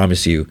 I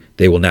promise you,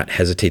 they will not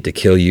hesitate to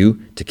kill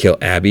you, to kill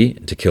Abby,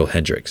 and to kill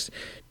Hendrix.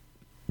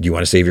 Do you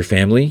want to save your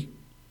family?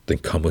 Then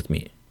come with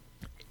me.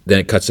 Then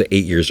it cuts to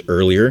 8 years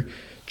earlier.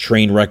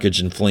 Train wreckage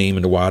and flame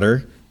in the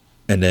water.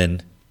 And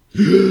then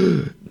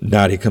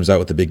Nadia comes out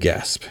with a big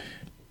gasp.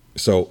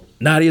 So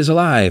Nadia's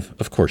alive.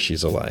 Of course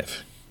she's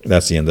alive.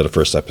 That's the end of the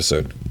first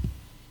episode.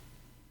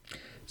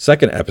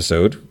 Second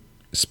episode,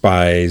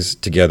 spies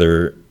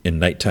together in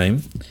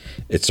nighttime.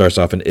 It starts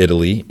off in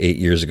Italy 8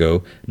 years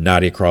ago.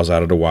 Nadia crawls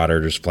out of the water.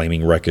 There's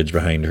flaming wreckage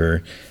behind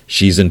her.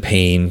 She's in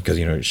pain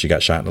because, she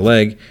got shot in the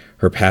leg.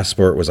 Her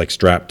passport was like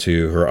strapped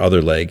to her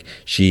other leg.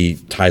 She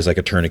ties like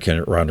a tourniquet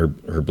around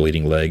her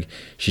bleeding leg.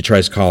 She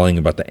tries calling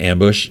about the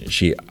ambush.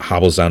 She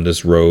hobbles down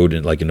this road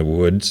and like in the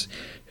woods.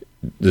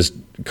 This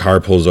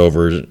car pulls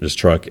over this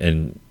truck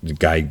and the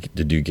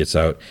dude gets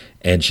out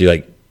and she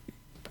like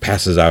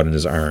passes out in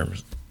his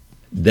arms.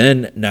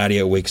 Then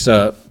Nadia wakes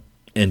up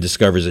and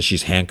discovers that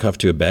she's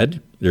handcuffed to a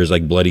bed. There's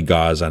like bloody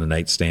gauze on a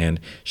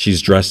nightstand.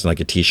 She's dressed in like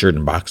a t-shirt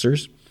and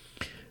boxers.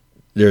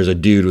 There's a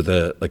dude with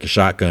a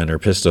shotgun or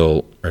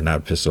pistol, or not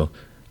a pistol,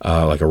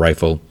 like a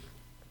rifle,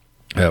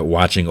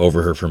 watching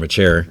over her from a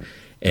chair.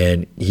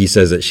 And he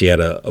says that she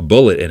had a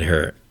bullet in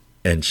her.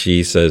 And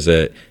she says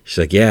that, she's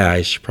like, yeah,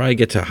 I should probably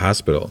get to a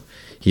hospital.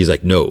 He's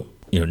like, no,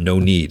 no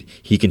need.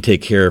 He can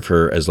take care of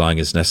her as long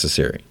as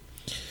necessary.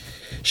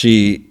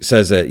 She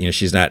says that,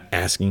 she's not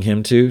asking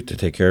him to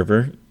take care of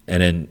her.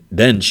 And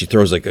then she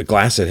throws like a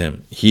glass at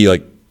him. He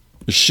like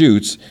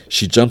shoots.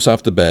 She jumps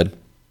off the bed.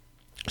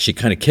 She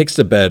kind of kicks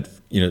the bed,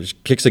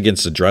 kicks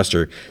against the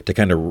dresser to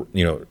kind of,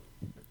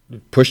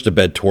 push the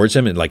bed towards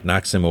him and like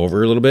knocks him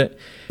over a little bit.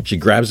 She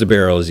grabs the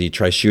barrel as he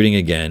tries shooting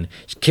again.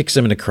 She kicks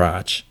him in the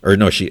crotch. Or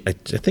no, I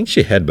think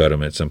she headbutted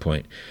him at some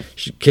point.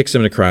 She kicks him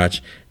in the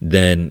crotch,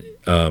 then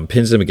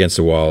pins him against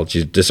the wall.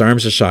 She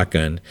disarms the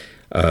shotgun.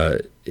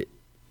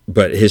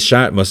 But his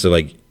shot must have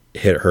like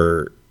hit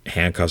her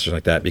handcuffs or something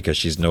like that because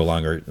she's no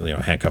longer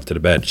handcuffed to the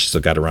bed. She's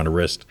still got her around her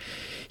wrist.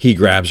 He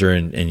grabs her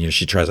and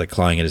she tries like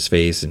clawing at his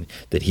face, and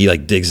that he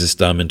like digs his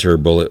thumb into her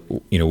bullet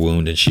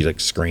wound, and she like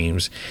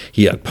screams.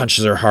 He like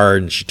punches her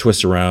hard and she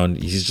twists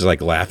around. He's just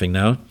like laughing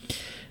now,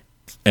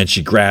 and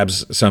she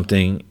grabs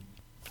something,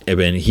 and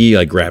then he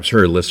like grabs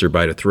her, lifts her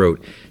by the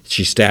throat.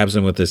 She stabs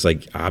him with this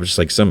like object,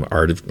 like some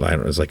art of, I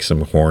don't know, it's like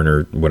some horn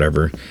or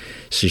whatever.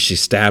 So she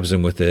stabs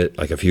him with it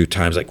like a few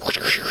times, like,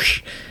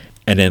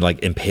 and then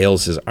like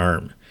impales his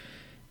arm.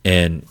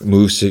 And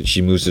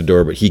she moves the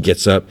door, but he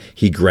gets up,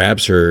 he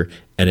grabs her,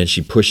 and then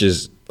she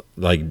pushes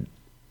like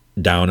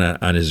down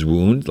on his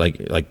wound, like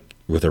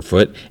with her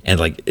foot, and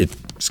like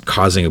it's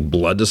causing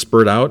blood to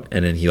spurt out,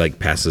 and then he like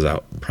passes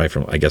out, probably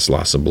from, I guess,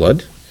 loss of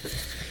blood.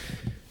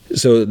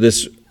 So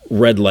this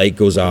red light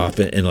goes off,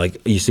 and like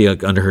you see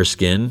like under her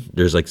skin,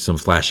 there's like some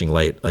flashing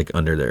light like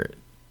under there.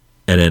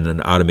 And then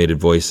an automated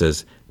voice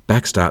says,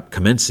 "Backstop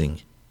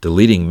commencing,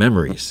 deleting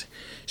memories."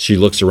 She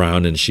looks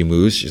around and she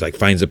moves. She's like,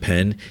 finds a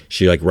pen.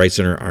 She like writes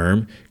on her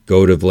arm,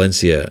 "Go to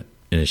Valencia,"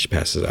 and then she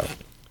passes out.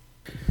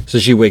 So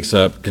she wakes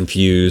up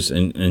confused,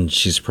 and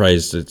she's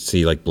surprised to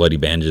see like bloody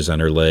bandages on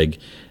her leg.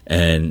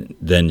 And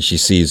then she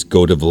sees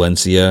 "Go to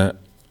Valencia,"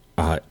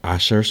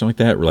 Asha or something like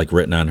that, like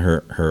written on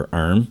her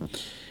arm.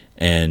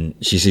 And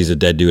she sees a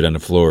dead dude on the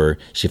floor.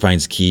 She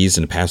finds keys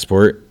and a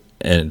passport,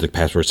 and the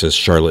passport says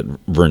Charlotte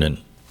Vernon.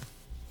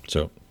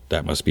 So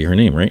that must be her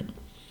name, right?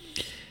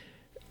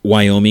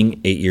 Wyoming,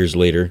 8 years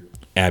later,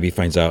 Abby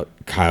finds out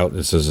Kyle,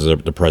 this is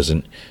the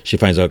present, she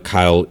finds out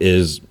Kyle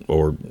is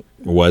or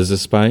was a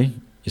spy.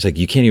 He's like,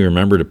 "You can't even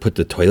remember to put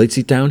the toilet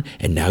seat down,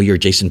 and now you're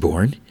Jason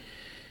Bourne?"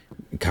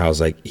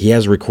 Kyle's like, "He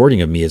has a recording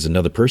of me as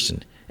another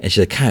person." And she's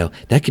like, "Kyle,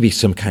 that could be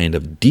some kind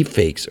of deep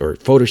fakes or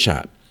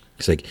Photoshop."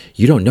 He's like,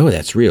 "You don't know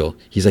that's real."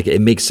 He's like,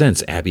 "It makes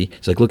sense, Abby."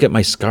 He's like, "Look at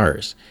my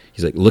scars."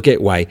 He's like, "Look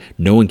at why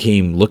no one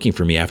came looking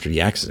for me after the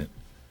accident."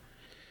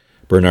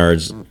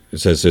 Bernard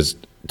says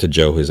to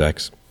Joe, his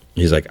ex,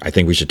 he's like, "I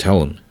think we should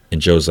tell him."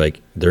 And Joe's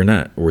like, "They're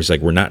not." Or he's like,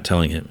 "We're not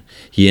telling him."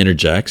 He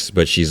interjects,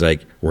 but she's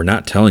like, "We're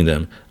not telling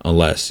them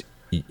unless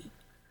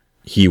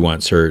he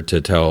wants her to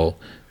tell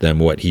them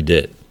what he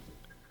did."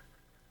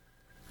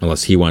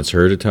 Unless he wants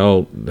her to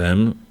tell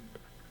them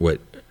what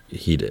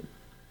he did.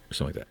 Or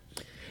something like that.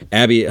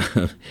 Abby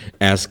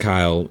asks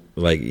Kyle,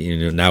 like,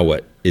 now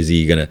what? Is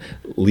he going to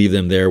leave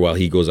them there while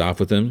he goes off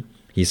with them?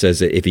 He says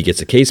that if he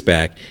gets a case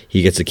back,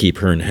 he gets to keep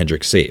her and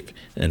Hendrix safe.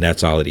 And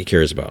that's all that he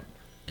cares about.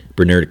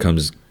 Bernard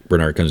comes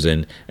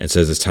in and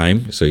says it's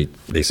time, so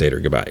they say their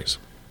goodbyes.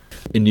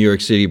 In New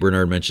York City,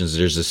 Bernard mentions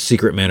there's a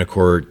secret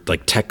Manticore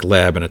like tech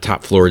lab on the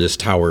top floor of this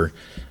tower,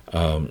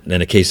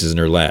 and a case is in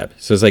her lab.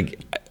 So it's like,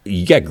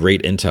 you got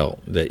great intel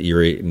that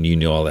you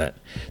know all that.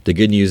 The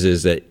good news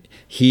is that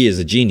he is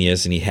a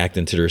genius and he hacked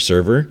into their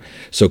server,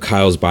 so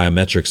Kyle's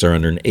biometrics are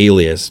under an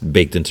alias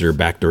baked into their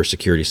backdoor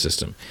security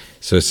system.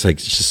 So it's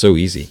just so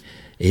easy.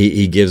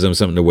 He gives them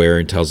something to wear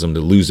and tells them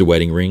to lose the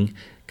wedding ring.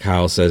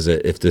 Kyle says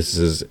that if this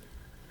is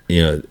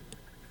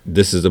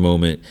the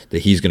moment that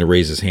he's going to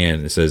raise his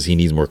hand and says he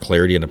needs more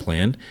clarity on the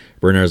plan.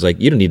 Bernard's like,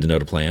 "You don't need to know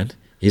the plan."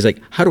 He's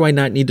like, "How do I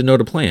not need to know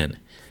the plan?"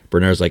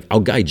 Bernard's like, "I'll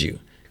guide you."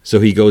 So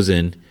he goes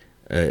in,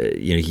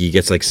 he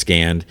gets like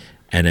scanned,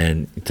 and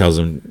then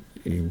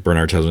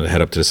Bernard tells him to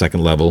head up to the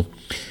second level.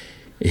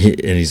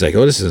 And he's like,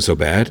 "Oh, this isn't so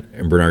bad."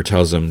 And Bernard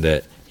tells him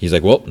that he's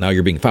like, "Well, now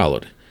you're being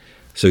followed."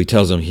 So he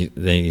tells him,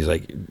 then he's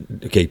like,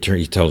 "Okay,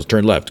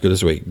 turn left, go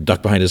this way,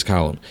 duck behind this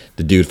column."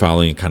 The dude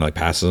following kind of like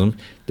passes him.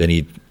 Then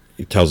he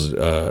tells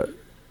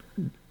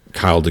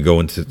Kyle to go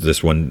into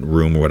this one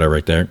room or whatever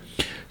right there.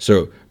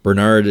 So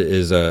Bernard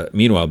is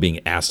meanwhile being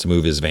asked to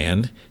move his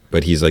van,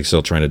 but he's like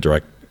still trying to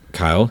direct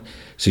Kyle.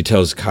 So he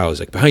tells Kyle, he's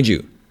like, behind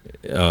you.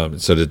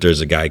 So that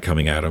there's a guy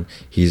coming at him.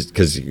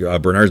 Because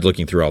Bernard's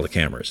looking through all the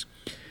cameras.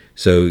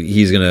 So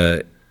he's going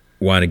to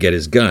want to get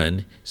his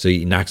gun. So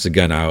he knocks the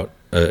gun out,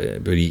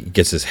 but he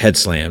gets his head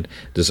slammed.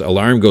 This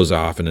alarm goes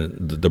off, and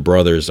the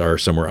brothers are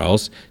somewhere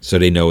else. So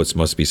they know it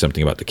must be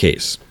something about the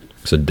case.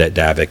 So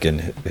Davik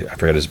and I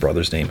forgot his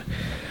brother's name.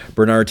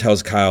 Bernard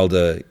tells Kyle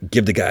to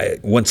give the guy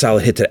one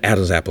solid hit to the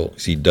Adam's apple.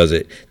 So he does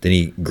it. Then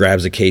he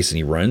grabs the case and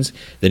he runs.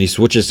 Then he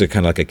switches to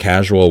kind of like a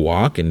casual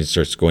walk and he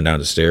starts going down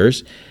the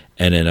stairs.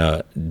 And then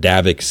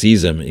Davik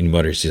sees him and he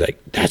mutters, he's like,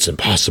 that's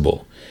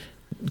impossible.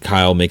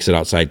 Kyle makes it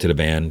outside to the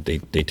van. They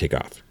take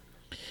off.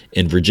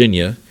 In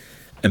Virginia,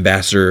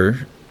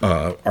 Ambassador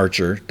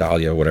Archer,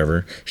 Dahlia,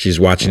 whatever, she's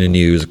watching the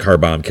news. A car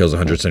bomb kills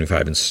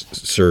 175 in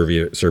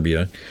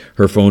Serbia.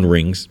 Her phone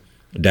rings.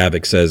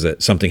 Davik says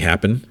that something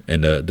happened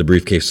and the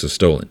briefcase was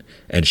stolen.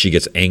 And she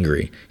gets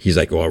angry. He's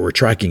like, well, we're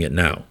tracking it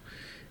now.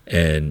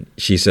 And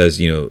she says,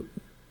 to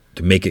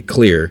make it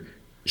clear,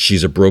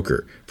 she's a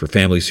broker for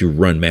families who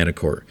run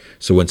Manticore.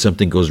 So when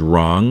something goes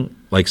wrong,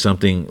 like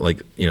something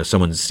like,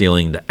 someone's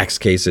stealing the X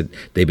case that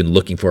they've been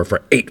looking for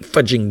 8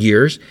 fudging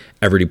years,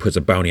 everybody puts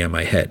a bounty on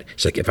my head.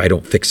 She's like, if I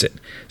don't fix it.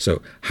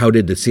 So how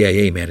did the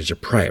CIA manage to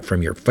pry it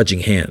from your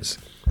fudging hands?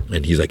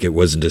 And he's like, it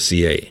wasn't the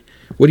CIA.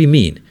 What do you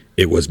mean?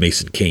 It was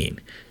Mason Kane.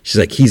 She's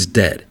like, he's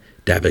dead.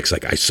 Davik's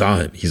like, I saw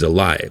him. He's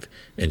alive.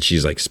 And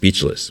she's like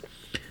speechless.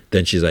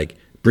 Then she's like,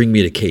 bring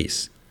me the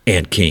case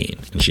and Kane.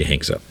 And she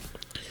hangs up.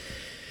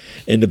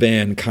 In the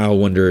van, Kyle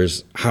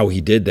wonders how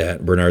he did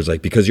that. Bernard's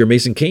like, because you're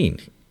Mason Kane.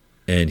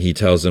 And he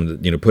tells him,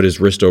 put his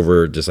wrist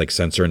over this like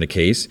sensor in the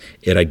case.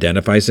 It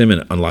identifies him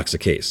and unlocks the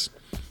case.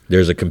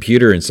 There's a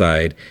computer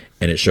inside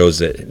and it shows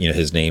that,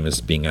 his name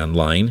is being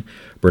online.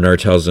 Bernard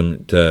tells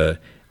him to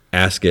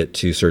ask it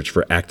to search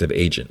for active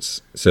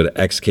agents. So the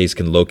X case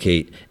can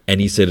locate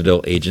any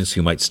Citadel agents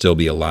who might still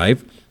be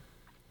alive.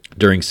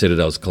 During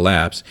Citadel's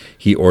collapse,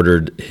 he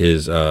ordered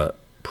his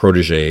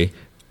protege,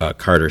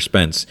 Carter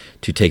Spence,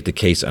 to take the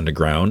case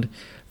underground.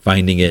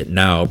 Finding it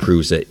now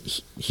proves that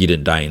he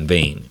didn't die in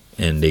vain,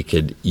 and they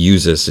could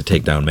use this to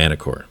take down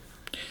Manticore.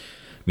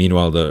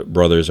 Meanwhile, the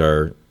brothers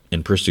are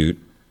in pursuit.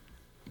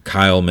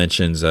 Kyle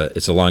mentions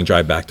it's a long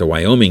drive back to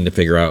Wyoming to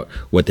figure out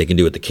what they can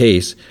do with the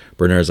case.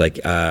 Bernard's like,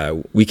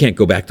 we can't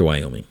go back to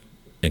Wyoming.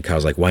 And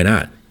Kyle's like, why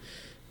not?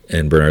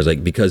 And Bernard's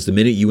like, because the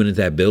minute you went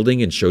into that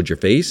building and showed your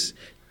face,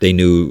 they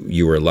knew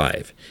you were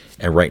alive.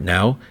 And right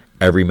now,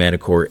 every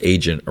Manticore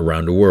agent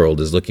around the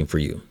world is looking for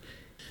you.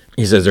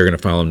 He says they're going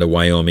to follow him to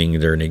Wyoming.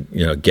 They're going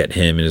to get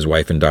him and his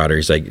wife and daughter.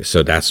 He's like,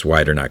 so that's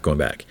why they're not going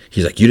back.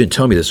 He's like, you didn't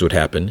tell me this would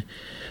happen.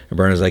 And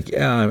Bernard's like,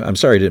 yeah, I'm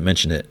sorry I didn't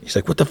mention it. He's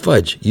like, what the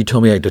fudge? You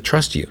told me I had to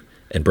trust you.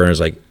 And Bernard's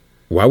like,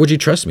 why would you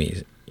trust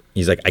me?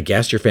 He's like, I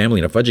gassed your family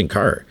in a fudging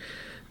car.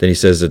 Then he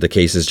says that the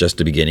case is just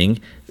the beginning.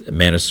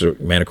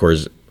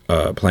 Manticore's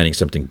planning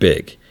something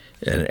big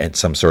and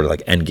some sort of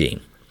like end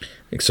game.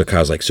 So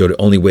Kyle's like, so the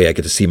only way I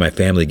get to see my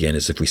family again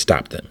is if we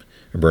stop them.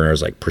 And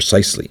Bernard's like,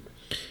 precisely.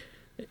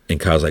 And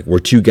Kyle's like, we're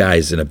 2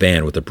 guys in a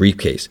van with a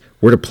briefcase.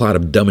 We're the plot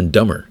of Dumb and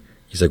Dumber.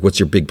 He's like, what's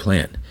your big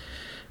plan?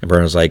 And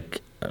Bernard's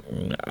like,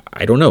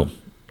 I don't know.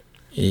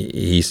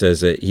 He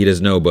says that he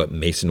doesn't know, but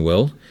Mason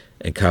will.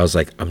 And Kyle's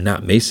like, I'm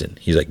not Mason.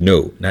 He's like,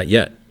 no, not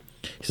yet.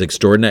 He's like,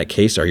 stored in that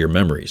case are your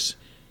memories.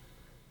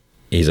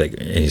 He's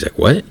like,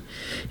 what?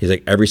 He's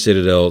like, every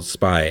Citadel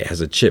spy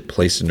has a chip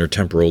placed in their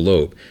temporal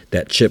lobe.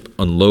 That chip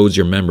unloads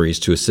your memories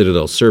to a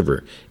Citadel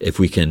server. If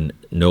we can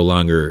no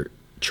longer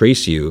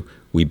trace you,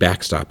 we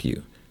backstop you.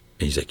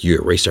 And he's like, you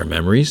erase our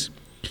memories?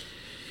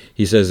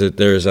 He says that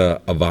there's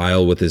a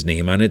vial with his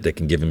name on it that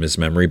can give him his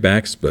memory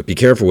backs, but be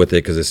careful with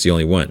it because it's the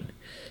only one.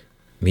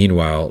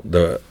 Meanwhile,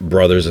 the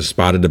brothers have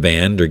spotted the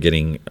van. They're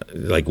getting,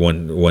 like,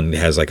 one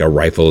has like a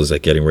rifle, is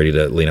like getting ready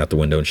to lean out the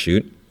window and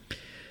shoot.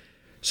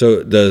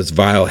 So this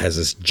vial has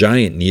this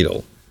giant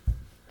needle.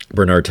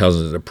 Bernard tells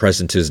him to press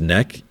into his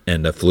neck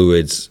and the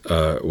fluids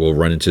will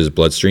run into his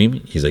bloodstream.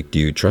 He's like, do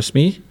you trust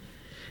me?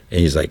 And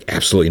he's like,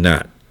 absolutely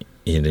not.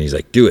 And then he's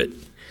like, do it.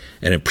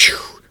 And then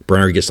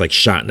Bernard gets like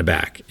shot in the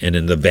back. And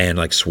then the van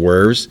like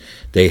swerves.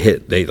 They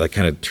like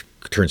kind of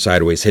turn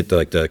sideways, hit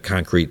the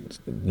concrete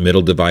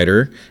middle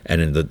divider, and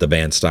then the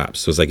van stops.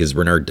 So it's like, is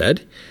Bernard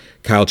dead?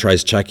 Kyle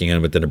tries checking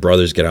him, but then the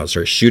brothers get out and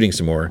start shooting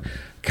some more.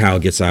 Kyle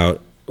gets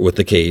out with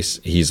the case.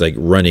 He's like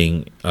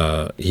running.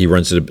 He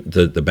runs to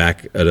the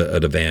back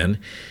of the van,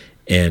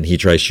 and he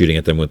tries shooting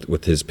at them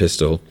with his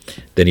pistol.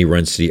 Then he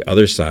runs to the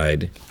other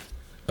side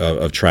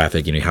of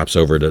traffic, and he hops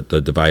over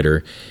the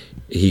divider.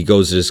 He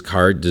goes to this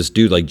car. This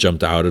dude like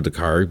jumped out of the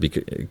car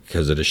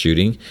because of the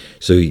shooting.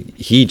 So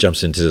he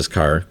jumps into this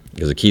car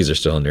because the keys are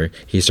still in there.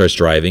 He starts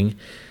driving.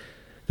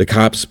 The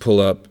cops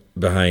pull up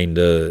behind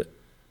the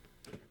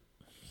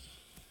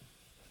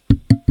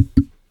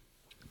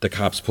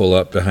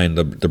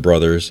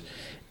brothers,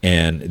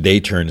 and they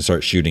turn and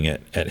start shooting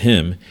at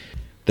him.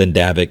 Then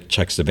Davik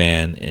checks the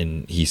van,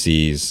 and he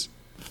sees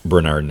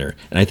Bernard in there.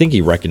 And I think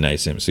he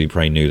recognized him, so he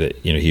probably knew that,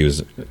 he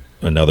was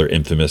another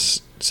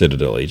infamous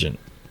Citadel agent.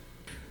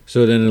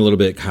 So then in a little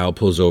bit, Kyle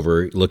pulls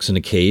over, looks in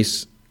the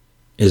case,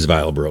 his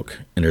vial broke,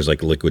 and there's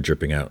like liquid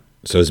dripping out.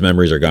 So his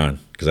memories are gone,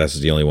 because that's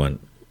the only one,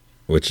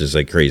 which is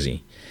like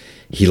crazy.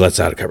 He lets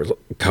out a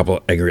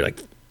couple angry, like,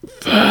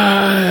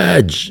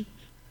 fudge,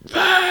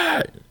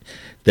 fudge.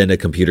 Then the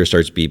computer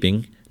starts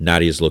beeping.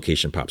 Nadia's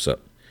location pops up.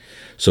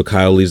 So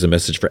Kyle leaves a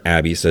message for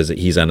Abby, says that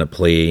he's on a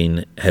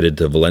plane headed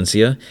to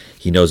Valencia.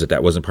 He knows that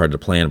that wasn't part of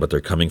the plan, but they're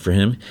coming for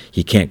him.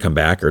 He can't come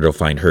back or they'll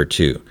find her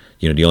too.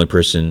 The only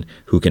person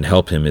who can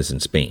help him is in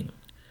Spain.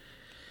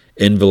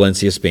 In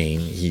Valencia, Spain,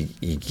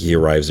 he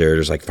arrives there.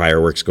 There's like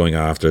fireworks going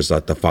off. There's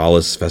like the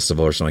Fallas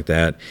Festival or something like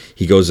that.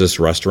 He goes to this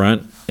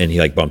restaurant and he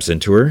like bumps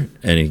into her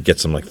and he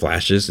gets some like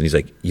flashes and he's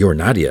like, "You're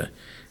Nadia."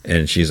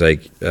 And she's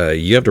like,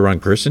 "You have the wrong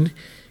person?"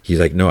 He's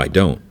like, "No, I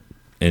don't."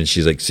 And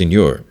she's like,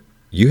 "Senor,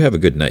 you have a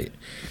good night."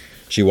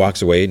 She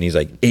walks away and he's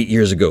like, 8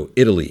 years ago,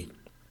 Italy.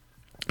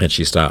 And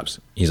she stops.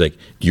 He's like,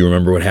 "Do you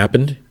remember what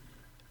happened?"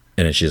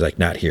 And then she's like,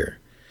 "Not here."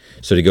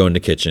 So they go in the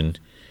kitchen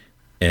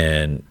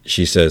and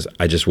she says,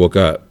 "I just woke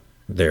up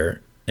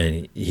there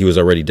and he was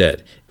already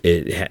dead.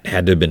 It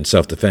had to have been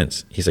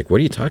self-defense." He's like, "What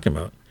are you talking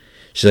about?"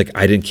 She's like,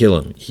 "I didn't kill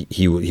him.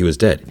 He was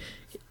dead."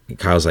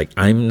 Kyle's like,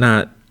 I'm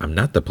not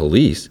the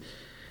police."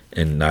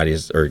 And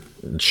Nadia's, or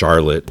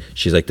Charlotte,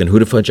 she's like, "Then who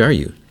the fudge are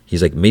you?"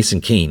 He's like, "Mason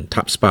Kane,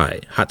 top spy,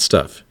 hot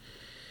stuff."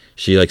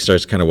 She like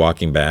starts kind of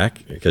walking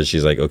back because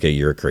she's like, "Okay,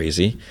 you're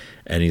crazy."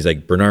 And he's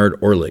like, "Bernard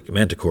Orlick,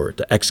 Manticore,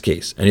 the X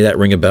case. Any of that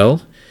ring a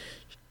bell?"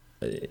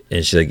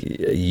 And she's like,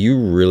 "You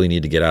really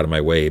need to get out of my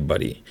way,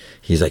 buddy."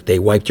 He's like, "They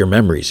wiped your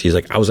memories." He's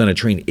like, "I was on a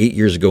train 8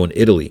 years ago in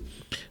Italy.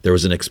 There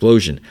was an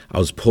explosion. I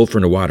was pulled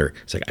from the water."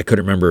 It's like, "I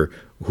couldn't remember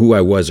who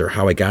I was or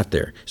how I got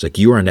there." He's like,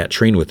 "You were on that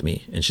train with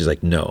me." And she's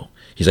like, "No."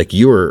 He's like,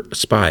 "You were a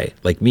spy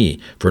like me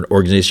for an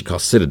organization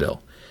called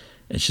Citadel."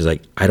 And she's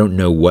like, "I don't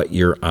know what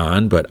you're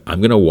on, but I'm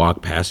going to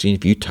walk past you. And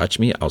if you touch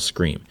me, I'll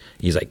scream."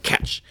 He's like,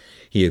 "Catch."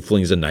 He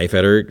flings a knife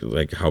at her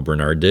like how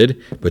Bernard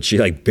did, but she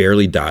like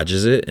barely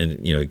dodges it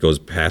and, it goes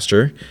past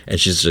her. And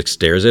she just like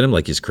stares at him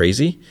like he's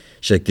crazy.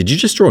 She's like, "Did you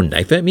just throw a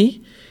knife at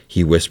me?"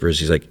 He whispers,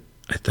 he's like,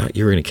 "I thought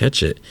you were going to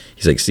catch it."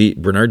 He's like, "See,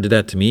 Bernard did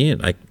that to me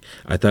and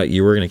I thought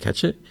you were going to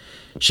catch it."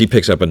 She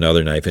picks up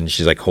another knife and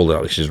she's like, hold it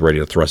out. She's ready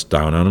to thrust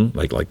down on him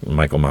like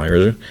Michael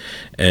Myers.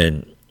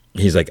 And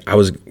he's like, "I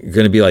was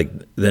going to be like,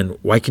 then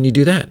why can you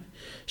do that?"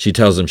 She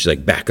tells him, she's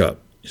like, "Back up."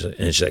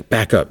 And she's like,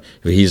 "Back up."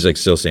 But he's like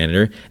still standing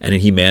there. And then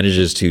he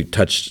manages to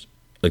touch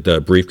like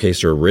the briefcase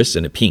to her wrist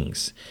and it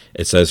pings.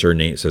 It says her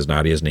name, it says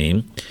Nadia's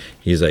name.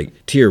 He's like,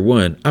 "Tier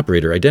 1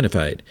 operator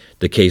identified."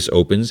 The case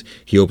opens.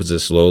 He opens it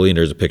slowly and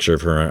there's a picture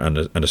of her on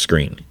the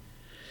screen.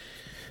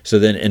 So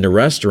then in the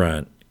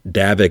restaurant,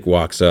 Davik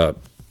walks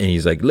up and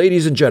he's like,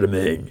 "Ladies and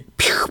gentlemen,"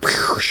 pew,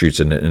 pew, shoots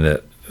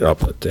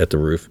up at the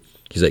roof.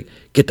 He's like,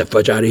 "Get the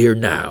fudge out of here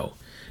now."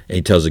 And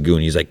he tells the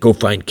goon, he's like, "Go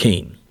find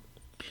Kane."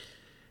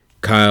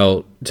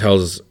 Kyle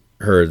tells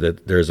her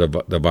that there's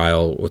the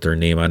vial with her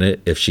name on it.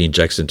 If she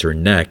injects into her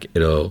neck,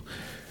 it'll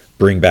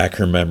bring back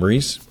her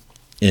memories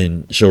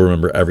and she'll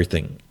remember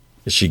everything.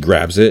 She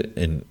grabs it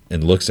and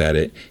looks at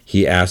it.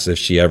 He asks if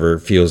she ever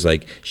feels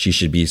like she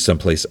should be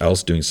someplace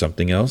else doing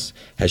something else.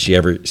 Has she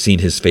ever seen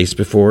his face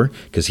before?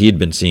 Because he had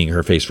been seeing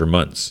her face for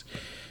months.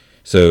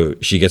 So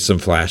she gets some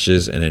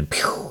flashes and then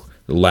pew,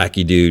 the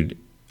lackey dude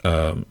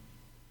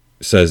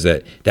says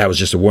that was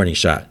just a warning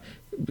shot.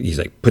 He's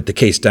like, "Put the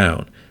case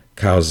down."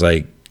 Kyle's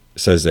like,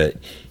 says that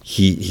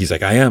he's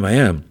like, I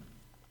am.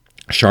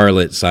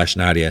 Charlotte /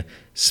 Nadia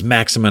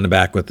smacks him on the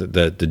back with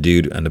the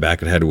dude on the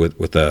back of the head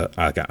with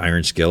like an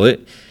iron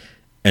skillet.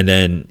 And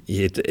then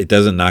it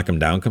doesn't knock him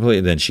down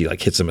completely. Then she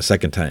like hits him a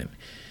second time.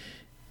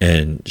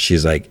 And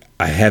she's like,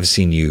 "I have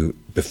seen you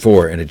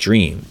before in a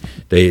dream."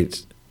 They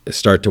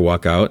start to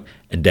walk out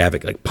and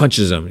Davik like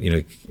punches him.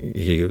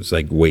 He was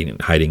like waiting,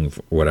 hiding,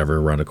 whatever,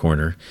 around the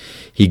corner.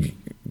 He,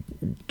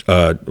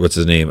 what's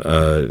his name?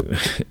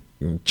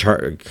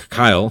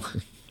 Kyle.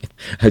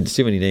 I had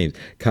too many names.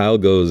 Kyle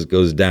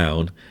goes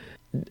down.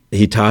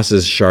 He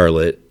tosses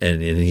Charlotte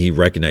and he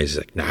recognizes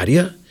like,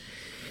 "Nadia?"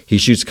 He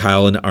shoots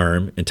Kyle in the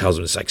arm and tells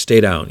him, it's like,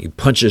 "Stay down." He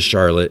punches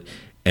Charlotte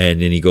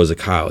and then he goes to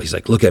Kyle. He's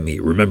like, "Look at me.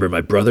 Remember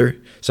my brother?"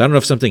 So I don't know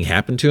if something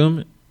happened to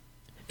him.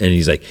 And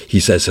he's like, he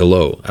says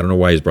hello. I don't know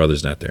why his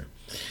brother's not there.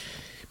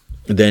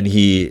 Then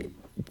he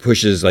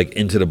pushes like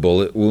into the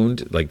bullet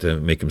wound, like to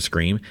make him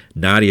scream.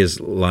 Nadia's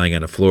lying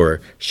on the floor.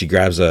 She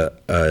grabs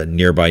a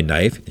nearby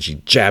knife and she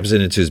jabs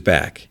it into his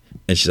back.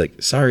 And she's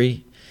like,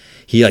 "Sorry."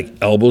 He like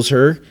elbows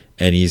her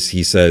and he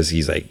says,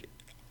 he's like,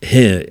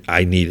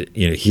 I need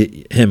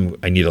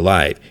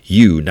alive.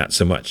 You, not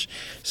so much."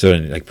 So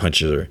then he like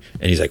punches her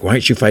and he's like, "Why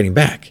aren't you fighting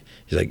back?"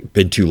 He's like,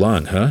 "Been too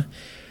long, huh?"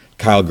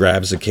 Kyle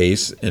grabs the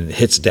case and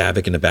hits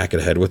Davik in the back of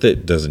the head with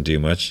it. Doesn't do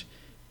much.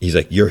 He's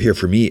like, "You're here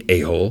for me,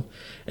 a-hole."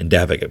 And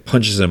Davik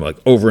punches him like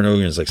over and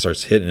over and like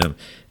starts hitting him.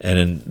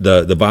 And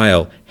then the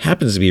vial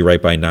happens to be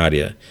right by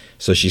Nadia.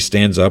 So she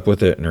stands up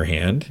with it in her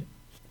hand.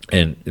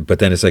 But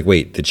then it's like,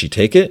 wait, did she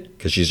take it?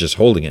 Because she's just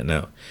holding it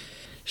now.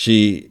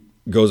 She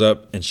goes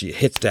up and she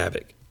hits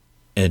Davik.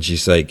 And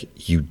she's like,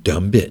 "You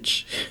dumb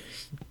bitch."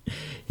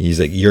 He's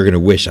like, "You're going to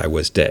wish I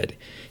was dead."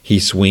 He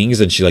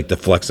swings and she like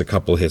deflects a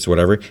couple hits,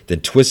 whatever,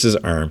 then twists his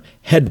arm,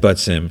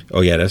 headbutts him.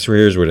 Oh, yeah,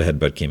 here's where the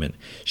headbutt came in.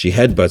 She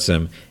headbutts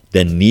him,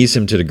 then knees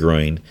him to the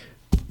groin,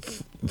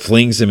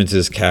 flings him into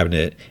this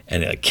cabinet,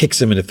 and kicks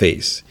him in the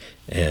face.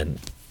 And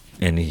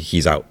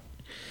he's out.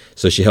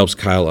 So she helps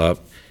Kyle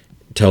up,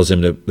 tells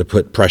him to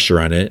put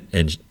pressure on it.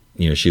 And,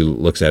 she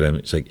looks at him.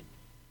 It's like,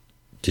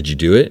 "Did you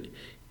do it?"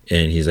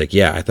 And he's like,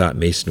 "Yeah, I thought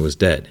Mason was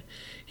dead."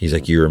 He's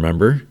like, "You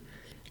remember?"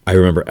 "I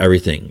remember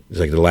everything." It's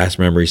like the last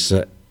memory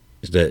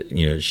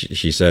that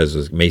she says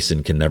was,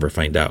 "Mason can never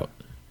find out."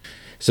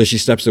 So she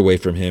steps away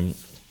from him.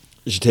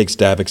 She takes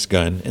Davik's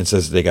gun and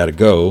says they got to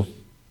go.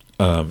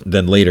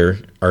 Then later,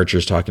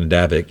 Archer's talking to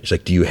Davik. She's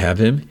like, "Do you have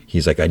him?"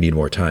 He's like, "I need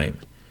more time."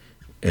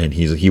 And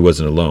he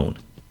wasn't alone.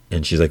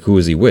 And she's like, "Who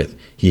was he with?"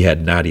 "He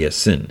had Nadia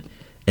Sin."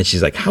 And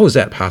she's like, "How is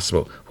that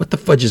possible? What the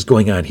fudge is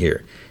going on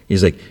here?"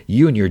 He's like,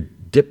 "You and your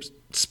dip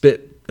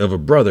spit of a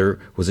brother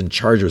was in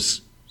charge of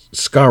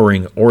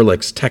scouring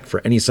Orlik's tech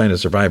for any sign of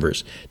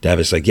survivors."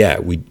 Davik's like, "Yeah,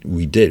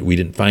 we did. We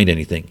didn't find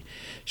anything."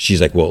 She's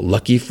like, "Well,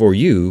 lucky for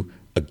you,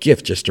 a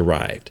gift just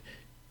arrived."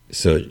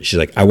 So she's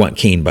like, "I want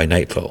Kane by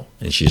nightfall."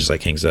 And she just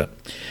like hangs up.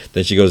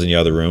 Then she goes in the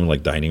other room,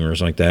 like dining room or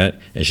something like that,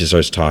 and she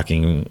starts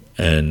talking.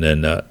 And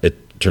then it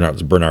turned out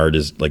Bernard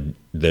is like,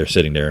 they're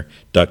sitting there,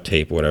 duct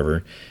tape,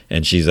 whatever.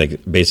 And she's like,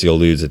 basically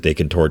alludes that they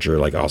can torture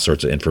like all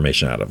sorts of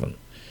information out of him.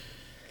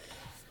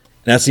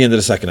 And that's the end of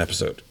the second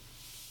episode.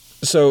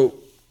 So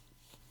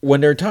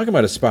when they're talking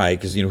about a spy,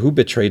 because, who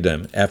betrayed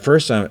them? At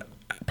first,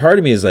 part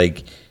of me is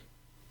like,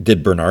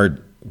 did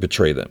Bernard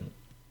betray them?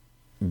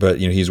 But,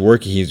 he's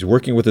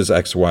working with his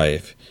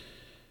ex-wife.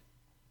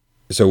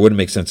 So it wouldn't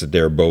make sense that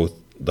they're both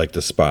like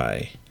the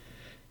spy.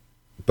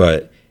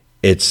 But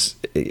it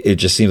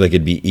just seems like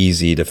it'd be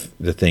easy to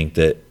think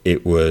that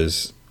it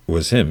was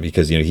him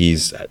because,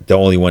 he's the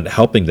only one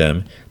helping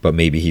them, but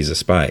maybe he's a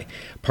spy.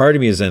 Part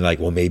of me is then like,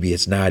 well, maybe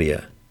it's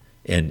Nadia.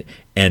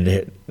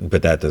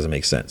 But that doesn't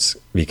make sense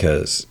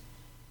because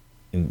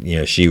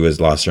she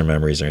lost her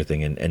memories and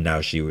everything, and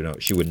now she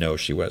would know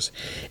she was.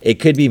 It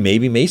could be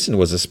maybe Mason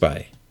was a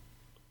spy,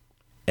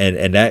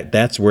 and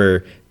that's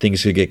where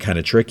things could get kind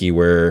of tricky.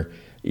 Where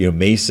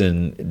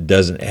Mason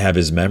doesn't have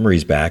his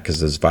memories back because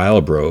his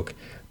vial broke,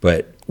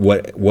 but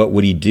what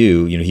would he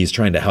do? He's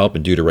trying to help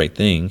and do the right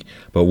thing,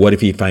 but what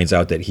if he finds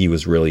out that he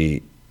was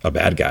really a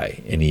bad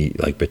guy and he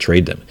like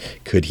betrayed them?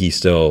 Could he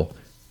still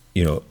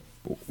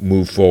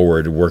move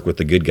forward, work with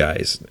the good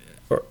guys?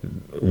 Or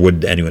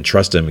would anyone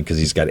trust him because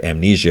he's got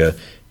amnesia?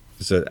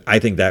 So I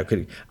think that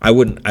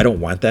I don't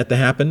want that to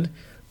happen,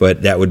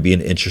 but that would be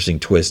an interesting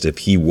twist if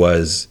he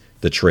was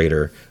the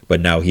traitor, but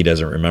now he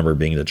doesn't remember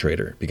being the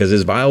traitor because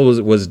his vial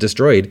was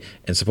destroyed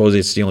and supposedly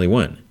it's the only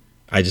one.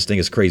 I just think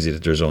it's crazy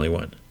that there's only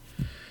one.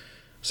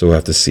 So we'll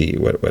have to see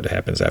what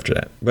happens after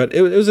that. But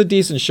it was a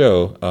decent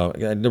show.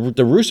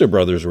 The Russo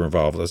brothers were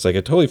involved. It's like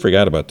I totally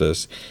forgot about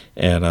this,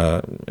 and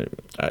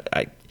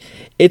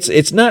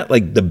it's not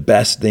like the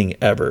best thing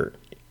ever,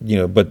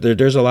 but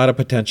there's a lot of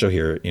potential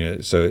here,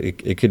 so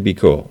it could be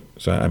cool.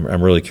 So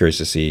I'm really curious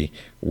to see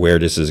where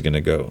this is going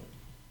to go.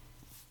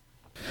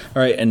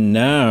 All right, and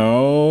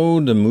now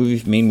the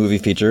main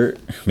feature,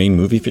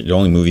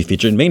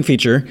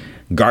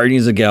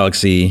 Guardians of the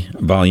Galaxy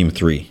Volume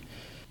 3.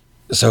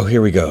 So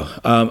here we go.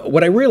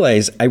 What I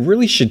realized, I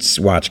really should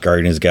watch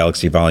Guardians of the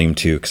Galaxy Volume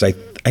 2 because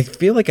I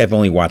feel like I've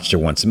only watched it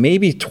once,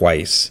 maybe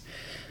twice.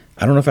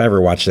 I don't know if I ever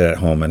watched it at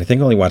home, and I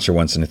think I only watched it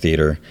once in the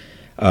theater.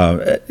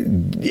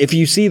 If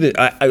you see that,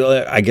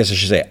 I guess I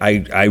should say,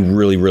 I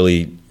really,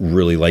 really,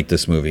 really like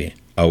this movie,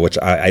 which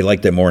I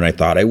liked it more than I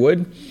thought I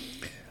would.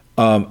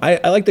 I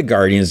like the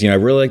Guardians, I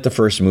really like the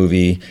first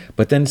movie,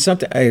 but then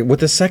with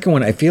the second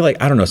one, I feel like,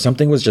 I don't know,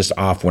 something was just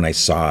off when I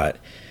saw it.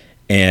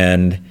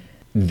 And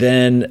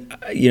then,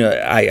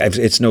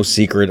 it's no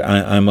secret,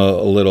 I'm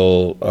a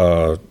little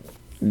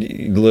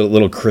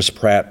Chris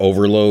Pratt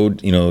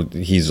overload.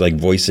 He's like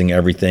voicing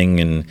everything,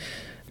 and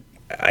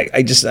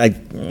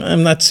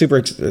I'm not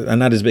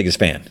as big as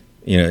fan.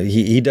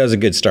 He does a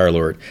good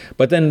Star-Lord.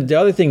 But then the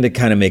other thing that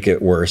kind of make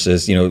it worse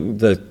is,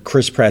 the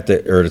Chris Pratt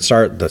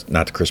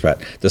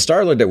the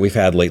Star-Lord that we've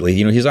had lately,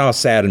 he's all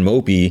sad and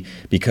mopey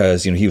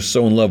because, he was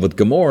so in love with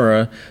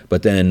Gamora,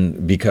 but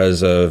then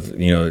because of,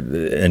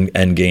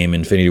 Endgame,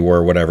 Infinity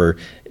War, whatever,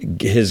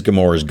 his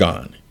Gamora is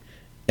gone.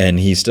 And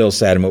he's still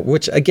sad,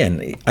 which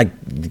again,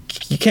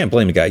 you can't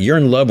blame the guy. You're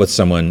in love with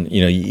someone,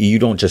 you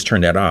don't just turn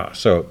that off.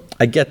 So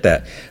I get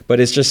that, but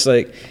it's just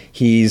like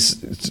he's,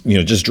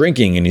 just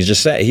drinking and he's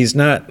just sad. He's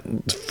not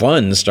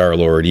fun,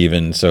 Star-Lord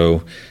even.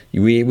 So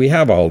we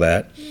have all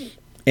that.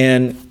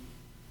 And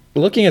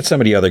looking at some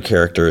of the other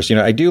characters,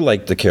 I do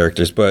like the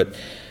characters, but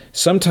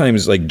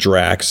sometimes like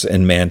Drax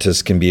and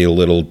Mantis can be a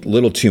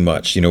little too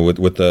much,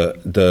 with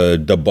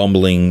the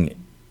bumbling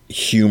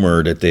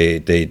humor that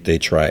they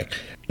try.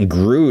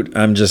 Groot,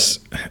 I'm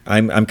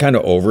kind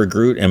of over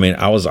Groot. I mean,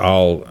 I was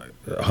all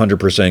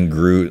 100%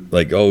 Groot,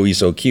 like, oh, he's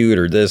so cute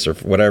or this or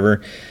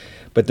whatever.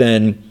 But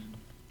then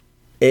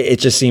it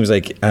just seems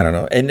like, I don't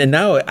know. And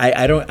now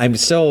I don't, I'm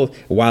still,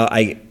 while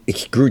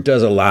Groot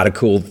does a lot of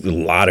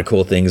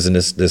cool things in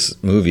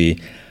this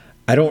movie,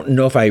 I don't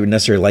know if I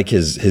necessarily like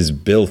his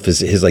build,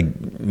 his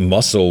like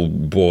muscle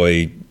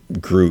boy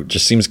Groot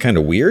just seems kind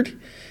of weird.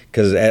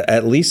 Because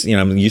at least,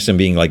 I'm used to him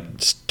being like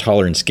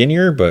taller and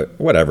skinnier, but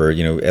whatever,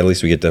 at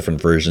least we get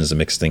different versions to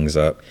mix things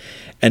up.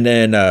 And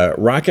then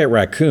Rocket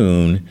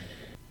Raccoon,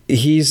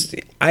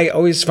 I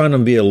always found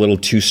him to be a little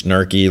too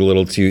snarky, a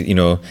little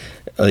too,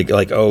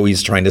 like, oh,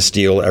 he's trying to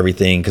steal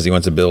everything because he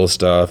wants to build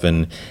stuff.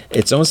 And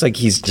it's almost like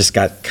he's just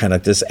got kind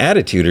of this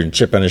attitude or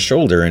chip on his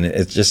shoulder. And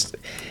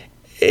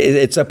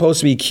it's supposed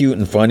to be cute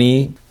and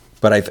funny,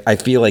 but I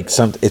feel like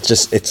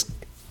it's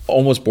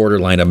almost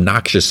borderline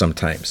obnoxious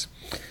sometimes.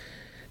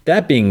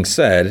 That being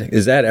said,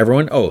 is that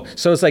everyone? Oh,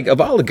 so it's like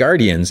of all the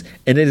Guardians,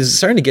 and it is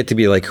starting to get to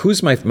be like,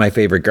 who's my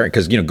favorite Guardian?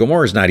 Because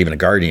Gamora's not even a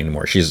Guardian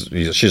anymore.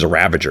 She's a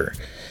Ravager.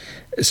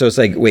 So it's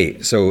like,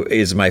 wait, so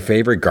is my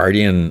favorite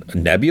Guardian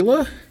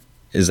Nebula?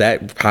 Is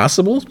that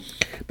possible?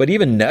 But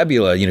even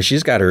Nebula,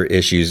 she's got her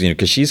issues,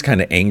 because she's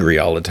kind of angry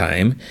all the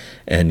time,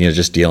 and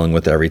just dealing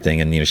with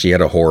everything. And she had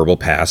a horrible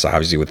past,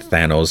 obviously, with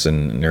Thanos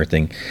and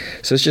everything.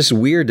 So it's just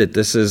weird that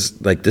this is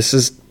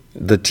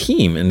the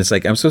team, and it's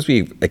like I'm supposed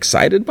to be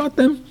excited about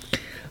them,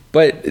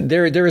 but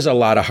there is a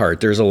lot of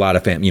heart. There's a lot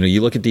of family.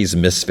 You look at these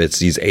misfits,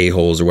 these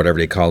a-holes or whatever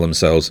they call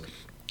themselves,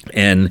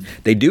 and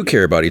they do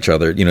care about each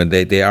other.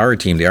 They are a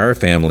team, they are a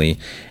family,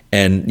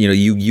 and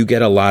you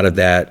get a lot of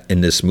that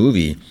in this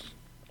movie.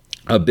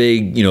 A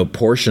big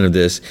portion of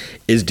this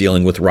is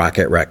dealing with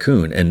Rocket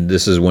Raccoon, and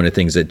this is one of the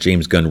things that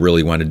James Gunn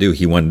really wanted to do.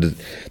 He wanted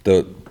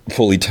to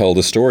fully tell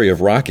the story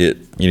of Rocket,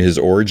 his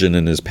origin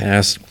and his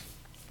past.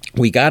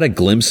 We got a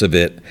glimpse of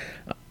it.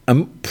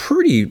 I'm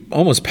pretty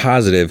almost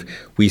positive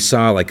we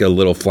saw like a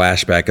little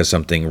flashback of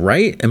something,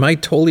 right? Am I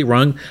totally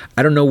wrong?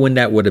 I don't know when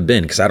that would have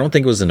been, because I don't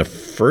think it was in the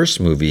first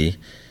movie.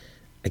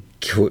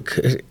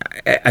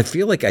 I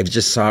feel like I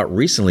just saw it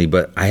recently,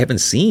 but I haven't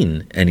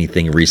seen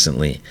anything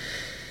recently.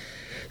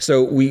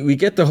 So we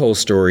get the whole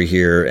story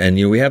here, and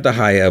we have the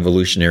High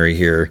Evolutionary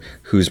here,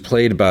 who's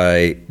played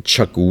by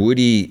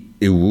Chukwudi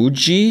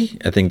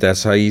Iwuji. I think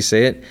that's how you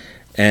say it.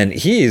 And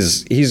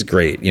he's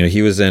great.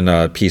 He was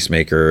in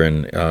Peacemaker,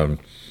 and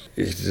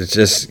it's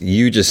just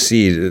you just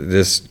see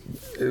this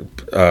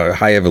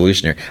High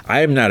Evolutionary.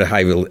 I am not a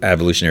High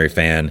Evolutionary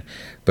fan,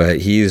 but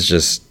he's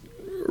just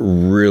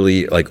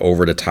really like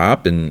over the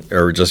top,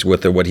 or just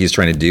with what he's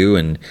trying to do,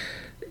 and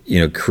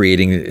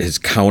creating his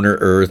counter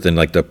Earth and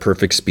like the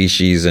perfect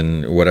species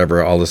and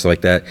whatever, all this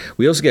like that.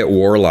 We also get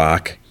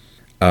Warlock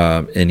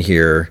in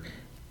here.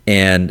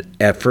 And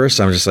at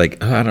first, I'm just like,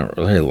 oh, I don't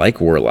really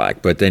like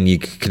Warlock. But then you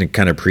can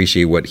kind of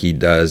appreciate what he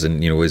does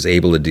and, was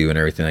able to do and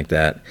everything like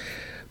that.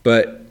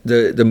 But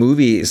the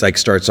movie is like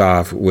starts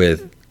off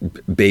with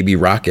Baby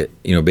Rocket,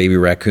 Baby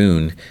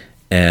Raccoon.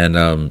 And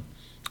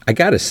I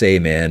got to say,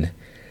 man,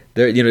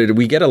 there,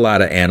 we get a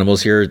lot of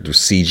animals here,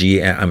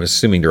 CG. I'm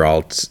assuming they're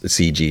all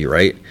CG,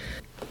 right?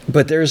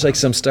 But there's like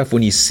some stuff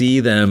when you see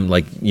them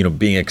like,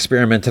 being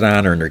experimented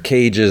on or in their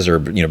cages or,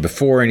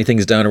 before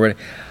anything's done or whatever.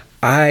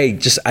 I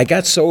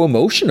got so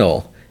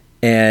emotional,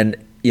 and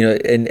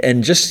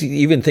and just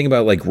even think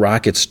about like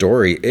Rocket's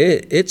story.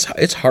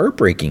 It's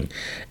heartbreaking,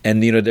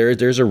 and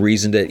there's a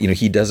reason that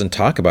he doesn't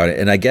talk about it.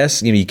 And I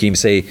guess you can even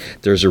say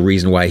there's a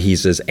reason why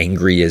he's as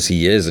angry as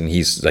he is, and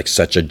he's like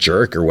such a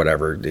jerk or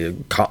whatever.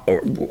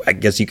 Or I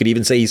guess you could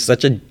even say he's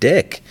such a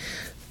dick,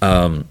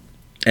 and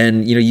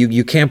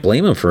you can't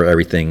blame him for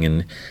everything.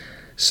 And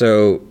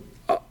so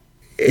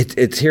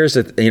It's here's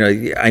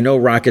the I know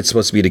Rocket's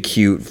supposed to be the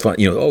cute fun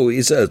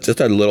he's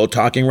just a little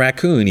talking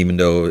raccoon, even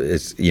though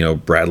it's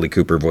Bradley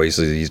Cooper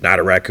voices, he's not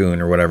a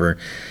raccoon or whatever.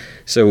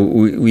 So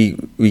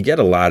we get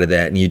a lot of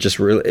that, and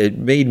it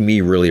made me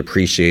really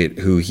appreciate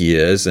who he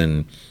is,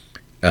 and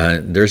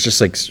there's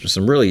just like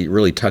some really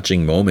really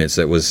touching moments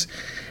that was,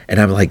 and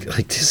I'm like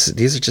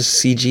these are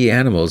just CG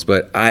animals,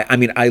 but I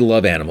mean I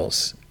love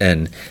animals,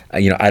 and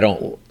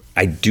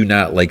I do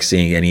not like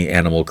seeing any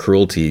animal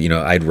cruelty.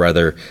 I'd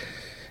rather.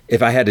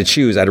 If I had to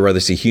choose, I'd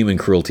rather see human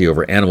cruelty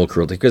over animal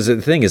cruelty, because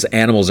the thing is,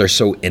 animals are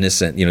so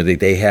innocent.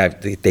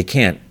 They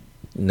can't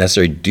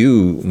necessarily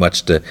do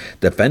much to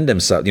defend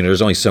themselves.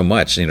 There's only so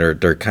much.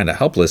 They're kind of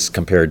helpless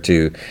compared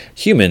to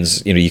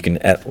humans. You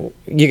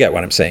get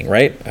what I'm saying,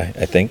 right?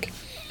 I think.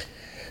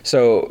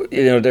 So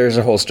there's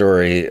a whole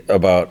story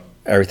about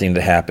everything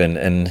that happened,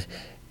 and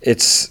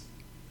it's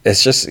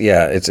just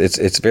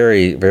it's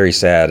very very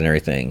sad and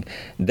everything.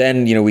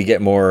 Then we get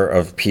more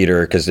of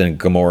Peter, because then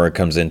Gamora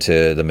comes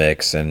into the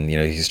mix, and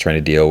he's trying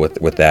to deal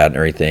with that and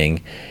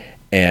everything.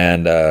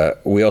 And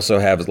we also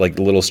have like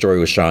the little story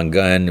with Sean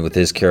Gunn with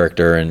his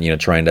character,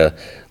 and trying to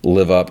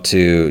live up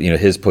to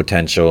his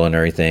potential and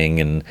everything.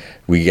 And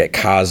we get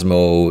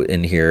Cosmo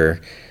in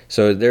here,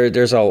 so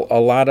there's a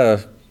lot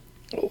of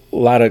a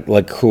lot of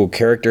like cool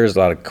characters, a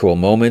lot of cool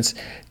moments.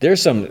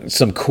 There's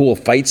some cool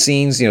fight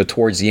scenes.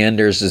 Towards the end,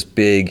 there's this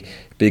big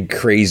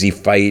crazy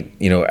fight.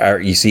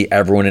 You see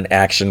everyone in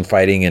action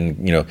fighting,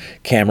 and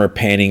camera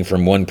panning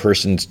from one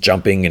person's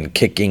jumping and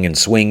kicking and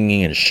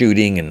swinging and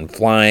shooting and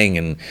flying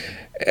and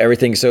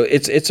everything. So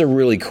it's a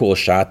really cool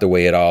shot, the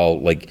way it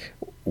all like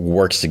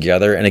works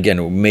together. And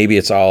again, maybe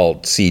it's all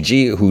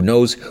CG. Who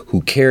knows?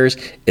 Who cares?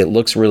 It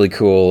looks really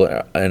cool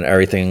and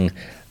everything.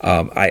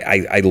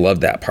 I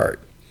love that part.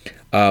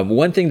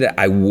 One thing that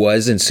I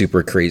wasn't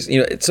super crazy,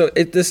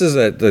 this is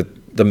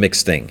the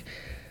mixed thing.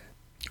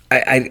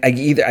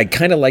 I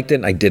kind of liked it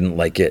and I didn't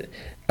like it.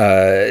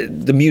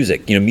 The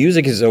music,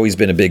 music has always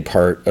been a big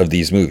part of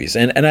these movies,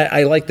 and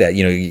I like that,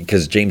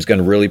 because James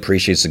Gunn really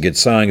appreciates the good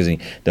songs,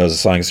 and he knows the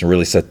songs can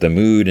really set the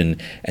mood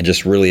and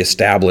just really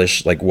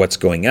establish like what's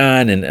going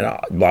on and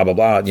blah blah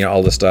blah,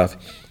 all this stuff.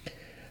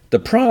 The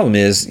problem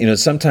is,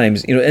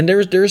 sometimes, and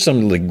there's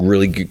some like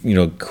really,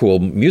 cool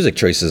music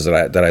choices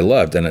that I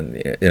loved,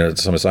 and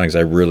some of the songs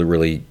I really,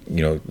 really,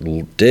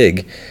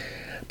 dig.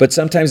 But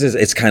sometimes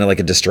it's kind of like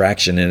a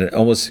distraction, and it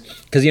almost,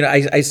 because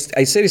I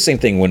say the same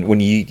thing when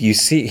you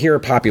hear a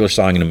popular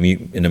song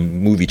in a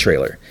movie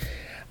trailer.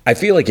 I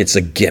feel like it's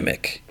a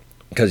gimmick,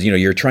 because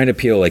you're trying to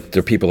appeal like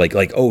to people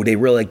like oh, they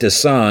really like this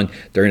song,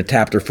 they're gonna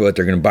tap their foot,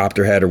 they're gonna bop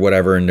their head or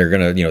whatever, and they're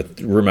gonna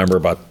remember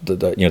about the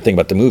think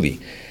about the movie.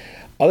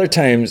 Other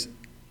times,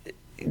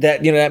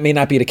 that that may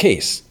not be the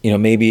case.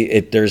 Maybe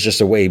there's just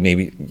a way,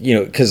 maybe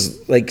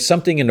because like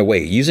something in a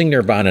way using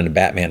Nirvana in a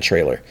Batman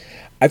trailer,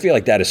 I feel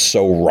like that is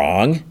so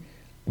wrong,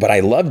 but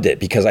I loved it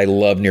because I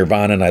love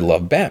Nirvana and I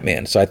love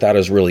Batman, so I thought it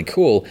was really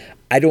cool.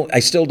 I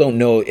still don't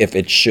know if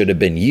it should have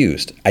been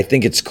used. I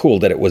think it's cool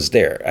that it was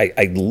there.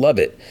 I love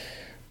it,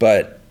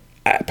 but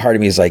part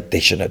of me is like, they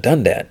shouldn't have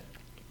done that.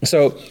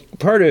 So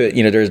part of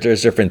it,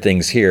 there's different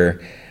things here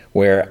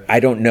where I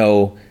don't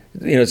know.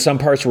 Some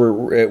parts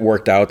it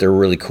worked out, they were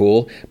really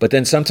cool, but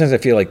then sometimes I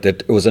feel like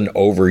that it was an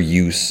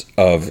overuse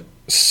of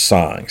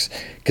songs,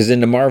 because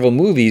in the Marvel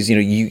movies,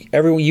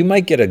 you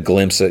might get a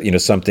glimpse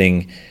of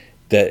something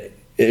that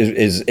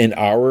is in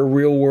our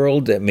real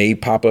world that may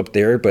pop up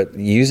there, but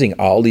using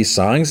all these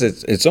songs,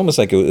 it's almost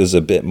like it was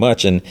a bit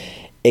much, and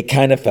it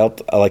kind of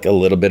felt like a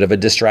little bit of a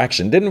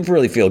distraction. Didn't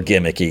really feel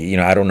gimmicky.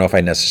 I don't know if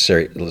I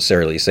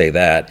necessarily say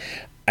that.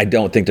 I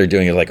don't think they're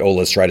doing it like, oh,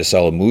 let's try to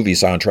sell a movie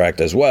soundtrack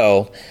as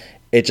well.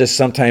 It just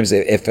sometimes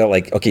it felt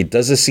like, okay,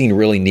 does this scene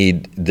really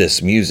need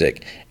this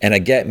music? And I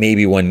get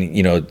maybe when,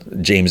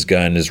 James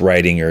Gunn is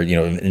writing or,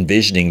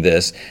 envisioning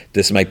this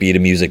might be the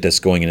music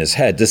that's going in his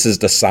head. This is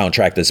the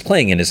soundtrack that's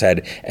playing in his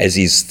head as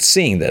he's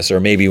seeing this.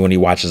 Or maybe when he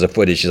watches the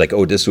footage, he's like,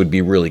 oh, this would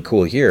be really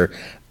cool here.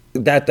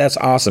 That's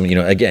awesome.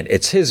 Again,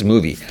 it's his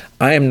movie.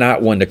 I am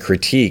not one to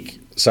critique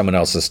someone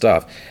else's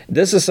stuff.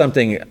 This is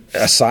something,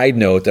 a side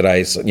note, that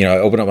I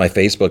opened up my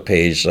Facebook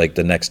page like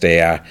the next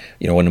day,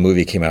 when the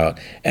movie came out,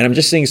 and I'm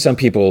just seeing some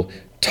people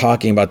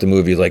talking about the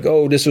movie like,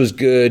 oh, this was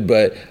good,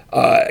 but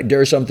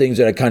there are some things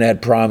that I kind of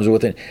had problems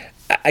with it.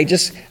 I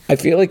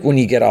feel like when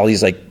you get all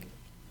these like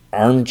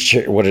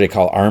armchair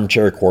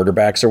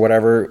quarterbacks or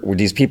whatever, where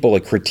these people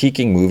like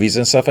critiquing movies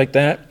and stuff like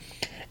that,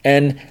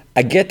 and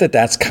I get that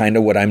that's kind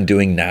of what I'm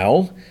doing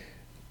now,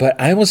 but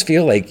I almost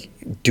feel like,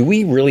 do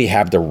we really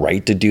have the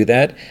right to do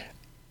that?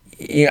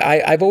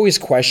 I've always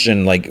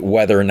questioned like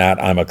whether or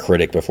not I'm a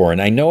critic before,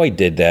 and I know I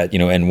did that,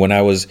 and when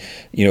I was,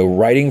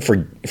 writing for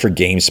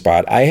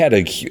GameSpot, I had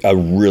a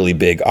really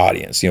big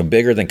audience,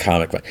 bigger than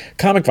Comic Vine.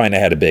 Comic Vine, I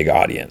had a big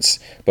audience,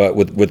 but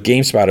with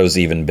GameSpot, it was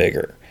even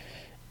bigger.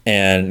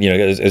 And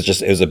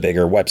it was a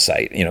bigger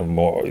website,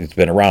 more, it's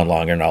been around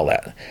longer and all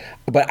that.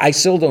 But I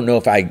still don't know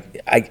if I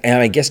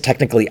guess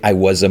technically I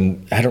was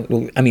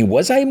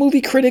was I a movie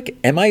critic?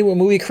 Am I a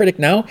movie critic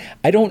now?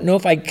 I don't know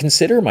if I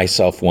consider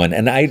myself one,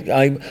 and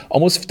I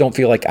almost don't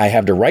feel like I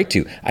have the right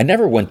to. I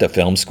never went to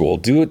film school.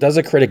 Does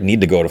a critic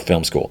need to go to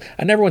film school?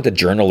 I never went to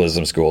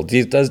journalism school.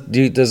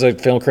 Does a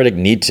film critic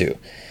need to?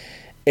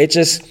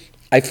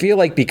 I feel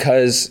like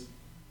because,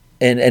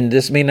 and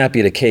this may not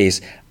be the case,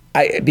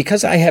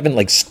 because I haven't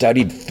like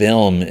studied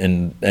film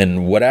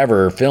and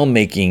whatever,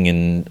 filmmaking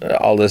and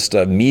all this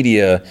stuff,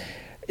 media,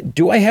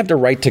 do I have the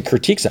right to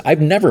critique?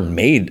 I've never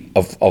made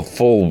a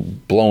full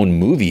blown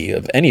movie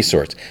of any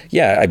sort.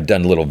 Yeah, I've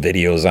done little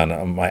videos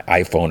on my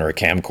iPhone or a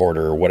camcorder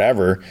or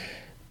whatever,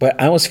 but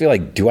I almost feel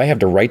like, do I have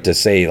the right to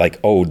say like,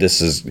 oh,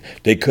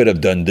 they could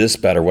have done this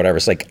better, whatever?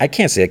 It's like, I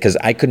can't say it because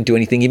I couldn't do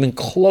anything even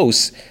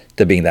close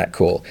to being that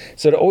cool.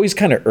 So it always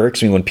kind of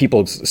irks me when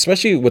people,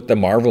 especially with the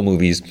Marvel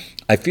movies,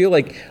 I feel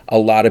like a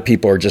lot of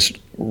people are just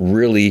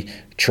really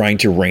trying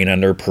to rain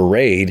on their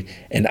parade.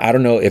 And I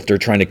don't know if they're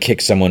trying to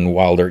kick someone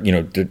while they're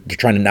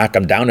trying to knock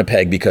them down a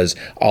peg because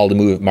all the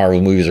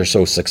Marvel movies are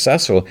so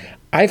successful.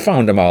 I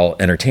found them all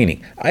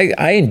entertaining.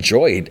 I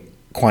enjoyed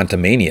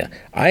Quantumania.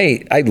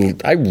 I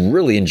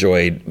really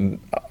enjoyed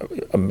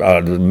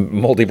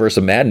Multiverse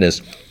of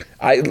Madness.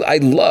 I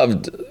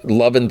loved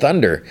Love and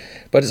Thunder,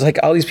 but it's like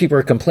all these people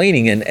are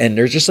complaining and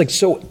they're just like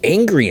so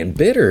angry and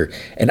bitter,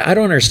 and I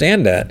don't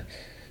understand that.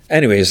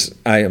 anyways,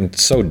 I am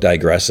so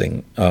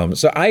digressing.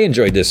 So I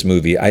enjoyed this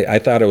movie. I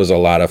thought it was a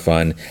lot of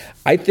fun.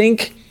 I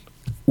think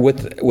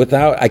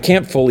without I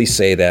can't fully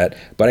say that,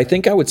 but I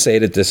think I would say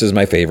that this is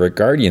my favorite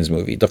Guardians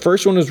movie. The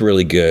first one was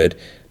really good,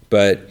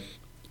 but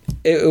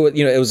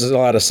it was a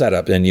lot of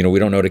setup, and we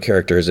don't know the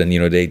characters, and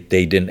they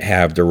didn't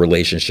have the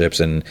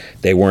relationships, and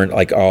they weren't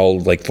like all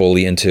like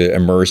fully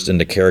immersed in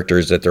the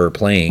characters that they were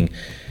playing.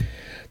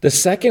 The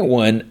second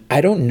one,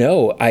 I don't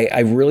know.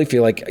 I really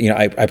feel like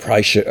I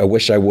probably should. I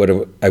wish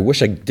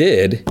I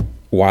did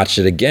watch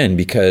it again,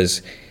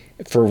 because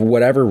for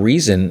whatever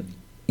reason,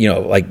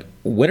 like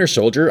Winter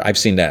Soldier, I've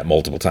seen that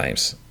multiple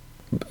times.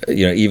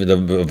 Even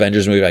the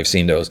Avengers movie, I've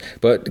seen those.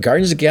 But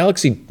Guardians of the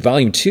Galaxy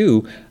Volume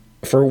 2,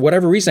 for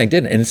whatever reason, I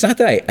didn't. And it's not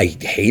that I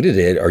hated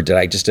it or that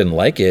I just didn't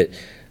like it,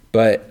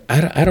 but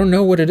I don't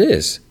know what it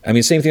is. I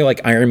mean, same thing like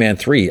Iron Man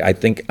 3.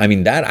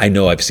 That I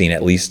know I've seen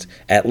at least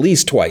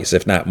twice,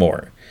 if not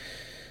more.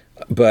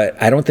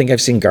 But I don't think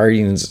I've seen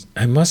Guardians.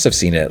 I must have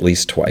seen it at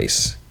least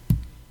twice.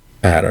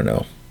 I don't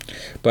know.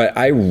 But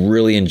I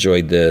really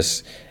enjoyed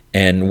this.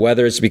 And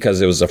whether it's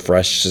because it was a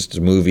fresh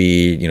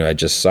movie, I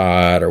just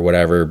saw it or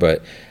whatever,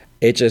 but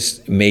it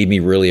just made me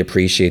really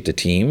appreciate the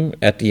team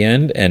at the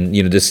end. And,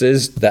 this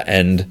is the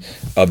end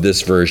of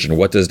this version.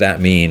 What does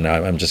that mean?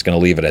 I'm just going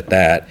to leave it at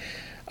that.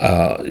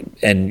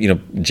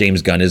 And,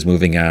 James Gunn is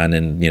moving on.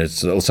 And,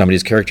 some of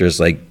these characters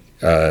like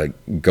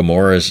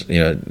Gamora,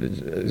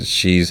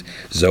 she's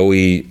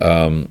Zoe.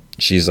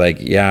 She's like,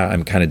 yeah,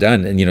 I'm kind of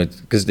done. And,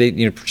 because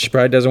she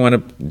probably doesn't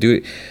want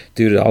to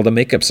do all the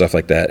makeup stuff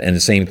like that. And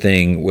the same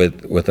thing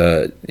with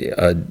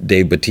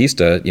Dave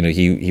Bautista,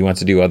 he wants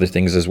to do other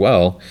things as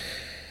well.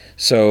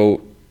 So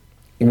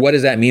what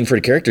does that mean for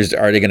the characters?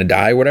 Are they going to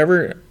die,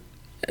 whatever?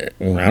 I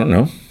don't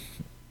know.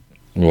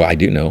 Well, I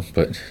do know,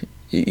 but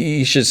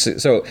you should.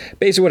 So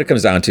basically what it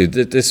comes down to,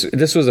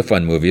 this was a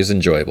fun movie. It was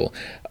enjoyable.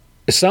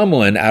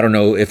 Someone, I don't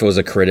know if it was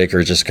a critic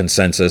or just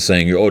consensus,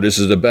 saying, oh, this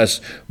is the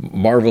best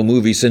Marvel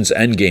movie since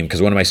Endgame,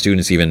 because one of my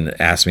students even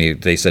asked me,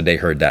 they said they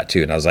heard that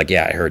too. And I was like,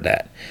 yeah, I heard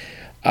that.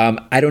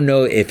 I don't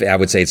know if I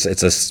would say it's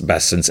the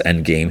best since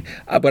Endgame,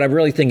 but I'm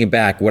really thinking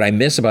back. What I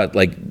miss about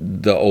like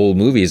the old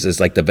movies is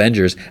like the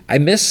Avengers. I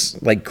miss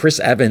like Chris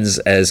Evans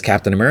as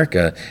Captain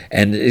America,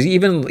 and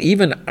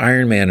even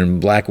Iron Man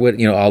and Black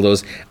Widow. All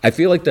those. I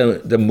feel like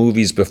the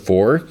movies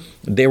before,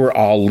 they were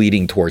all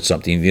leading towards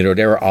something.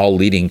 They were all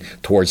leading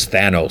towards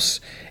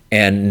Thanos.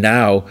 And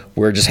now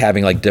we're just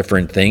having like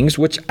different things,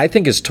 which I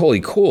think is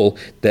totally cool.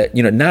 That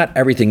not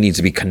everything needs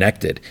to be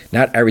connected.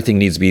 Not everything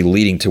needs to be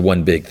leading to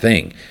one big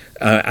thing.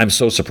 I'm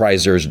so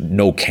surprised there's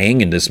no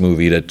Kang in this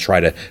movie to try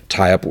to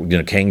tie up,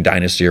 Kang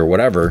Dynasty or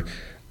whatever.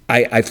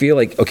 I feel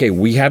like, okay,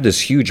 we have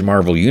this huge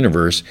Marvel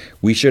universe.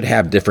 We should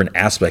have different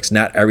aspects.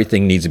 Not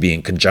everything needs to be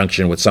in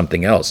conjunction with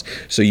something else.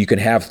 So you can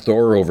have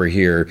Thor over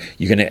here.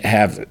 You can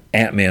have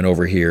Ant-Man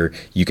over here.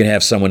 You can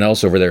have someone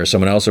else over there,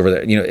 someone else over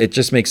there. It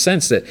just makes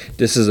sense that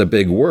this is a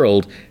big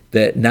world,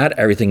 that not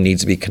everything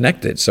needs to be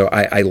connected. So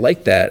I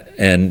like that.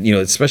 And,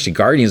 especially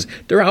Guardians,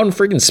 they're out in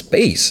friggin'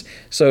 space.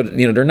 So,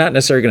 they're not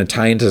necessarily going to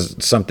tie into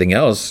something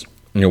else,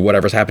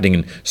 whatever's happening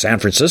in San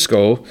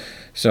Francisco.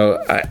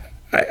 So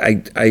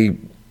I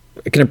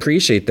can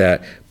appreciate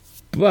that.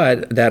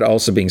 But that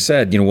also being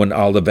said, when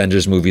all the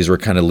Avengers movies were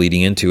kind of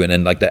leading into, and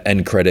then like the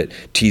end credit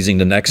teasing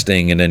the next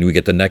thing, and then we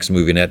get the next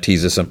movie and that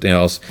teases something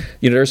else,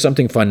 there's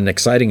something fun and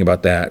exciting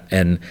about that.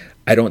 And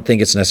I don't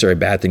think it's necessarily a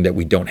bad thing that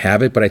we don't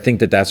have it, but I think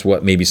that that's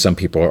what maybe some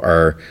people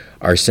are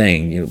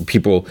saying.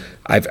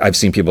 I've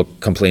seen people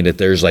complain that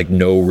there's like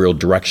no real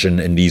direction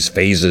in these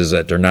phases,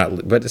 that they're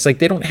not, but it's like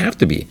they don't have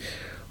to be.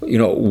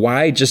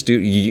 Why just do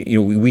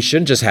we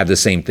shouldn't just have the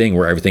same thing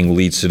where everything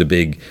leads to the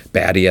big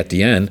baddie at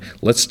the end.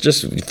 Let's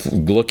just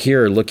look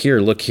here,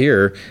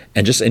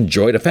 and just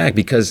enjoy the fact,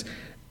 because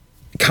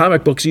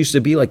comic books used to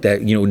be like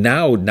that.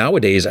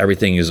 Nowadays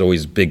everything is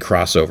always big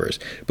crossovers,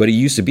 but it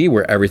used to be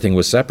where everything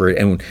was separate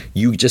and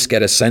you just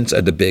get a sense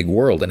of the big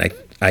world. And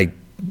I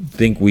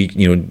think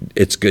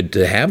it's good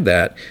to have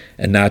that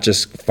and not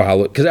just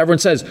follow, because everyone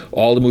says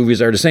all the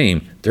movies are the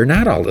same. They're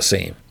not all the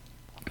same.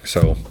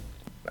 So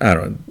I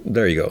don't know.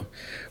 There you go.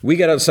 We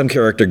got some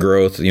character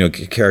growth,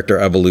 character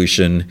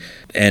evolution.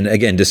 And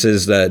again, this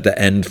is the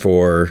end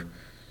for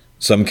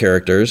some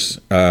characters.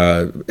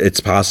 It's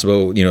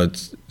possible,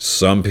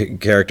 some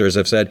characters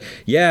have said,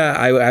 yeah,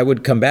 I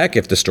would come back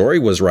if the story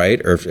was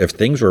right, or if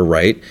things were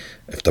right,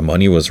 if the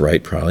money was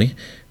right, probably.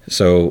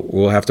 So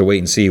we'll have to wait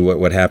and see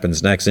what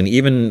happens next. And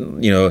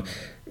even,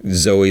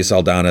 Zoe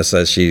Saldana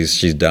says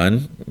she's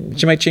done.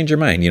 She might change her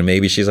mind.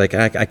 Maybe she's like,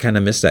 I kind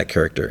of miss that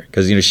character,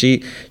 because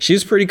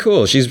she's pretty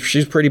cool.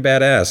 She's pretty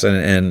badass,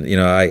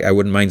 and I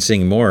wouldn't mind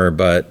seeing more.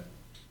 But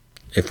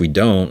if we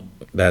don't,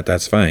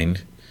 that's fine.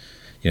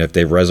 If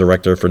they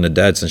resurrect her from the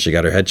dead, since she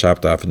got her head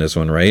chopped off in this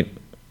one, right?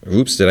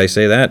 Oops, did I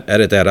say that?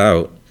 Edit that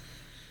out.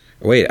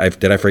 Wait,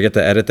 did I forget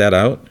to edit that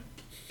out?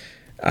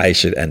 I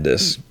should end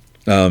this.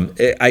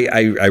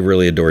 I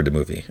really adored the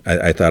movie.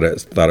 I thought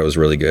it was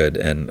really good,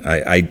 and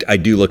I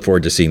do look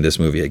forward to seeing this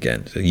movie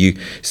again. So you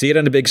see it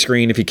on the big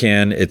screen if you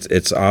can.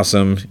 It's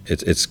awesome.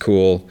 It's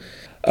cool.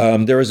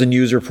 There was a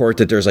news report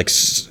that there's like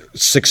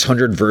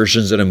 600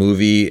 versions of a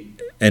movie,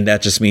 and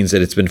that just means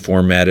that it's been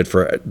formatted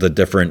for the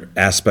different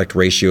aspect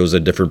ratios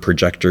of different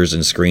projectors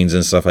and screens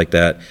and stuff like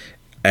that.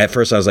 At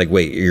first, I was like,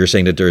 wait, you're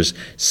saying that there's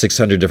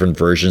 600 different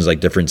versions, like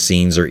different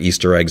scenes or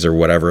Easter eggs or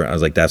whatever? I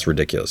was like, that's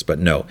ridiculous. But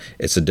no,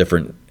 it's a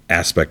different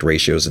aspect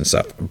ratios and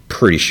stuff. I'm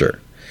pretty sure.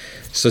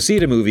 So see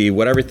the movie,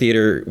 whatever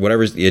theater,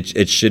 whatever,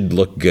 it should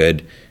look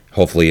good,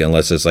 hopefully,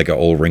 unless it's like an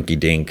old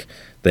rinky-dink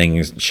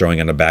thing showing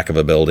on the back of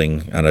a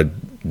building on a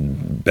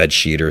bed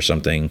sheet or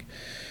something.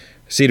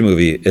 See the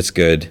movie, it's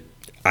good.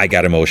 I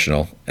got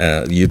emotional.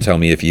 You tell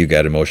me if you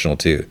got emotional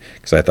too,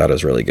 because I thought it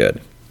was really good.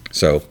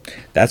 So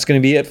that's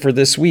going to be it for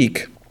this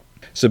week.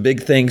 So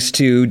big thanks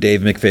to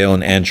Dave McPhail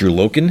and Andrew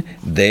Loken.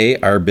 They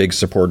are big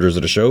supporters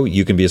of the show.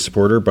 You can be a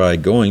supporter by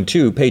going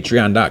to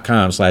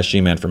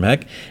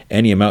patreon.com/gmanfromheck.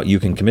 Any amount you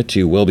can commit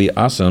to will be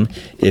awesome.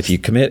 If you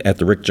commit at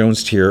the Rick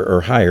Jones tier or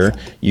higher,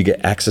 you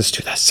get access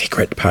to the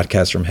secret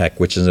podcast from Heck,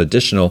 which is an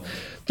additional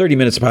 30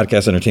 minutes of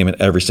podcast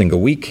entertainment every single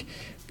week.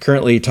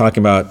 Currently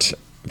talking about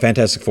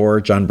Fantastic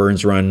Four, John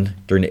Byrne's run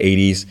during the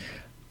 80s.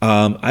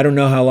 I don't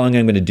know how long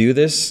I'm going to do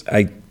this.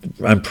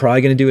 I'm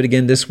probably going to do it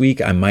again this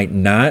week. I might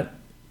not.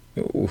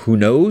 Who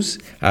knows?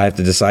 I have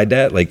to decide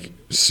that like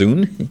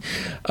soon.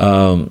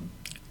 And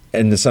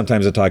then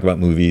sometimes I talk about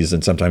movies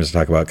and sometimes I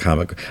talk about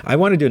comic. I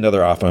want to do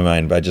another off my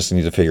mind, but I just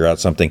need to figure out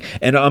something.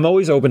 And I'm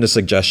always open to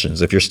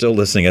suggestions. If you're still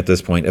listening at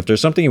this point, if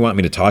there's something you want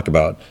me to talk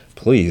about,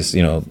 please,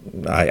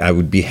 I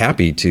would be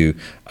happy to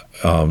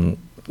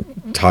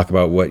talk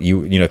about what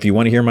if you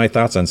want to hear my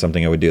thoughts on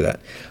something, I would do that.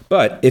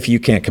 But if you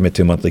can't commit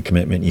to a monthly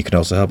commitment, you can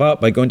also help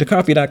out by going to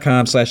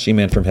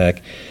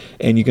coffee.com/gmanfromheck,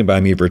 and you can buy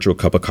me a virtual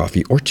cup of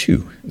coffee or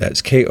two.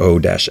 That's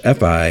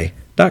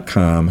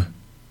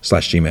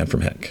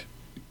ko-fi.com/gmanfromheck.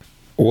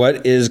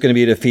 What is going to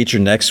be the feature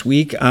next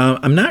week?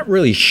 I'm not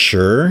really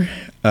sure.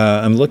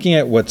 I'm looking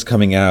at what's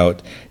coming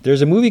out.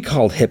 There's a movie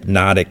called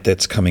Hypnotic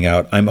that's coming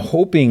out. I'm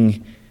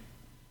hoping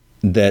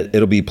that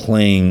it'll be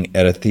playing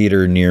at a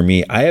theater near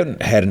me. I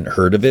hadn't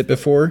heard of it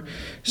before.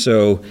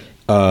 So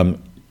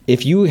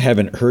if you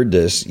haven't heard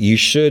this, you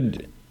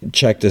should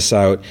check this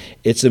out.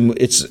 It's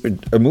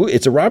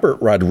a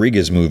Robert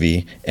Rodriguez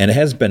movie, and it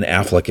has Ben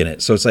Affleck in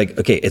it. So it's like,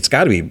 okay, it's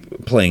got to be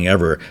playing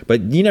ever.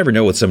 But you never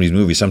know with some of these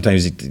movies.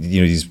 Sometimes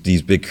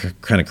these big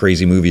kind of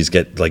crazy movies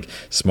get like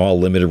small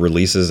limited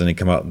releases, and they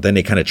come out, then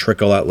they kind of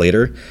trickle out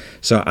later.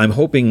 So I'm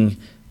hoping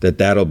that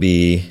that'll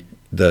be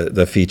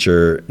the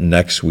feature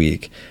next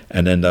week,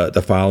 and then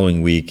the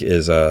following week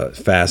is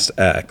Fast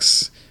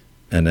X,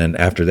 and then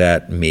after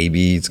that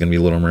maybe it's gonna be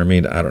Little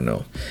Mermaid. I don't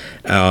know.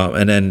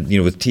 And then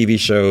with TV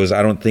shows,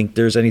 I don't think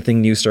there's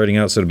anything new starting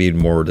out, so it'll be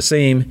more of the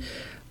same.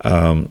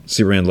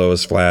 Superman,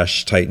 Lois,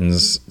 Flash,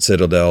 Titans,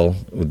 Citadel.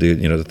 We'll do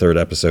the third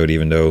episode,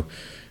 even though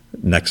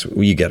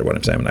you get what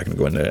I'm saying. I'm not going to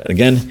go into it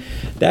again.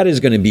 That is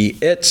going to be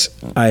it.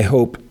 I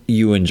hope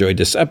you enjoyed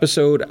this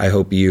episode. I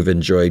hope you've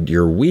enjoyed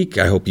your week.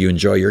 I hope you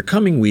enjoy your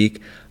coming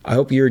week. I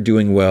hope you're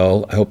doing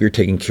well. I hope you're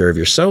taking care of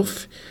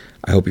yourself.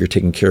 I hope you're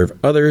taking care of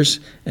others.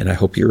 And I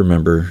hope you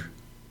remember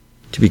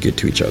to be good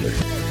to each other.